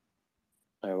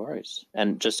 No worries.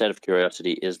 And just out of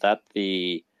curiosity, is that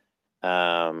the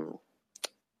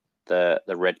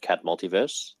Red Cat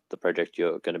Multiverse, the project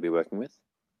you're going to be working with?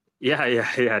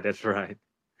 Yeah, that's right.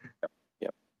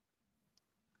 Yep.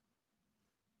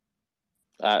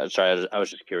 Sorry, I was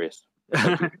just curious.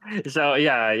 So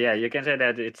yeah, you can say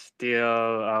that it's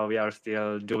still we are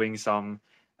still doing some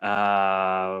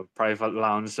private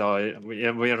launch, so we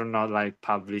are not like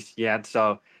published yet.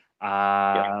 So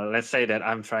let's say that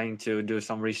I'm trying to do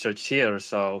some research here,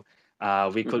 so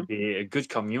we could be a good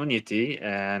community,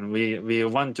 and we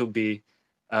want to be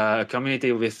a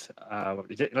community with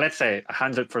let's say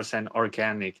 100%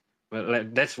 organic. Well,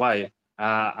 that's why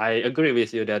I agree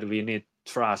with you that we need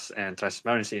trust and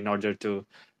transparency in order to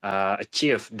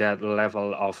achieve that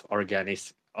level of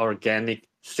organic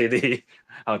city.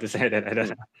 How to say that? I don't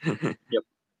know.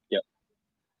 Yep.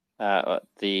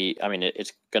 I mean,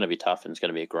 it's going to be tough and it's going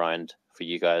to be a grind for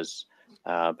you guys.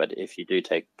 But if you do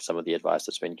take some of the advice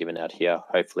that's been given out here,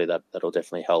 hopefully that'll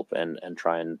definitely help and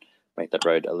try and make that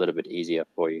road a little bit easier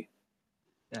for you.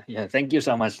 Yeah. Thank you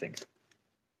so much. Thanks.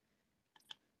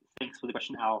 Thanks for the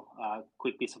question, Al.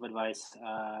 Quick piece of advice.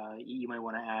 You might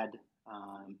want to add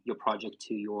your project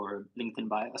to your LinkedIn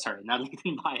bio. Sorry, not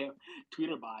LinkedIn bio,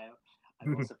 Twitter bio.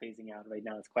 I'm also phasing out right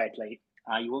now. It's quite late.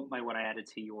 You might want to add it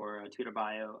to your Twitter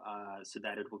bio so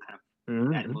that it will kind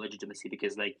of add more legitimacy,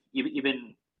 because like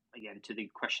even again, to the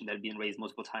question that had been raised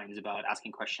multiple times about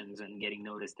asking questions and getting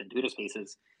noticed in Twitter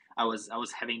spaces, I was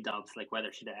having doubts like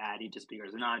whether should I add EJ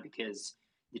speakers or not, because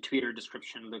the Twitter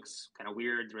description looks kind of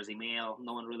weird. There's email.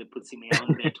 No one really puts email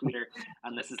in their Twitter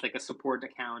unless it's like a support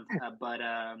account.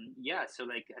 Yeah, so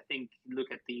like I think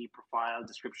look at the profile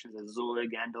descriptions as Zoe,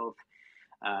 Gandalf.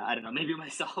 I don't know, maybe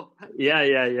myself. Yeah.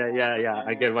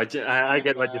 I get what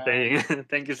you're saying.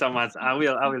 Thank you so much. I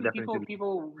will definitely.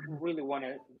 People really want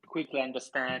to quickly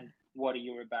understand what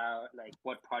you're about, like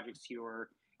what projects you're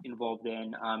involved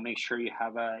in. Make sure you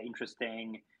have a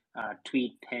interesting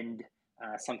tweet pinned,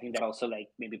 something that also like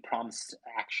maybe prompts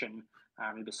action,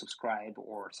 maybe subscribe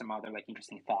or some other like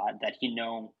interesting thought that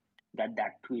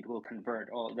that tweet will convert,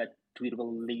 or that tweet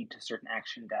will lead to certain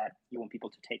action that you want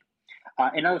people to take.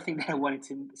 Another thing that I wanted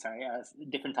to,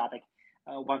 different topic.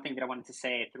 One thing that I wanted to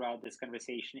say throughout this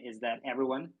conversation is that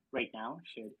everyone right now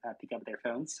should pick up their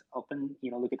phones,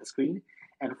 look at the screen,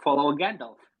 and follow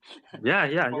Gandalf.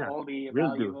 Yeah. For all the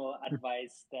valuable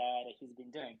advice that he's been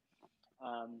doing.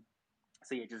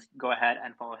 So yeah, just go ahead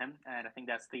and follow him, and I think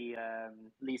that's the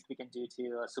least we can do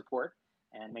to support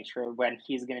and make sure when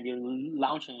he's going to be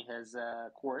launching his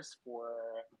course for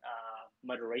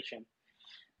moderation.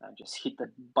 Just hit the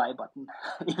buy button.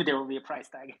 There will be a price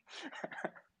tag.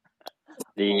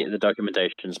 The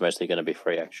documentation is mostly going to be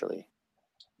free, actually.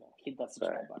 Hit that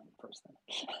subscribe button first. Then.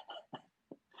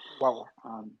 Wow.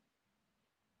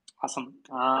 Awesome.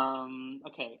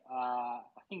 Okay. I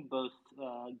think both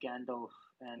Gandalf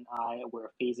and I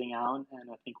were phasing out, and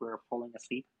I think we're falling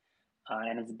asleep.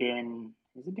 And has it been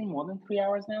more than 3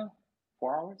 hours now?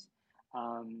 4 hours?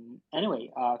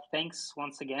 Anyway, thanks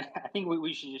once again. I think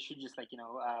we should just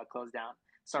close down.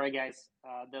 Sorry guys,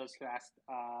 those who asked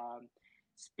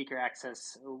speaker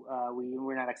access,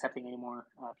 we're not accepting any more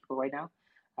people right now.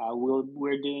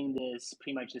 We're doing this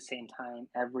pretty much the same time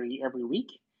every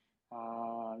week.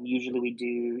 Usually we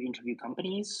do interview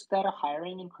companies that are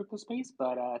hiring in crypto space,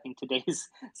 but I think today's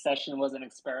session was an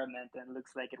experiment and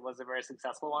looks like it was a very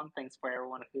successful one. Thanks for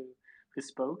everyone who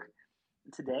spoke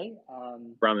today.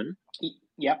 Raman?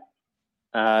 Yeah.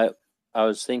 I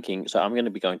was thinking, so I'm going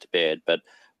to be going to bed, but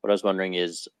what I was wondering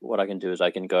is what I can do is I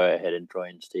can go ahead and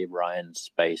join Steve Ryan's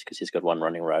space because he's got one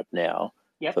running right now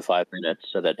for 5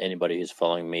 minutes, so that anybody who's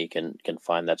following me can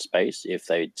find that space if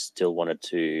they still wanted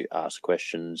to ask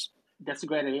questions. That's a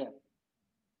great idea.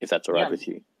 If that's all right with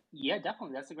you. Yeah,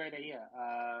 definitely. That's a great idea.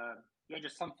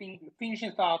 Just something,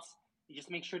 finishing thoughts. You just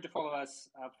make sure to follow us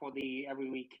for the every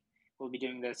week. We'll be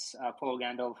doing this. Follow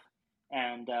Gandalf,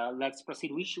 and let's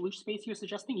proceed. Which space you're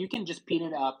suggesting? You can just pin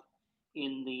it up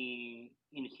in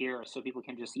here, so people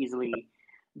can just easily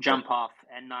jump off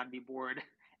and not be bored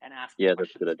and ask. Yeah,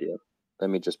 that's a good idea. Let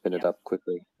me just pin it up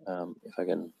quickly. If I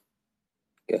can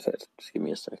get it, just give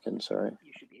me a second. Sorry.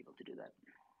 You should be able to do that.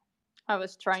 I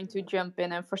was trying to jump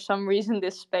in, and for some reason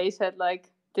this space had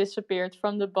disappeared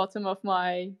from the bottom of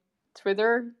my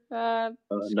Twitter screen.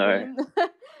 No.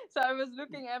 So I was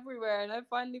looking everywhere, and I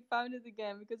finally found it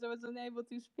again because I was unable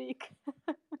to speak.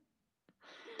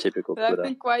 Typical but Twitter. I've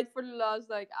been quiet for the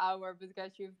last hour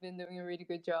because you've been doing a really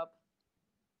good job.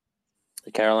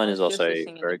 Caroline is also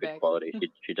very good quality.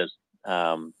 She does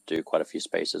do quite a few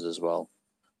spaces as well.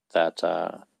 That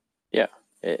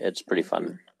it's pretty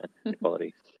fun and good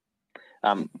quality.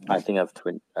 I think I've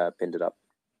pinned it up.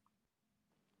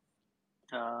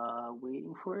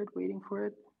 Waiting for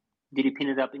it. Did you pin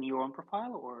it up in your own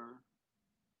profile or?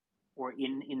 or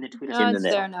in the Twitter No, space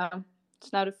it's there now.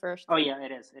 It's now the first. Oh yeah,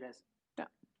 it is. Yeah.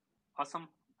 Awesome.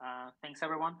 Thanks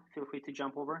everyone. Feel free to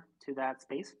jump over to that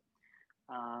space.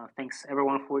 Thanks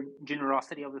everyone for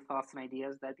generosity of the thoughts and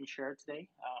ideas that have been shared today.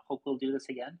 Hope we'll do this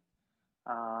again.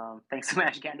 Thanks so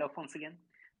much, Gandalf, once again.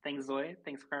 Thanks, Zoe.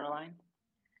 Thanks, Caroline.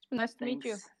 It's been nice to meet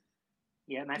you.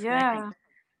 Yeah, nice Yeah. connecting.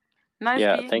 Nice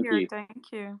Yeah, being thank here. you.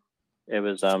 Thank you. It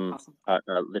was Awesome. I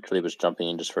literally was jumping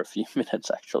in just for a few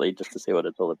minutes actually, just to see what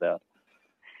it's all about.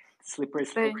 Slippery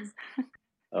Same. slopes.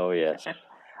 Oh yes.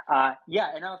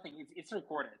 Yeah, another thing, it's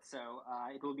recorded, so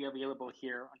it will be available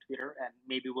here on Twitter, and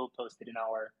maybe we'll post it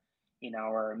in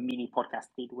our mini podcast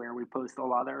feed where we post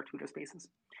all other Twitter spaces.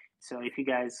 So if you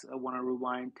guys want to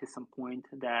rewind to some point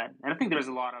that, and I think there's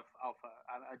a lot of alpha,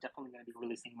 I'm definitely going to be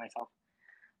releasing myself.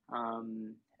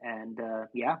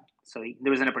 Yeah, so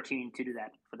there was an opportunity to do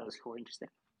that for those who are interested.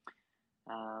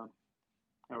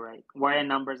 All right. Why are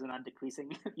numbers not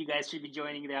decreasing? You guys should be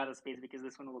joining the other space because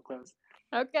this one will close.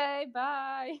 Okay,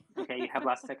 bye. Okay, you have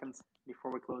last seconds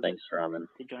before we close. Thanks, Raman.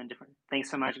 To join different. Thanks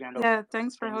so much, Gandalf. Yeah,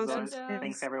 thanks for Thanks, hosting. Zoe.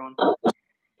 Thanks, everyone.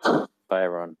 Bye,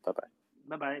 everyone. Bye-bye.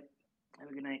 Bye-bye. Have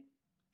a good night.